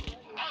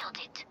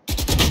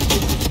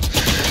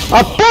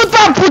 A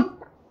puta.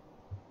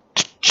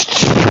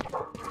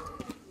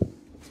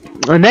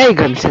 Ne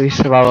igram se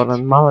više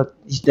Valorant, malo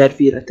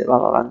iznervirate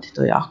Valorant i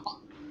to jako.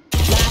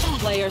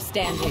 Last player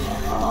standing.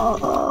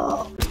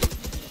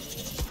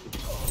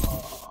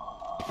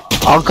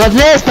 A kad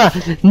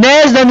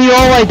ne zna ni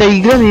ovaj da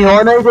igra, ni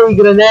onaj da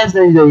igra, ne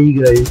znaju da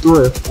igraju,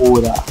 to je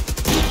fura.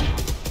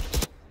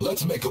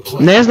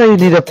 Ne znaju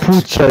ni da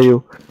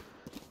pucaju.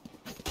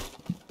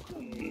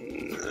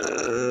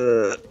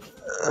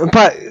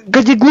 Pa,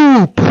 kad je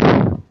glup.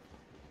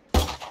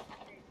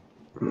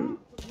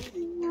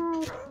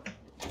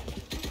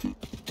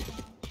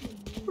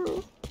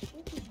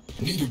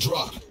 Need a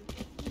drop.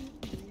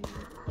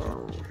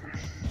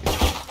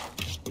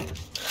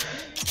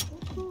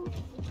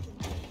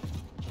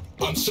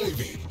 I'm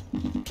saving.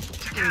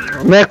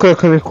 Neko je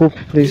kad mi kupi,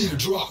 please. Need a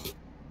drop.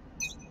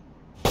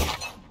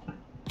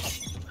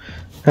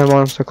 Ja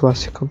moram sa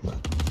klasikom.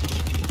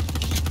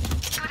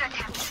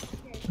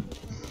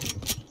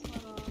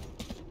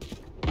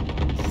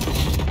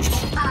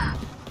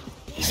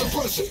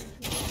 Suppressing.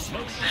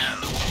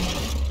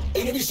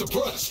 Enemy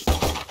suppressed.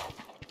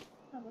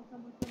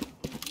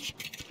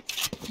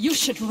 You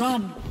should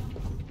run.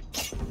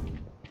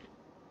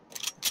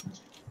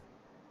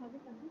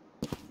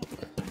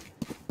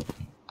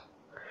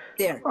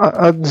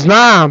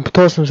 Znam,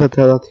 to sam sad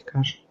teo da ti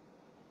kažem.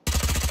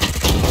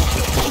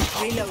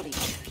 Reloading.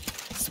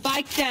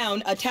 Spike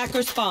down,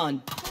 attacker spawn.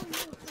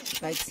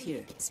 Spike's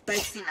here.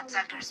 Spike's in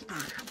attacker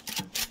spawn.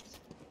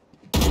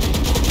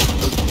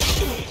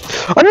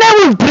 A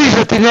nemoj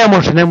prižati,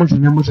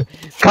 ne može.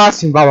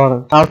 Kasim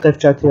Valorant, Alt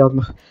F4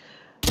 odmah.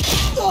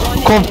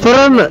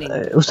 Confirm,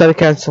 u stvari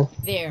cancel.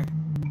 There.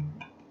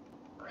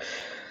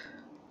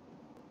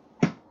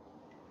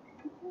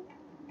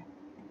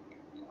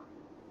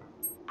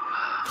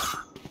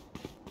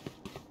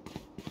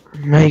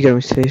 Ne igra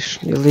mi se više,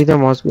 ili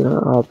idem ozbiljno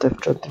na Alt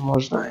F4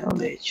 možda,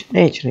 ili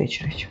neću.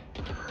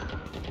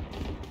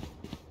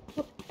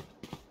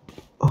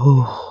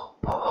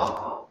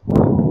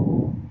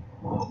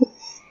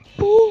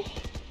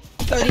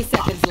 Thirty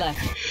seconds left.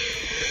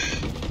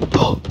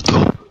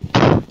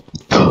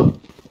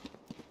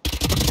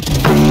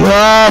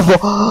 Bravo!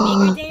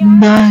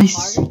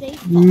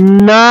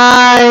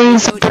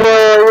 Nice bro,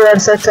 you are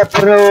such a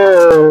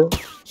pro!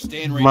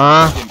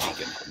 Ma!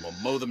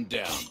 We'll mow them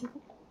down.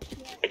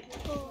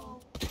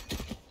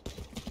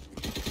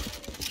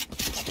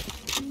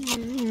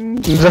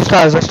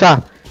 Za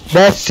šta?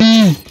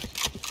 Desi!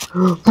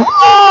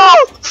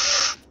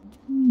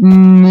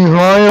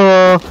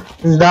 Mihajlo,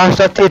 znaš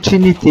šta ti je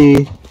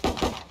činiti?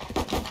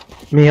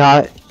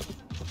 Mihaj...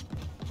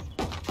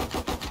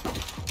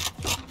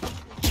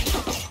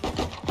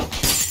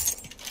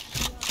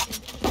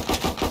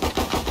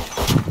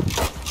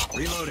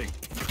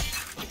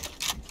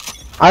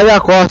 Ajde,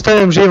 ako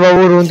ostavim živo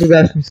ovu rundu,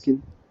 daš mi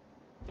skin.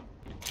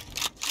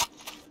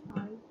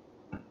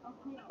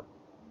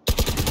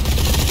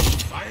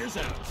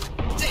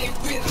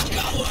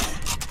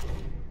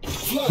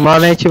 Ma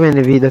neće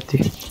mene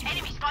vidjeti.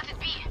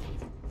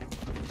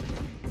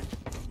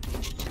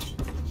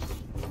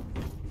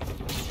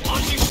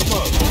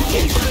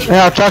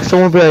 Evo, čak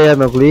sam ubio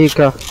jednog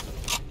lika.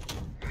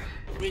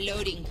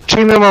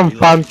 Čim imam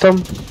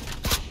Phantom.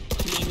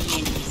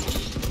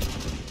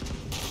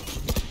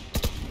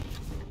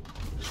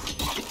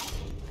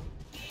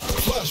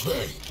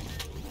 Flashbang.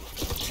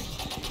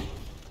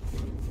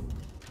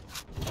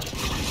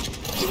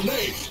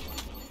 Grenade.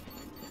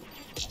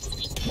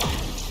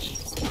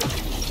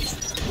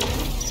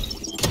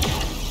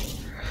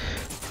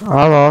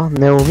 Alo,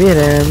 ne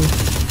umirem.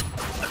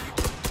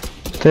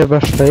 To je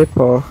baš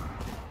lijepo.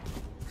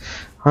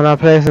 A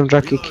napravio sam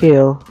čak i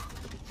kill.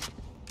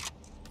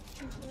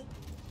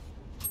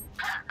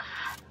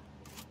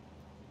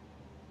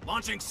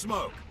 Launching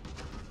smoke.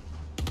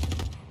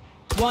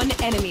 One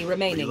enemy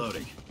remaining.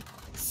 Reloading.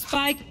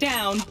 Spike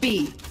down B.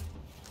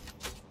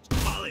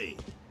 Molly.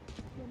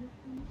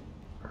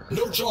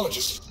 No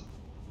charges.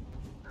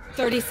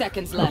 30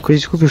 seconds left. Ako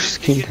izgubiš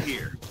skin.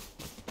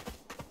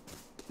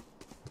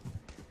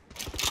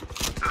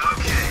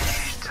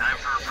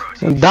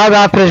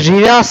 Da,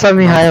 preživio sam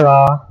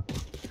Mihajla.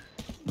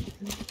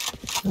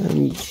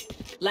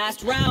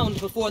 Last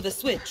round before the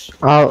switch.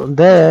 Al,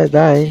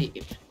 daj.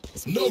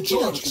 No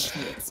charges.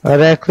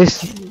 Rekli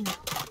sam.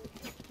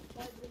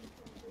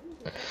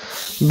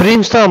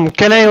 Brimstone,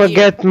 can I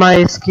get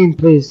my skin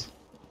please?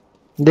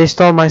 They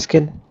stole my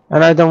skin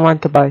and I don't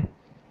want to buy.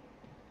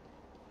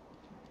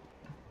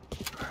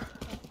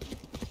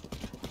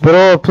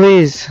 Bro,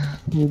 please.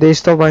 They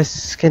stole my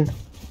skin.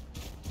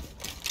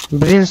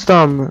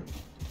 Brimstone.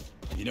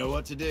 You know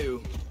what to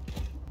do.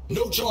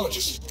 No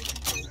charges.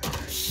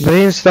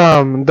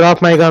 Brimstone,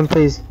 drop my gun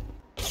please.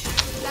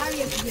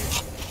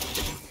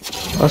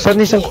 A sad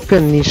nisam kupio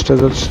ništa,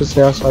 zato što se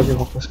ja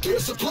svađam oko skina.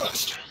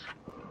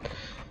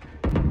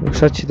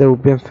 Sad ću da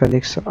ubijem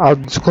Feniksa, a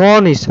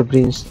skloni se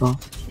Brimstone.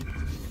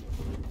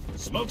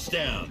 Smoke's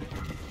down.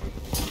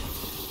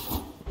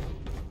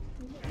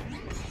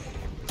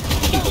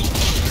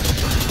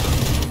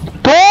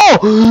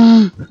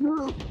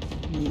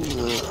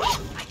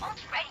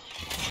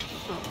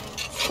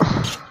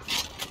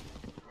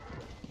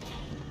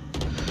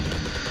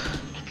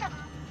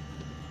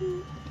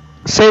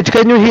 Sage,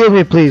 can you heal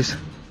me please?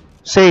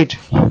 Sage.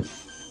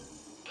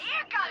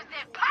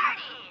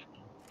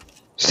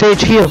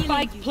 Sage, heal.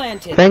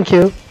 Thank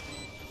you.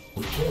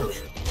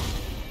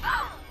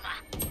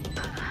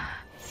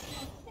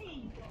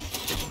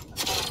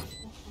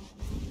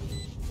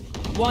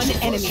 One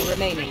enemy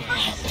remaining.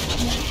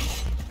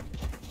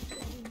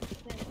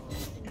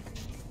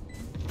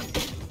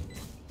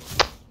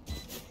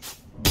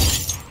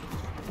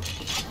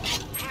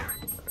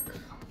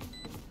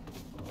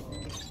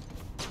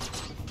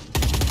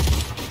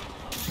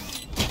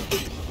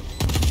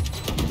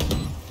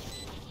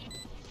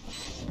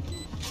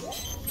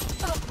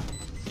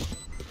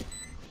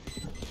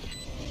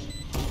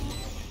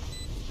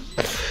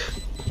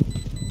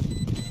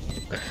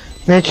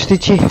 Neću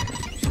stići.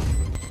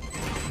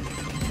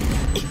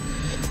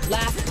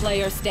 Last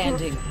player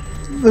standing.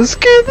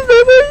 Skin.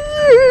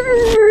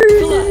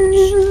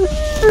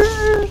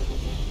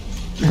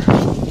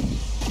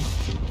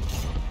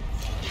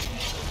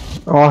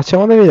 O,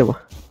 ćemo da vidimo.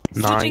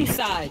 Switching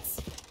sides.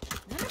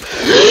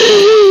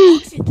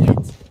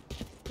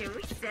 Can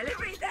we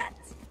celebrate that?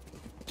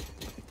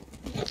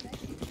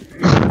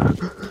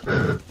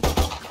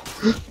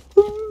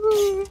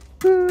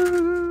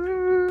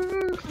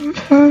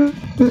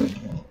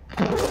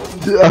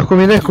 Ako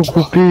mi neko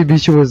kupi,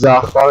 bit ću mu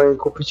zahvalen,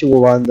 kupit ću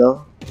mu Vandal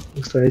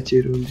u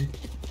sljedećoj rundi.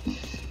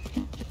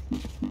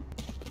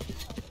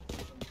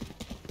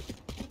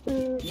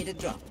 Need a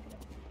drop.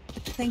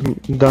 Thank you.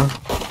 Da.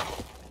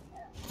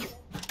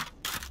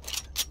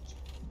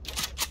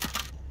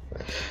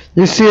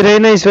 You see,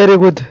 Reina is very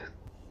good.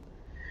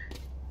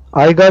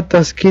 I got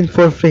a skin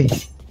for free.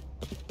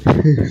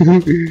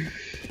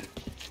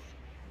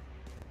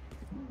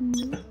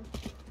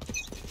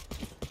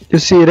 You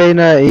see,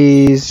 Reina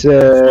is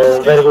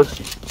very good.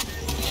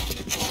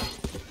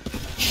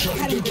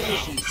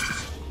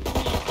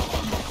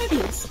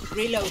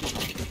 Reloading.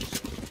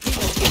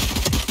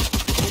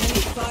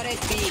 Enemy spotted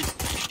B.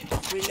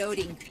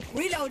 Reloading.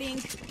 Reloading.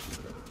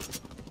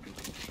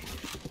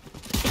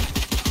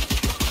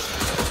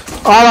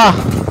 Ala!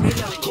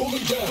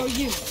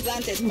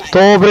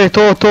 To bre,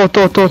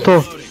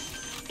 to.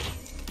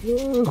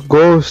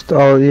 Ghost,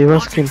 ali ima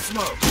skin.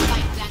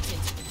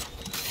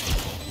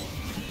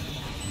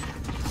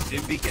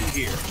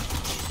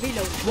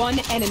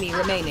 One enemy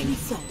remaining.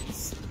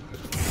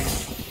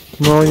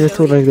 No, on je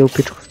tu negdje u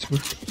pičkovcima.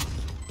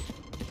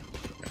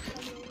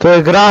 To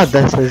je grad,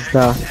 da se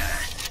zna.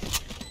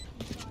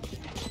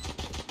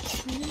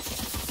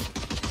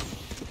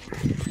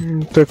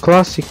 To je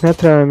klasik, ne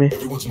treba mi.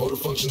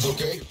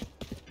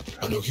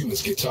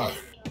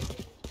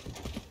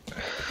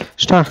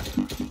 Šta?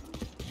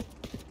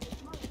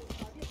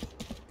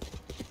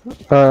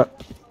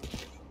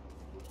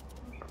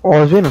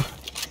 Ozbiljno?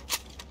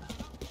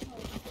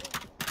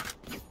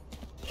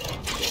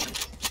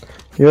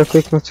 Ja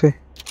kliknut svi.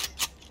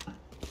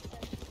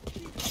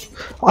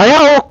 A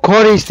ja ovo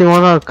koristim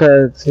ono kad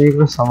se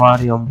igra sa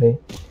Marijom, bre.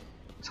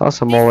 Sad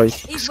sam ovaj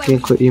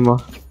skin koji ima.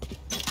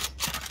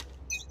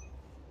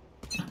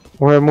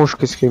 Ovo je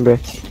muški skin, bre.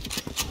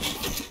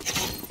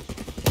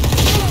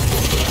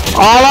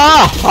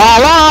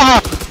 Ala!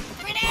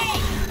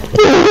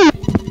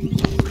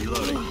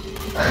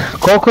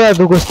 Koliko ja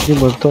dugo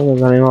streamujem, to me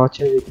zanima,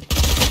 će vidjeti.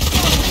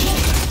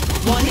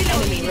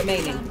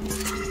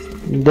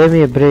 Gdje mi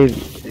je bre?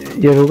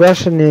 Jer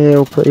ugašen je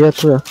ja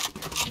tu ja.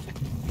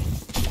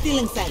 Still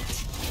in sight.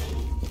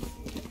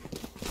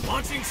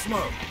 Launching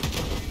smoke.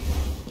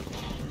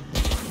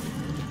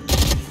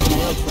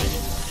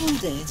 I'm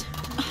dead.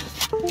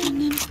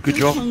 Good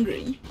job.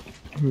 Hungry.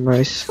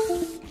 Nice.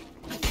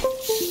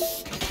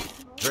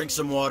 Drink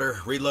some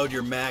water, reload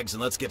your mags,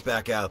 and let's get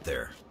back out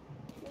there.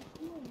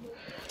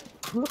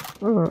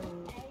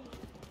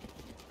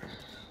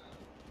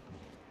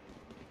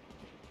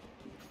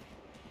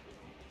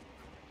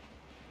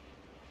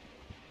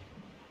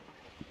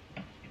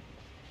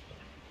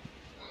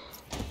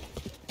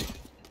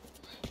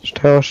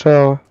 Šta je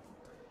ovo?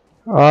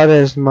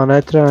 Arez, ma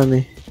ne treba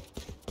mi.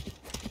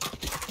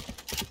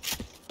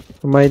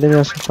 Ma idem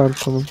ja sa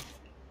fantomom.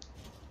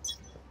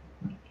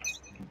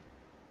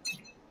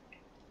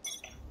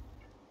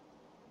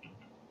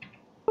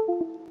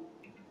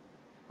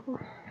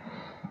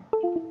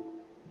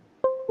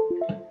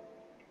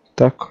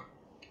 Tako.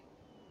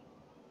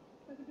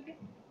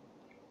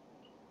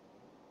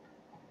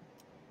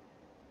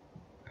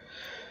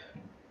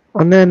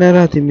 A ne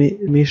radi mi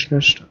miš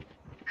nešto.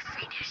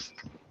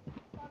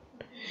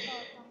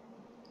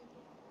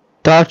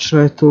 Tačno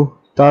je tu.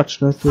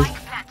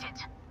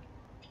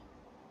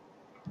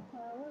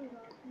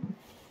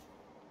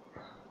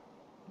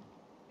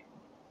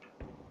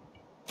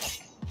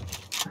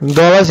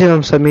 Dolazi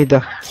nam sa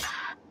mida.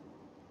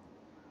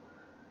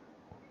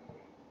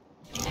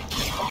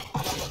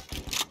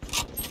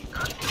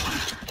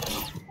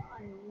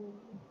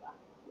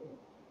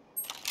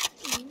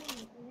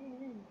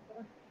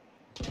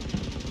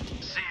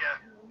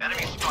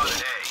 Enemy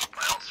spotted A.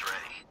 My ult's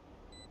ready.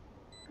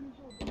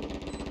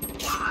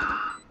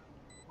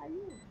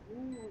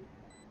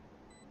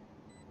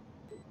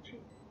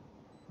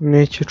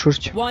 Neće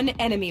čušće. One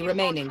enemy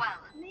remaining.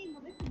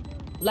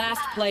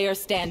 Last player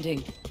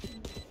standing.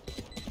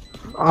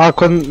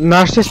 Ako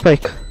našli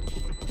spike.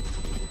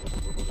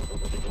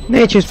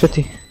 Neće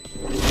uspjeti.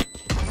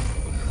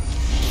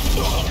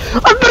 A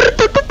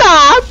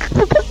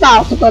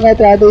tako ne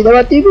treba da idem,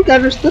 a ti mi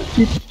kažeš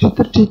trči,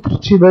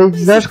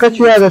 znaš kad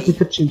ću ja da ti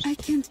trčim. I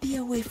can't be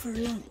away for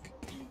long.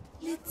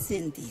 Let's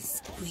end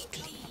this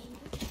quickly.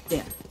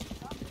 There.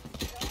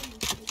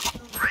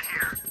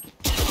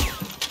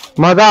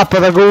 Ma da, pa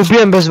da ga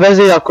ubijem bez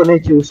veze ako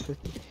neće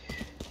uspjeti.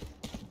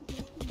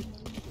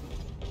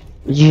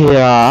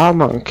 Ja,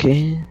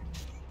 monkey.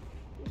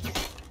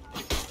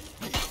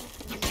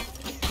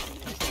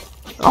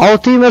 A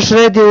ti imaš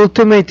ready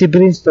ultimate i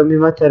Brimstone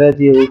imate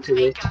ready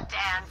ultimate.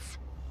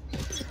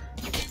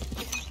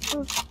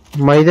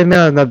 Ma idem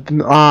ja na...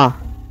 A.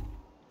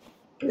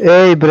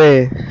 Ej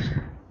bre.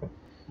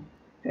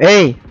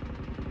 Ej.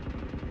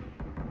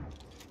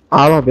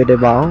 Alo bi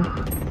debao.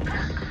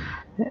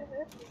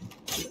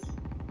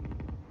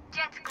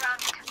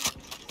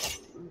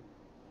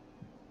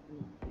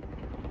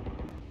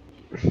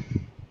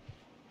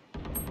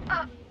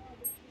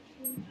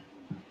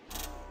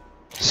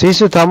 Svi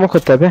su tamo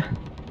kod tebe.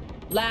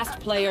 Last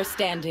player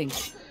standing.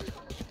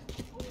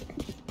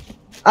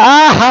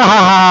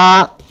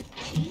 Ahahaha.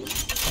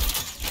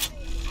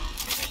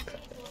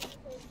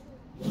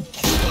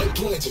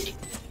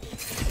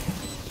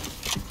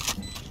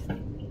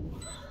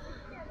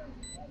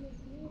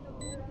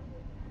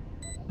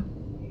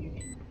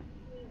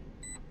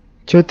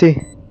 Čuti.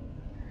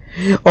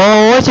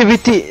 Ovo će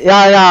biti...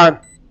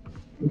 Ja...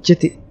 Će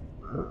ti...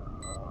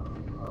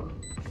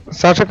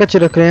 Sačekat će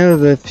da krene da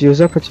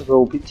defuza pa će ga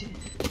ubiti.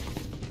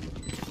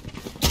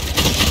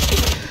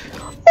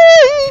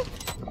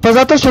 Pa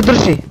zato što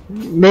drži.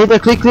 Ne ide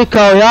klik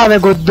kao ja,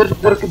 nego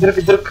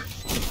drk.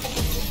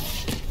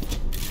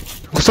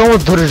 Ako samo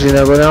drži,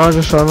 nego ne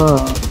možeš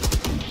ono...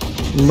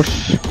 Mrš.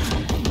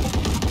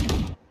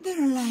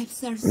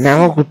 Ne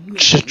mogu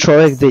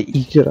čovjek da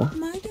igra.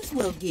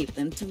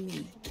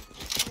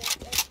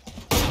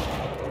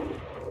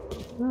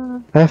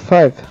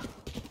 F5.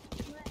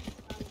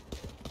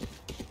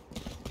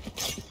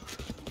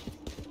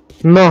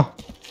 No.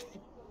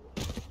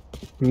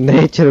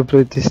 Neće da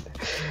pritisne.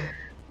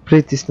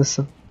 Pritisne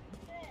sam.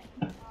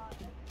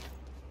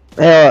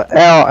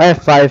 Evo,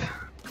 F5.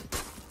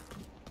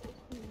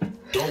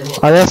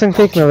 Ali ja sam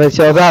kliknuo već,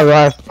 je odavio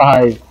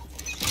F5.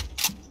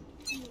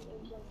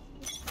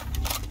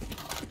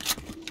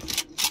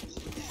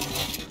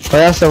 Pa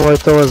ja sam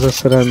ovo za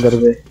surrender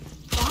bi.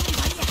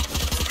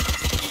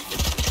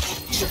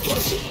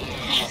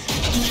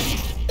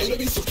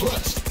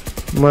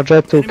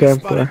 Može tu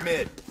kempuje.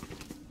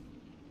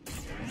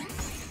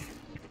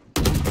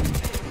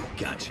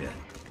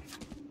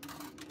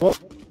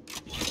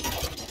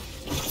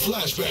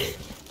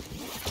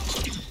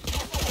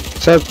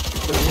 Sad...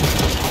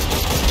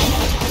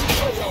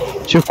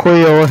 Ću koji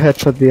je ovo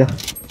headshot bio.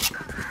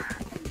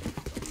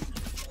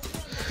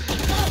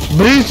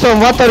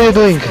 Brimstone, what are you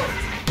doing?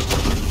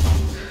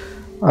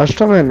 A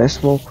što me ne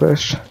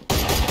smokuješ?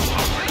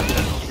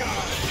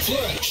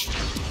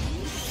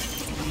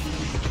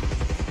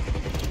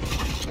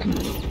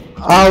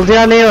 Ali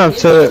ja nemam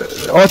se...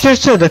 Hoćeš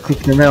se da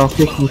kliknem? Evo,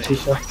 klikni ću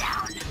se.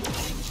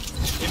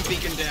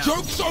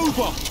 Joke's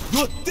over!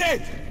 You're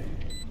dead!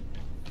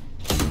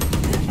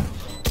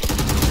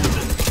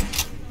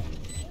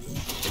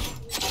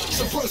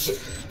 Suppress it.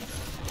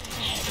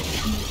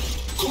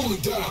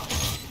 Cooling down.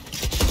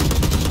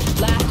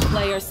 Last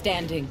player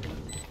standing.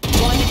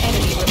 One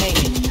enemy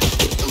remaining.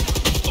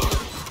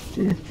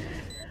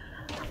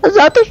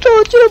 Zato što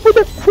hoće da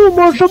bude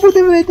možda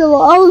bude vidjelo,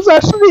 ali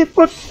zašto nije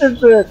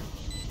počne?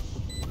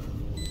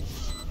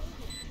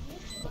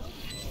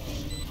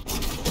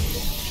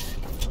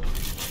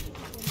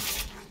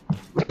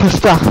 Pa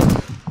šta?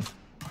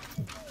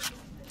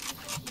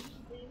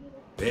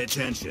 Pay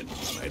attention.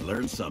 I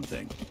learned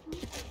something.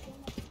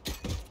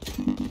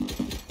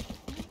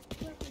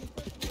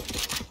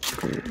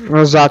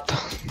 Zato.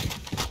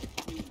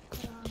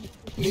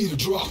 Need a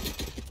drop.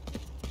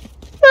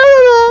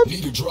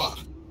 Need a drop.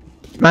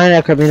 Aj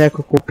neka mi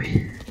neko kupi.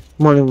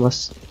 Molim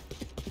vas.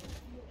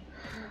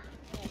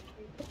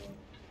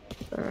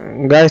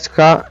 Guys,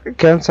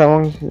 can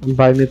someone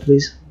buy me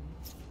please?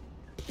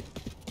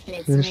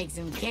 Let's make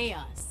some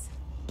chaos.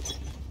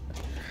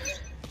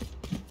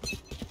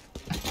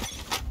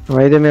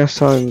 Ma idem ja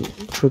sa ovim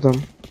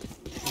čudom.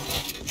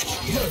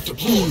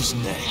 Who's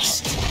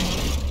next?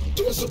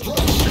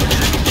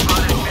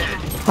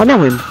 A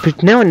nemoj mi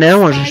pričati, ne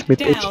možeš mi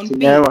pričati,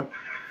 nema.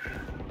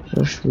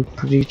 Možeš mi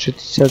pričati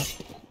sad.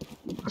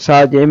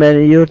 Sad je meni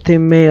your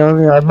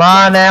teammate,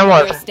 ma ne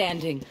može.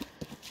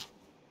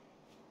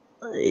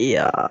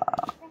 Ja.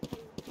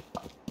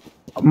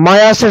 Ma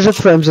ja se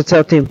žrtvujem za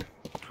ceo tim.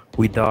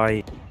 We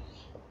die.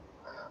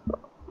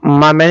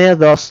 Ma meni je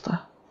dosta.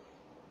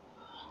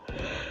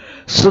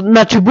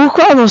 Znači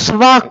bukvalno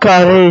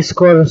svaka rej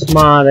skoro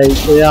smara i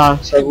to ja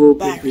sa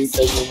glupim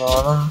pitanjima,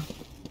 ona.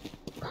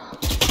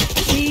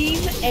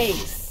 Team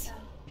Ace.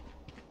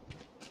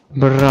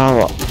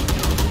 Bravo.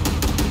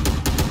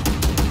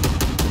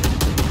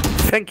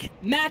 Thank you.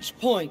 Match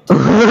point.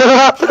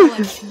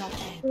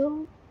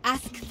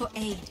 Ask for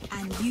aid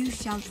and you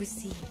shall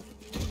receive.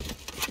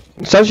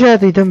 Sad ću ja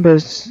da idem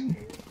bez...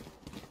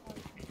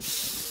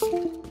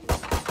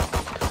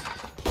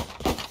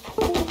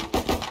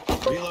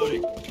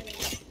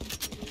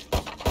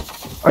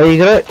 A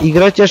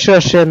igrat ćeš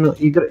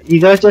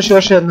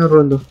još jednu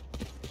rundu.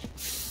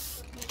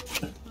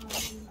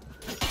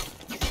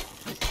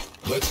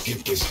 Let's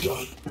get this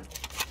done.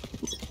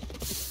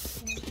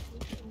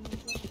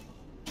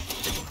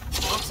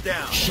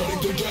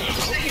 Shutting them down.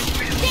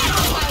 Get out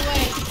of my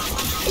way!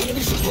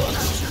 Enemy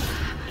surprise.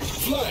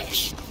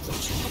 Flash.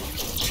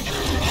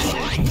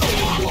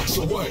 Walks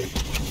away.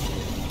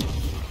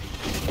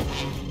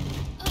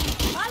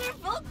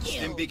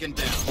 Stim beacon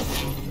down.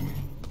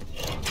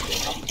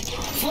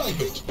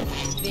 Flag it.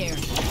 There.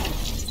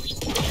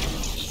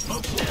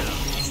 Smoke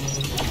down.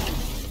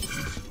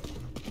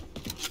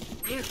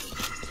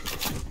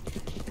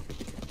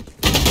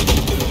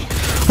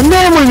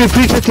 Nemoj mi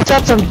pričati,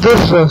 sad sam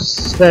držao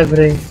sve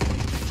vreme.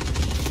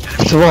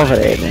 Svo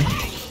vreme.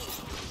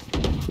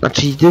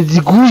 Znači,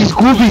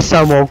 izgubi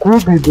samo,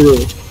 gubi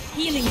bre.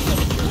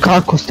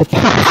 Kako ste pa...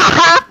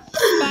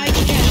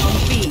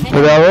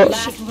 Bravo.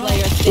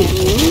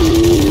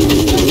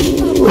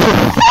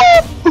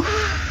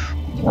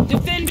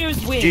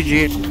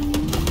 GG.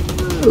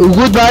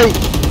 Goodbye.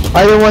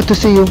 I don't want to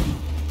see you.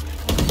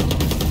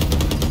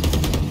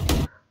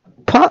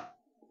 Pa,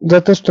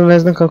 zato što ne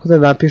znam kako da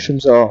napišem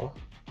za ovo.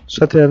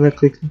 Šta treba da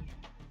kliknem?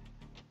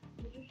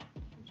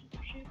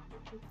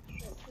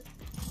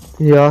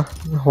 Ja,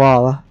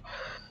 hvala.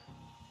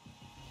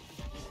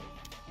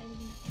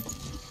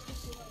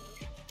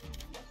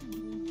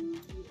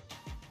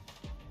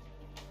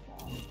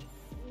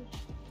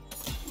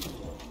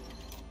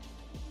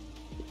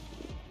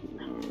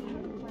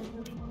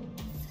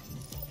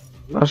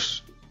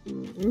 Znaš,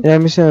 ja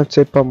mislim da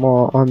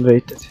cepamo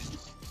unrated.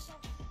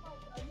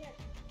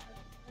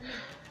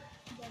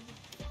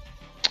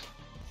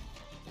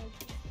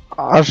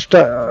 A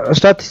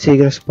šta ti se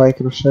igra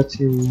Spike, no šta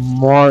ti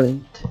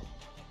molim te?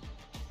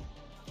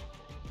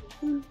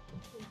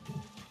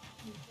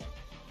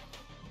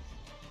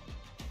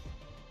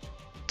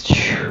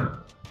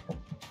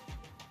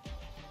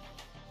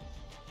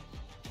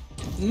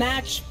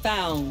 Match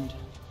found.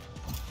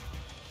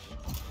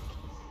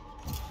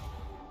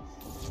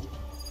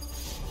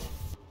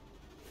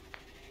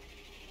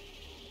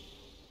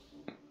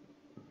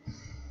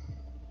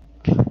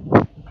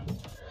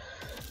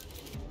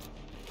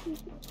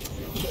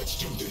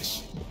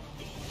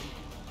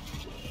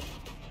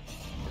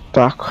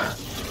 Tako.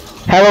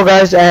 Hello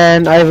guys,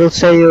 and I will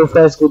say you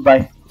first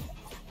goodbye.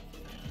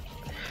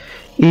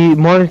 I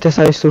molim te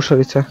stavi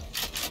slušalice.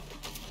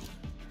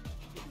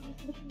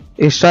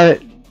 I šta je...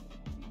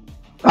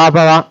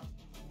 Abala.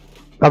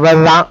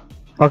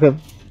 Ok,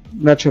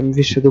 nećem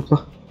više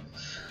duplo.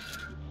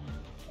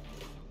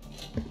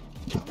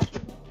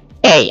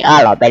 Hey,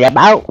 hello, baby,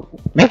 bow.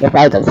 Make a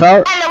fight of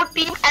soul.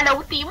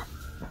 Hello team.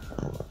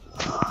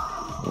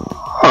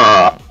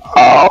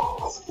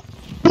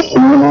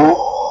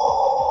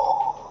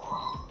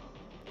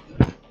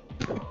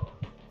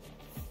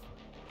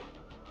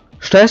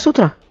 Šta je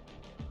sutra?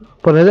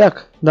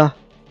 Ponedjeljak? Da.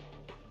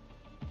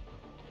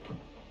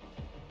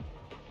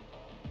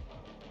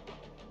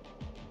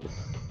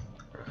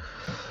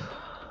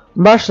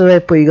 Baš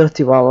lepo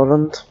igrati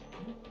Valorant.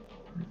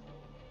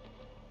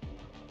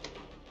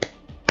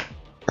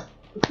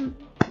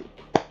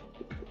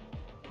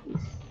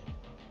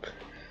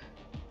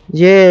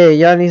 Je,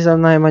 ja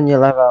nisam najmanji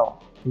level.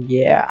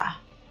 Yeah.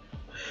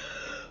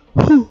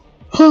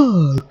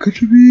 Kad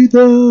će biti da,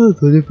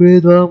 to je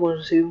prije dva,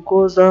 možda si im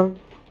ko znam.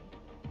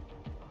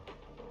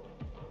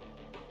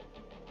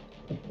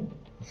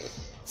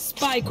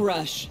 Spike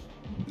rush.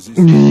 This is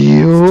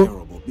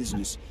terrible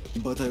business,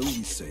 but I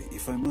always say,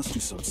 if I must do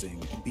something,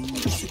 be the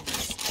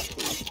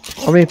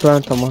best. Let me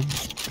plant them on.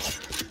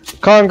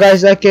 Come on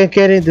guys, I can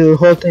carry the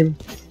whole team.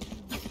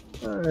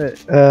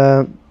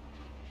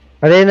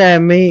 Arena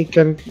and me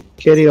can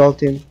carry all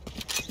team.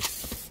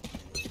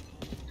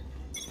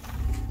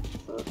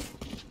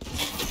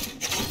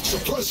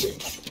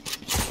 Suppressing.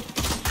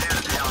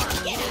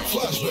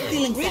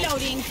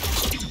 Reloading.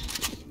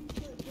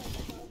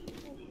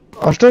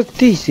 A što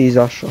ti si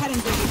izašao?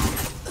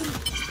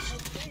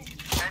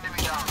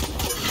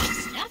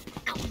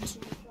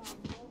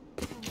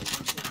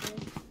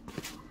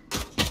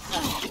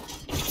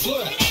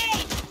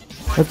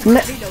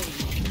 Ne.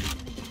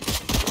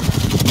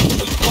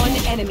 One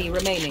enemy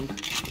remaining.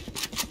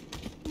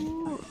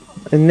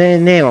 Ne,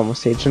 nemamo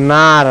Sage,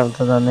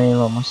 naravno da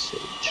nemamo Sage.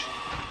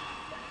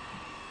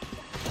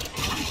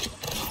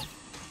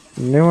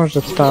 Ne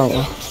može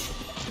tamo.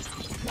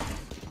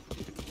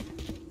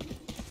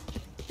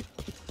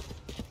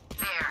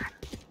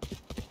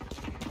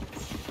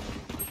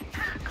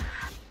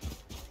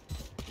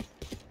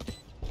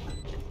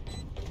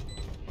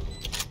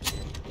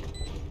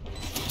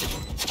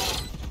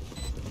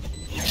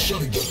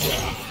 Shutting them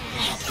down.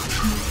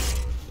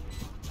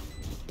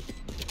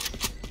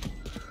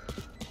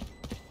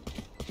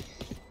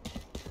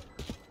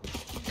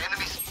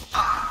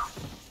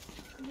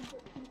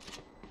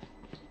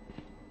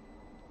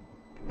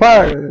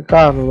 Pa,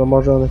 kažu da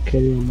može onda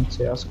kerimo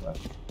CS.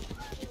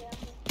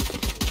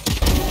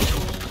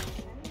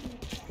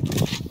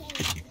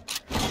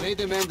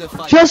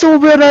 Ja sam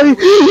ubio Navi!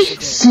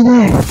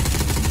 Sine!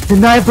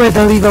 Najbolje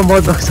da livam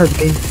odmah sad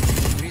game.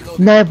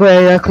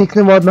 Najbolje da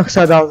kliknem odmah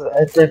sad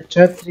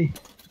F4.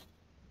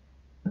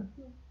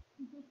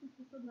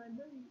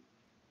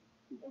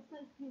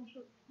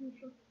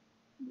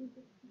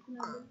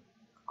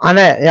 A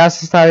ne,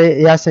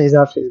 ja sam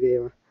izašao iz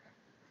gejma.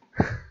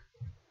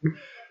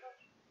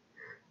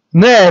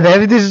 Ne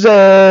vidiš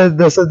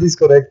da sam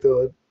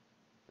diskonektovan.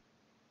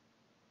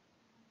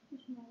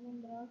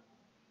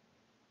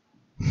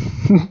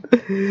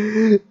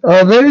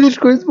 A ne vidiš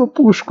koju smo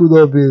pušku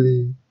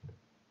dobili.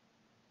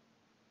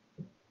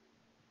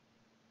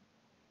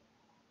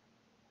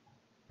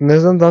 Ne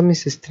znam da mi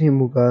se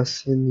stream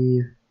ugasio,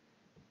 nije.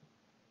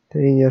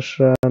 Još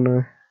rano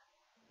je.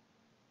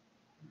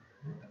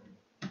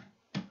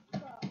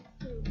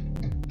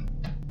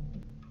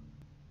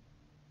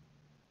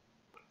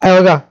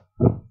 Evo ga.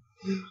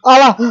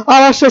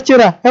 Ala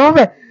šećera, evo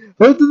me.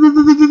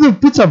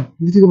 Picam,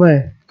 vidi ga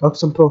me, kako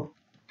sam pro.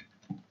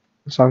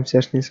 Sam se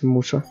još nisam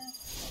ušao.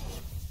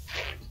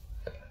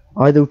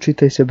 Ajde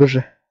učitaj se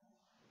brže.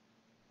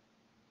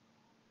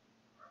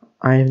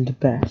 I am the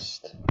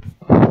best.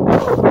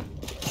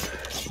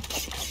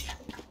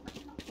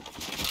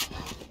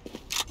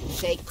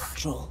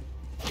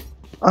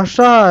 A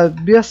šta,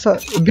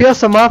 bio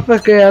sam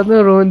AFK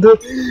jednu rundu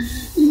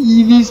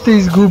i vi ste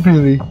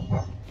izgubili.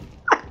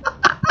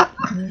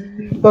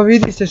 Pa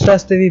vidi se šta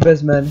ste vi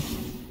bez mene.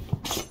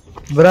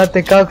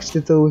 Brate, kako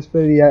ste to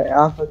uspjeli,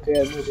 AFK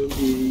jednu rundu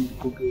i vi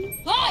izgubili.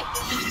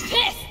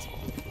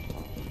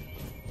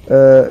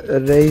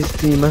 Raze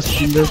ti ima s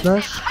tim da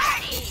znaš?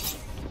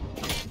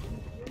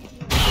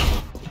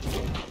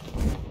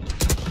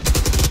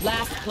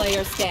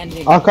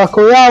 A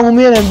kako ja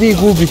umiram, vi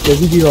gubite,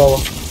 vidi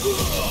ovo.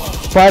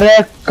 Pa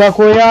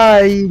kako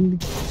ja i...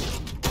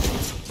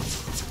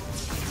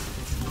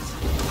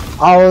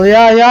 Ali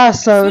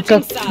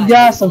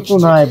ja sam tu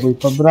najbolji,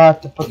 pa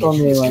brate, pa to mi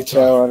je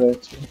treba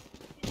reći.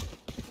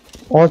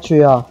 Hoću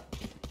ja.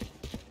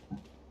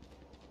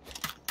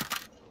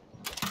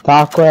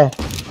 Tako je.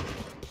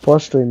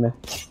 Poštuj me.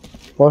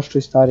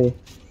 Poštuj stariji.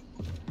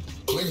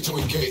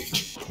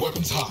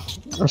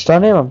 A šta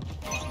nemam?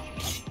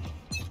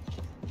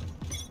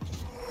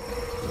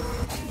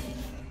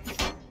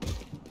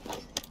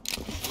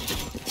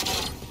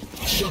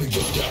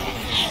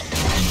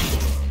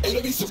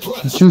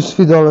 Tu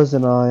svi dolaze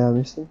na A, ja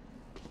mislim.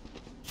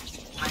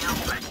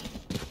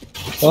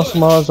 Ja sam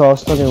malo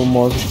zaostavljen u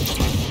mozgu.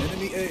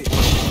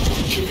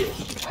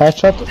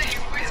 Headshot.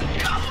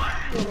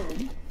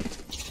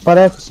 Pa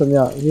rekao sam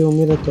ja, vi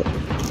umirate.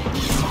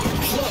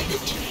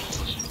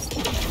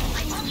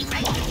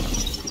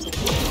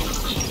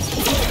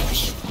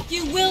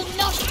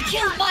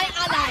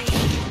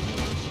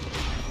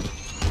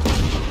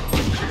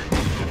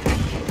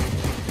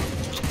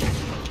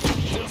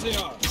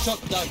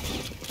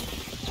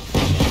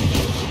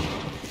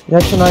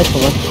 Ja ću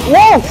najpovat.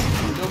 Wow!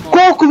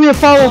 Koliko mi je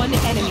palo?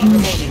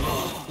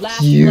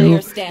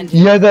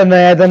 Jedan na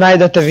jedan, ajde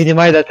da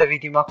te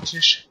vidim ako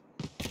ćeš.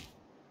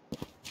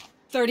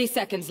 30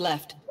 seconds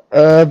left.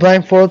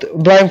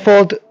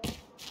 Blindfold.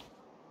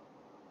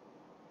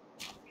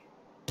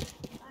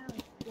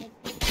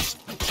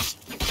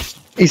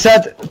 I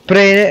sad,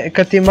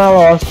 kad ti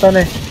malo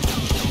ostane.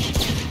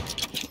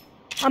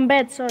 I'm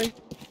bad, sorry.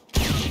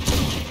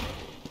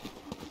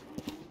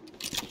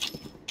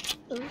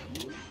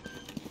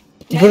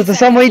 Brzo,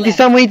 samo idi.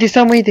 Spike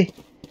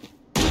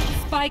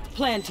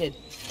planted.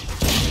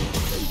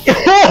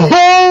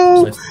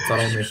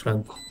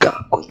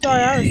 Kako to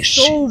je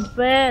so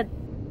bad.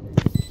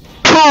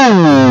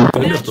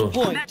 Match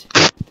point.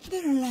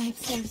 Their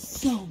lives are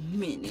so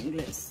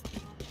meaningless.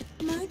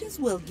 Might as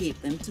well give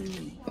them to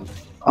me.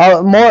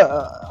 Al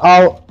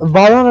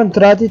Valorant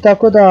radi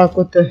tako da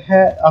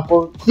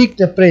ako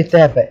klikne pre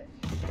tebe,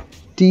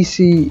 ti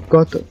si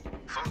gotov.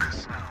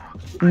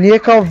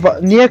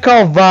 Nije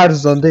kao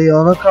Warzone, da je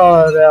ono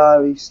kao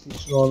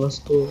realistično, ono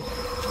sto.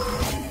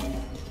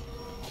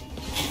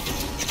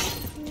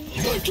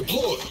 Znači...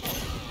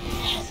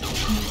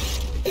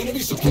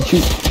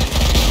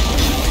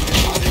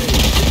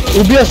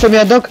 Ubio sam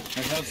jednog.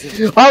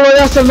 Alo,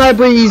 ja sam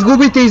najbolji,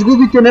 izgubite,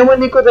 nemoj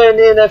niko da je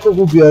nije nekog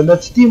ubio.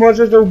 Znači ti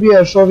možeš da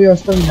ubijaš, ovi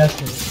ostali ne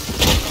smiju.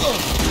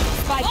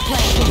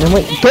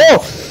 Nemoj,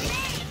 to!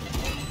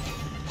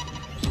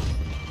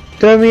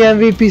 To je mi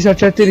MVP sa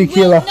 4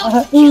 kila.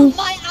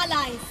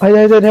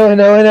 Ajde,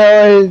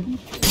 nemoj.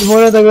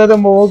 Moram da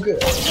gledam ovog.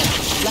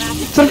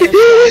 Crki,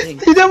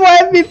 idemo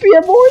MVP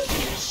je moj!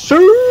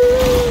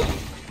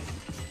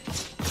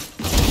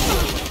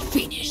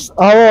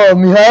 Alo,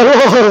 Mihajlo!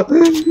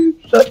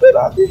 Šta te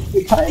radiš,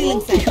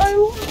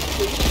 Mihajlo?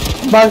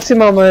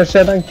 Maksimalno još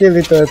 1 kill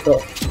i to je to.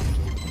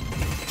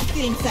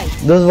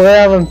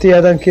 Dozvoljavam ti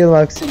 1 kill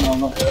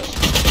maksimalno.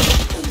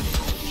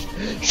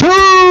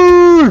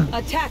 Šuuuuur!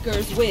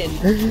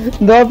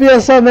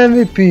 Dobio sam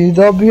MVP.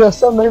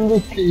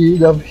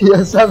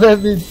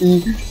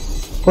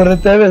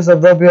 Pored tebe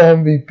sam dobio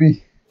MVP.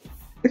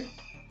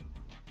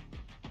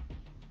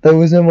 Da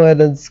uzmemo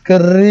jedan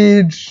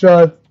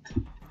screenshot.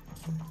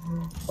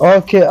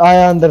 Ok,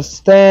 I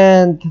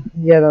understand.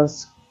 Jedan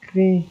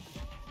screen.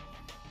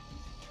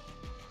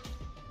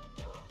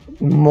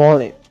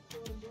 Molim.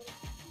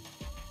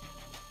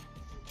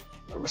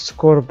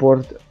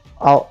 Scoreboard.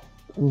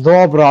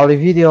 Dobro, ali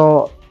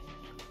vidio...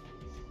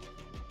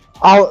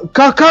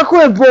 Kako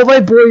je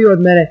ovaj bolji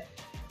od mene?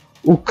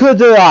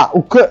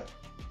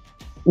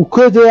 U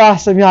KDA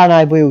sam ja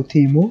najbolji u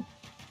timu.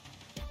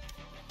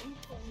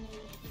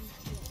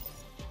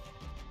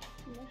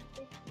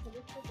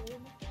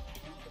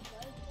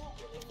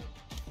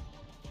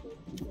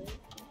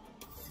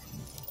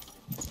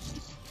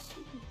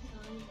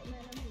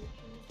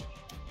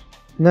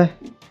 Ne.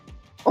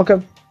 Ok.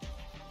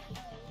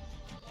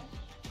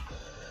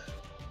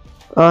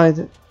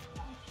 Ajde.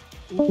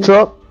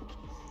 Čo?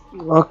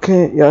 Ok,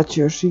 ja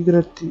ću još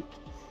igrati.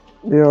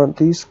 Jo,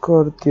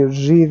 Discord je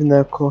živ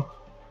neko.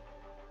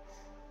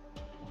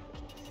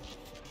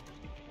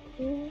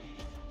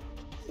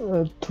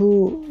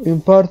 Tu,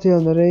 in party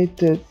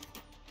unrated.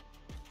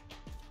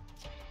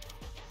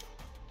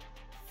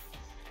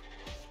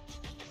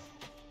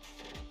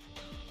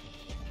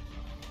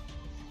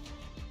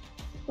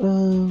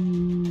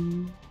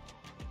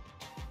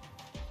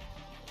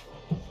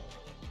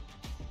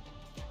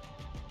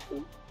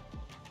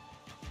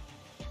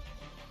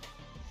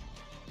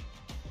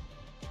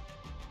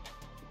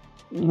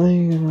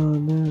 Ne igra,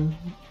 ne.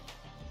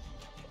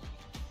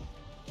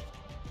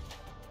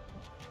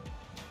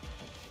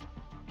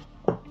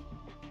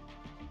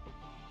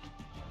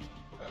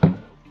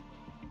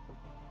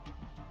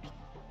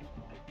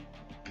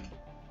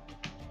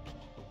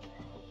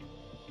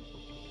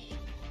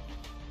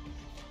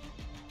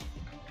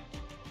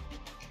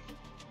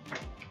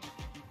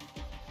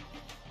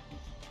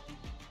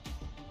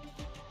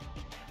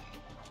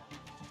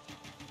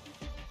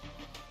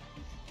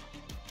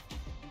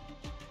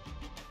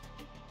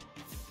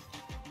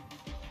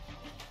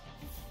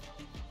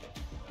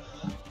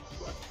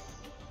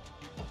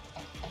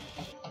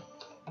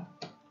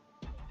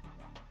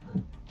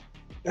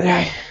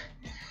 Aj.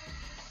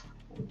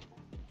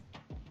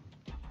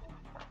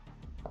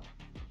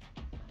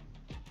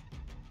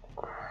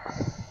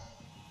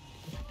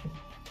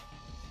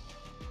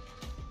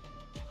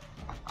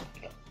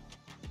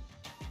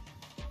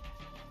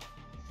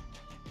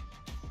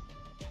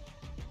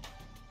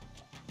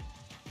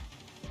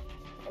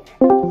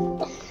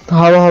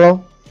 Halo.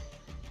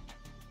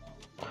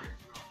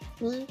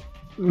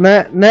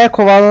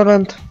 Neko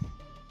Valorant.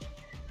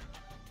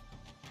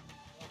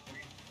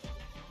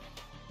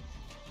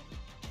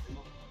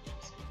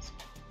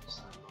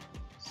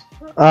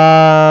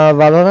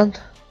 Valorant?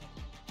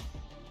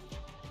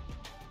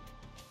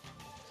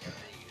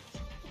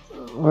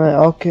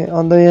 Ok,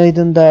 onda ja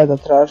idem da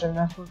tražim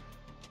nekog.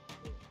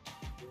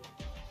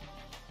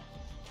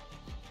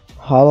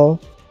 Halo?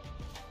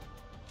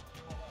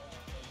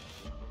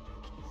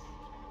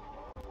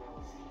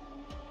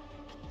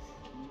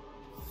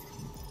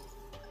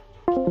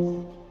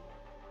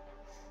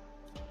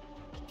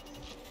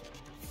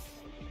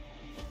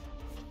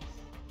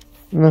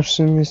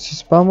 Nešto mi se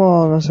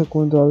spamao na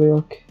sekundu, ali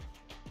ok.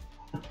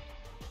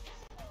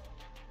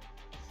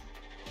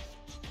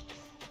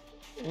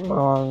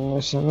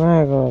 Mislim,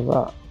 ne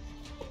gleda.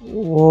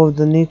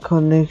 Ovdje niko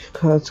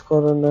nikad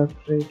skoro ne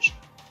priča.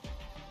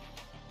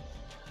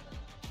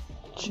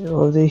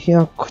 Ovdje ih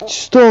ima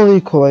 100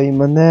 likova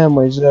ima,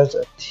 nemoj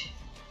izrezati.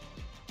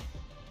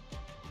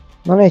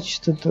 Ma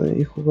neće to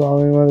ih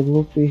uglavnom imati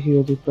glupih i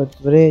ovdje pred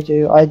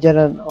vređaju. Ajde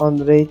jedan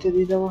unrated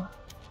idemo.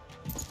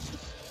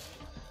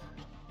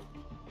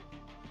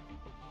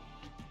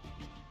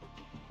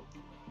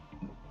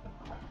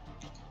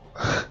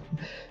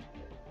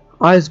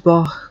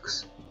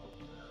 Icebox.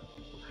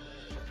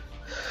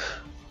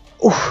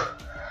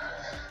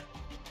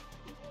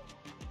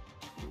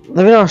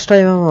 Da vidimo šta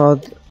imamo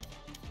od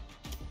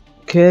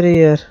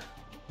carrier.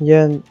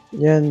 1,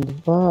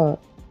 2,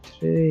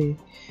 3,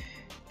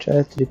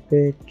 4,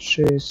 5,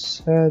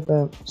 6,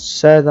 7.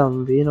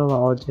 7 vinova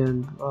od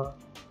 1, 2,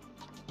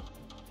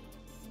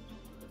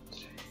 3,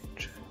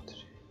 4.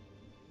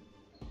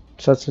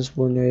 Sad sam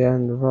zbunio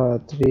 1, 2,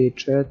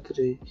 3,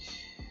 4.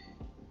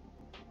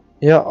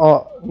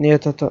 Ja, nije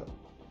to.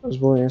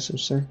 Zbunio sam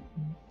se.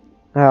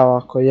 Evo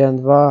ovako, 1,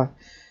 2,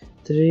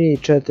 3,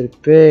 4,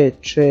 5,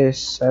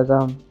 6,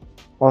 7,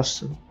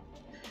 8.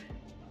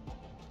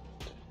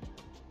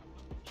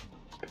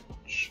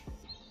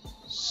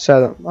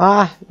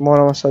 7.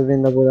 Moramo sad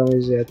vidim da budemo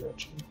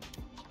izjednačeni.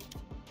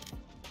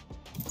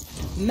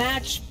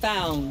 Match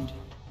found.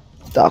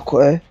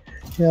 Tako je.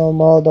 Evo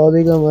malo da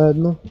odigramo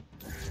jednu.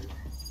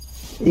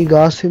 I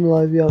gasim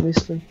live, ja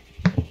mislim.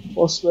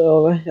 Posle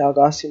ove, ja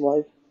gasim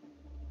live.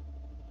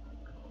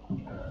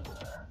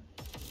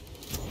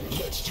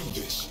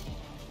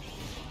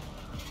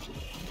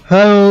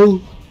 Hello!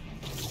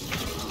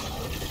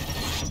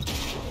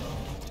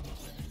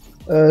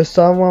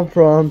 Someone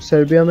from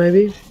Serbia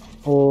maybe?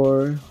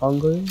 Or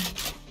Hungary?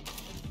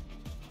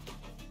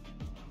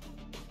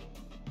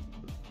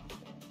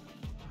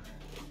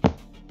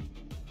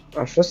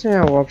 A što sam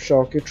ja uopće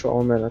okičao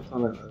o mene, to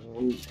ne znam.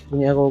 U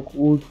njegovog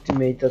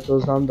ultimate to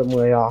znam da mu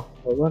je jako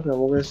dobar, ne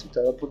mogu da se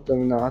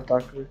teleportujem na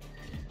atak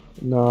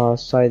na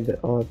side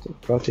od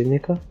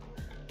protivnika.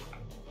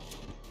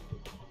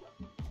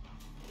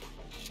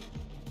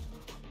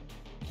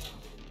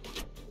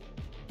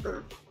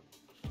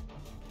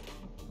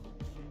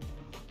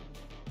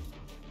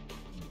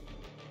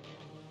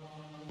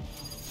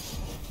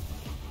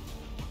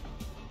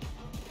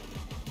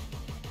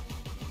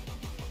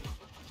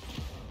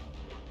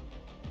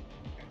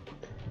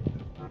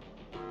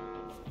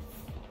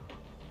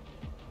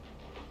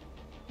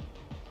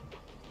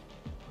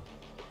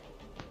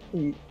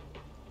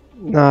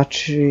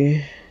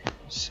 Znači,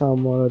 samo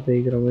mora da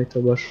igramo i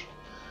to baš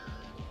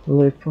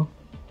lijepo.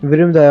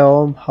 Vjerujem da je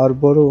ovom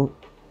Harboru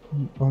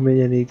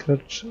omiljeni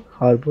igrač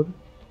Harbor.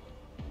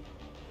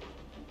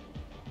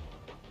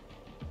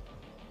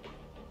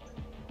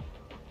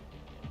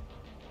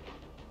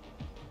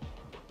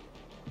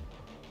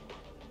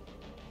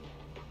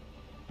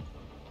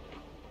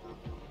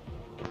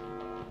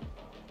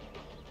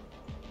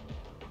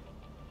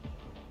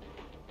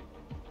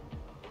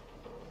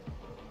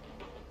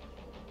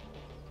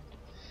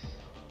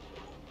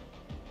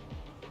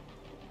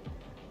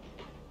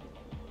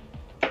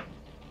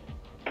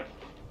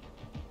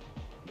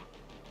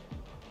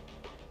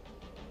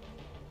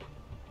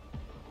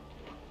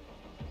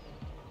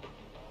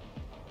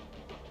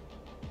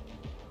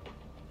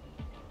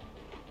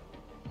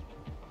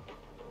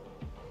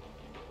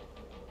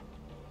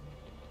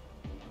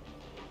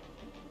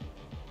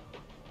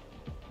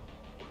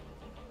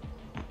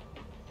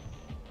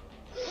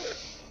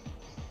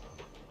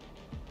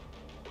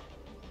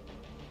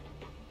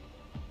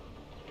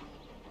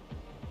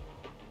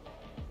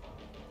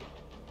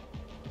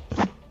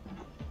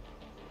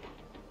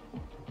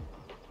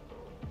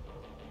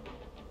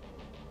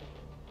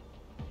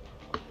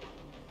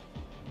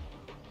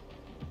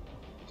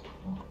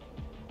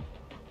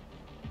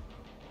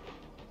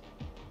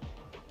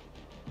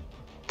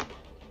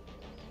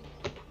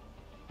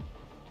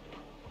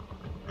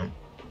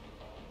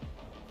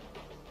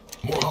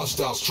 More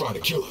hostiles trying to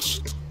kill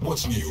us.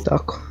 What's new?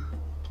 Tako.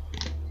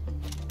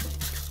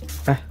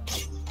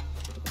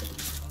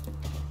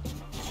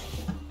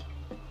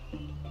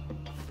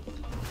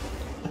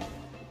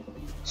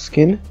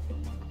 Skin?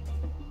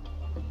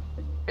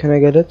 Can I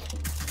get it?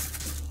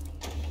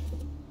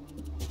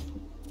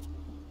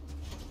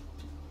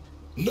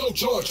 No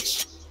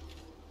charges.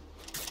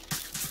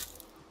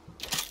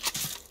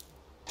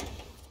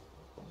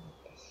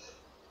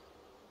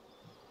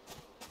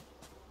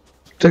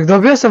 Čak,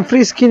 dobio sam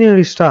free skin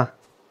ili šta?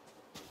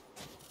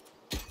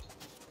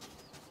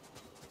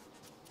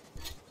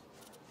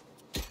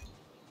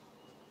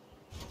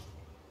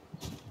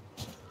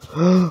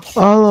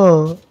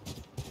 Alo,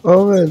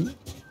 Omen.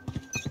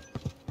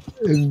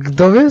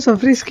 Dobio sam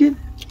free skin?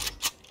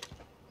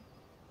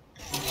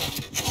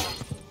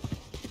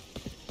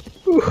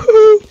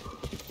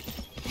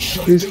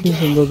 Free skin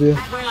sam dobio.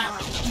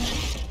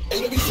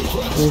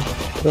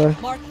 Kraj.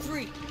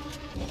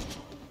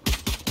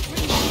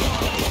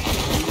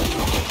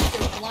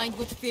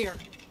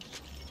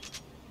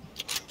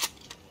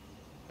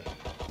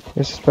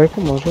 Jesi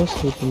spajka može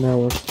ostaviti? Ne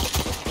može.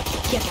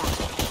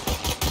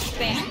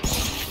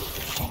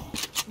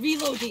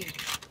 Reloading.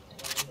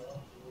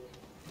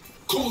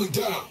 Cooling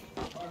down.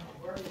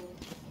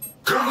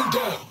 Cooling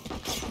down.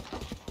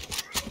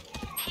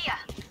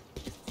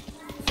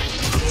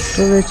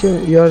 To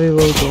neće, ja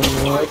reloadom.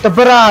 Da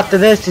brate,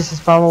 desi se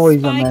spamovo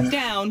iza mene. Spike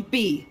down B.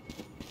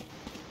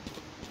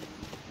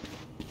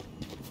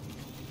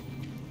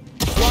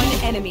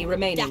 One enemy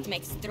remaining. That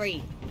makes 3.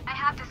 I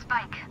have the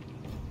spike.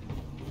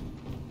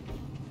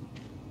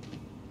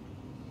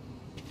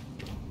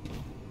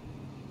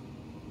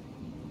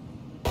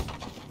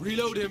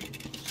 Reload him.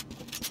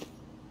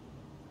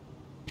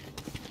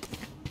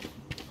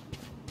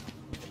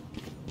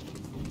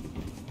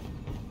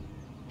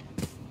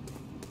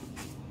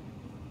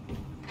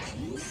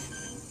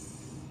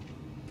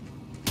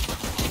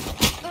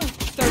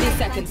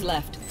 Seconds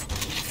left.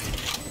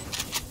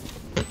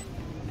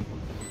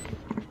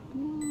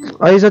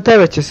 A iza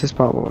tebe će se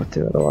spamovati,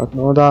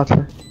 vjerovatno,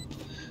 odatle.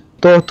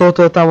 To,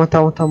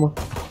 tamo.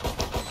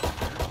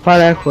 Pa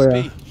rekao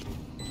ja.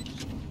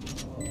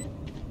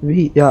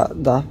 Vi, ja,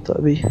 da, to je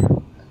vi.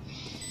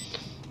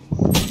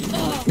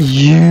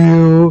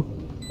 Juuu.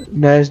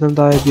 Ne znam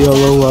da je bio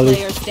low, ali...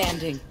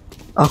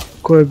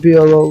 Ako je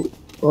bio low,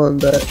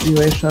 onda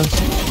ima i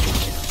šanse.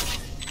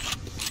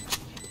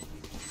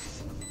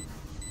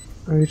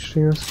 A vidiš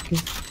ima skin.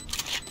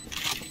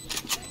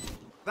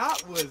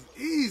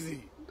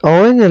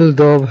 Ovo je li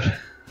dobro?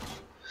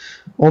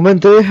 Omen,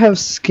 do you have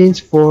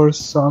skins for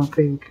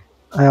something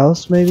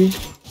else maybe?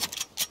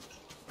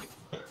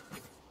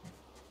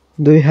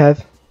 Do you have?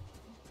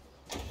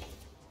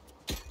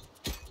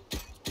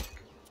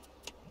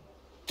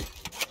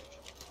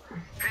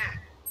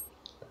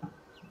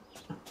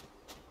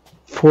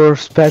 For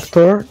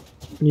Spectre,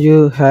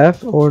 you have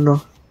or no?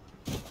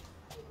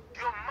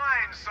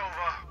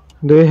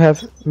 Do you have?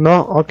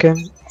 No, okay.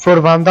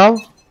 For Vandal?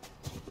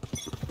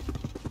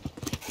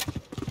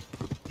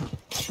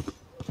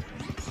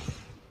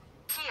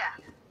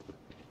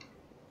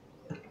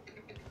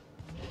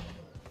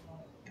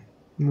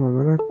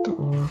 Moment,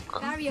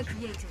 Barrier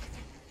created.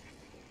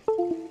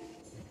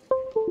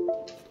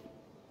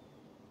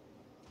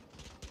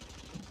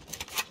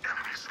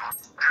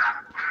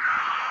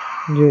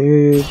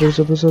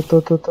 Brzo,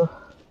 to.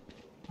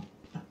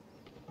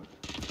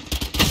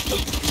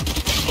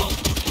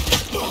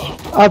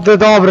 A da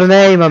dobro,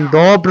 ne imam,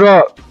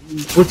 dobro.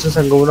 Pucao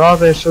sam ga u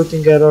nobe,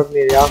 shooting error mi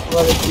je jako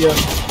velik bio.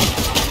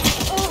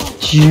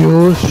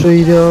 Ju, što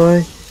ide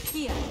ovaj.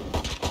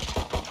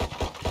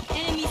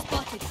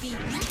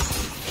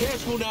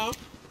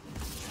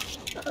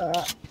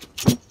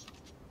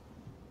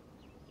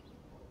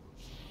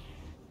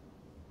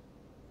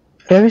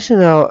 Ja mislim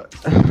da...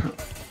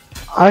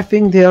 I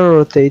think they are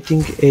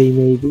rotating A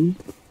maybe.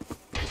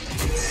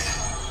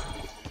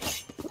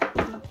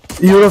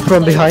 Euro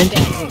from behind.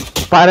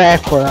 Pa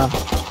rekao ja.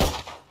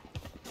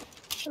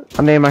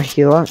 A nema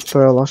heala,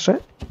 to je loše.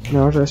 Ne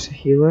može da se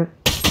healuje.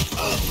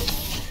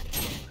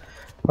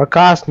 Pa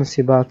kasno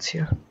si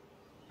bacio.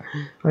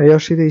 A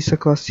još ide i sa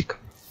klasikom.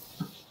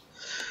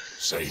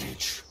 Sage,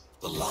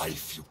 the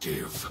life you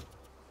give,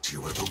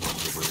 you are the one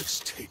where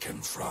it's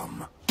taken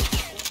from.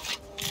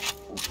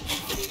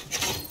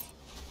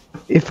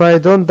 If I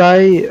don't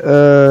die,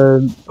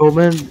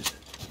 Omen,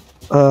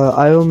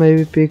 I will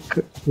maybe pick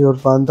your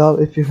Vandal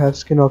if you have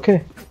skin,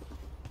 okay?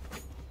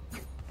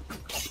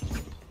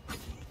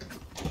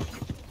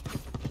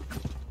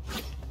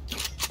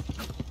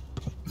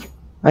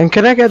 And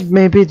can I get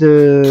maybe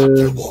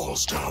the...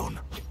 Walls down.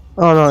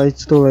 Oh no,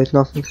 it's too late,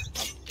 nothing.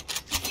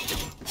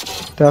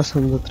 Da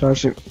sam da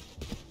tražim.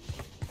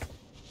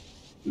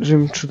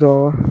 Žim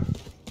čudova.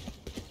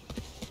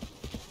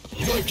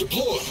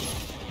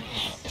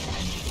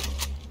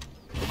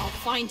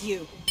 Find you.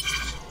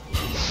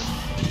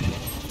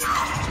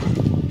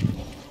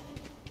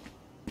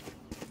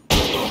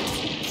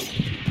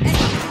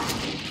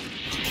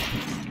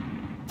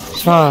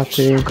 Sad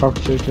ti vidim kako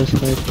ću te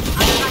snajiti.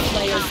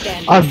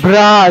 A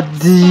brat,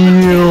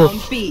 ju,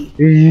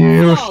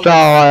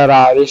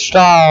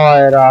 šta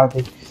ovaj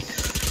radi?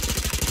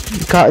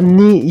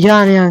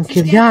 Ja nemam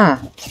kill, ja.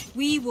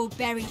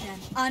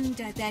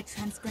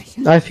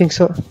 I think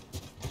so.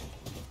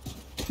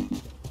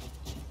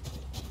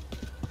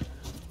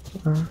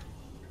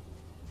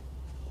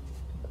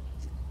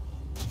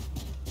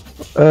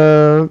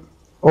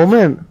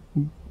 Omen,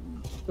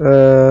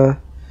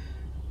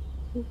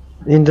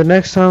 in the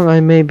next time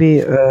I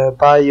maybe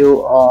buy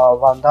you a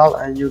Vandal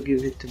and you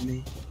give it to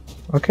me,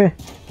 okay?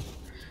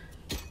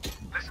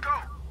 Let's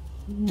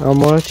go. A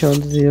morat ću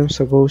onda da idem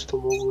sa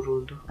Ghostom ovu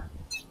rundu.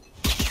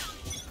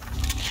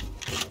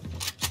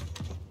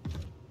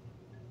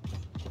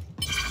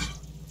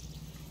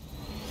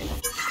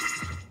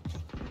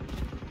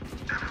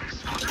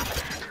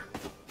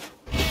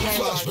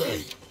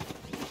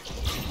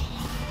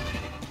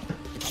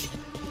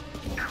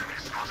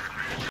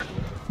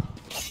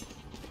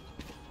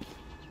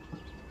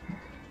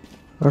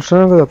 A što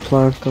nego da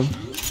plantam?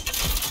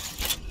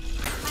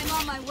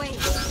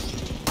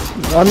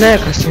 A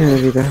neka se ne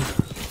vide.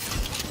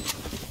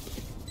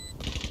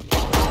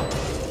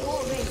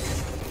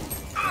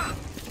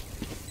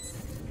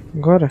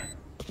 Gore.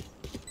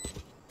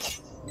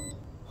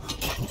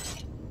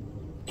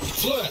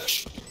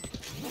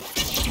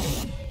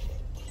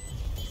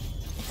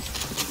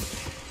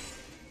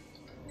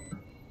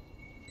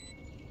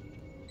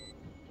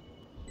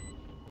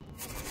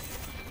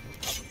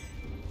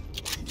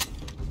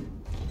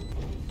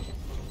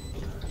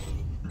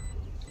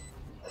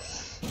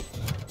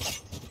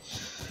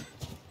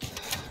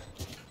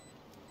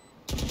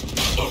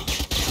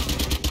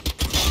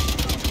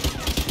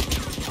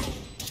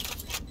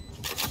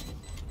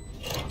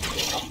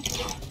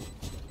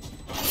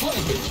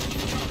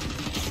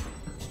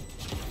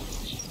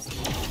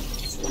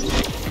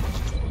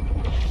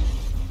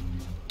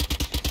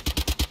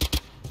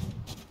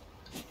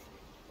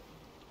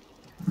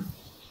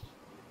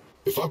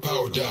 If I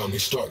power down, you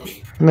start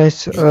me.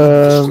 Nice.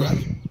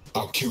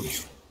 I'll kill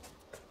you.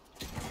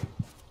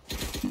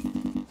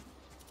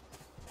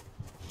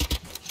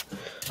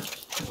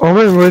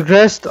 Omen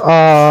request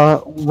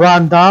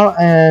Randall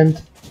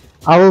and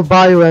I will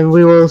buy you and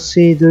we will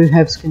see do you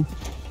have skin.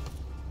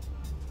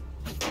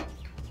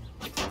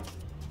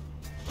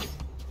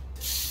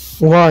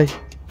 Why?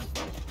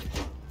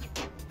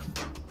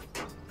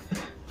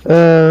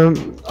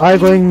 I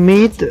going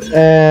mid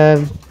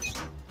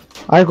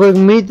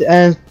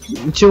and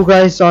two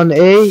guys on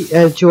A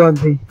and two on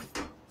B.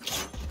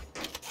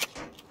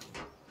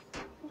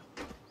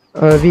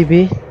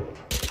 VB.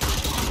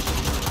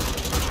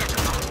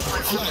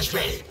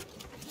 Flashbang.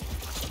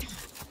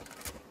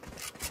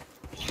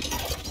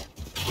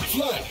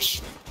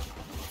 Flash.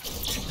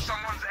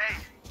 Someone's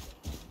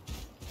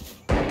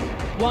A.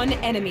 One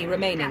enemy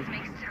remaining.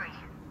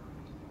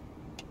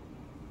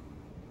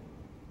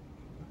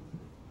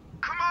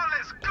 Come on,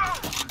 let's go.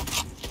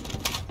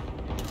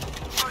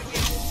 Oh,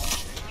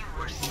 you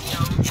were so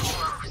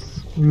close.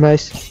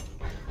 Nice.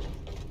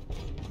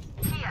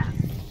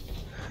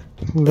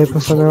 Daj pa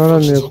sad ne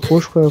moram ni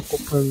pušku, ja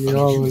kupam ni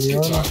ovo ni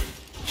ono.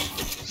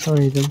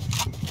 Samo idem.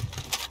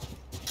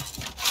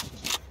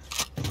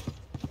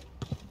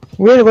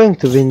 We are going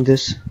to win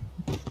this.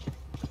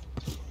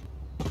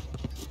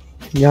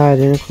 Ja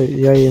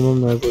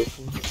imam najbolji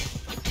pun.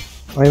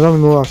 A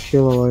imam 0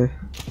 killova.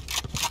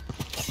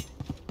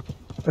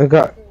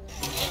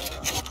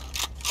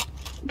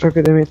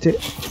 Čekaj da mi ti...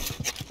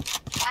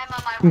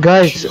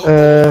 Guys,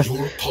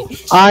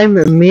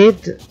 I'm mid.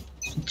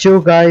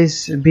 Two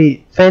guys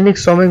B.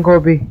 Phoenix, Omen go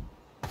B.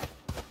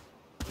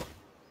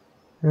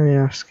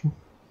 I'm asking.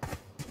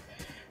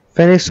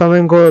 Phoenix,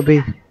 Omen go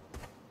B.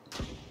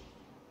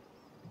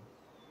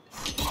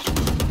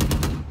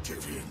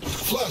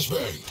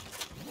 Flashbang.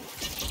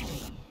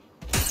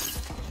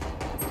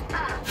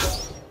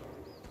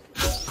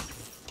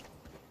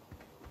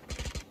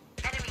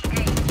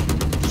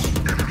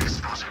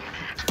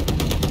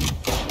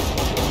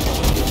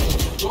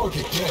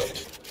 Target dead.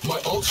 My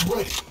ult's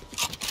ready.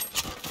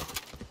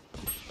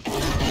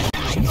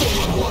 No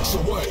one walks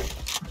away.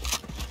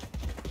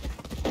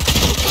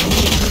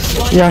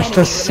 Ja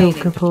šta se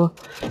ukapala.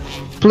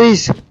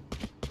 Please.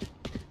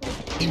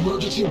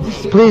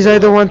 Please, I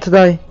don't want to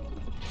die.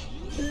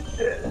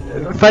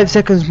 5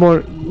 seconds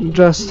more,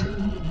 just.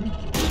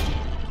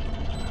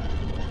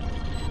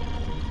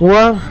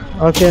 1.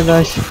 Okay,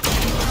 nice.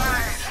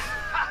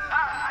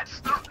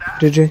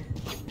 GG.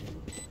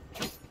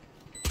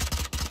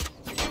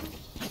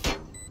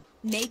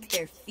 Make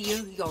their fear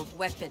your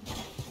weapon.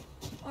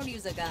 Or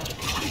use a gun,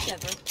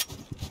 whichever.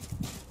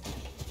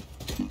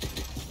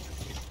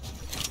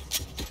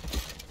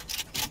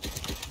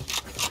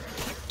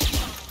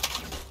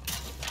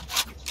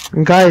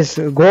 Guys,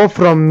 go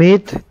from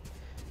mid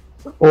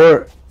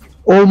or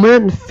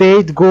Omen,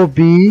 Fade, go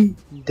B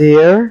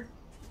there.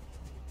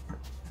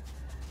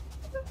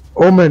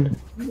 Omen,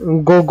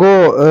 go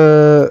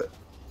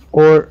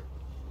or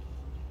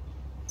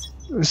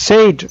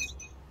Sage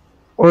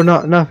or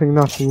not,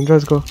 nothing,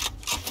 just go.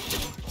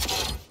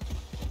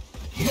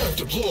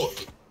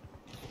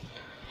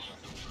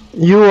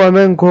 You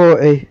Omen, go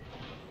A.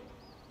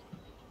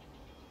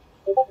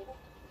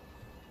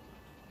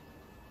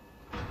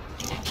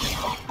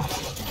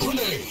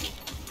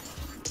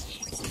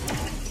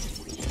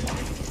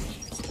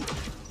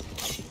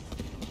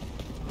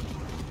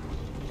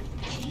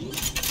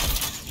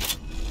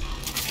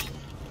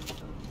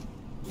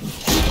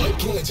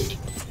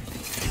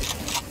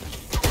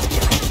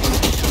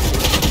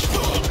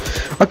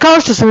 A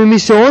kao što sam i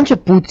mislio, on će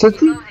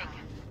pucati,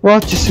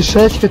 on će se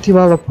šećkati,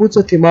 malo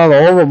pucati, malo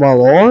ovo,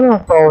 malo ono,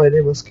 pa ovaj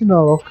nema skina,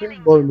 ali okej,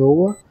 boli me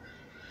uvo.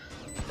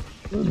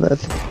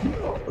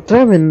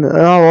 Treba mi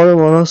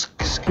ovim ono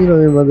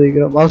skinovima da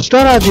igram, ali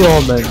šta radi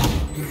Omen?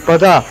 Pa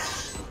da,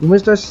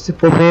 umjesto da si se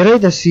pomerao i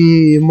da si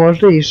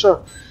možda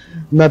išao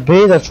na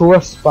B da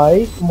čuvaš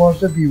spike,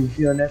 možda bi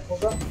ubio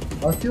nekoga,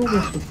 a ti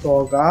umjesto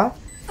toga,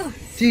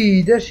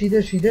 ti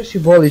ideš i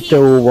boli te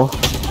uvo.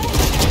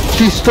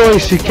 Ti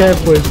stojiš i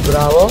campuješ,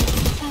 bravo.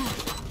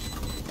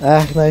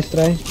 Nice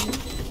try.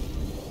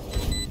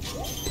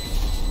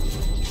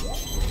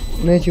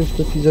 Neće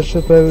uspjeti,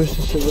 zašto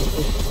previše se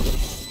vrti.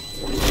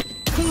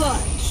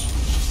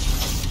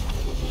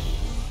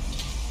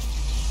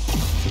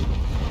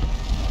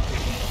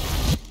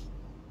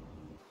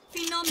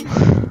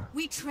 Phenomenal.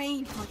 We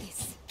trained for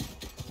this.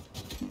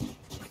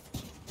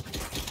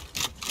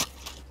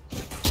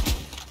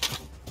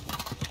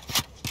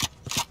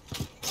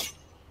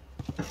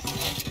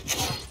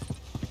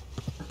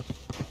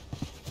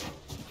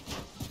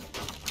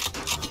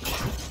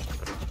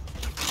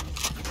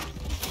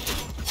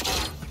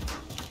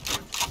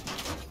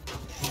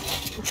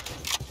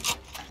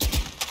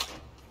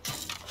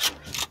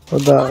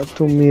 Da,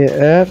 tu mi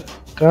je R,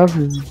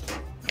 tražim.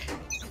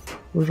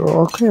 Može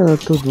ovako je na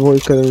tu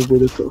dvojka da mi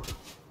bude to.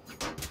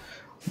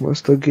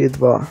 Umjesto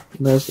G2,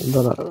 ne znam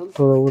da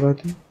to da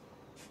uradim.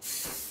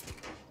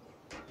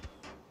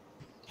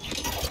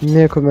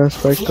 Nije kod mene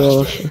spike, to je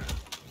loše.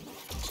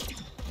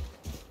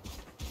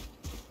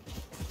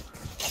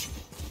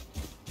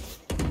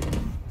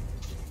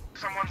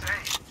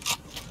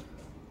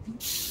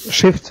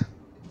 Shift.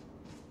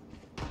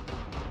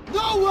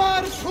 No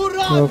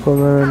Oko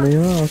mene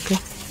nima, okej.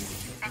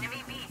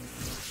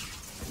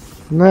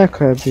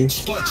 Neka je bi.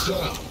 Spike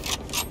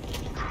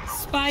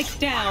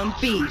down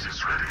B.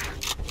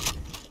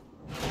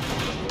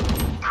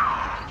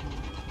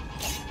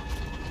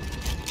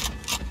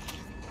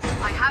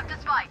 I have the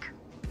spike.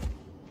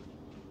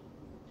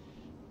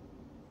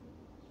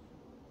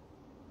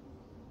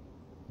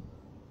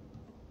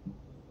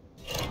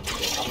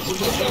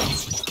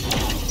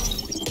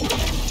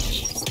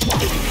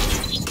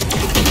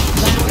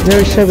 Ne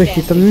bi sebe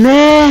hitam,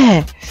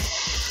 ne!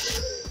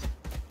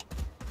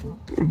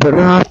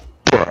 Brate,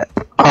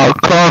 a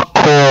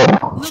kako?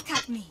 Look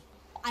at me.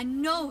 I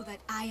know that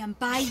I am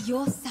by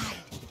your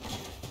side.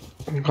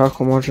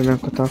 Kako može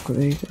neko tako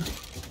da igra?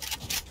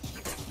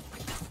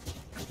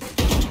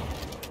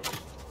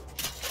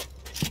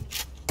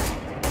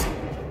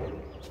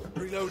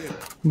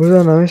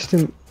 Možda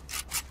namestim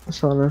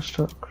samo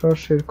nešto,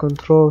 crosshair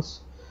controls.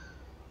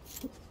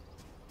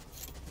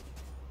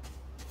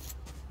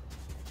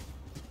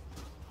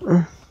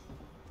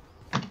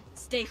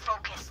 Stay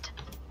focused.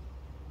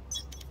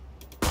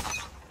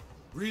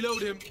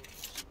 Reload him.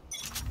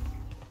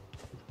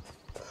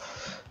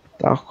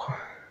 Tako.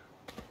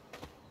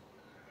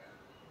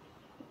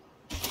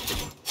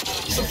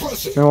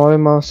 Ne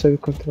volim malo sebi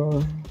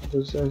kontrole,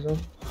 da zezam.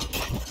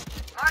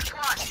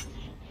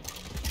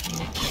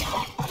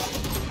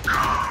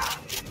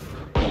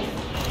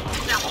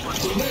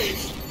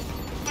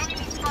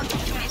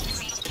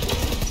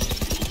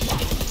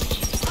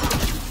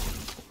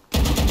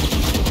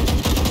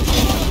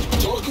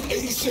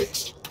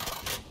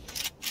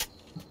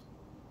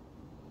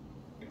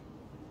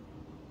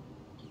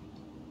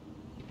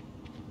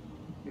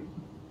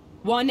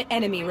 One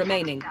enemy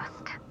remaining.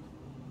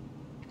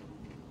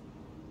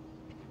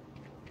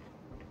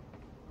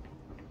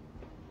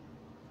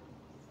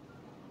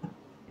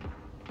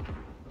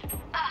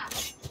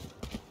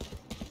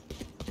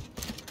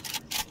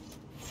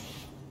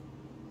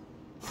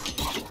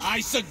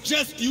 I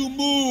suggest you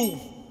move.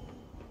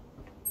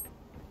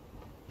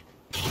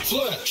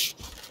 Flash.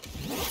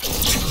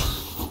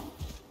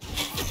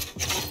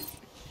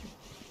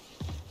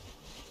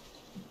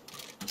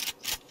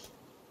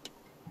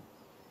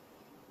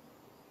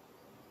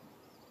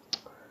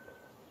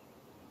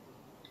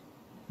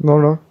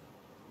 No.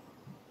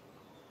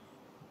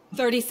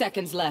 30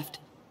 seconds left.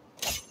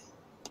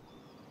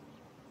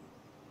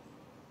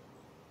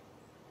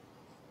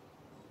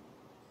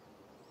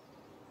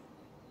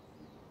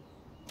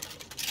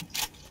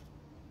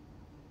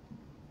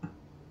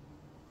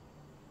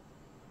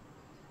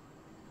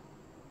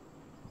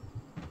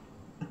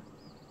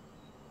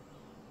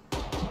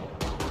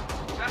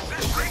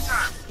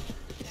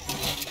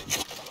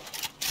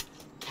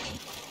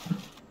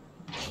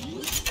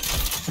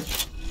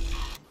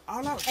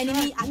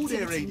 Enemy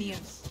activity near.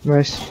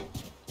 Nice.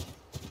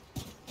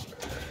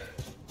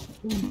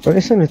 Pa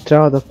nisam ni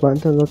trebao da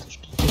plantam zato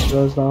što sam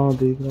da znao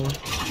da igram.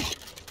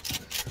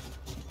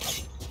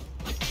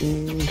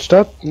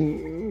 Šta?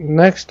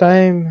 Next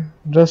time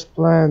just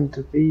plant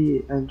B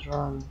and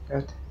run.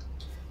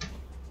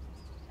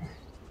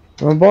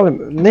 Ma bolim,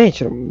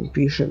 neće mi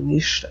piše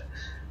ništa.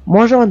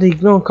 Možemo da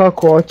igramo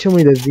kako hoćemo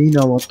i da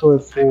vinamo, to je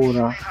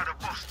fora.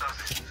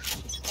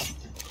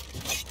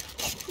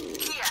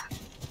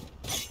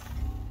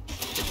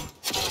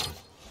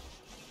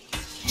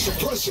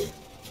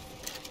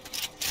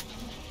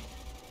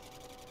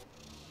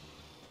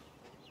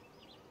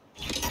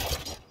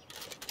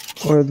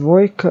 Ovo je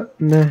dvojka,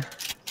 ne,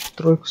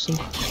 trojku sam.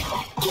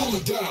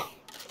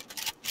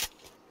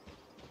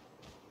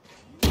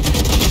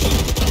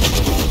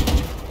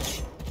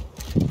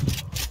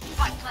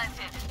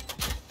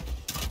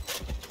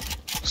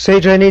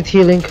 Sage, I need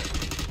healing.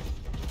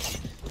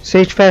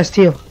 Sage, fast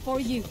heal. For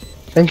you.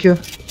 Thank you.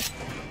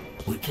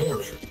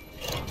 Repairing.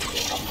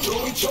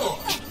 Throwing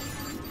charge.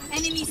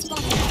 Enemy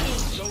spotted.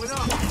 Going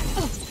up.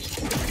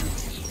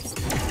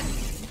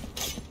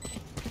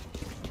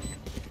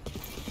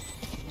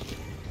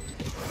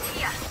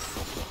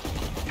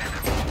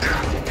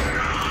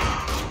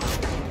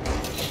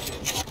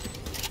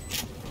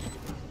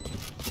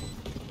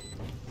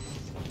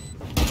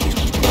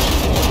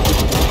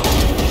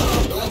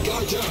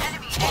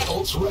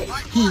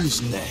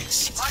 Who's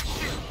next?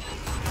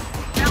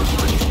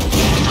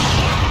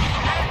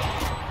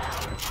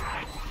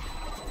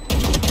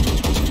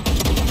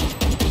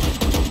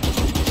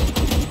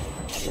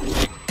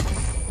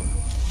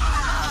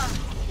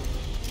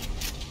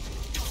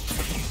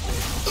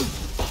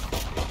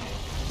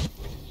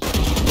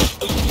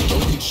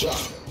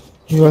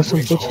 Ja sam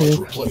pucanjak.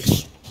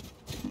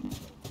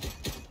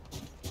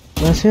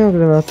 Ja sam imao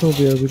granatu,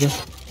 ubio bi ga.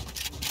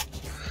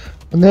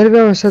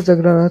 Nervira me sad za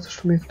granatu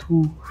što mi je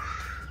tu.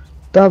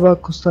 Tab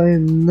ako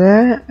stavim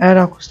ne, R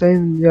ako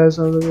stavim ja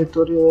znam da mi je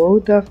to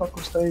reload, F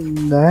ako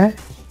stavim ne.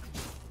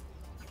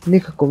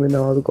 Nikako mi ne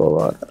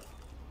odgovara.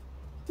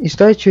 I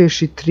stavit ću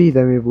još i 3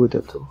 da mi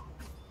bude tu.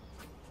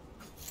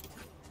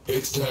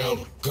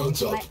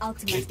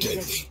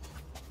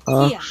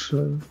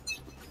 Action.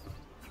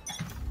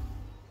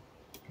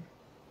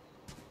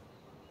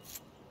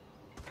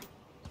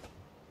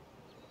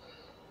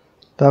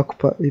 Tako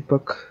pa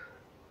ipak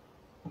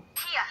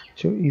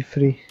ću i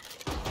free.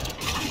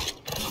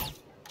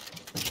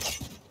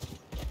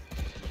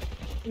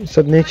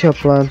 Sad neću ja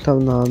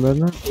plantam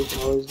namjerno.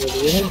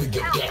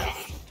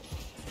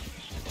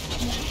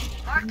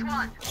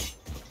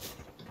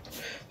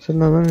 Sad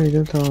namjerno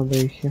idem tamo da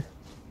ih je.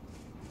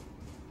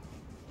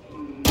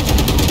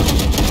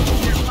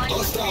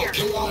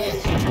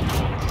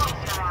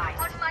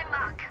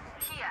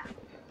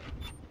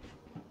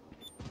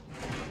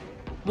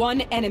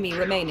 One enemy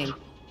remaining.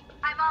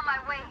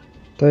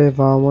 To je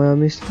vamo, ja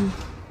mislim.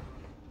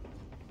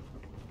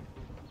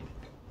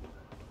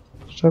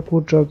 Čak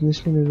u džab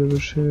mislim je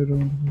završio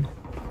rundu.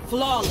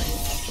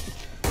 Flawless.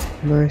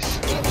 Nice.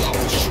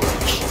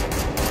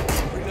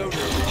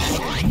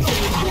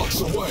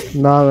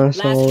 Namjerno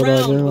sam ovo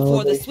uradio,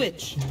 ovo da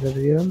ih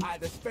izerviram.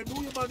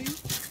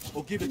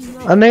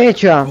 A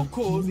neću ja!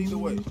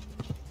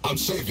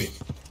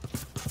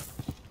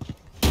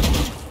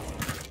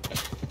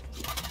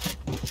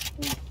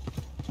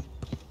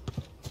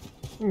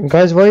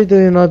 Guys, why do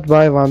you not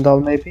buy Vandal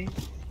maybe?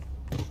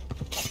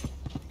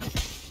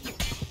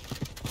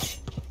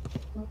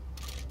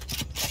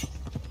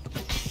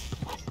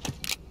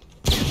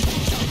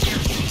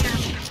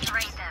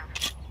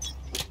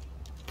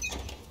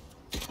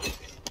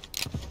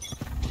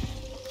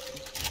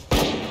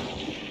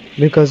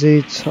 Because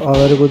it's a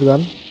very good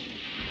gun.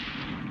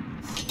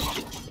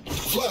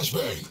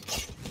 Flashbang.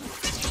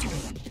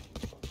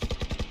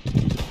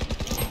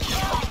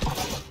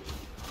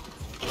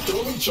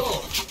 Throwing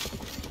charge.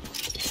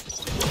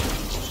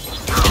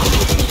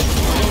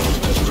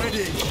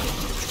 Ready.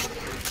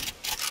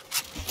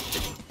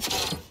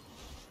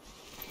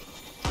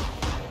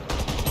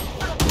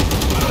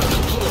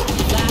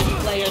 Last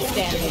player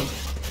standing.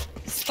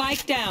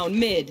 Spike down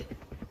mid.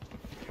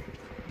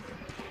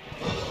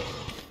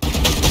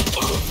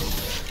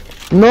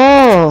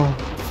 No!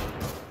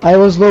 I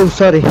was low,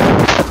 sorry.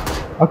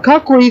 A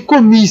kako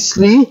iko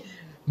misli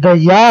da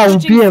ja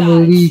ubijem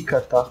lika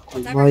tako?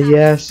 Ma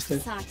jeste.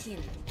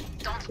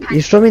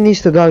 I što mi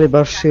niste dali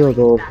baš shield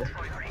ovdje?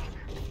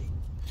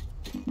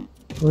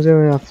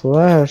 Uzimam ja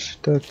flash,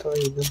 to je to,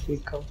 idem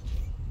Pikamo.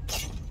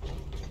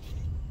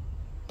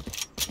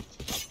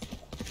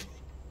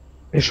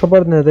 I što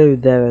bar ne daju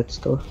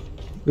 900?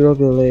 Bilo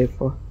bi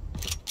lijepo.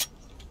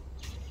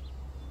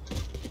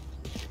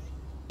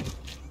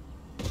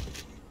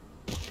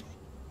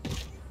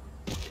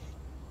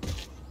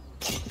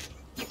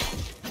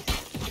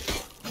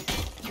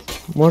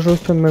 Može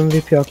uspijem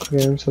MVP ako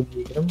krenem sad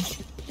igram.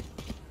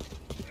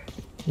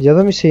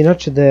 Jada mi se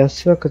inače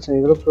desilo kad sam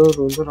igrao prvu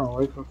rundu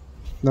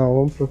na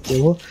ovom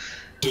profilu,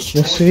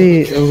 da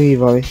svi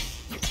livali.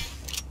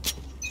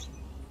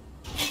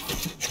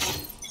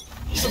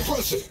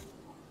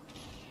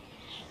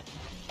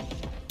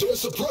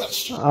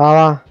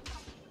 Ala.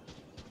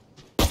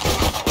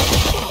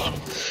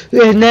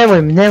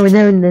 Nemoj,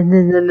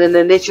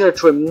 neću da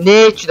čujem,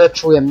 neću da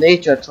čujem.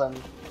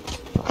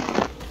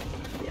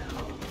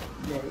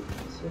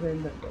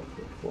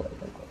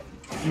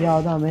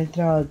 Ja da, meni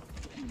treba...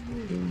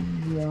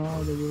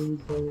 Ja da ljudi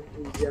to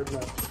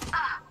izjednam.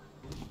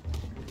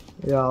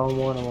 Ja,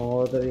 moramo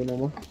ovo da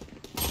vidimo.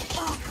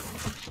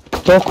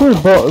 Toko je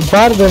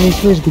bar da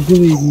nismo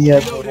izgubili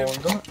nijednu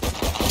rundu.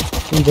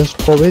 I da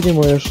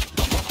pobedimo još.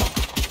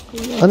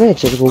 A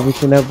neće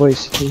izgubiti, ne boji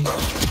se ti.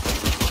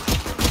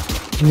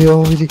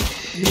 Jo, vidi.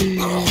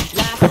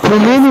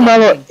 Promijeni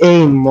malo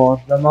aim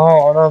možda,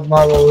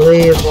 malo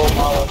levo,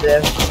 malo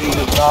desno,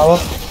 vidi pravo.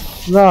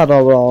 Da,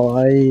 dobro,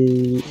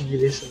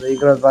 vidi se da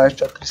igra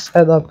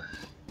 24/7.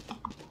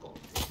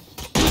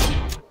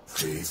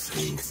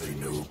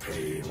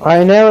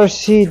 I never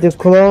see the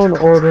clone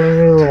or the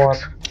real one.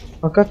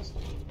 A kad?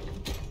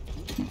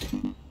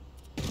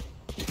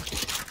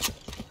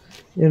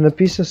 Je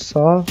napisao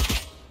sa...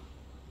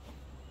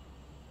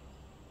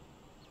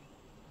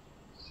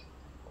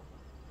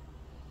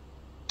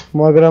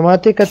 Moja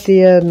gramatika ti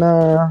je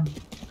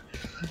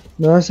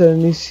na se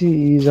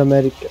nisi iz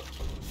Amerike.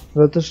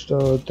 Zato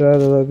što treba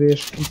da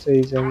dobiješ kice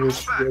iz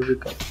engleskog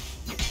jezika.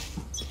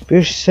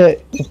 Piši se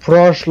u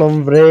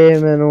prošlom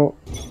vremenu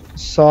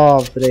sa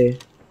bre.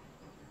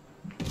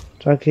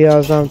 Čak i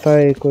ja znam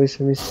taj koji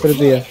sam iz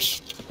Srbije.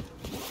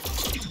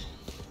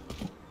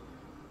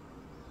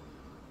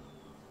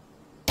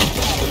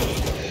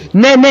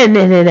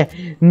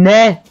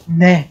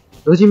 Ne.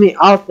 Dođi mi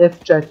Alt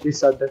F4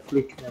 sad da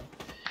kliknem.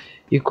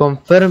 I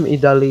confirm i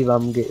da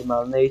livam game,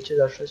 ali neće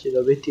da što će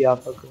dobiti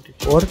Alpha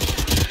 24.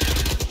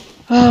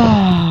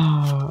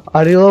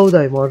 A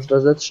reloadaj možda,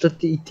 zato što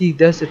i tih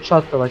 10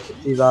 šatova će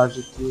ti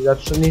važiti,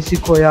 zato što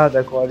nisi ko ja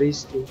da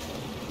koristim.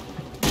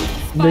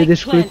 Da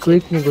ideš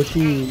klik nego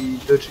ti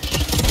dođeš.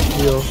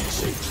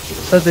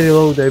 Sad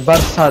reloadaj, bar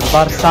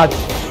sad.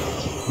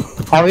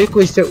 A ovi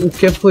koji se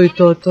ukepuju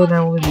to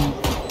ne mogu vidjeti.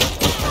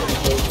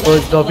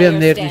 Dobijem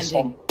nervni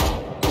slom.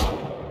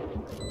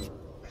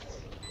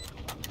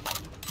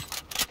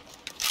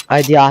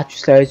 Ajde, ja ću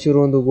sljedeću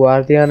rundu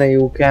Guardiana i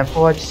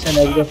ukempovat ću se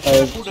negdje pa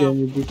će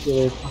mi biti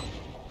lijepo.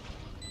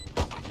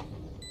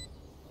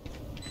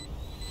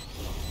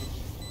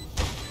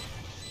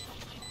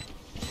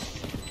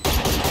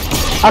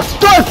 A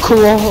to je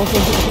klon!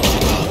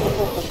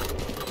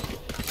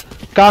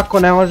 Kako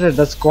ne možeš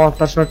da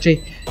skontaš,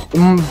 znači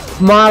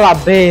mala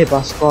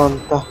beba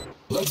skonta.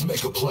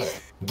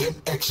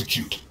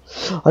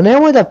 A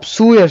nemoj da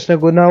psuješ,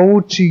 nego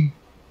nauči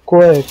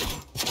ko je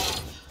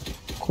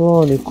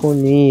klon i ko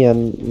nije,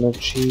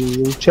 znači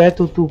u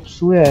chatu tu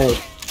psuje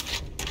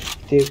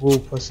te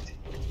gluposti.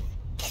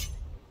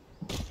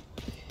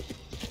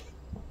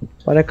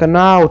 Pa neka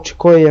nauči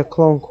koji je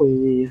klon, koji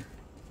nije.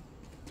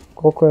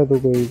 Koliko ja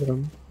dugo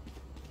igram?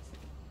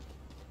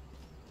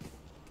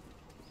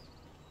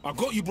 I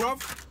got you, bruv.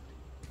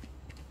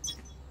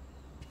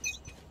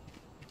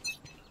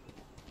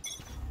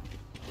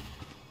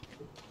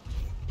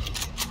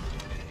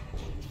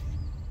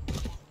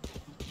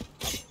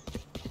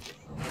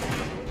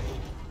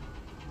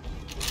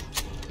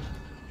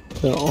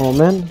 The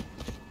Omen.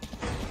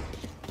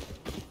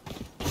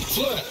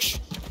 Flash.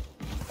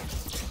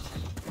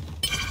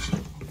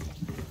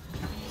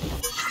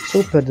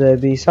 Super da je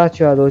bi, sad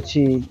ću ja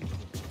doći.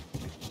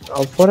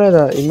 Ali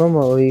poreda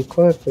imamo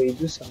likove koji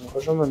idu sa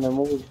nožama, ne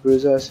mogu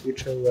brzo da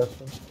switchaju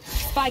weapon.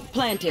 Spike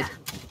planted.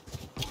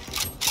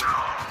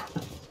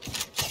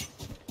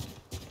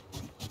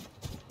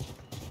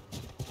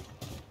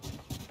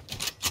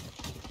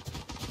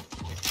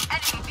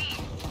 Enemy B.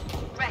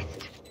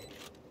 Rest.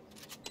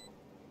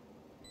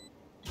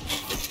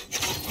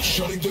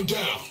 Shutting them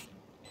down.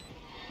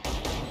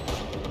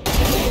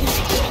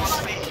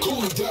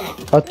 Cooling down.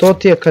 A to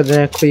ti je kad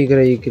neko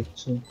igra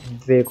igricu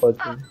 2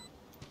 godine.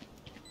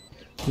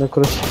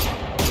 Neko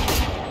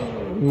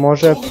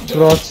može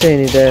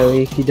proceni da je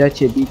lik i da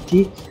će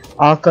biti,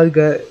 a kad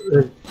ga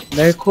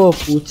neko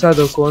puca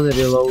dok on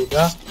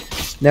reloada,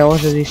 ne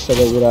može ništa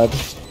da uradi.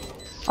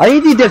 A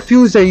idi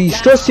defuse i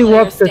što si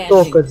uopšte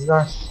to kad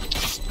znaš?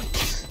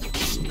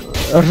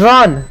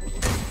 Run!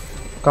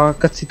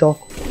 Kad si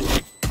toliko.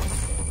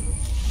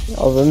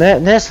 Ali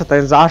ne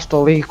shvatam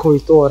zašto likovi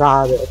to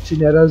rade, znači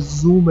ne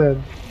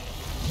razumem.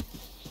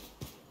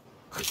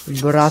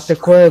 Brate,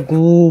 ko je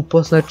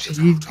glupo, znači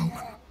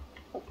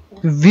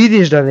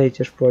vidiš da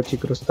nećeš proći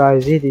kroz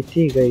taj zid i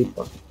ti ga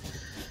ipak.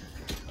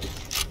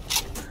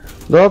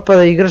 Dobro pa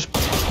da igraš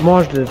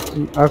možda,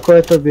 ako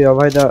je to bio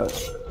ovaj da,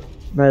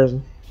 ne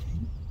znam.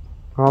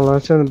 Ali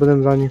nećem da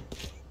budem za njim.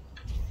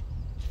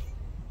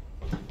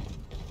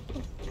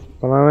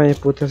 Pa najmanje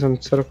puta sam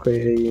crko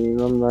i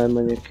imam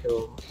najmanje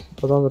kilo.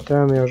 Pa dobro,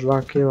 treba mi još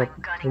 2 kila,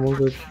 pa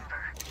mogu...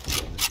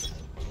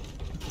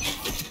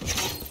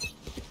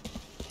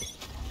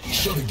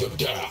 Shutting them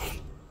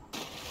down.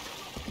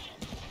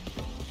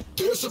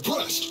 They're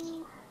suppressed.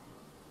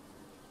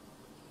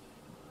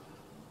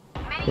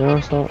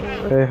 Ja sam,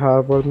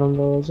 Harbor nam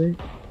dolazi.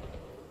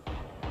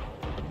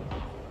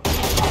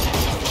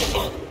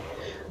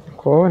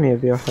 Ko ovo nije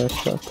bio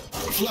headshot?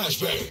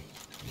 Flashbang.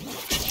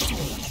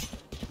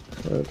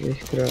 Sad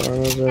ih treba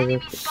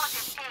nazaviti.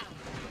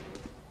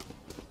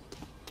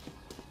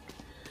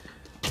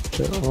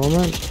 To je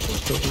Omen.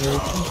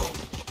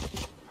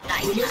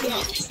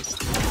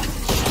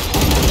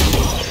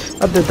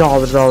 Ajde,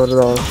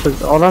 dobro.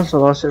 Ona sam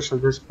nosio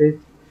 65.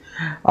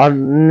 Ali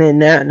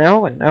ne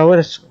ovo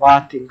da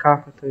shvatim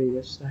kako to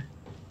ide sve.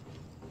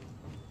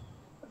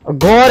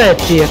 Gore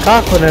ti je,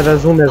 kako ne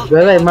razumiješ,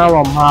 gledaj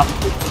malo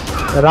mapu.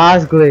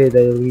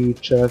 Razgledaj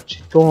liče,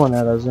 znači to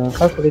ne razumijem,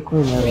 kako liko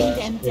mi ne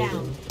razgledaj.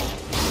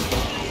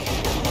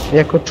 I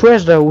ako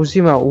čuješ da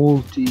uzima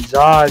ulti,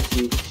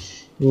 izađi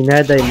i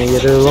ne daj me i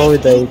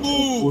reloadaj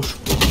pušku.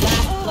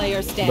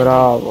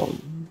 Bravo.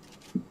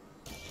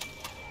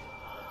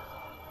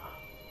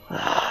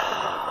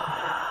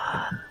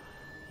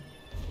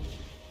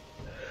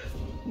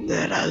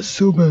 Ne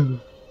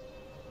razumem.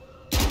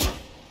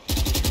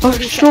 A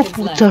što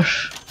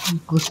pucaš?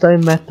 Postavi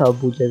metal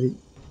buljevi.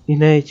 I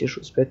nećeš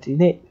uspjeti,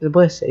 ne,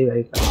 boje se i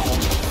igra.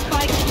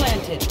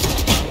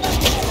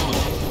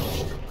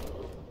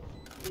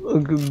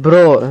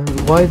 Bro,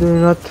 why do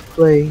you not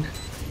play?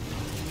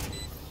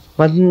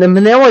 Ma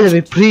nemoj da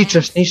mi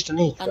pričaš ništa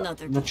nikad.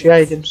 Znači ja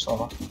idem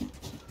solo.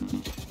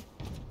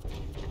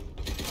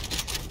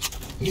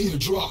 Need a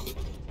drop.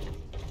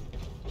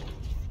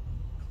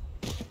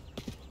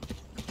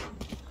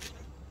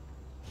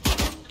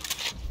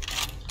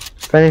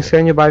 Phoenix,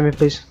 can you buy me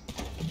please?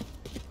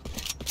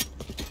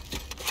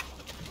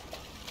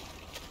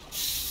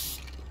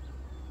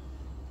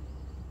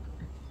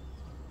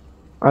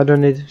 I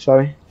don't need,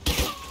 sorry.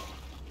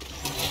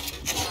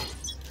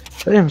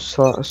 Idem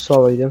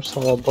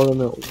solo, boli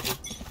me uvi.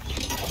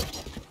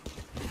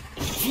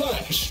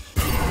 Flash.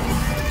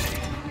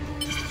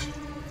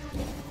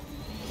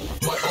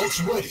 My ult's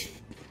ready.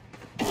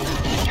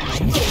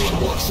 No one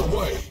walks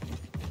away.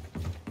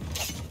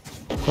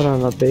 Hvala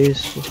na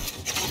base'u.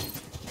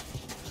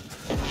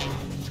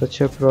 Sad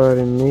će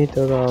provjerim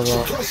mita da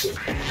ovo.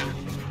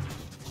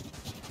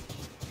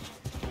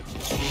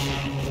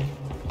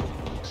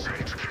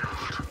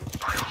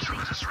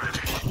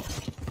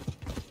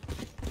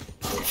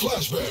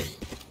 Flashbang.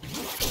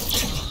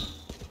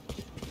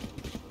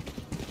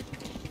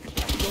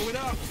 Going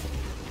up.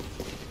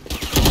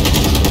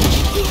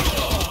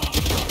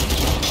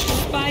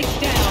 Spike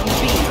down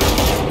B.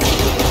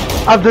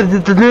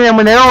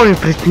 A nemoj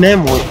priti,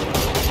 nemoj.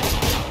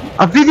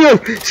 A vidio,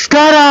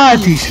 šta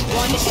radiš?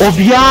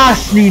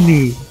 Objasni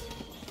mi.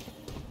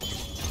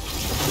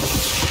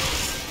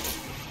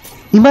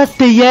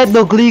 Imate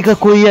jednog lika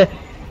koji je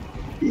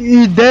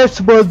i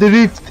Desmond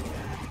Rift.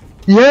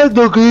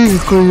 Jednog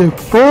lika koji je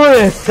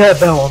pored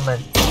tebe, omen.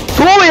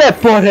 To je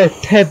pored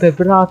tebe,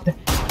 brate.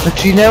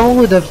 Znači ne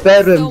mogu da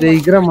verujem da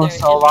igramo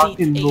sa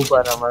ovakvim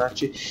nubarama,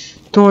 znači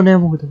to ne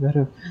mogu da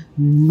verujem.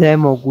 Ne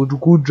mogu,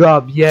 good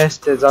job,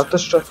 jeste, zato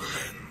što...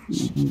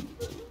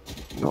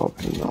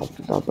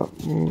 Dobro.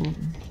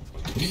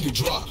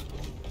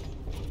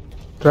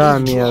 Treba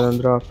mi jedan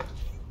drop.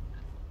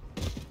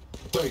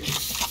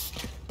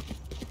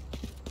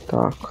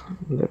 Tako,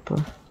 lijepo.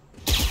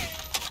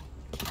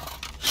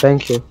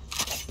 Thank you.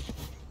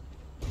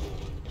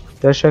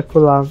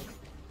 Teşekkürler.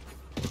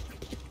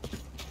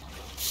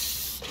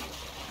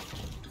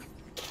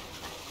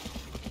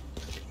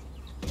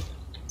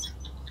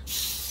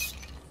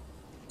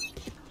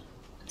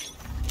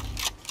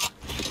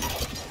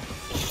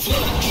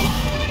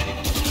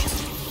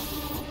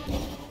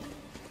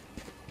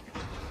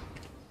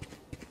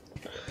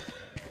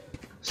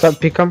 Stop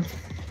Pikam.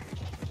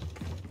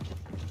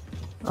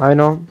 I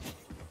know.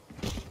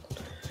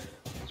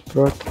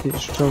 Sproti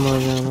što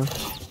manjama.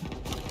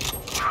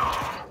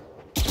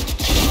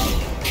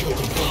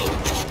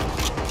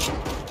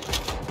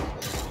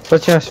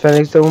 Sad će nas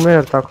Fenix da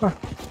umre, tako?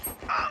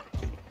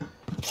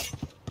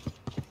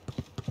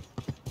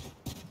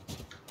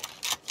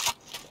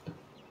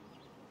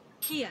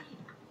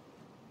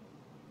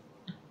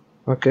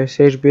 Okay,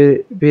 Sage,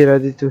 be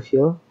ready to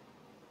heal.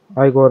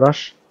 I go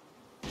rush.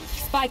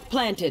 Spike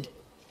planted.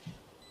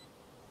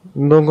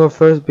 Don't go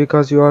first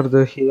because you are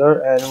the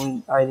healer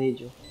and I need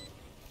you.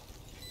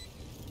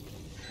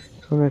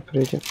 So ne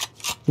pređem.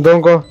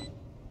 Don't go.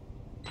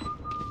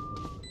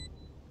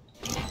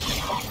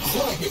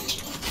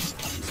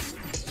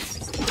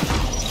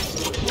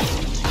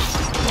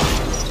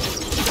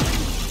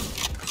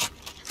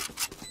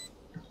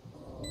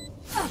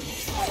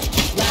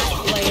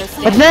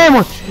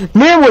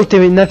 Nemojte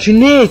mi, znači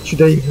neću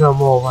da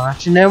igram ovo,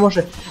 znači ne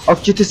može.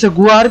 Ako ćete sa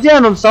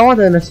Guardianom samo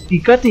da nas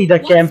pikate i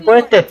da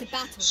kempujete,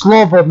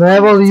 slobodno,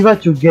 evo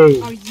livat ću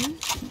game.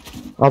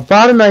 A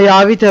bar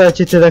najavite da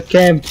ćete da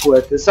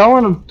kempujete,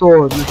 samo nam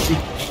to, znači,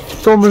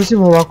 to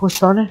mrzim ovako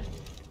stane,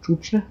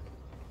 čučne.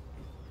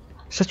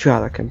 Sad ću ja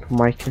da kempujem,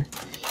 majke.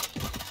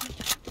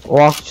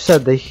 Ovako ću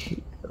sad da ih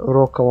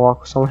rokam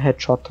ovako, samo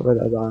headshotove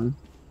da danem.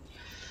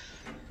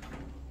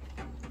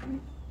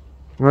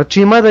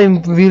 Znači ima da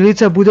im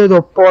vilica bude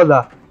do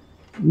poda,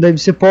 da im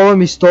se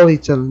polomi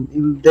stolica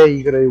ili gdje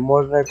igraju,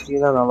 možda je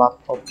plina na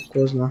laptopu,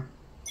 ko zna.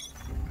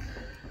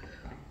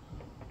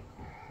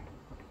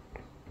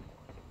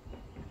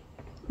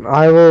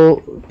 I will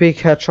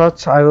pick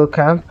headshots, I will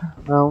camp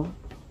now.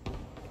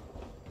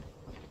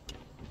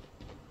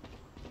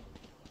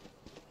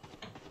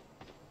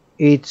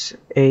 It's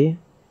A,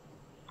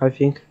 I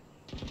think.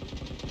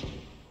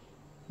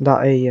 Da,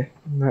 A je,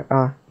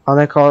 a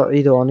neka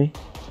idu oni.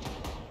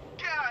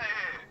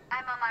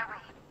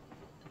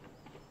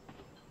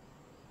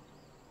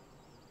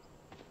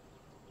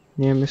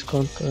 Nije mi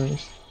skontao.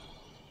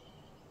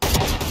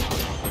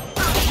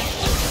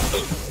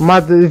 Ma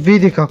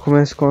vidi kako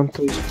me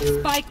skontao.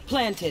 Spike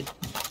planted.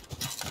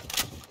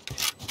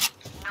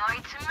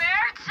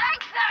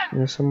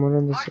 Ja sam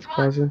moram da se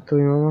pazim, tu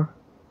imamo.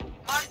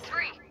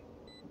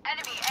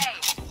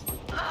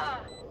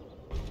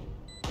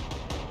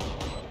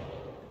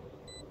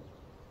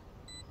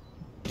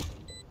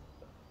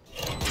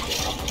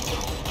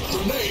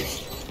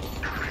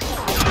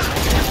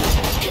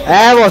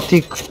 Evo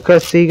ti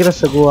kad se igra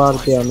sa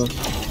Guardianom.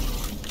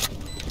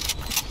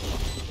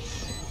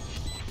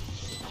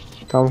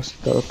 Tamo se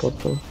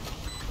teleportalo.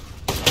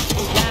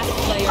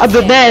 A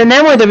da ne,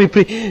 nemoj da mi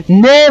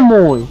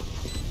nemoj!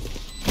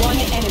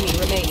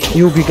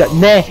 I ubi ga,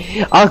 ne,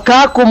 ali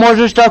kako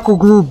možeš tako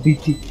glup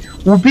biti?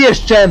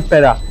 Ubiješ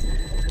čempera.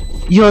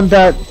 I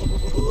onda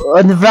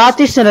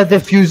vratiš se na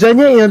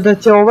defuzanje i onda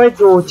će ovaj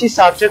doći,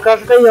 sačekaš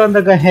ga i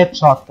onda ga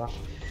headshotaš.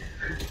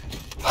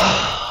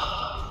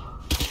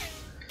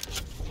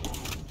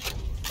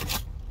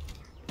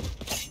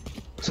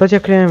 Sad ja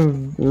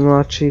krenem,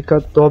 znači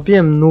kad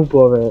dobijem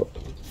nubove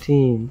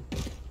tim.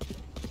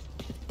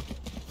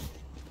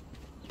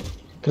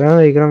 Treba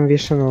da igram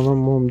više na onom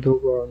mom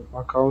drugom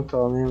akauntu,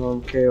 ali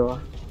nemam KO-a.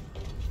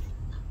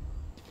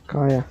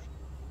 Kaja.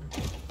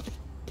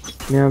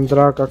 Nemam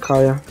draga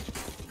Kaja.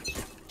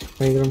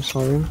 Da igram s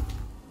ovim.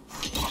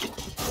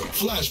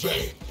 Flashbang.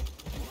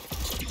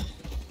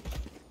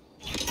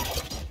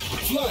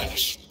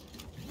 Flash.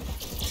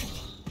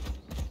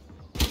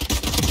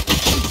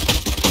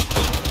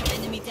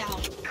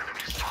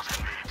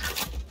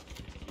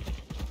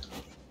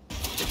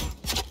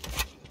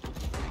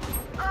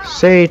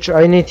 Sage,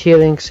 I need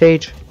healing,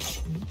 Sage.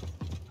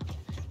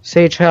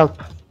 Sage,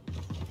 help.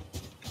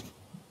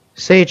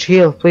 Sage,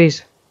 heal,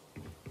 please.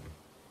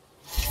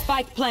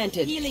 Spike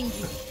planted. Healing.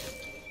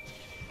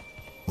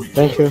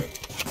 Thank you.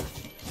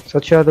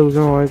 Sad ću ja da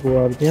uzmem ovaj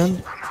Guardian.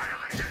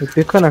 I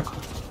pika neko.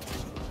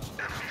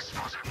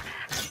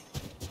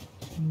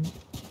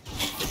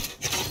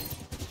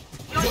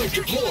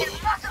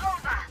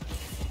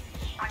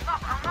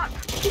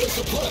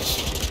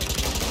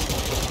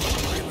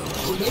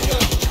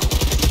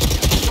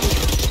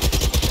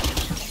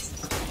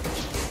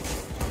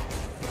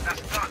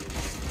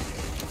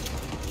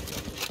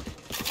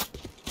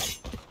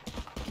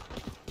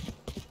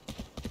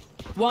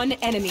 One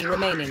enemy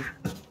remaining.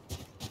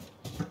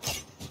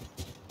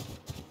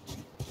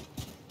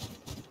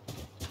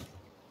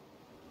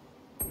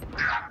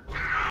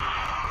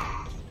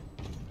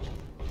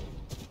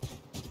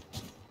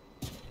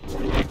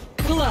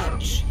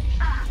 Clutch.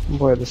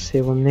 Boje da se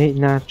evo ne,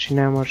 znači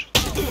ne može.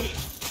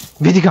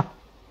 Vidi ga!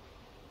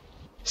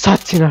 Sad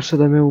si našao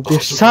da me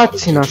ubiješ, sad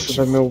si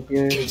našao da me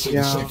ubiješ,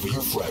 ja.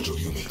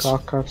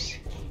 Kakav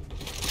si.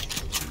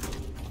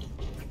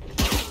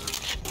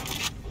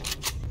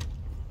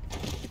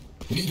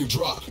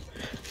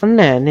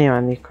 Ne,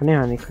 nema niko, ne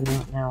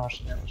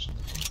može.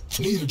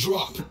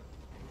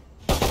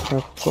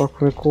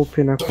 Ako me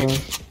kupi na kraju.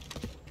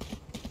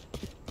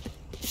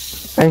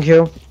 Thank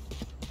you.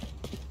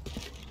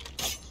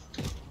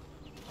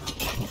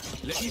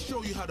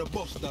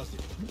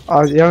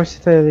 A ja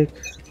mislim taj lik.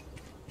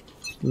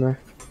 Ne.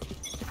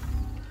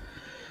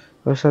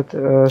 Pa sad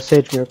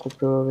Sage mi je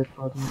kupio ove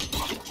podne.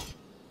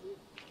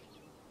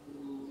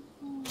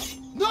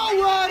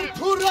 Nowhere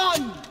to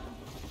run!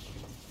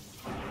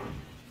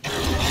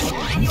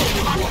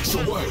 Walks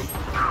away.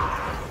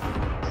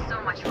 So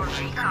much for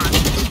recon.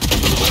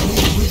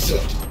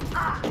 Reset.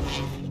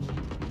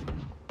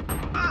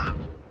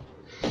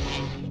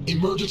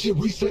 Emergency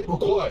reset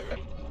required.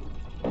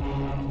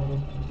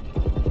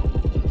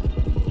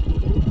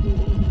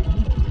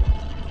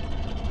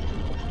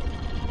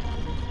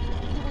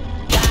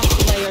 Last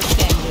player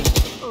standing.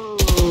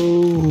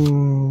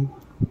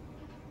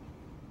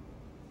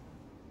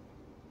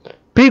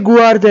 Big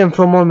Warden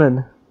from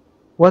Omen.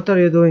 What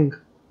are you doing?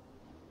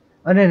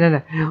 A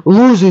ne.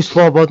 Luzuj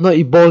slobodno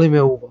i boli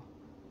me uvo.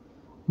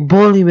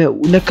 Boli me,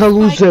 neka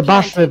luzuje,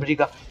 baš me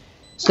briga.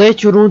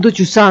 Sljedeću rundu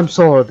ću sam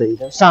solo da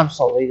idem. Sam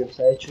solo idem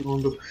sljedeću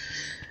rundu.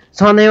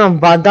 Samo nemam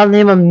vandal,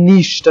 nemam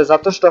ništa,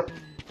 zato što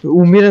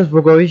umiram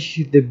zbog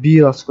ovih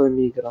debila s kojim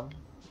igram.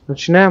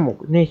 Znači ne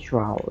mogu, neću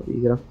ovo da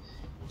igram.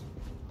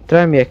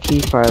 Treba mi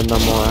ekipa jedna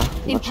moja.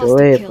 Znači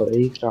lepo da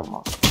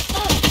igramo.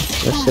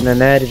 Da se ne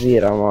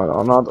nerviramo,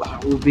 ono da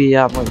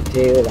ubijamo i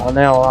te, a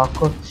ne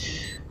ovako.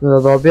 Da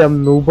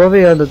dobijam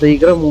nubovi i onda da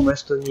igram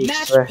umjesto njih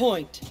sve.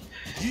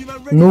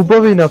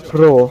 Nubovi na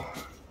pro.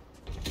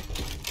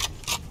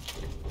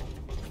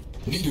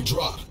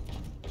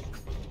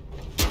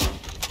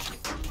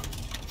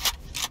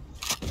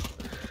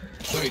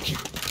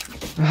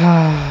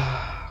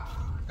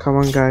 Come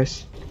on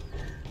guys.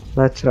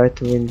 Let's try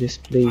to win this,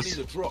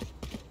 please.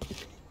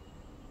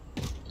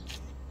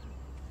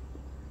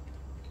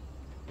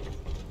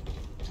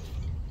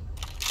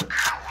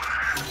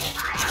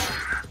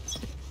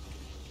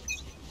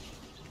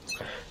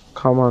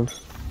 Come on.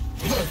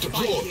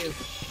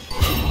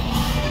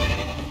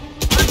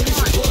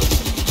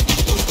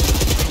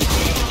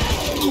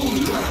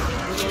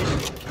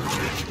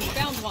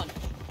 Found one.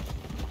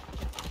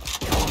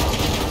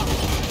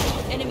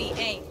 Enemy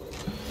A.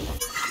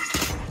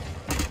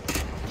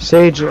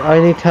 Sage, I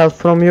need help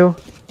from you.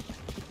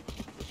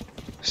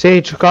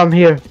 Sage, come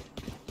here.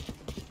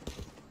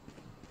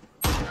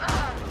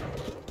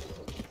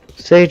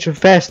 Sage,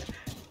 fast.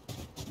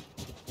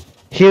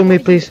 Heal me,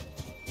 please.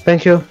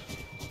 Thank you.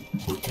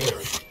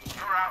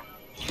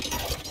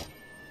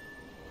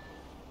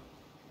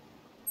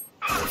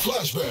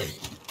 Flashbang.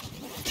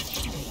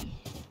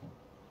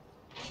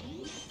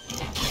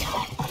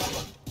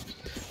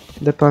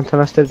 De pronto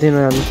la sterdino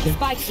è amici.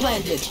 Spike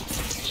landed.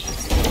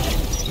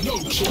 No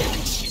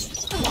chance.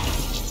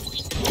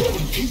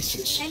 Golden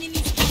pieces.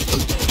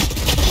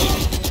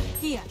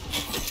 Here.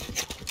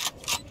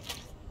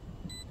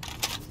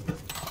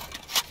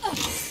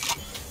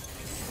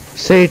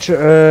 Sage,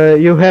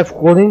 you have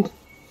cooling?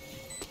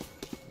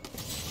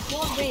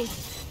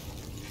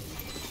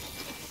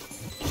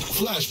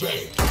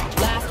 Flashbang.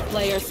 Last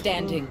player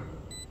standing.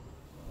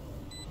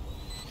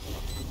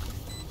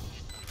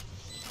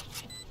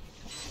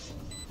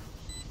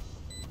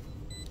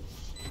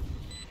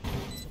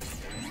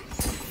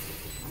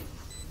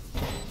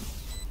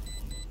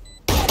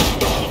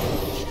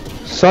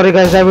 Sorry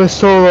guys, I was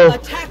solo.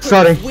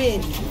 Sorry.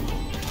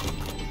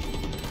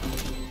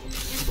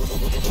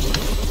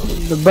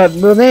 But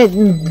ne,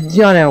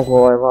 ja ne mogu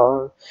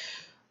ovaj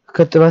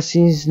kad vas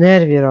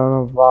iznervira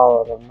ono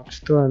Valorant,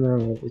 znači to je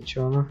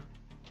nemoguće ono.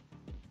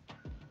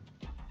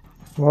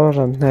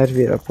 Valorant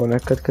nervira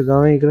ponekad kad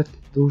ono igrate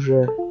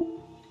duže,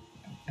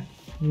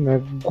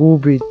 ne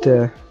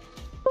gubite.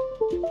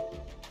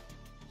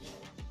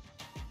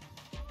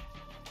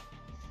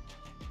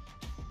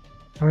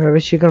 Ja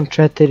već igram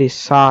 4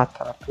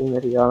 sata na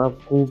primjer i ja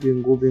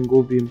gubim,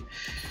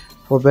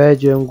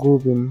 pobeđujem,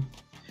 gubim.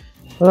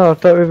 No,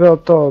 to bi bilo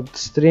to od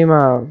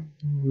streama.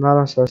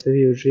 Nadam se da ste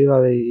vi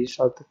uživali i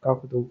sad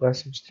kako da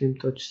ugasim stream,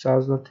 to ću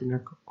saznati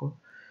nekako.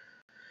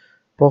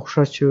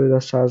 Pokušat ću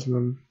da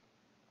saznam.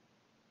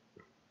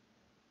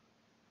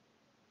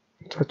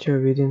 Sad ću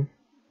vidim.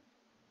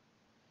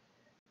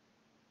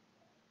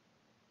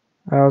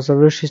 Evo,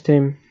 završi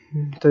stream.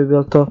 To bi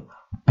bilo to.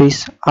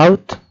 Peace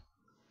out.